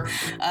writers or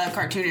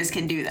cartoonists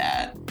can do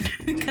that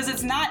because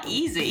it's not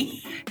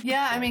easy.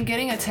 Yeah, I mean,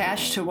 getting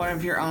attached to one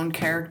of your own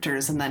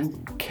characters and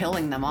then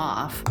killing them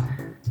off.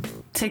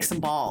 takes some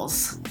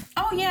balls.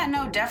 Oh yeah,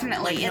 no,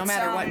 definitely. No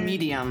matter what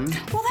medium.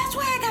 Well, that's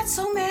why I got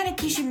so mad at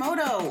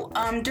Kishimoto.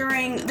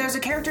 There's a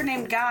character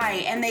named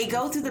Guy, and they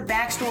go through the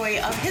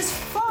backstory of his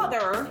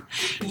father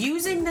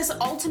using this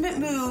ultimate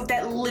move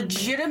that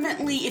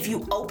legitimately, if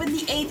you open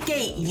the 8th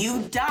gate,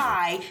 you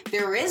die.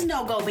 There is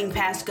no going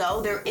past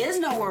go. There is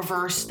no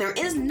reverse. There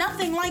is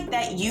nothing like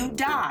that. You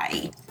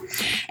die.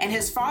 And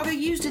his father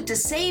used it to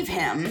save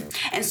him,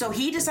 and so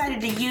he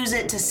decided to use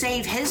it to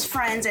save his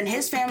friends and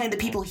his family, the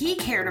people he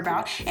cared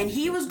about, and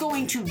he was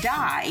going to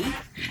die,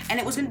 and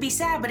it was going to be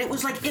sad, but it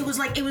was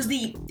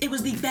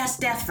the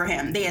best death for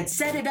him. They had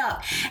set it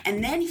up,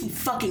 and then he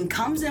fucking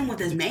comes in with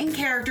his main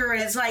character,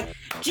 and it's like,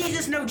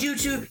 Jesus no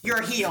jutsu,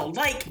 you're healed.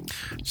 Like,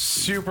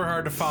 super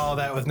hard to follow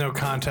that with no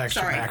context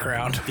or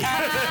background.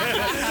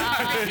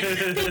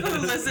 People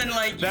who listen,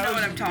 like, you know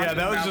what I'm talking about.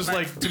 Yeah, that was just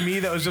like, to me,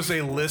 that was just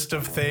a list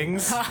of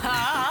things.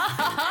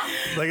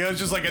 Like, I was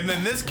just like, and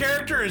then this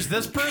character is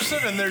this person,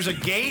 and there's a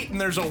gate,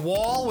 and there's a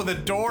wall with a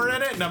door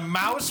in it, and a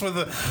mouse with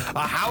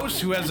a house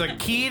who has a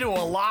key to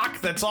a lock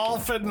that's all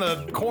fit in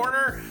the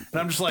corner. And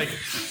I'm just like,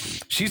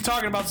 she's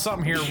talking about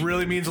something here,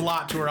 really means a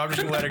lot to her. I'm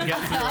just gonna let her get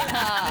through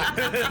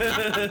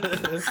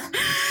it.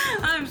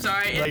 I'm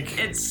sorry. Like,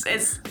 It's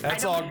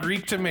that's all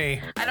Greek to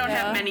me. I don't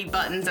have many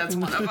buttons. That's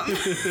one of them.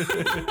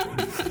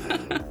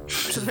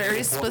 It's a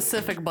very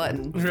specific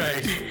button.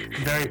 Right.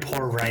 Very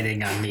poor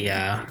writing on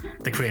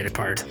the creative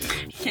part.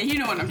 Yeah, you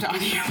know what I'm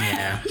talking about.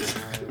 Yeah.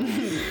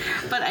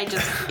 But I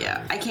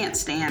can't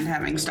stand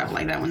having stuff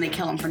like that when they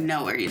kill him for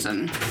no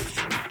reason.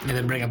 And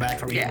then bring him back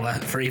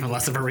for even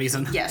less of a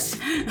reason. Yes.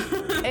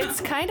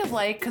 It's kind of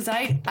like, because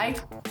I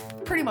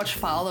pretty much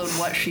followed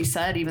what she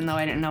said, even though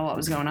I didn't know what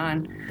was going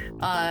on.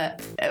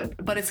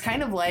 But it's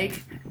kind of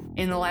like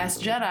in The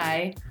Last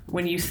Jedi,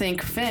 when you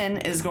think Finn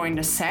is going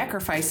to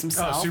sacrifice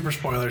himself. Oh, super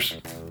spoilers.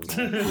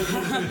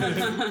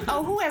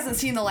 Oh, who hasn't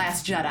seen The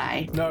Last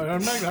Jedi? No,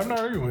 I'm not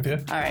arguing with you.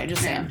 All right,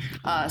 just saying.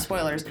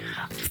 Spoilers.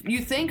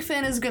 You think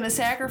Finn is going to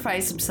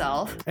sacrifice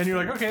himself. And you're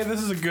like, okay,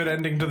 this is a good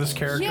ending to this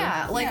character.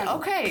 Yeah,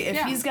 okay,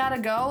 if he's got to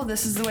go,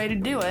 this is the way to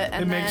do it.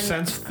 And it makes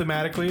sense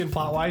thematically and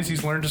plot-wise.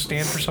 He's learned to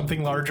stand for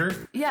something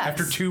larger. Yes.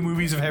 After 2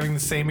 movies of having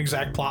the same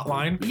exact plot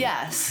line.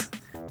 Yes.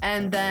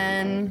 And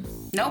then...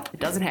 Nope. It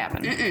doesn't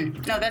happen.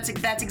 No, that's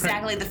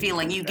exactly the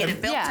feeling. You get it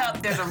built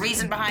up, there's a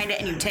reason behind it,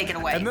 and you take it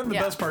away. And then the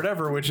best part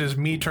ever, which is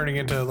me turning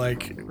into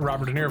like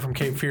Robert De Niro from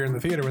Cape Fear in the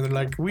theater, where they're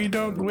like, we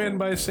don't win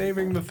by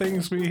saving the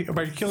things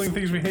by killing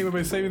things we hate, but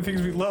by saving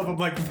things we love. I'm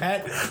like,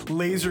 that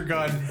laser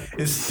gun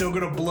is still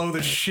gonna blow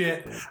the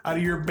shit out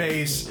of your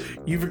base.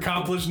 You've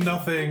accomplished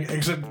nothing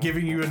except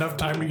giving you enough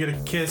time to get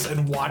a kiss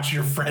and watch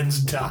your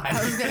friends die.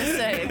 I was gonna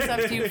say,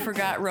 except you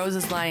forgot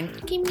Rose's line,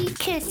 give me a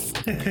kiss.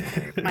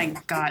 My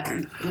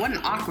God, what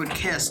an awkward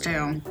kiss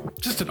too.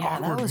 Just an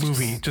awkward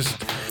movie.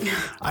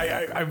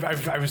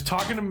 I was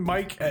talking to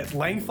Mike at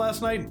length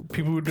last night.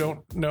 People who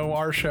don't know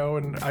our show,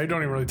 and I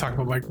don't even really talk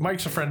about Mike.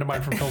 Mike's a friend of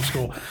mine from film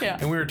school,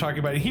 and we were talking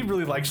about it. He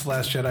really likes The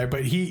Last Jedi,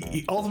 but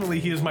he ultimately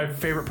is my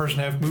favorite person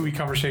to have movie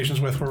conversations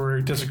with where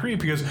we disagree,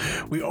 because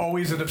we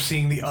always end up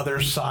seeing the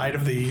other side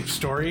of the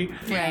story.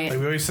 Right. Like,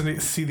 we always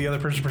see the other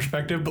person's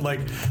perspective, but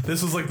like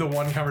this is like the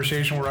one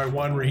conversation where I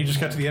won, where he just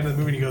got to the end of the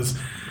movie and he goes,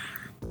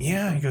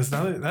 yeah, he goes,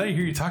 now that I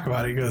hear you talk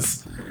about it, he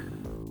goes,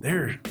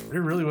 there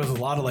really was a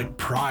lot of like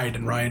pride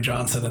in Rian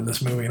Johnson in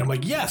this movie. And I'm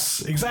like,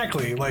 yes,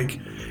 exactly. Like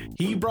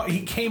he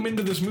came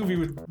into this movie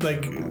with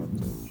like,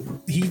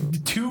 he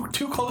too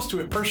close to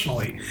it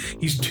personally.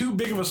 He's too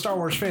big of a Star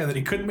Wars fan that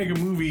he couldn't make a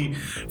movie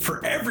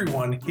for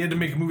everyone. He had to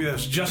make a movie that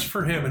was just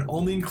for him and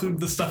only include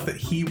the stuff that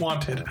he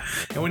wanted.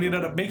 And what he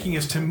ended up making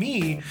is, to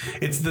me,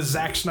 it's the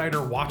Zack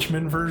Snyder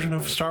Watchmen version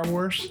of Star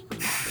Wars,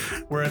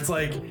 where it's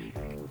like,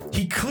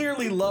 he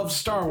clearly loves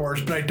Star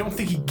Wars, but I don't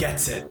think he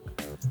gets it.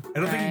 I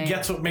don't think he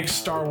gets what makes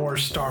Star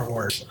Wars Star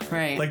Wars.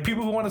 Right. Like,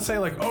 people who want to say,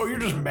 like, oh, you're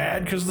just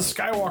mad because the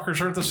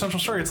Skywalkers aren't the central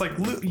story. It's like,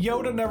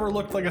 Yoda never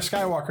looked like a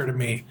Skywalker to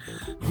me.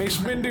 Mace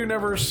Windu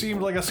never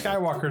seemed like a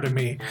Skywalker to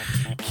me.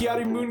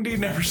 Ki-Adi-Mundi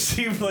never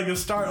seemed like a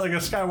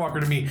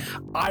Skywalker to me.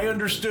 I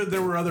understood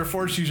there were other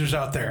Force users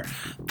out there.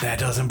 That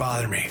doesn't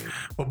bother me.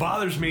 What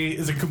bothers me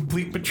is a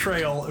complete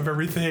betrayal of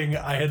everything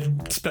I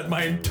had spent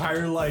my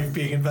entire life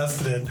being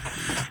invested in,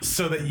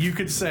 so that you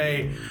could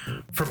say,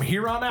 from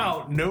here on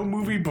out, no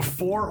movie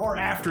before or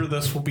after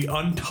this will be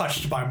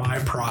untouched by my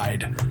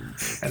pride.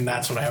 And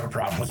that's what I have a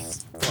problem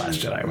with The Last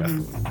Jedi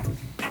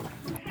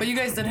with. But you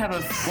guys did have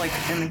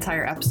an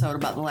entire episode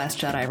about The Last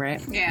Jedi,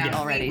 right? Yeah,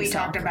 already. We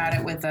talked about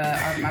it with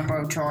my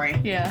bro Troy.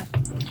 Yeah.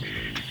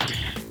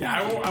 Yeah,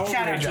 I won't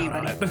Shout out rage to you,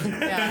 on buddy.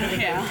 it.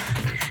 Yeah.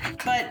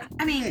 But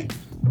I mean,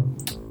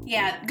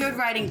 yeah, good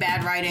writing,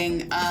 bad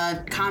writing.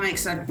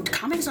 Comics are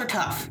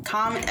tough.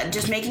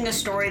 Just making a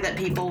story that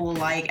people will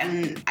like,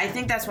 and I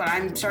think that's what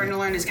I'm starting to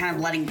learn, is kind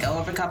of letting go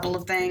of a couple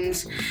of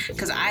things,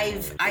 because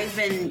I've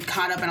been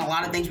caught up in a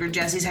lot of things where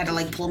Jesse's had to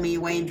like pull me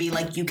away and be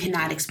like, you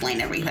cannot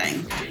explain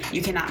everything.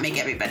 You cannot make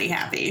everybody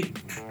happy.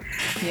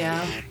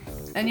 Yeah.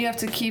 And you have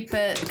to keep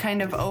it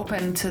kind of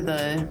open to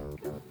the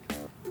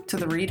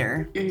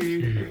reader.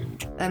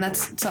 Mm-hmm. and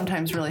that's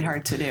sometimes really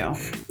hard to do.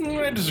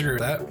 I disagree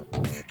with that.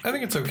 I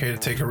think it's okay to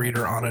take a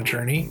reader on a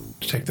journey,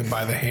 to take them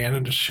by the hand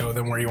and just show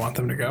them where you want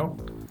them to go.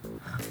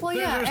 Well,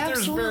 yeah, there's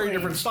absolutely. very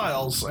different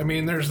styles. I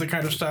mean, there's the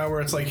kind of style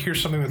where it's like,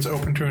 here's something that's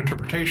open to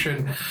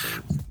interpretation.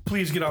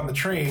 Please get on the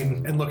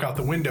train and look out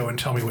the window and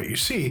tell me what you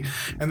see.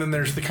 And then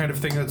there's the kind of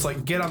thing that's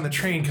like, get on the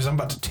train because I'm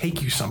about to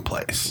take you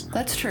someplace.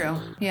 That's true.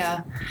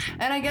 Yeah.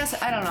 And I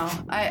guess, I don't know.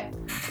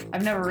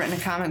 I've never written a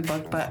comic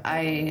book, but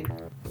I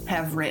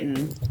have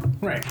written.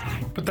 Right.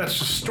 But that's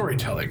just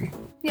storytelling.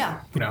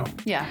 Yeah. You know?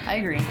 Yeah, I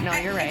agree. No,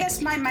 you're right. I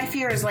guess my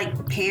fear is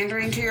like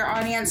pandering to your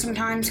audience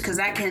sometimes, because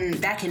I think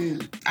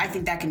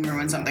that can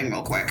ruin something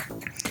real quick.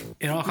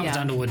 It all comes Yeah.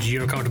 down to what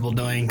you're comfortable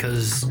doing,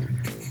 because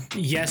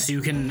yes,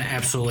 you can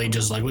absolutely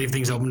just like leave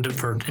things open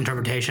for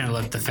interpretation and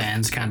let the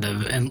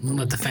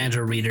fans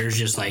or readers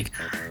just like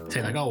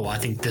say like, oh, well, I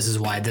think this is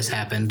why this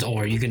happened,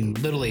 or you can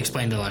literally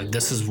explain to like,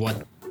 this is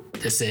what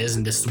this is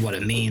and this is what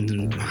it means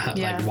and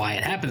Yeah. like why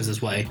it happens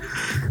this way.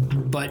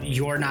 But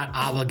you're not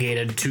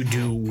obligated to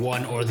do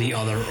one or the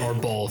other or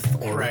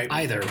both or Right.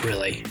 either,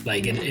 really.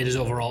 Like it is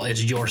overall,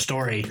 it's your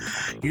story.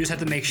 You just have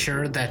to make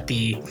sure that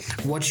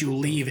what you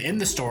leave in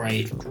the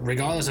story,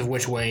 regardless of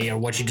which way or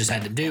what you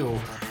decide to do,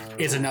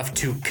 is enough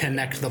to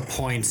connect the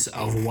points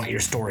of what your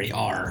story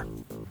are.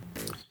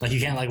 Like you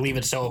can't like leave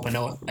it so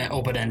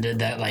open-ended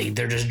that like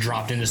they're just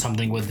dropped into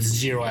something with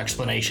zero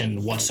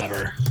explanation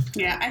whatsoever.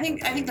 Yeah, I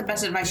think the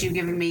best advice you've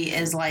given me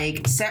is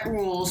like set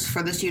rules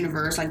for this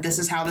universe. Like this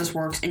is how this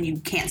works, and you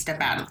can't step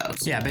out of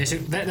those. Yeah,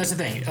 basically that's the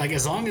thing. Like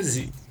as long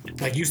as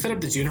like you set up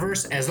this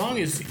universe, as long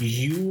as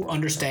you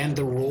understand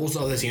the rules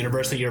of this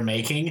universe that you're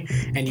making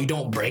and you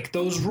don't break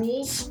those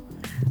rules,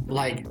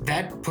 like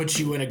that puts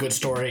you in a good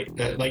story.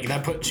 Like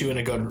that puts you in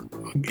a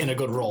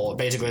good role.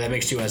 Basically, that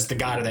makes you as the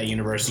god of that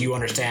universe. You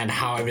understand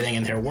how everything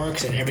in there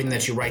works, and everything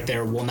that you write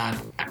there will not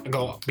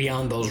go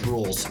beyond those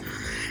rules.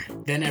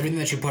 Then everything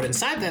that you put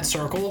inside that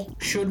circle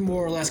should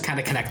more or less kind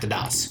of connect the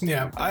dots.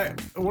 Yeah,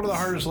 one of the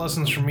hardest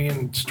lessons for me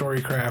in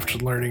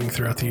storycraft learning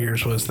throughout the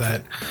years was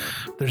that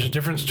there's a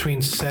difference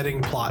between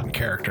setting, plot, and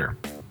character.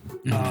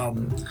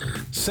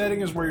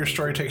 Setting is where your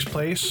story takes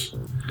place.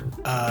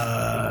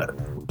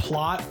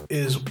 Plot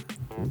is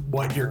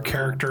what your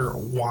character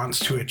wants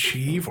to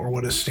achieve or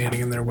what is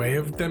standing in their way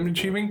of them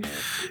achieving,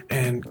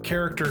 and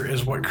character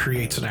is what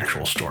creates an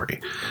actual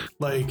story.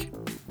 Like,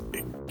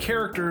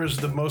 character is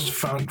the most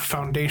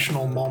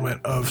foundational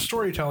moment of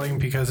storytelling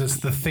because it's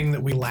the thing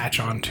that we latch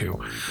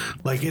onto.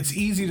 Like, it's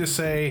easy to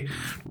say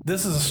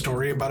this is a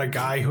story about a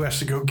guy who has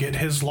to go get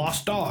his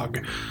lost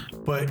dog,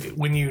 but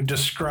when you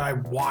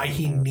describe why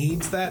he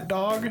needs that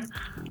dog,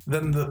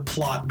 then the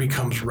plot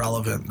becomes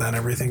relevant. Then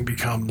everything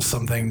becomes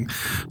something.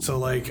 So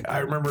like I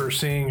remember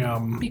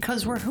seeing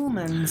Because we're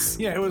humans.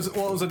 yeah, it was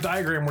a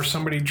diagram where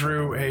somebody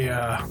drew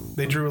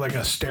they drew like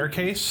a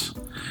staircase,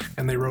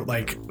 and they wrote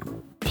like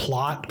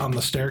plot on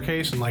the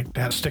staircase and like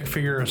had a stick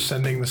figure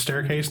ascending the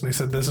staircase, and they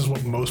said this is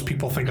what most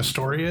people think a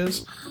story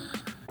is,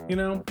 you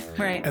know?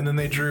 Right. And then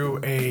they drew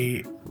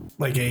a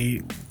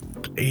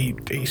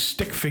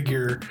stick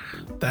figure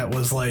that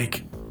was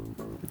like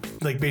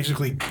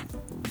basically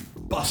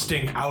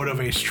busting out of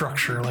a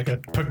structure, like a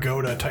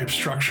pagoda type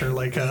structure,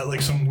 like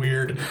some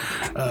weird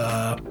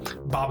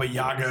Baba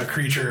Yaga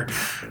creature.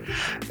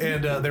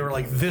 And they were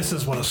like, this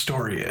is what a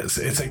story is.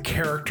 It's a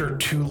character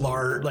too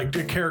large, like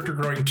a character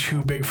growing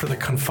too big for the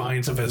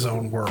confines of his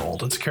own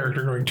world. It's a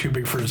character growing too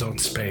big for his own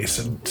space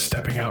and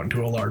stepping out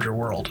into a larger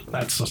world.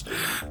 That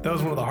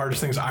was one of the hardest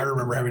things I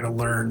remember having to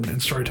learn in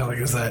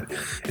storytelling, is that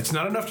it's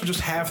not enough to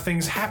just have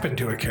things happen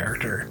to a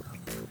character.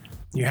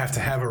 You have to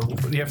have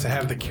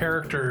the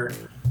character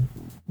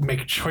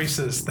make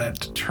choices that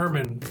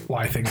determine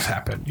why things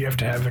happen. You have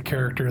to have a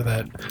character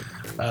that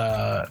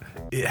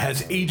it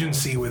has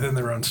agency within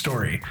their own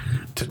story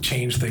to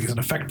change things and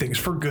affect things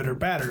for good or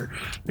bad,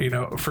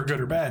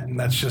 and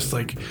that's just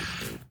like,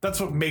 that's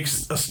what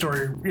makes a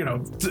story,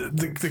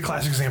 the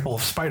classic example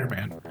of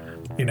Spider-Man.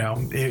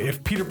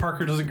 If Peter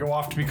Parker doesn't go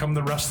off to become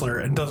the wrestler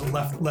and doesn't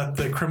let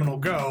the criminal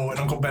go, and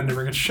Uncle Ben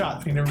never gets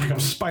shot, he never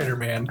becomes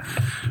Spider-Man.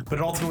 But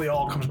it ultimately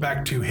all comes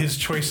back to his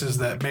choices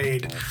that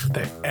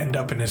end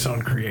up in his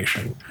own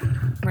creation.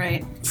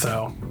 Right.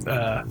 So,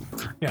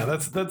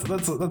 that's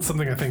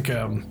something I think.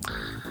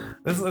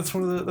 That's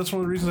one of the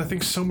reasons I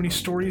think so many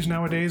stories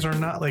nowadays are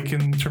not, like,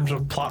 in terms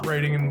of plot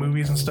writing and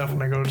movies and stuff.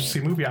 When I go to see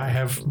a movie, I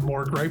have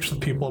more gripes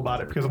with people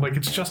about it because I'm like,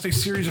 it's just a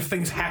series of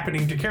things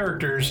happening to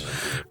characters,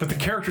 but the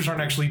characters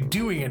aren't actually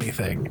doing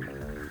anything.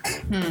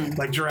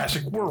 Like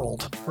Jurassic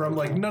World, where I'm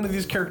like, none of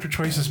these character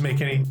choices make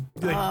any.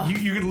 Like,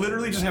 you could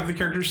literally just have the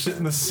characters sit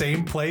in the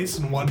same place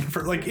and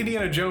like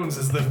Indiana Jones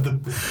is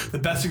the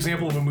best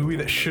example of a movie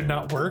that should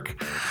not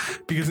work,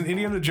 because in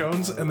Indiana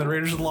Jones and the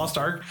Raiders of the Lost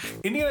Ark,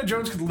 Indiana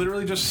Jones could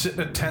literally just sit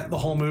in a tent the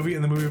whole movie,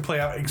 and the movie would play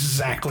out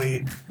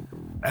exactly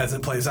as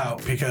it plays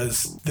out,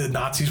 because the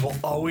Nazis will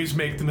always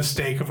make the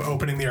mistake of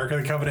opening the Ark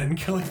of the Covenant and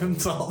killing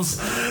themselves.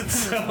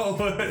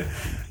 So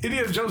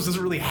Indiana Jones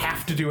doesn't really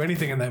have to do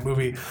anything in that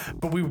movie,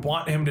 but we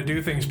want him to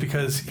do things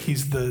because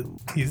he's the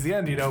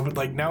end, you know. But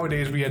like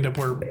nowadays, we end up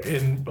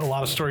in a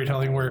lot of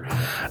storytelling where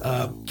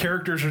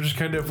characters are just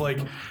kind of like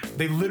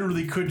they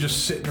literally could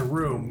just sit in a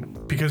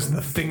room because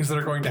the things that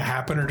are going to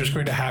happen are just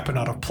going to happen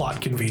out of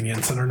plot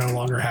convenience and are no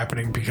longer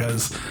happening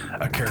because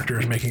a character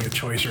is making a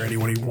choice or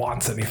anybody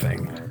wants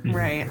anything.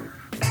 Right.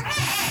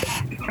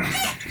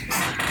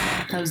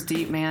 That was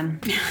deep, man.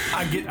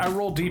 I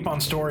roll deep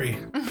on story.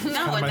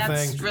 No, and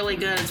that's really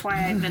good. It's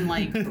why I've been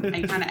like,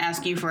 I kind of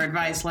ask you for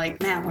advice, like,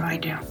 Matt, what do I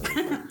do?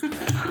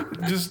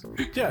 just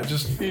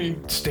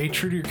stay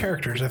true to your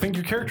characters. I think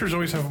your characters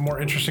always have a more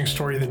interesting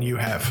story than you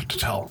have to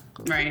tell.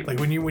 Right. Like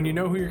when you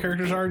know who your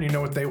characters are and you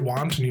know what they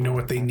want and you know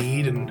what they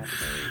need, and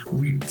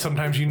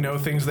sometimes you know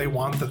things they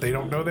want that they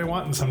don't know they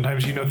want, and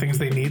sometimes you know things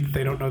they need that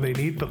they don't know they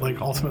need. But like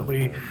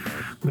ultimately,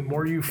 the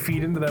more you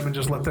feed into them and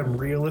just let them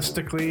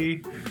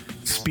realistically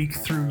speak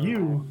through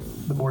you,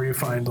 the more you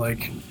find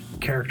like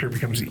character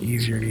becomes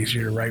easier and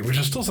easier to write, which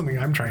is still something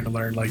I'm trying to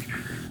learn. Like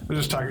I was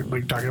just talking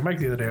to Mike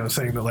the other day. I was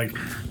saying that like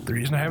the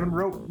reason I haven't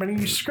wrote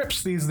many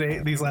scripts these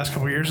last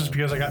couple of years is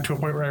because I got to a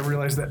point where I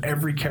realized that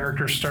every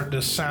character started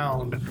to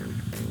sound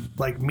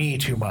like me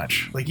too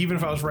much. Like even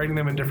if I was writing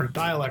them in different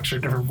dialects or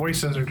different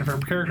voices or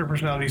different character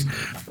personalities,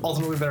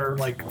 ultimately their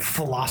like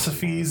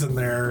philosophies and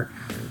their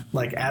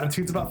like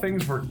attitudes about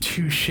things were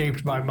too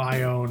shaped by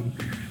my own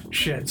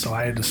shit. So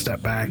I had to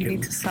step back. You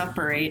need to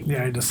separate.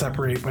 Yeah, I had to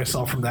separate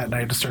myself from that, and I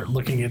had to start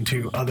looking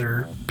into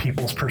other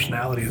people's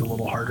personalities a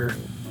little harder.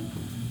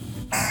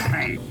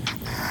 Right.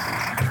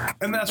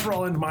 And that's where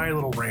I'll end my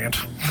little rant.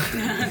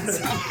 Sounds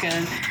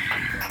good.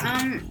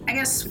 I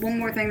guess one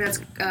more thing that's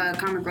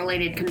comic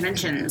related,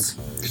 conventions.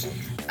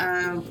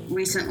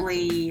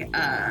 Recently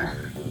I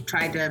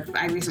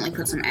recently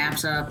put some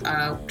apps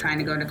up trying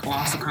to go to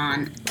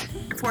ColossalCon.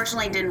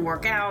 Fortunately, it didn't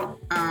work out.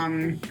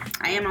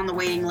 I am on the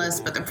waiting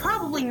list, but they're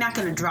probably not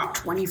going to drop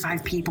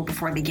 25 people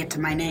before they get to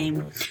my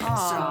name.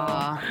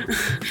 Aww.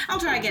 So I'll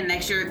try again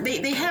next year.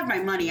 They have my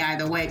money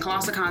either way.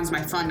 ColossalCon's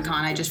my fun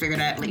con. I just figured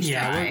I'd at least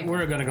try. Yeah,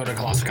 we're going to go to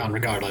ColossalCon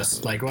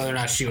regardless. Like, whether or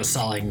not she was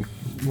selling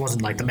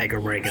wasn't like the make or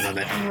break of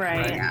it.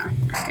 Right. Yeah,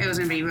 it was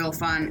going to be real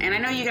fun. And I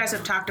know you guys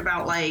have talked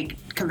about, like,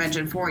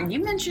 Convention 4.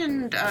 You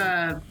mentioned,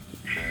 oh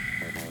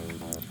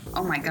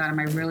my God, am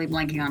I really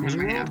blanking on him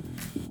right now?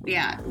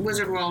 Yeah,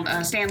 Wizard World.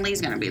 Stan Lee's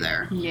going to be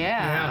there.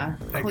 Yeah.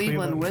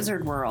 Cleveland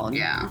Wizard World.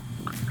 Yeah.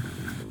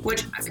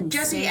 Which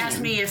Jesse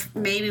asked me if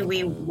maybe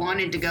we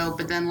wanted to go,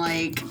 but then,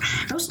 like,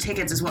 those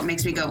tickets is what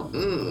makes me go,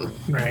 ooh.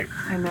 Right.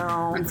 I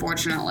know.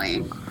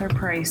 Unfortunately. They're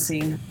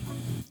pricey.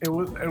 It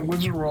was at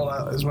Wizard World.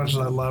 As much as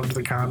I loved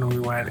the con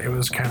when we went, it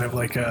was kind of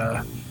like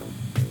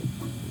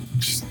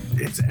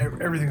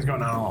everything's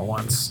going on all at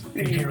once.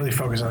 You can't really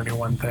focus on any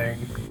one thing.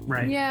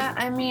 Right. Yeah,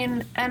 I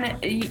mean,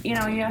 and you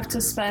have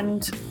to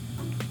spend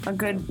a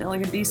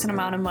decent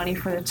amount of money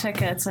for the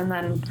tickets, and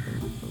then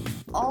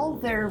all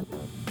there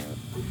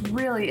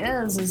really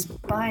is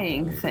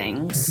buying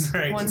things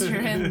once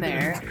you're in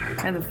there.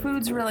 And the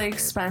food's really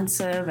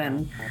expensive,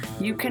 and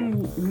you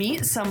can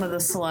meet some of the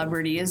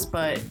celebrities,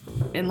 but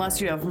unless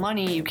you have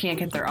money, you can't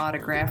get their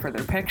autograph or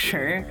their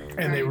picture.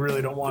 And they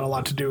really don't want a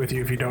lot to do with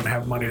you if you don't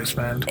have money to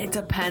spend. It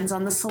depends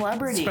on the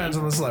celebrity. Depends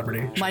on the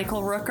celebrity.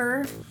 Michael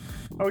Rooker.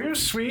 Oh, he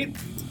was sweet.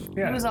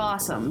 Yeah. He was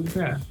awesome.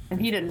 Yeah.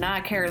 And he did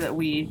not care that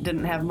we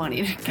didn't have money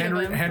to give him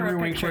for Henry a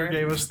Winkler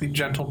picture. gave us the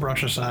gentle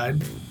brush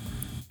aside.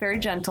 Very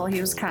gentle. He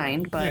was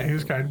kind, but... Yeah, he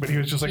was kind, but he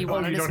was just like,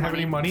 oh, you don't have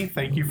any money?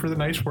 Thank you for the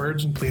nice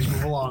words, and please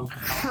move along.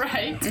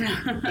 Right.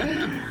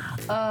 That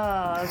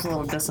was a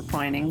little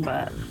disappointing,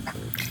 but...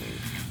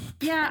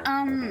 Yeah,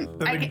 And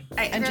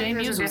Jay there's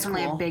Muse was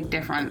definitely cool. a big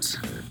difference.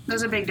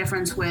 There's a big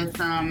difference with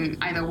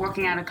either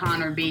working at a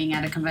con or being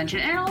at a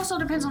convention. And it also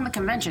depends on the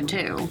convention,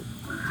 too,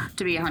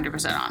 to be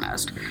 100%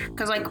 honest.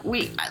 Because,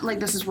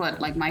 this is what,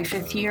 my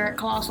 5th year at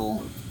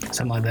Colossal?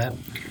 Something like that.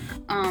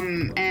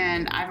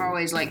 And I've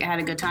always had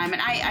a good time,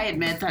 and I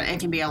admit that it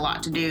can be a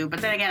lot to do,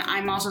 but then again,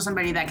 I'm also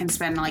somebody that can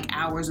spend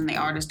hours in the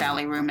artist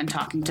alley room and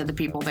talking to the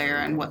people there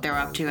and what they're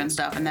up to and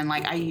stuff, and then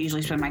I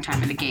usually spend my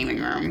time in the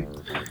gaming room.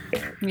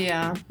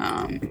 Yeah.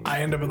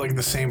 I end up at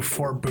the same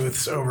 4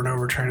 booths over and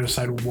over trying to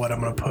decide what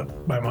I'm going to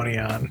put my money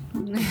on.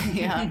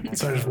 Yeah.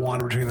 So I just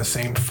wander between the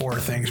same 4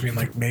 things, being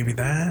like, maybe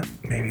that,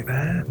 maybe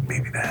that,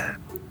 maybe that.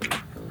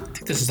 I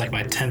think this is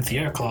my 10th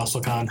year at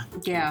ColossalCon.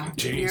 Yeah.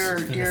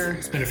 Jeez.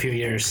 It's been a few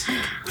years.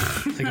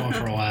 It's been going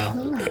for a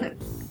while.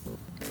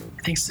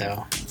 I think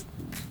so.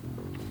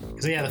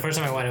 So yeah, the first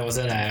time I went, I was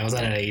at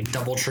a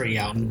DoubleTree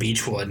out in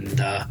Beechwood, and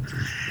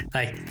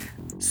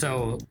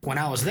so when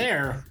I was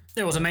there,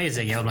 it was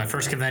amazing. It was my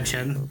first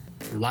convention.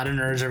 A lot of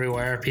nerds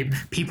everywhere.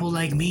 People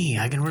like me.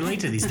 I can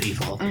relate to these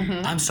people.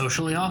 Mm-hmm. I'm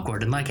socially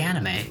awkward and like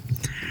anime.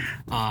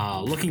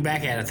 Looking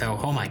back at it, though,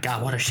 oh my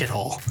God, what a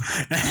shithole.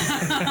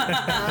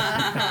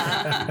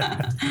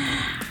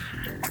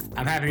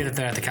 I'm happy that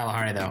they're at the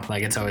Kalahari, though.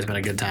 It's always been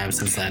a good time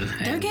since then.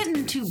 They're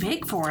getting too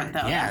big for it,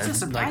 though. Yeah, that's a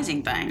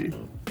surprising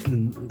thing.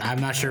 I'm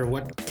not sure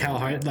what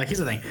Kalahari... here's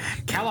the thing.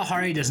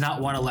 Kalahari does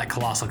not want to let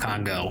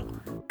ColossalCon go,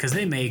 because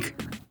they make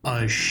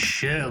a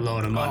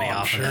shitload of money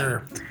off of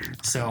it.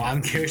 So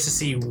I'm curious to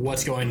see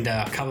what's going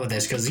to come of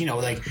this, because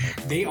like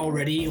they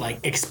already like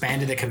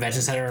expanded the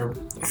convention center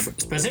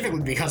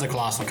specifically because of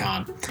Colossal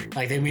Con.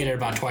 Like they made it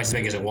about twice as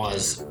big as it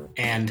was,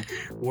 and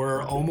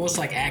we're almost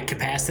like at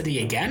capacity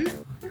again.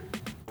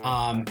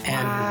 And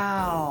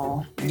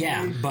wow.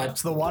 Yeah, but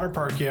It's the water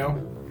park,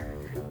 yo.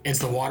 it's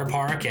the water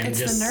park and It's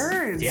just the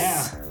nerds.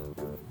 Yeah.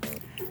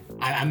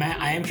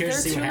 I am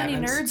curious to see There are what too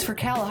many happens. nerds for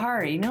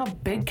Kalahari. You know how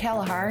big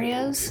Kalahari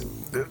is?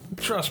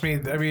 Trust me,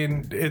 I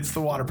mean, it's the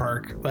water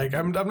park. Like,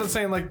 I'm not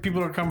saying like people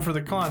don't come for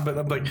the con, but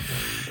I'm like,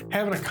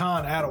 having a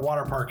con at a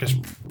water park is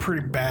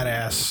pretty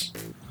badass.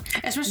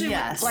 Especially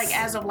Yes. like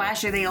as of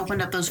last year, they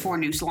opened up those 4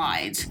 new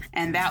slides,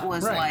 and that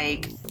was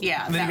Right. like,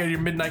 yeah, And then you got your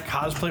midnight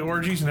cosplay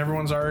orgies, and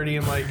everyone's already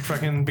in like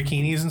fucking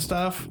bikinis and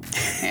stuff.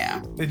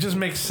 yeah. It just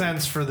makes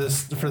sense for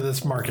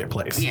this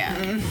marketplace. Yeah.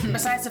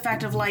 Besides the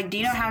fact of like, do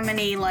you know how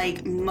many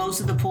like most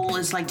of the pool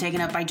is like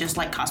taken up by just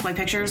like cosplay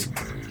pictures?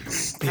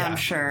 I'm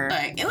sure.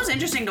 Like it was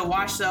interesting to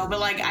watch though, but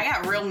like I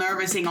got real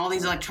nervous seeing all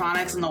these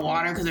electronics in the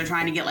water because they're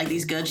trying to get like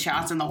these good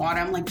shots in the water.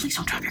 I'm like, please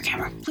don't drop your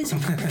camera. Please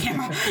don't drop your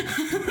camera.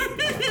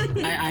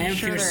 I am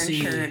curious to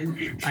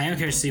see. I am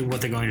curious to see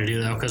what they're going to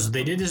do though, because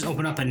they did just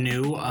open up a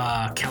new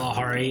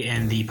Kalahari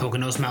in the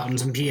Poconos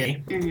Mountains in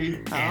PA,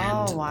 and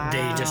Oh, wow. they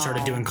just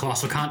started doing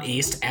Colossal Con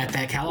East at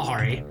that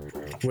Kalahari,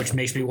 which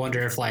makes me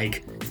wonder if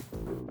like,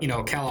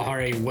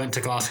 Kalahari went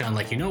to Colossal Con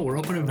like, we're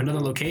opening up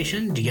another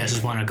location. Do you guys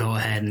just want to go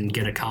ahead and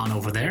get a con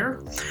over there?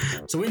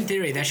 So in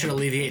theory, that should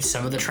alleviate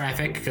some of the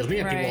traffic, because we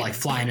have people Right. like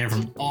flying in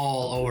from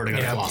all over to go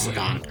to Colossal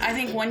Con. I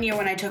think one year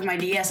when I took my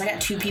DS, I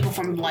got 2 people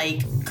from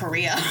like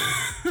Korea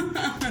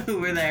who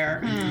were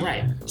there.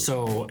 Right.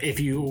 So if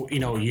you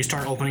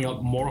start opening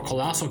up more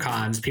Colossal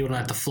Cons, people don't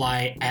have to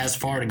fly as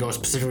far to go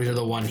specifically to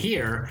the one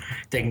here.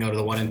 They can go to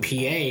the one in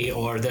PA,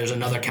 or there's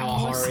another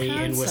Kalahari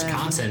in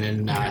Wisconsin,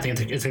 and I think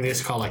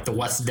it's called like the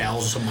West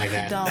Dells or something like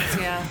that. Dells,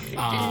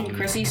 yeah.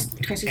 Chrissy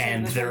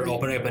And said they're this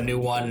opening up a new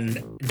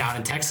one down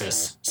in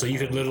Texas. So you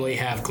could literally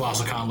have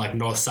Colossal Con like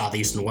north, south,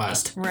 east, and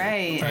west.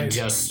 Right. And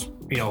just,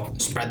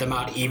 spread them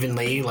out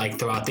evenly like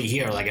throughout the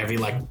year, like every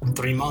like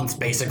 3 months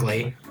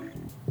basically.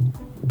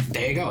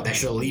 There you go. That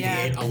should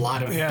alleviate a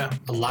lot of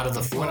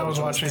the flow. When I was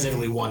from watching-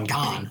 specifically one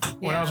con.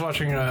 When I was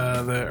watching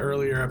the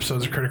earlier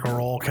episodes of Critical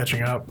Role,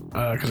 catching up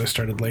because I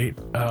started late,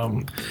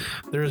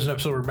 there is an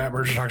episode where Matt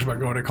Mercer talks about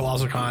going to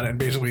Colossal Con, and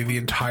basically the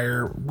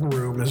entire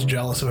room is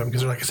jealous of him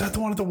because they're like, "Is that the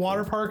one at the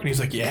water park?" And he's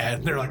like, "Yeah."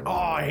 And they're like, "Oh,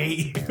 I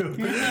hate you."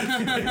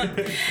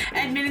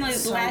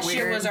 Admittingly, last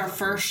year weird. was our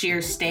first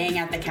year staying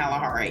at the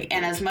Kalahari,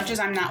 and as much as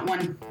I'm not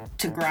one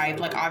to gripe,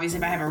 like obviously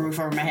if I have a roof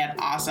over my head,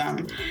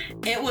 awesome.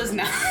 It was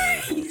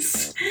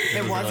nice.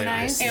 It was really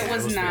nice. nice. It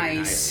was was very nice.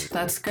 nice.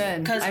 That's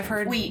good. 'Cause I've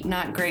heard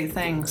not great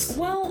things.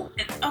 Well,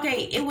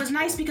 okay, it was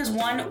nice because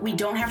one, we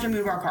don't have to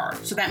move our car,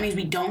 so that means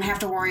we don't have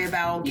to worry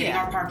about getting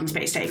Yeah. our parking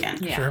space taken.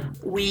 Yeah. Sure.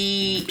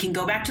 We can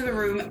go back to the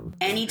room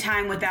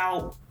anytime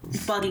without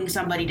bugging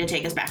somebody to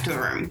take us back to the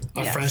room.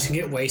 Our friends can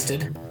get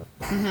wasted.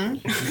 And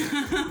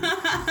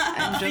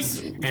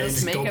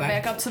just make go it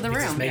back up to the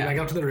room. Just make it back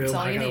up to the room. That's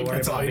all I you gotta need. worry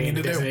That's all about you being need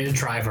a to do. designated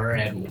driver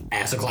at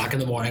ass o'clock in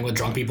the morning with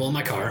drunk people in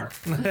my car.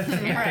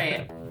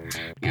 Right.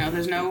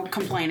 There's no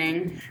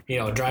complaining.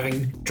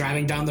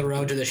 Driving down the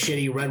road to the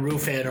shitty Red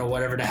Roof Inn or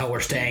whatever the hell we're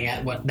staying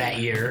at that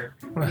year.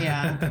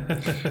 Yeah.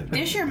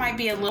 This year might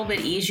be a little bit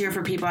easier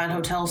for people at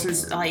hotels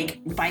since like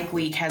Bike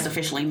Week has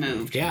officially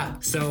moved. Yeah.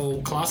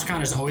 So Colossal Con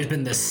has always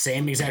been the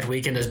same exact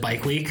weekend as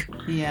Bike Week,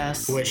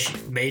 Yes. which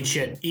made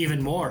shit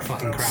even more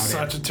fucking crowded.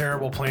 Such a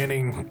terrible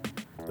planning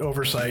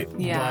oversight.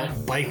 Yeah.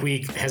 But Bike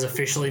Week has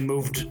officially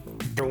moved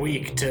their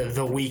week to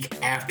the week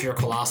after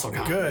Colossal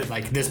Con. Good.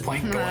 Like this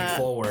point going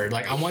forward.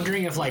 Like I'm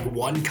wondering if like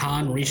one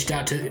con reached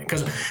out to,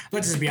 because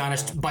let's just be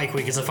honest, Bike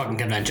Week is a fucking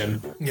convention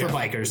for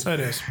bikers. It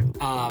is.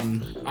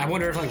 I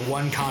wonder if like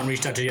one con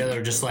reached out to the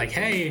other, just like,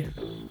 hey,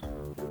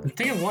 I'm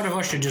thinking one of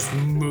us should just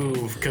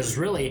move, because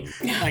really,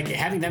 like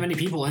having that many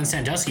people in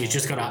Sandusky is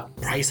just gonna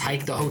price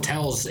hike the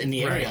hotels in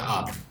the area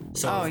up.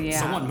 So Oh, if yeah.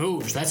 someone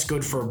moves, that's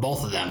good for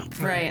both of them.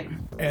 Right.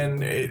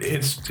 And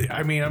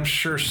I'm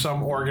sure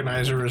some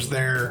organizer is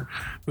there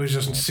who's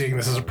just seeing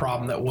this as a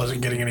problem that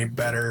wasn't getting any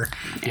better.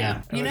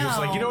 Yeah. And they're just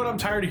like, you know what I'm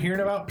tired of hearing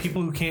about?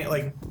 People who can't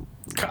like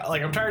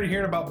I'm tired of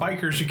hearing about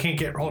bikers who can't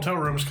get hotel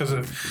rooms because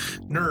of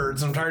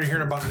nerds. I'm tired of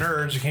hearing about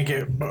nerds who can't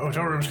get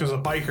hotel rooms because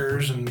of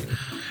bikers, and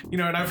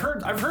and I've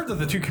heard that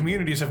the two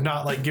communities have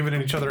not like given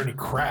each other any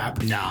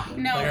crap. No.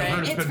 No, Like, I've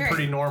heard it's been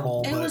pretty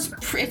normal.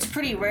 It's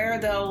pretty rare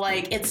though.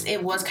 Like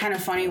it was kind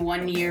of funny.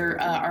 One year,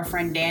 our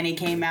friend Danny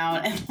came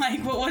out and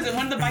like, what was it?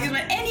 One of the bikers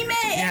went anime.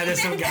 Yeah,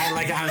 there's some guy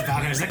like on his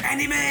balcony who's like,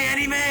 anime.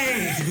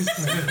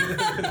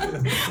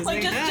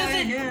 Like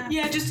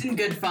just in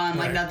good fun,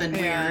 like nothing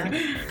weird.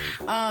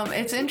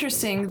 It's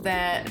interesting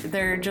that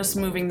they're just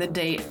moving the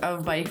date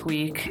of Bike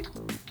Week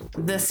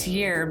this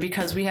year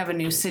because we have a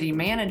new city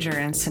manager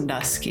in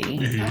Sandusky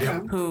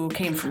who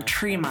came from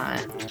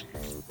Tremont.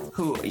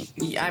 who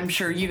I'm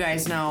sure you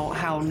guys know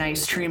how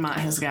nice Tremont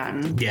has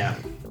gotten. Yeah.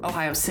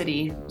 Ohio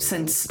City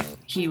since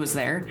he was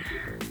there.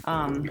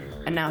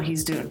 And now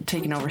he's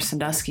taking over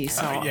Sandusky.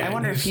 So yeah, I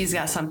wonder if he's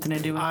got something to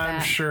do with that.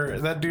 I'm sure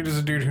that dude is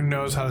a dude who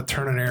knows how to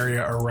turn an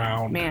area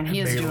around. Man, he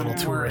is make it a doing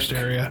little tourist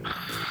work. area.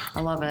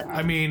 I love it.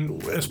 I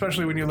mean,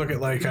 especially when you look at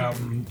like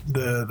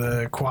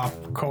the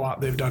co-op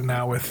they've done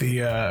now with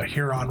the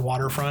Huron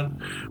waterfront,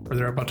 where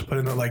they're about to put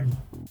in the like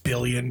 $1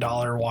 billion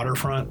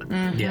waterfront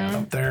Yeah.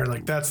 up there.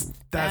 Like that's And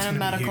gonna a be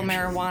medical huge.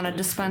 marijuana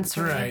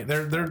dispensary. Right.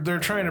 They're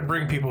trying to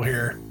bring people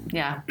here.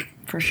 Yeah,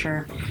 for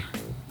sure.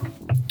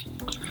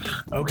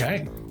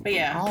 Okay. But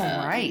yeah. All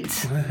right.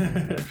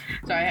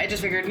 Sorry, I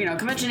just figured,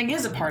 conventioning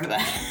is a part of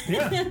that.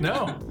 Yeah.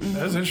 No,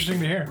 that's interesting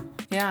to hear.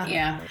 Yeah.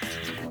 Yeah.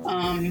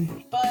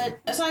 But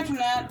aside from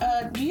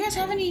that, do you guys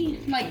have any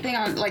thing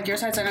on your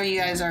sites? I know you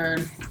guys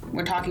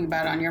we're talking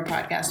about it on your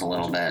podcast a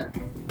little bit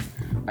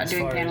about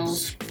doing far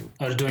panels.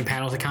 Just doing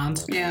panels at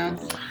cons? Yeah.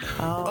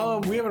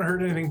 We haven't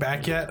heard anything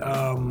back yet.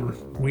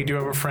 We do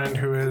have a friend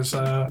who is.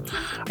 I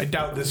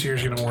doubt this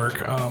year's going to work,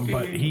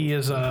 but he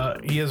has a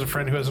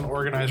friend who is an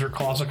organizer,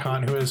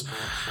 ColossalCon, who has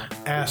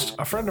asked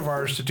a friend of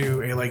ours to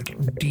do a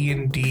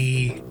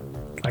D&D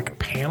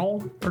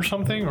panel or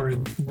something, or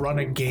run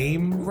a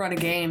game. Run a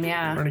game,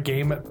 yeah. Run a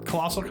game at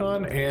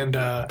ColossalCon,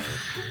 and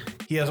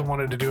he hasn't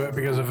wanted to do it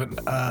because of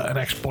an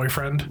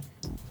ex-boyfriend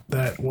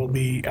that will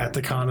be at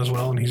the con as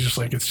well, and he's just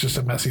like, it's just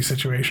a messy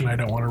situation I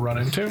don't want to run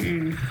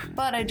into.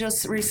 But I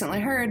just recently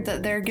heard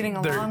that they're getting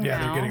along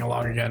now. They're getting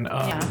along again,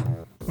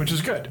 which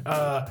is good.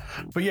 But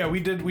yeah,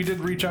 we did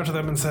reach out to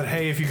them and said,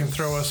 hey, if you can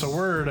throw us a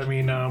word. I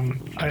mean,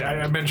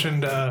 I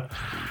mentioned, I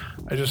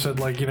just said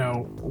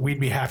we'd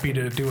be happy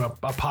to do a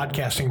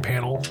podcasting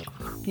panel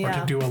or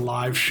to do a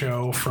live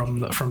show from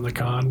the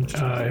con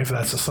if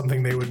that's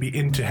something they would be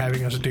into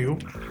having us do.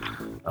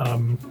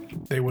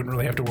 They wouldn't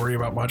really have to worry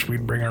about much.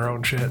 We'd bring our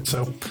own shit.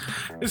 So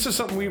it's just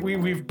something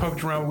we've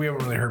poked around. We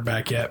haven't really heard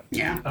back yet.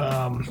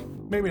 Yeah.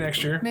 Maybe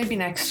next year. Maybe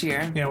next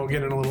year. Yeah, we'll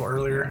get in a little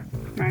earlier.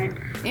 Right.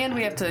 And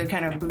we have to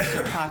kind of boost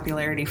our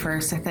popularity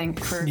first, I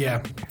think,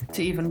 Yeah.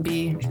 to even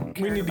be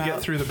We need to get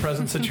through the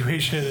present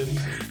situation and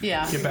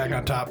get back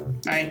on top.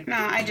 Right. No,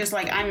 I just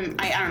I don't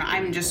know.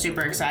 I'm just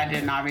super excited,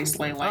 and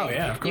obviously, Oh,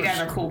 yeah, of you guys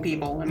course. are cool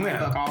people in my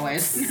book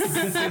always.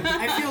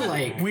 I feel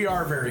like We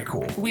are very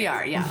cool. We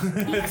are, yeah.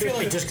 I feel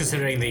like just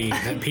considering the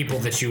people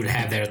that you would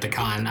have there at the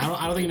con, I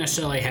don't think you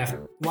necessarily have.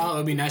 While it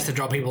would be nice to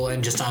draw people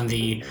in just on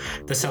the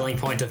selling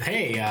point of,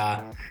 hey,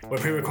 we're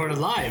pre-recorded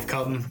live,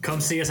 come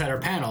see us at our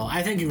panel.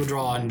 I think you would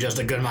draw in just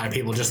a good amount of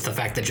people, just the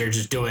fact that you're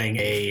just doing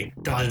a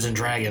Dungeons and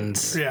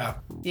Dragons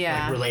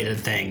Yeah. related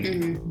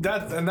thing.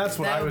 That's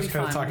what That I would was be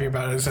kind of fun. talking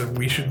about, is that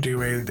we should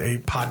do a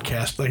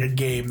podcast, like a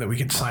game that we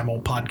could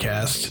simul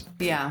podcast.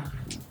 Yeah.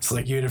 It's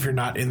like, even if you're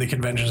not in the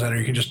convention center,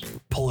 you can just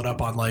pull it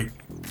up on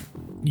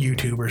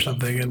YouTube or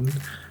something and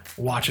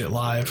watch it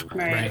live.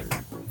 Right.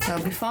 That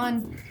would be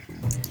fun.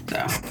 So.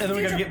 And then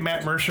we got to get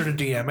Matt Mercer to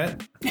DM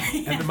it,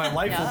 and then my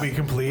life will be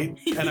complete,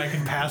 and I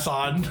can pass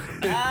on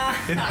in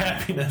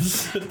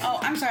happiness. Oh,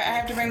 I'm sorry. I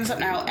have to bring this up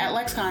now. At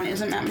LexCon,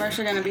 isn't Matt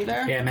Mercer going to be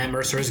there? Yeah, Matt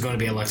Mercer is going to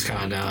be at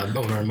LexCon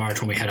over in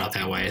March when we head out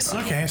that way. So.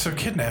 Okay, so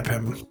kidnap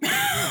him.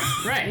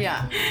 Right.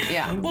 Yeah.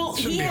 Yeah. Well,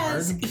 Shouldn't be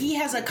hard. he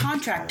has a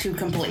contract to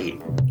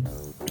complete.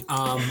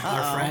 Our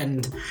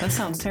friend That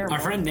sounds terrible. Our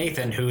friend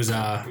Nathan, who was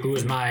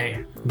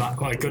my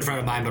good friend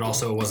of mine, but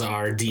also was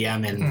our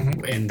DM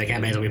in the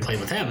campaigns that we played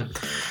with him.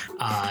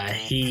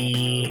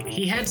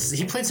 He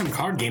played some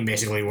card game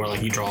basically where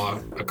you draw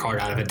a card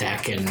out of a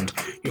deck and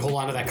you hold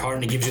on to that card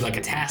and it gives you a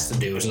task to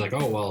do. It's like,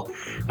 oh well,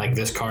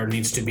 this card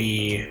needs to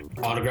be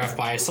autographed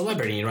by a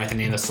celebrity. You write the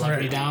name of the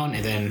celebrity down,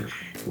 and then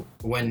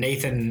when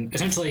Nathan,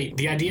 essentially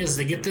the idea is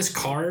to get this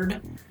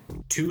card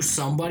to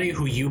somebody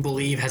who you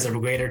believe has a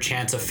greater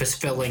chance of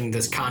fulfilling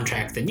this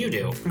contract than you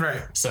do.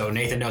 Right. So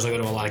Nathan knows I go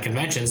to a lot of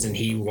conventions, and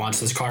he wants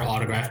this card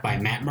autographed by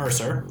Matt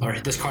Mercer, or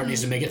this card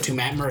needs to make it to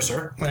Matt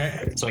Mercer.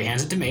 Right. So he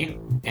hands it to me,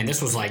 and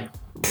this was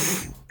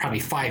probably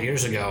 5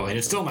 years ago, and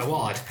it's still in my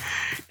wallet.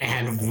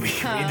 And we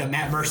read that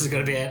Matt Mercer's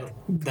going to be at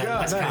that Yeah,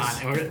 nice.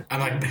 con, and I'm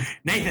like,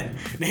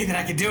 Nathan,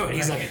 I can do it.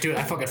 He's like, dude,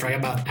 I forgot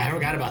about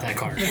that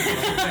card.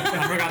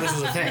 I forgot this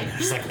was a thing.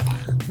 He's like,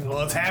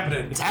 Well, it's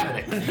happening. it's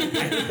happening.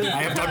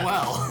 I have done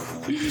well.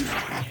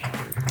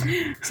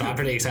 So I'm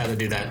pretty excited to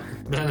do that.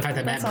 Besides the fact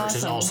that Matt Mercer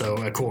is awesome.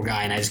 also a cool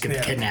guy, and I just get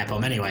to kidnap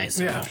him anyway.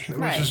 So. Yeah, which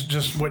Right. is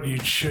just what you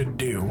should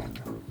do.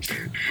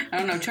 I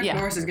don't know. Chuck Yeah.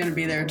 Norris is going to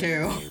be there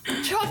too.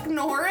 Chuck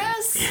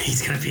Norris?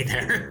 He's gonna be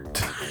there.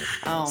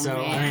 Oh, So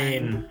man. I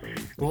mean,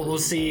 we'll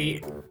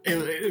see.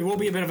 It will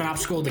be a bit of an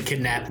obstacle to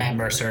kidnap Matt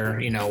Mercer,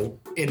 in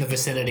the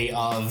vicinity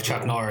of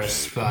Chuck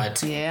Norris,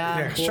 but Yeah.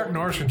 Yeah, 'cause Chuck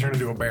Norris can turn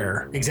into a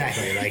bear.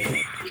 exactly,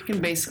 He can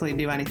basically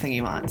do anything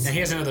he wants. and he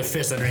has another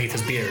fist underneath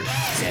his beard.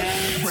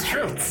 It's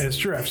true. It's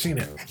true. I've seen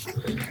it.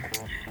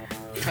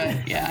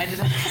 But yeah, I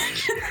just.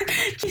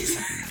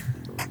 Jeez.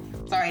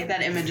 Sorry,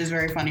 that image is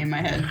very funny in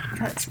my head.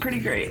 That's pretty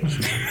great.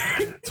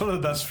 It's one of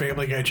the best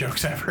Family Guy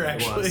jokes ever,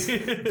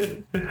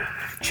 actually.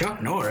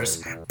 Chuck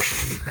Norris.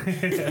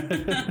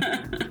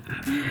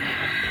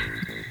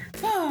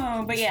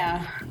 Oh, but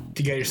yeah.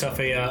 You got yourself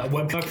a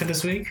webcomic for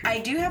this week? I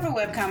do have a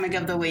webcomic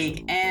of the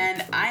week,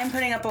 and I'm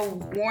putting up a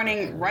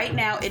warning right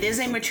now. It is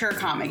a mature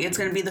comic. It's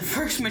going to be the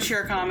first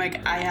mature comic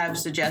I have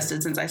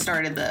suggested since I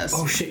started this.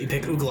 Oh shit, you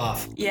picked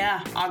Oogloff.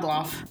 Yeah,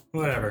 Ogloff.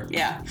 Whatever.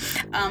 Yeah.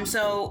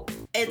 So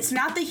it's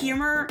not the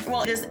humor.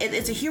 Well,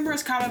 it's a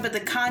humorous comic, but the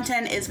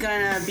content is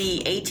going to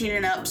be 18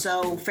 and up,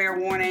 so fair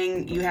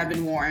warning, you have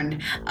been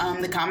warned.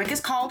 The comic is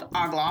called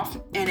Ogloff,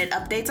 and it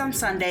updates on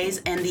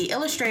Sundays, and the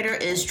illustrator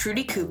is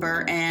Trudy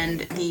Cooper,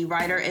 and the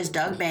writer is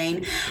Doug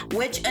Bain,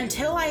 which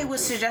until I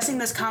was suggesting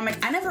this comic,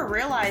 I never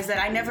realized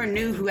that I never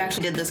knew who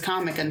actually did this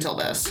comic until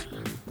this.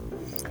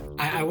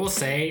 I will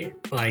say,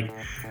 like,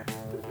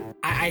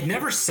 I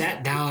never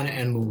sat down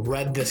and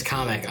read this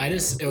comic.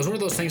 It was one of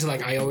those things that,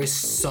 like, I always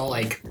saw,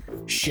 like,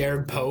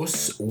 shared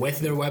posts with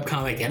their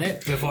webcomic in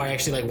it before I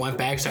actually, like, went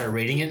back, started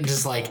reading it, and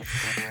just, like,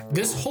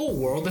 this whole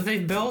world that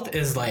they've built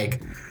is,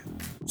 like,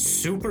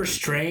 super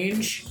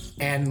strange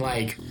and,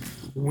 like,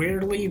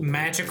 weirdly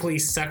magically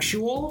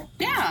sexual.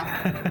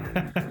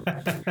 Yeah.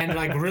 And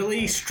like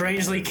really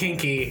strangely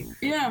kinky.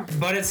 Yeah.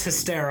 But it's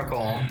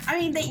hysterical. I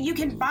mean, you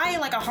can buy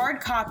like a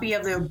hard copy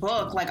of their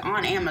book like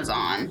on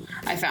Amazon,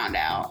 I found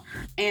out.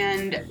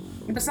 And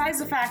besides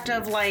the fact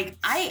of like,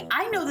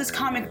 I know this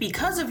comic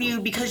because of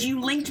you, because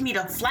you linked me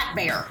to Flat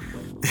Bear.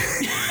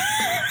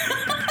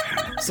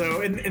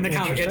 So in the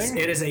comic,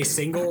 it is a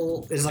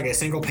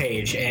single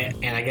page,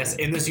 and I guess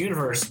in this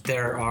universe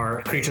there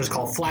are creatures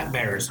called flat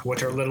bears,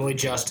 which are literally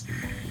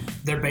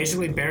they're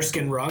basically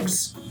bearskin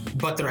rugs,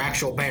 but they're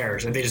actual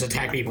bears, and they just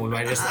attack people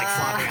by just like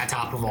flopping on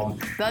top of them.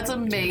 That's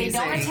amazing. They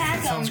don't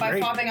attack them by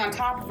great. flopping on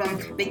top of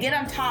them. They get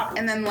on top,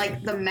 and then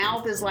like the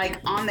mouth is like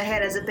on the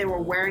head as if they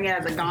were wearing it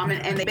as a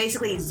garment, and they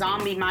basically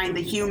zombie mind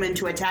the human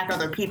to attack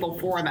other people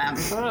for them.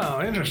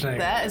 Oh, interesting.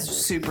 That is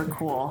super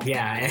cool.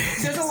 Yeah.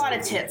 There's a lot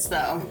of tits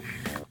though.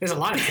 There's a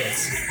lot of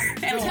tits.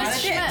 And a lot of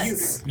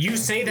tits. You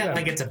say that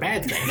like it's a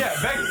bad thing.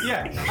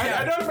 Yeah,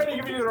 I know I'm trying to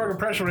give you the wrong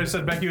impression when I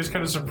said Becky was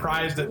kind of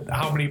surprised at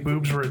how many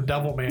boobs were in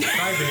Devilman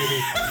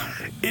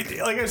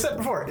Crybaby. Like I said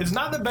before, it's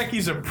not that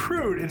Becky's a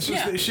prude. It's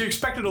just that she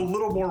expected a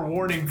little more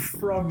warning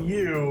from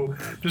you,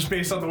 just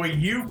based on the way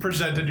you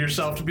presented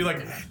yourself, to be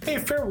like, hey,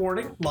 fair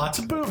warning, lots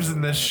of boobs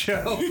in this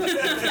show.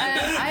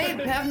 I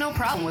have no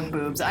problem with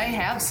boobs. I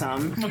have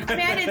some. I mean,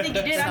 I didn't think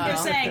you did. I'm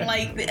just So. saying,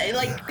 like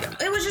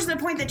it was just the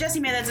point that Jesse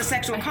made. That's a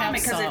sexual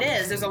comic because it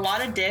is. There's a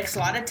lot of dicks, a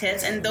lot of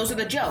tits, and those are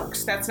the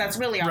jokes. That's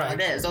really all Right.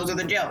 it is. Those are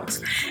the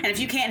jokes. And if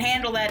you can't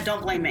handle that,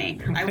 don't blame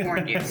me. I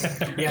warned you.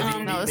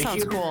 Yeah, No, this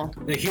sounds cool.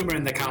 The humor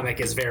in the comic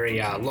is very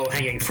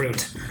low-hanging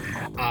fruit.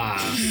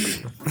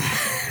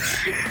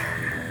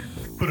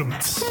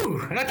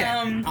 Okay.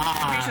 I'm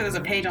pretty sure there's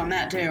a page on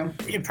that too.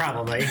 Yeah,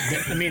 probably.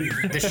 I mean,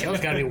 the show's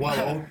got to be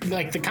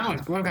like the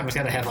webcomic's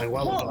got to have like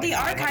Well, over. the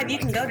like, archive, you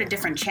can go to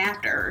different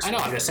chapters. I know.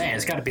 I'm just saying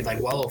it's got to be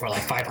like well over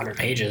like 500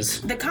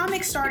 pages. The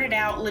comic started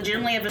out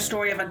legitimately of a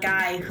story of a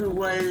guy who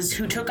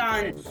took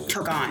on.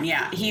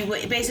 He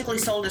basically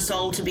sold his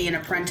soul to be an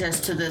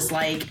apprentice to this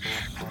like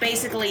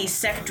basically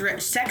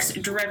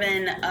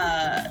sex-driven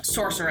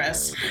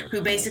sorceress who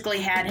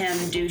basically had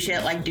him do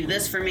shit like do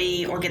this for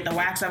me or get the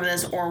wax out of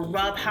this or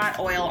rub hot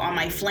oil on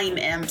my flame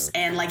imps,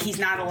 and like he's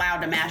not allowed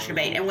to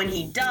masturbate, and when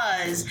he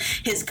does,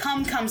 his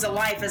cum comes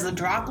alive as a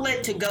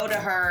droplet to go to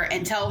her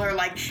and tell her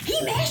like he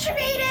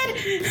masturbated.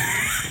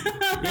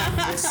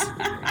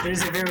 It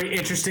is a very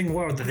interesting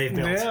world that they've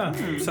built. Yeah,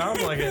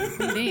 sounds like it.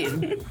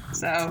 Indeed.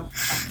 So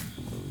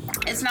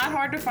it's not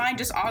hard to find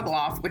just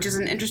Ogloff, which is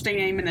an interesting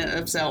name in and of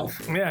itself.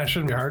 Yeah, it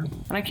shouldn't be hard.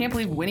 And I can't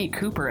believe Winnie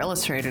Cooper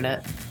illustrated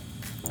it.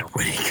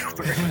 Winnie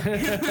Cooper.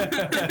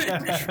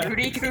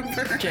 Rudy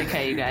Cooper.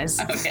 JK, you guys.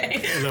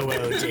 Okay. LOL,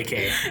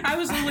 JK. I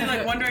was literally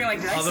like wondering like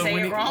did I say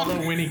it wrong?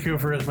 Although Winnie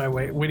Cooper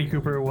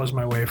was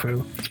my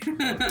waifu.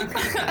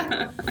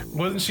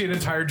 Wasn't she an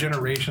entire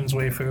generation's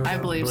waifu? I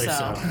believe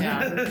so.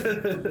 Yeah.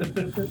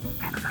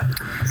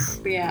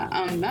 But yeah,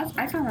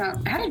 I found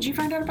out. How did you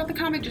find out about the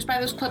comic? Just by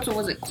those clips, or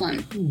was it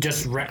Clint?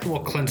 Just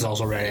Clint's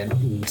also read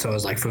it, so it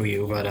was like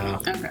Fuyu, but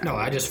Okay. no,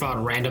 I just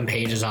found random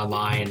pages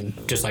online,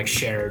 just like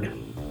shared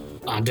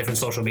on different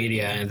social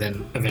media, and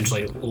then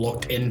eventually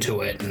looked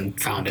into it and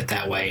found it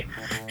that way,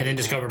 and then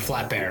discovered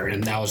Flat Bear,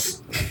 and that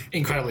was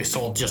incredibly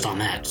sold just on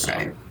that. So.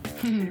 Right.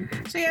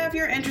 So yeah, if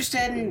you're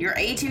interested and you're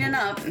 18 and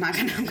up,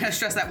 I'm gonna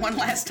stress that one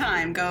last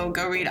time. Go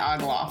read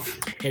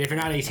Ogloff. And if you're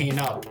not 18 and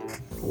up,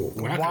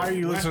 Why are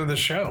you listening to this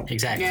show?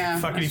 Exactly. Yeah.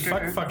 Fuckity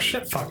that's true. fuck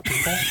shit fuck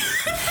people.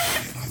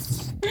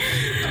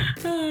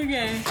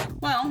 Okay.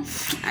 Well,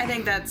 I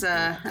think that's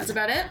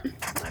about it.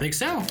 I think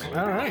so.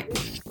 All right.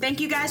 Thank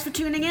you guys for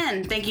tuning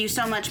in. Thank you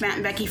so much, Matt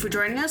and Becky, for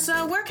joining us.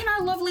 Where can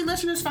our lovely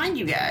listeners find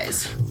you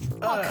guys?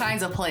 All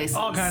kinds of places.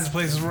 All kinds of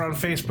places. We're on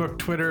Facebook,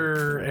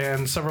 Twitter,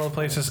 and several other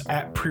places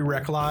at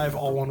Prereq Live,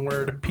 all one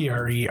word,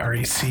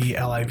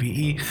 PRERECLIVE.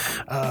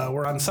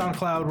 We're on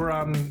SoundCloud, we're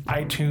on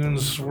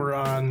iTunes, we're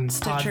on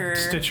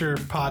Stitcher,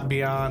 Pod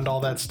Beyond, all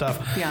that stuff.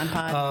 Beyond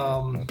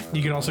Pod.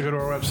 You can also go to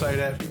our website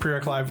at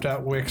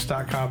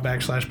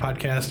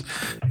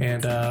prereclive.wix.com/podcast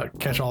and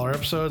catch all our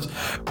episodes.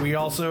 We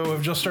also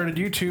have just started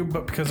YouTube,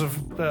 but because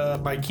of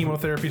my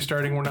chemotherapy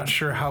starting, we're not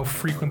sure how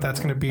frequent that's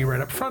going to be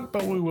right up front,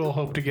 but we will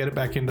hope to get it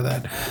back into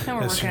that. And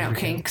we're working out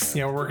kinks.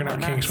 Yeah, we're working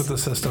out kinks with the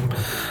system.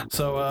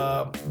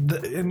 So,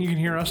 and you can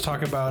hear us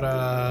talk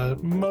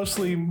about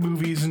mostly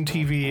movies and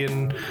TV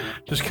and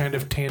just kind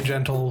of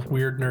tangential,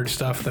 weird nerd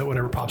stuff that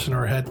whatever pops into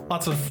our head.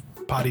 Lots of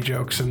potty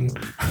jokes and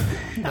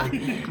like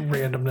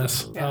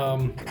randomness.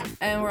 Yeah.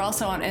 And we're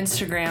also on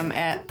Instagram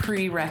at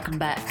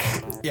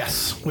PreRecBeck.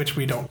 Yes, which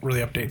we don't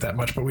really update that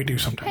much, but we do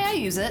sometimes. Hey, I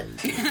use it.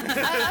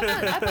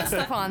 I put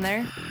stuff on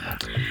there.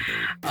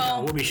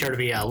 We'll be sure to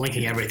be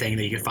linking everything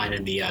that you can find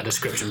in the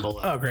description below.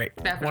 Oh, great.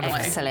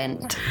 Definitely.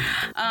 Excellent.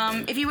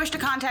 If you wish to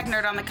contact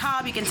Nerd on the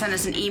Cob, you can send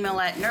us an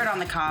email at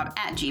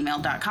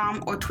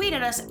nerdonthecob@gmail.com or tweet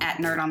at us at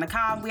Nerd on the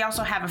Cob. We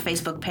also have a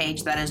Facebook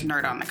page that is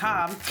Nerd on the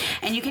Cob.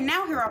 And you can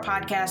now hear our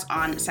podcast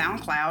on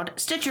SoundCloud,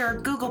 Stitcher,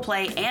 Google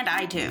Play, and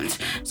iTunes.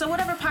 So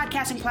whatever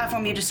podcasting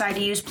platform you decide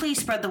to use, please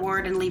spread the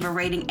word and leave a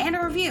rating and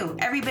a review.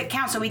 Every bit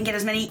counts so we can get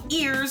as many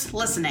ears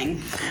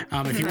listening.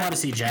 If you want to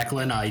see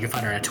Jacqueline, you can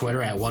find her at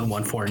Twitter at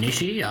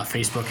 114Nishi,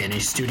 Facebook at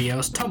Nishi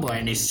Studios, Tumblr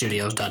at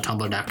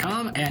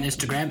nishistudios.tumblr.com, and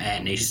Instagram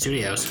at Nishi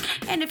Studios.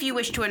 And if you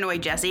wish to annoy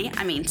Jesse,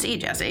 see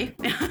Jesse,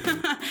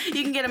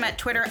 you can get him at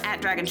Twitter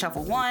at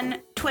DragonShuffle1,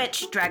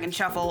 Twitch, Dragon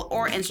Shuffle,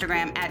 or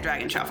Instagram at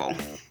Dragon Shuffle.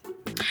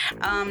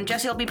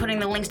 Jesse will be putting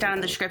the links down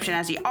in the description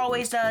as he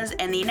always does,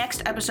 and the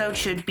next episode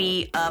should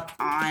be up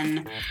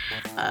on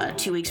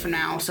 2 weeks from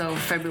now, so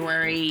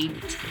February.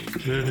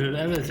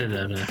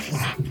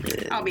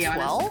 I'll be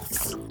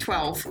honest.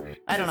 12th.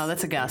 I don't know.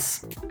 That's a guess.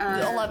 The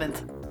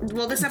 11th.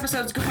 Well, this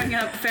episode's going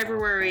up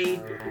February.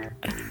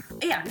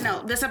 Yeah,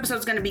 no, this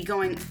episode's going to be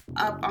going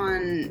up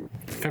on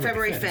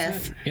February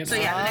 5th. Yep. So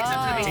yeah, the next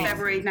episode will be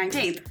February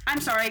 19th. I'm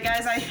sorry,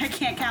 guys, I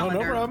can't calendar.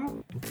 Oh, no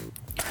problem.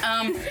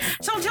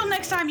 So until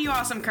next time, you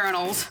awesome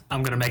kernels.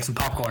 I'm going to make some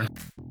popcorn.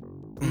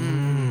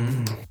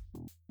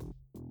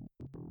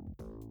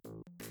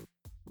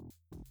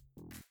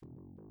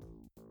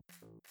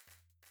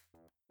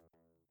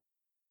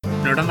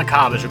 Nerd on the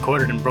Cob is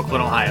recorded in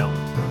Brooklyn, Ohio.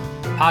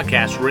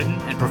 Podcast written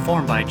and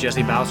performed by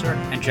Jesse Bowser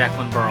and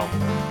Jacqueline Burrell.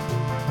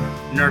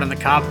 Nerd on the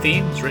Cob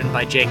theme is written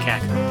by Jay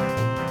Keck.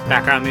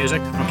 Background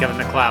music from Kevin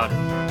MacLeod.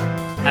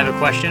 Have a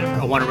question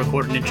or want to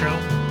record an intro?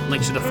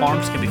 Links to the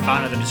forums can be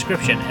found in the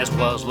description, as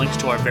well as links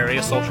to our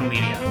various social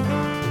media.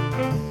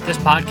 This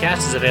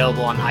podcast is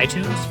available on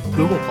iTunes,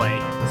 Google Play,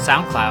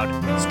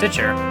 SoundCloud,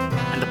 Stitcher,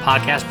 and the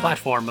podcast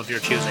platform of your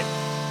choosing.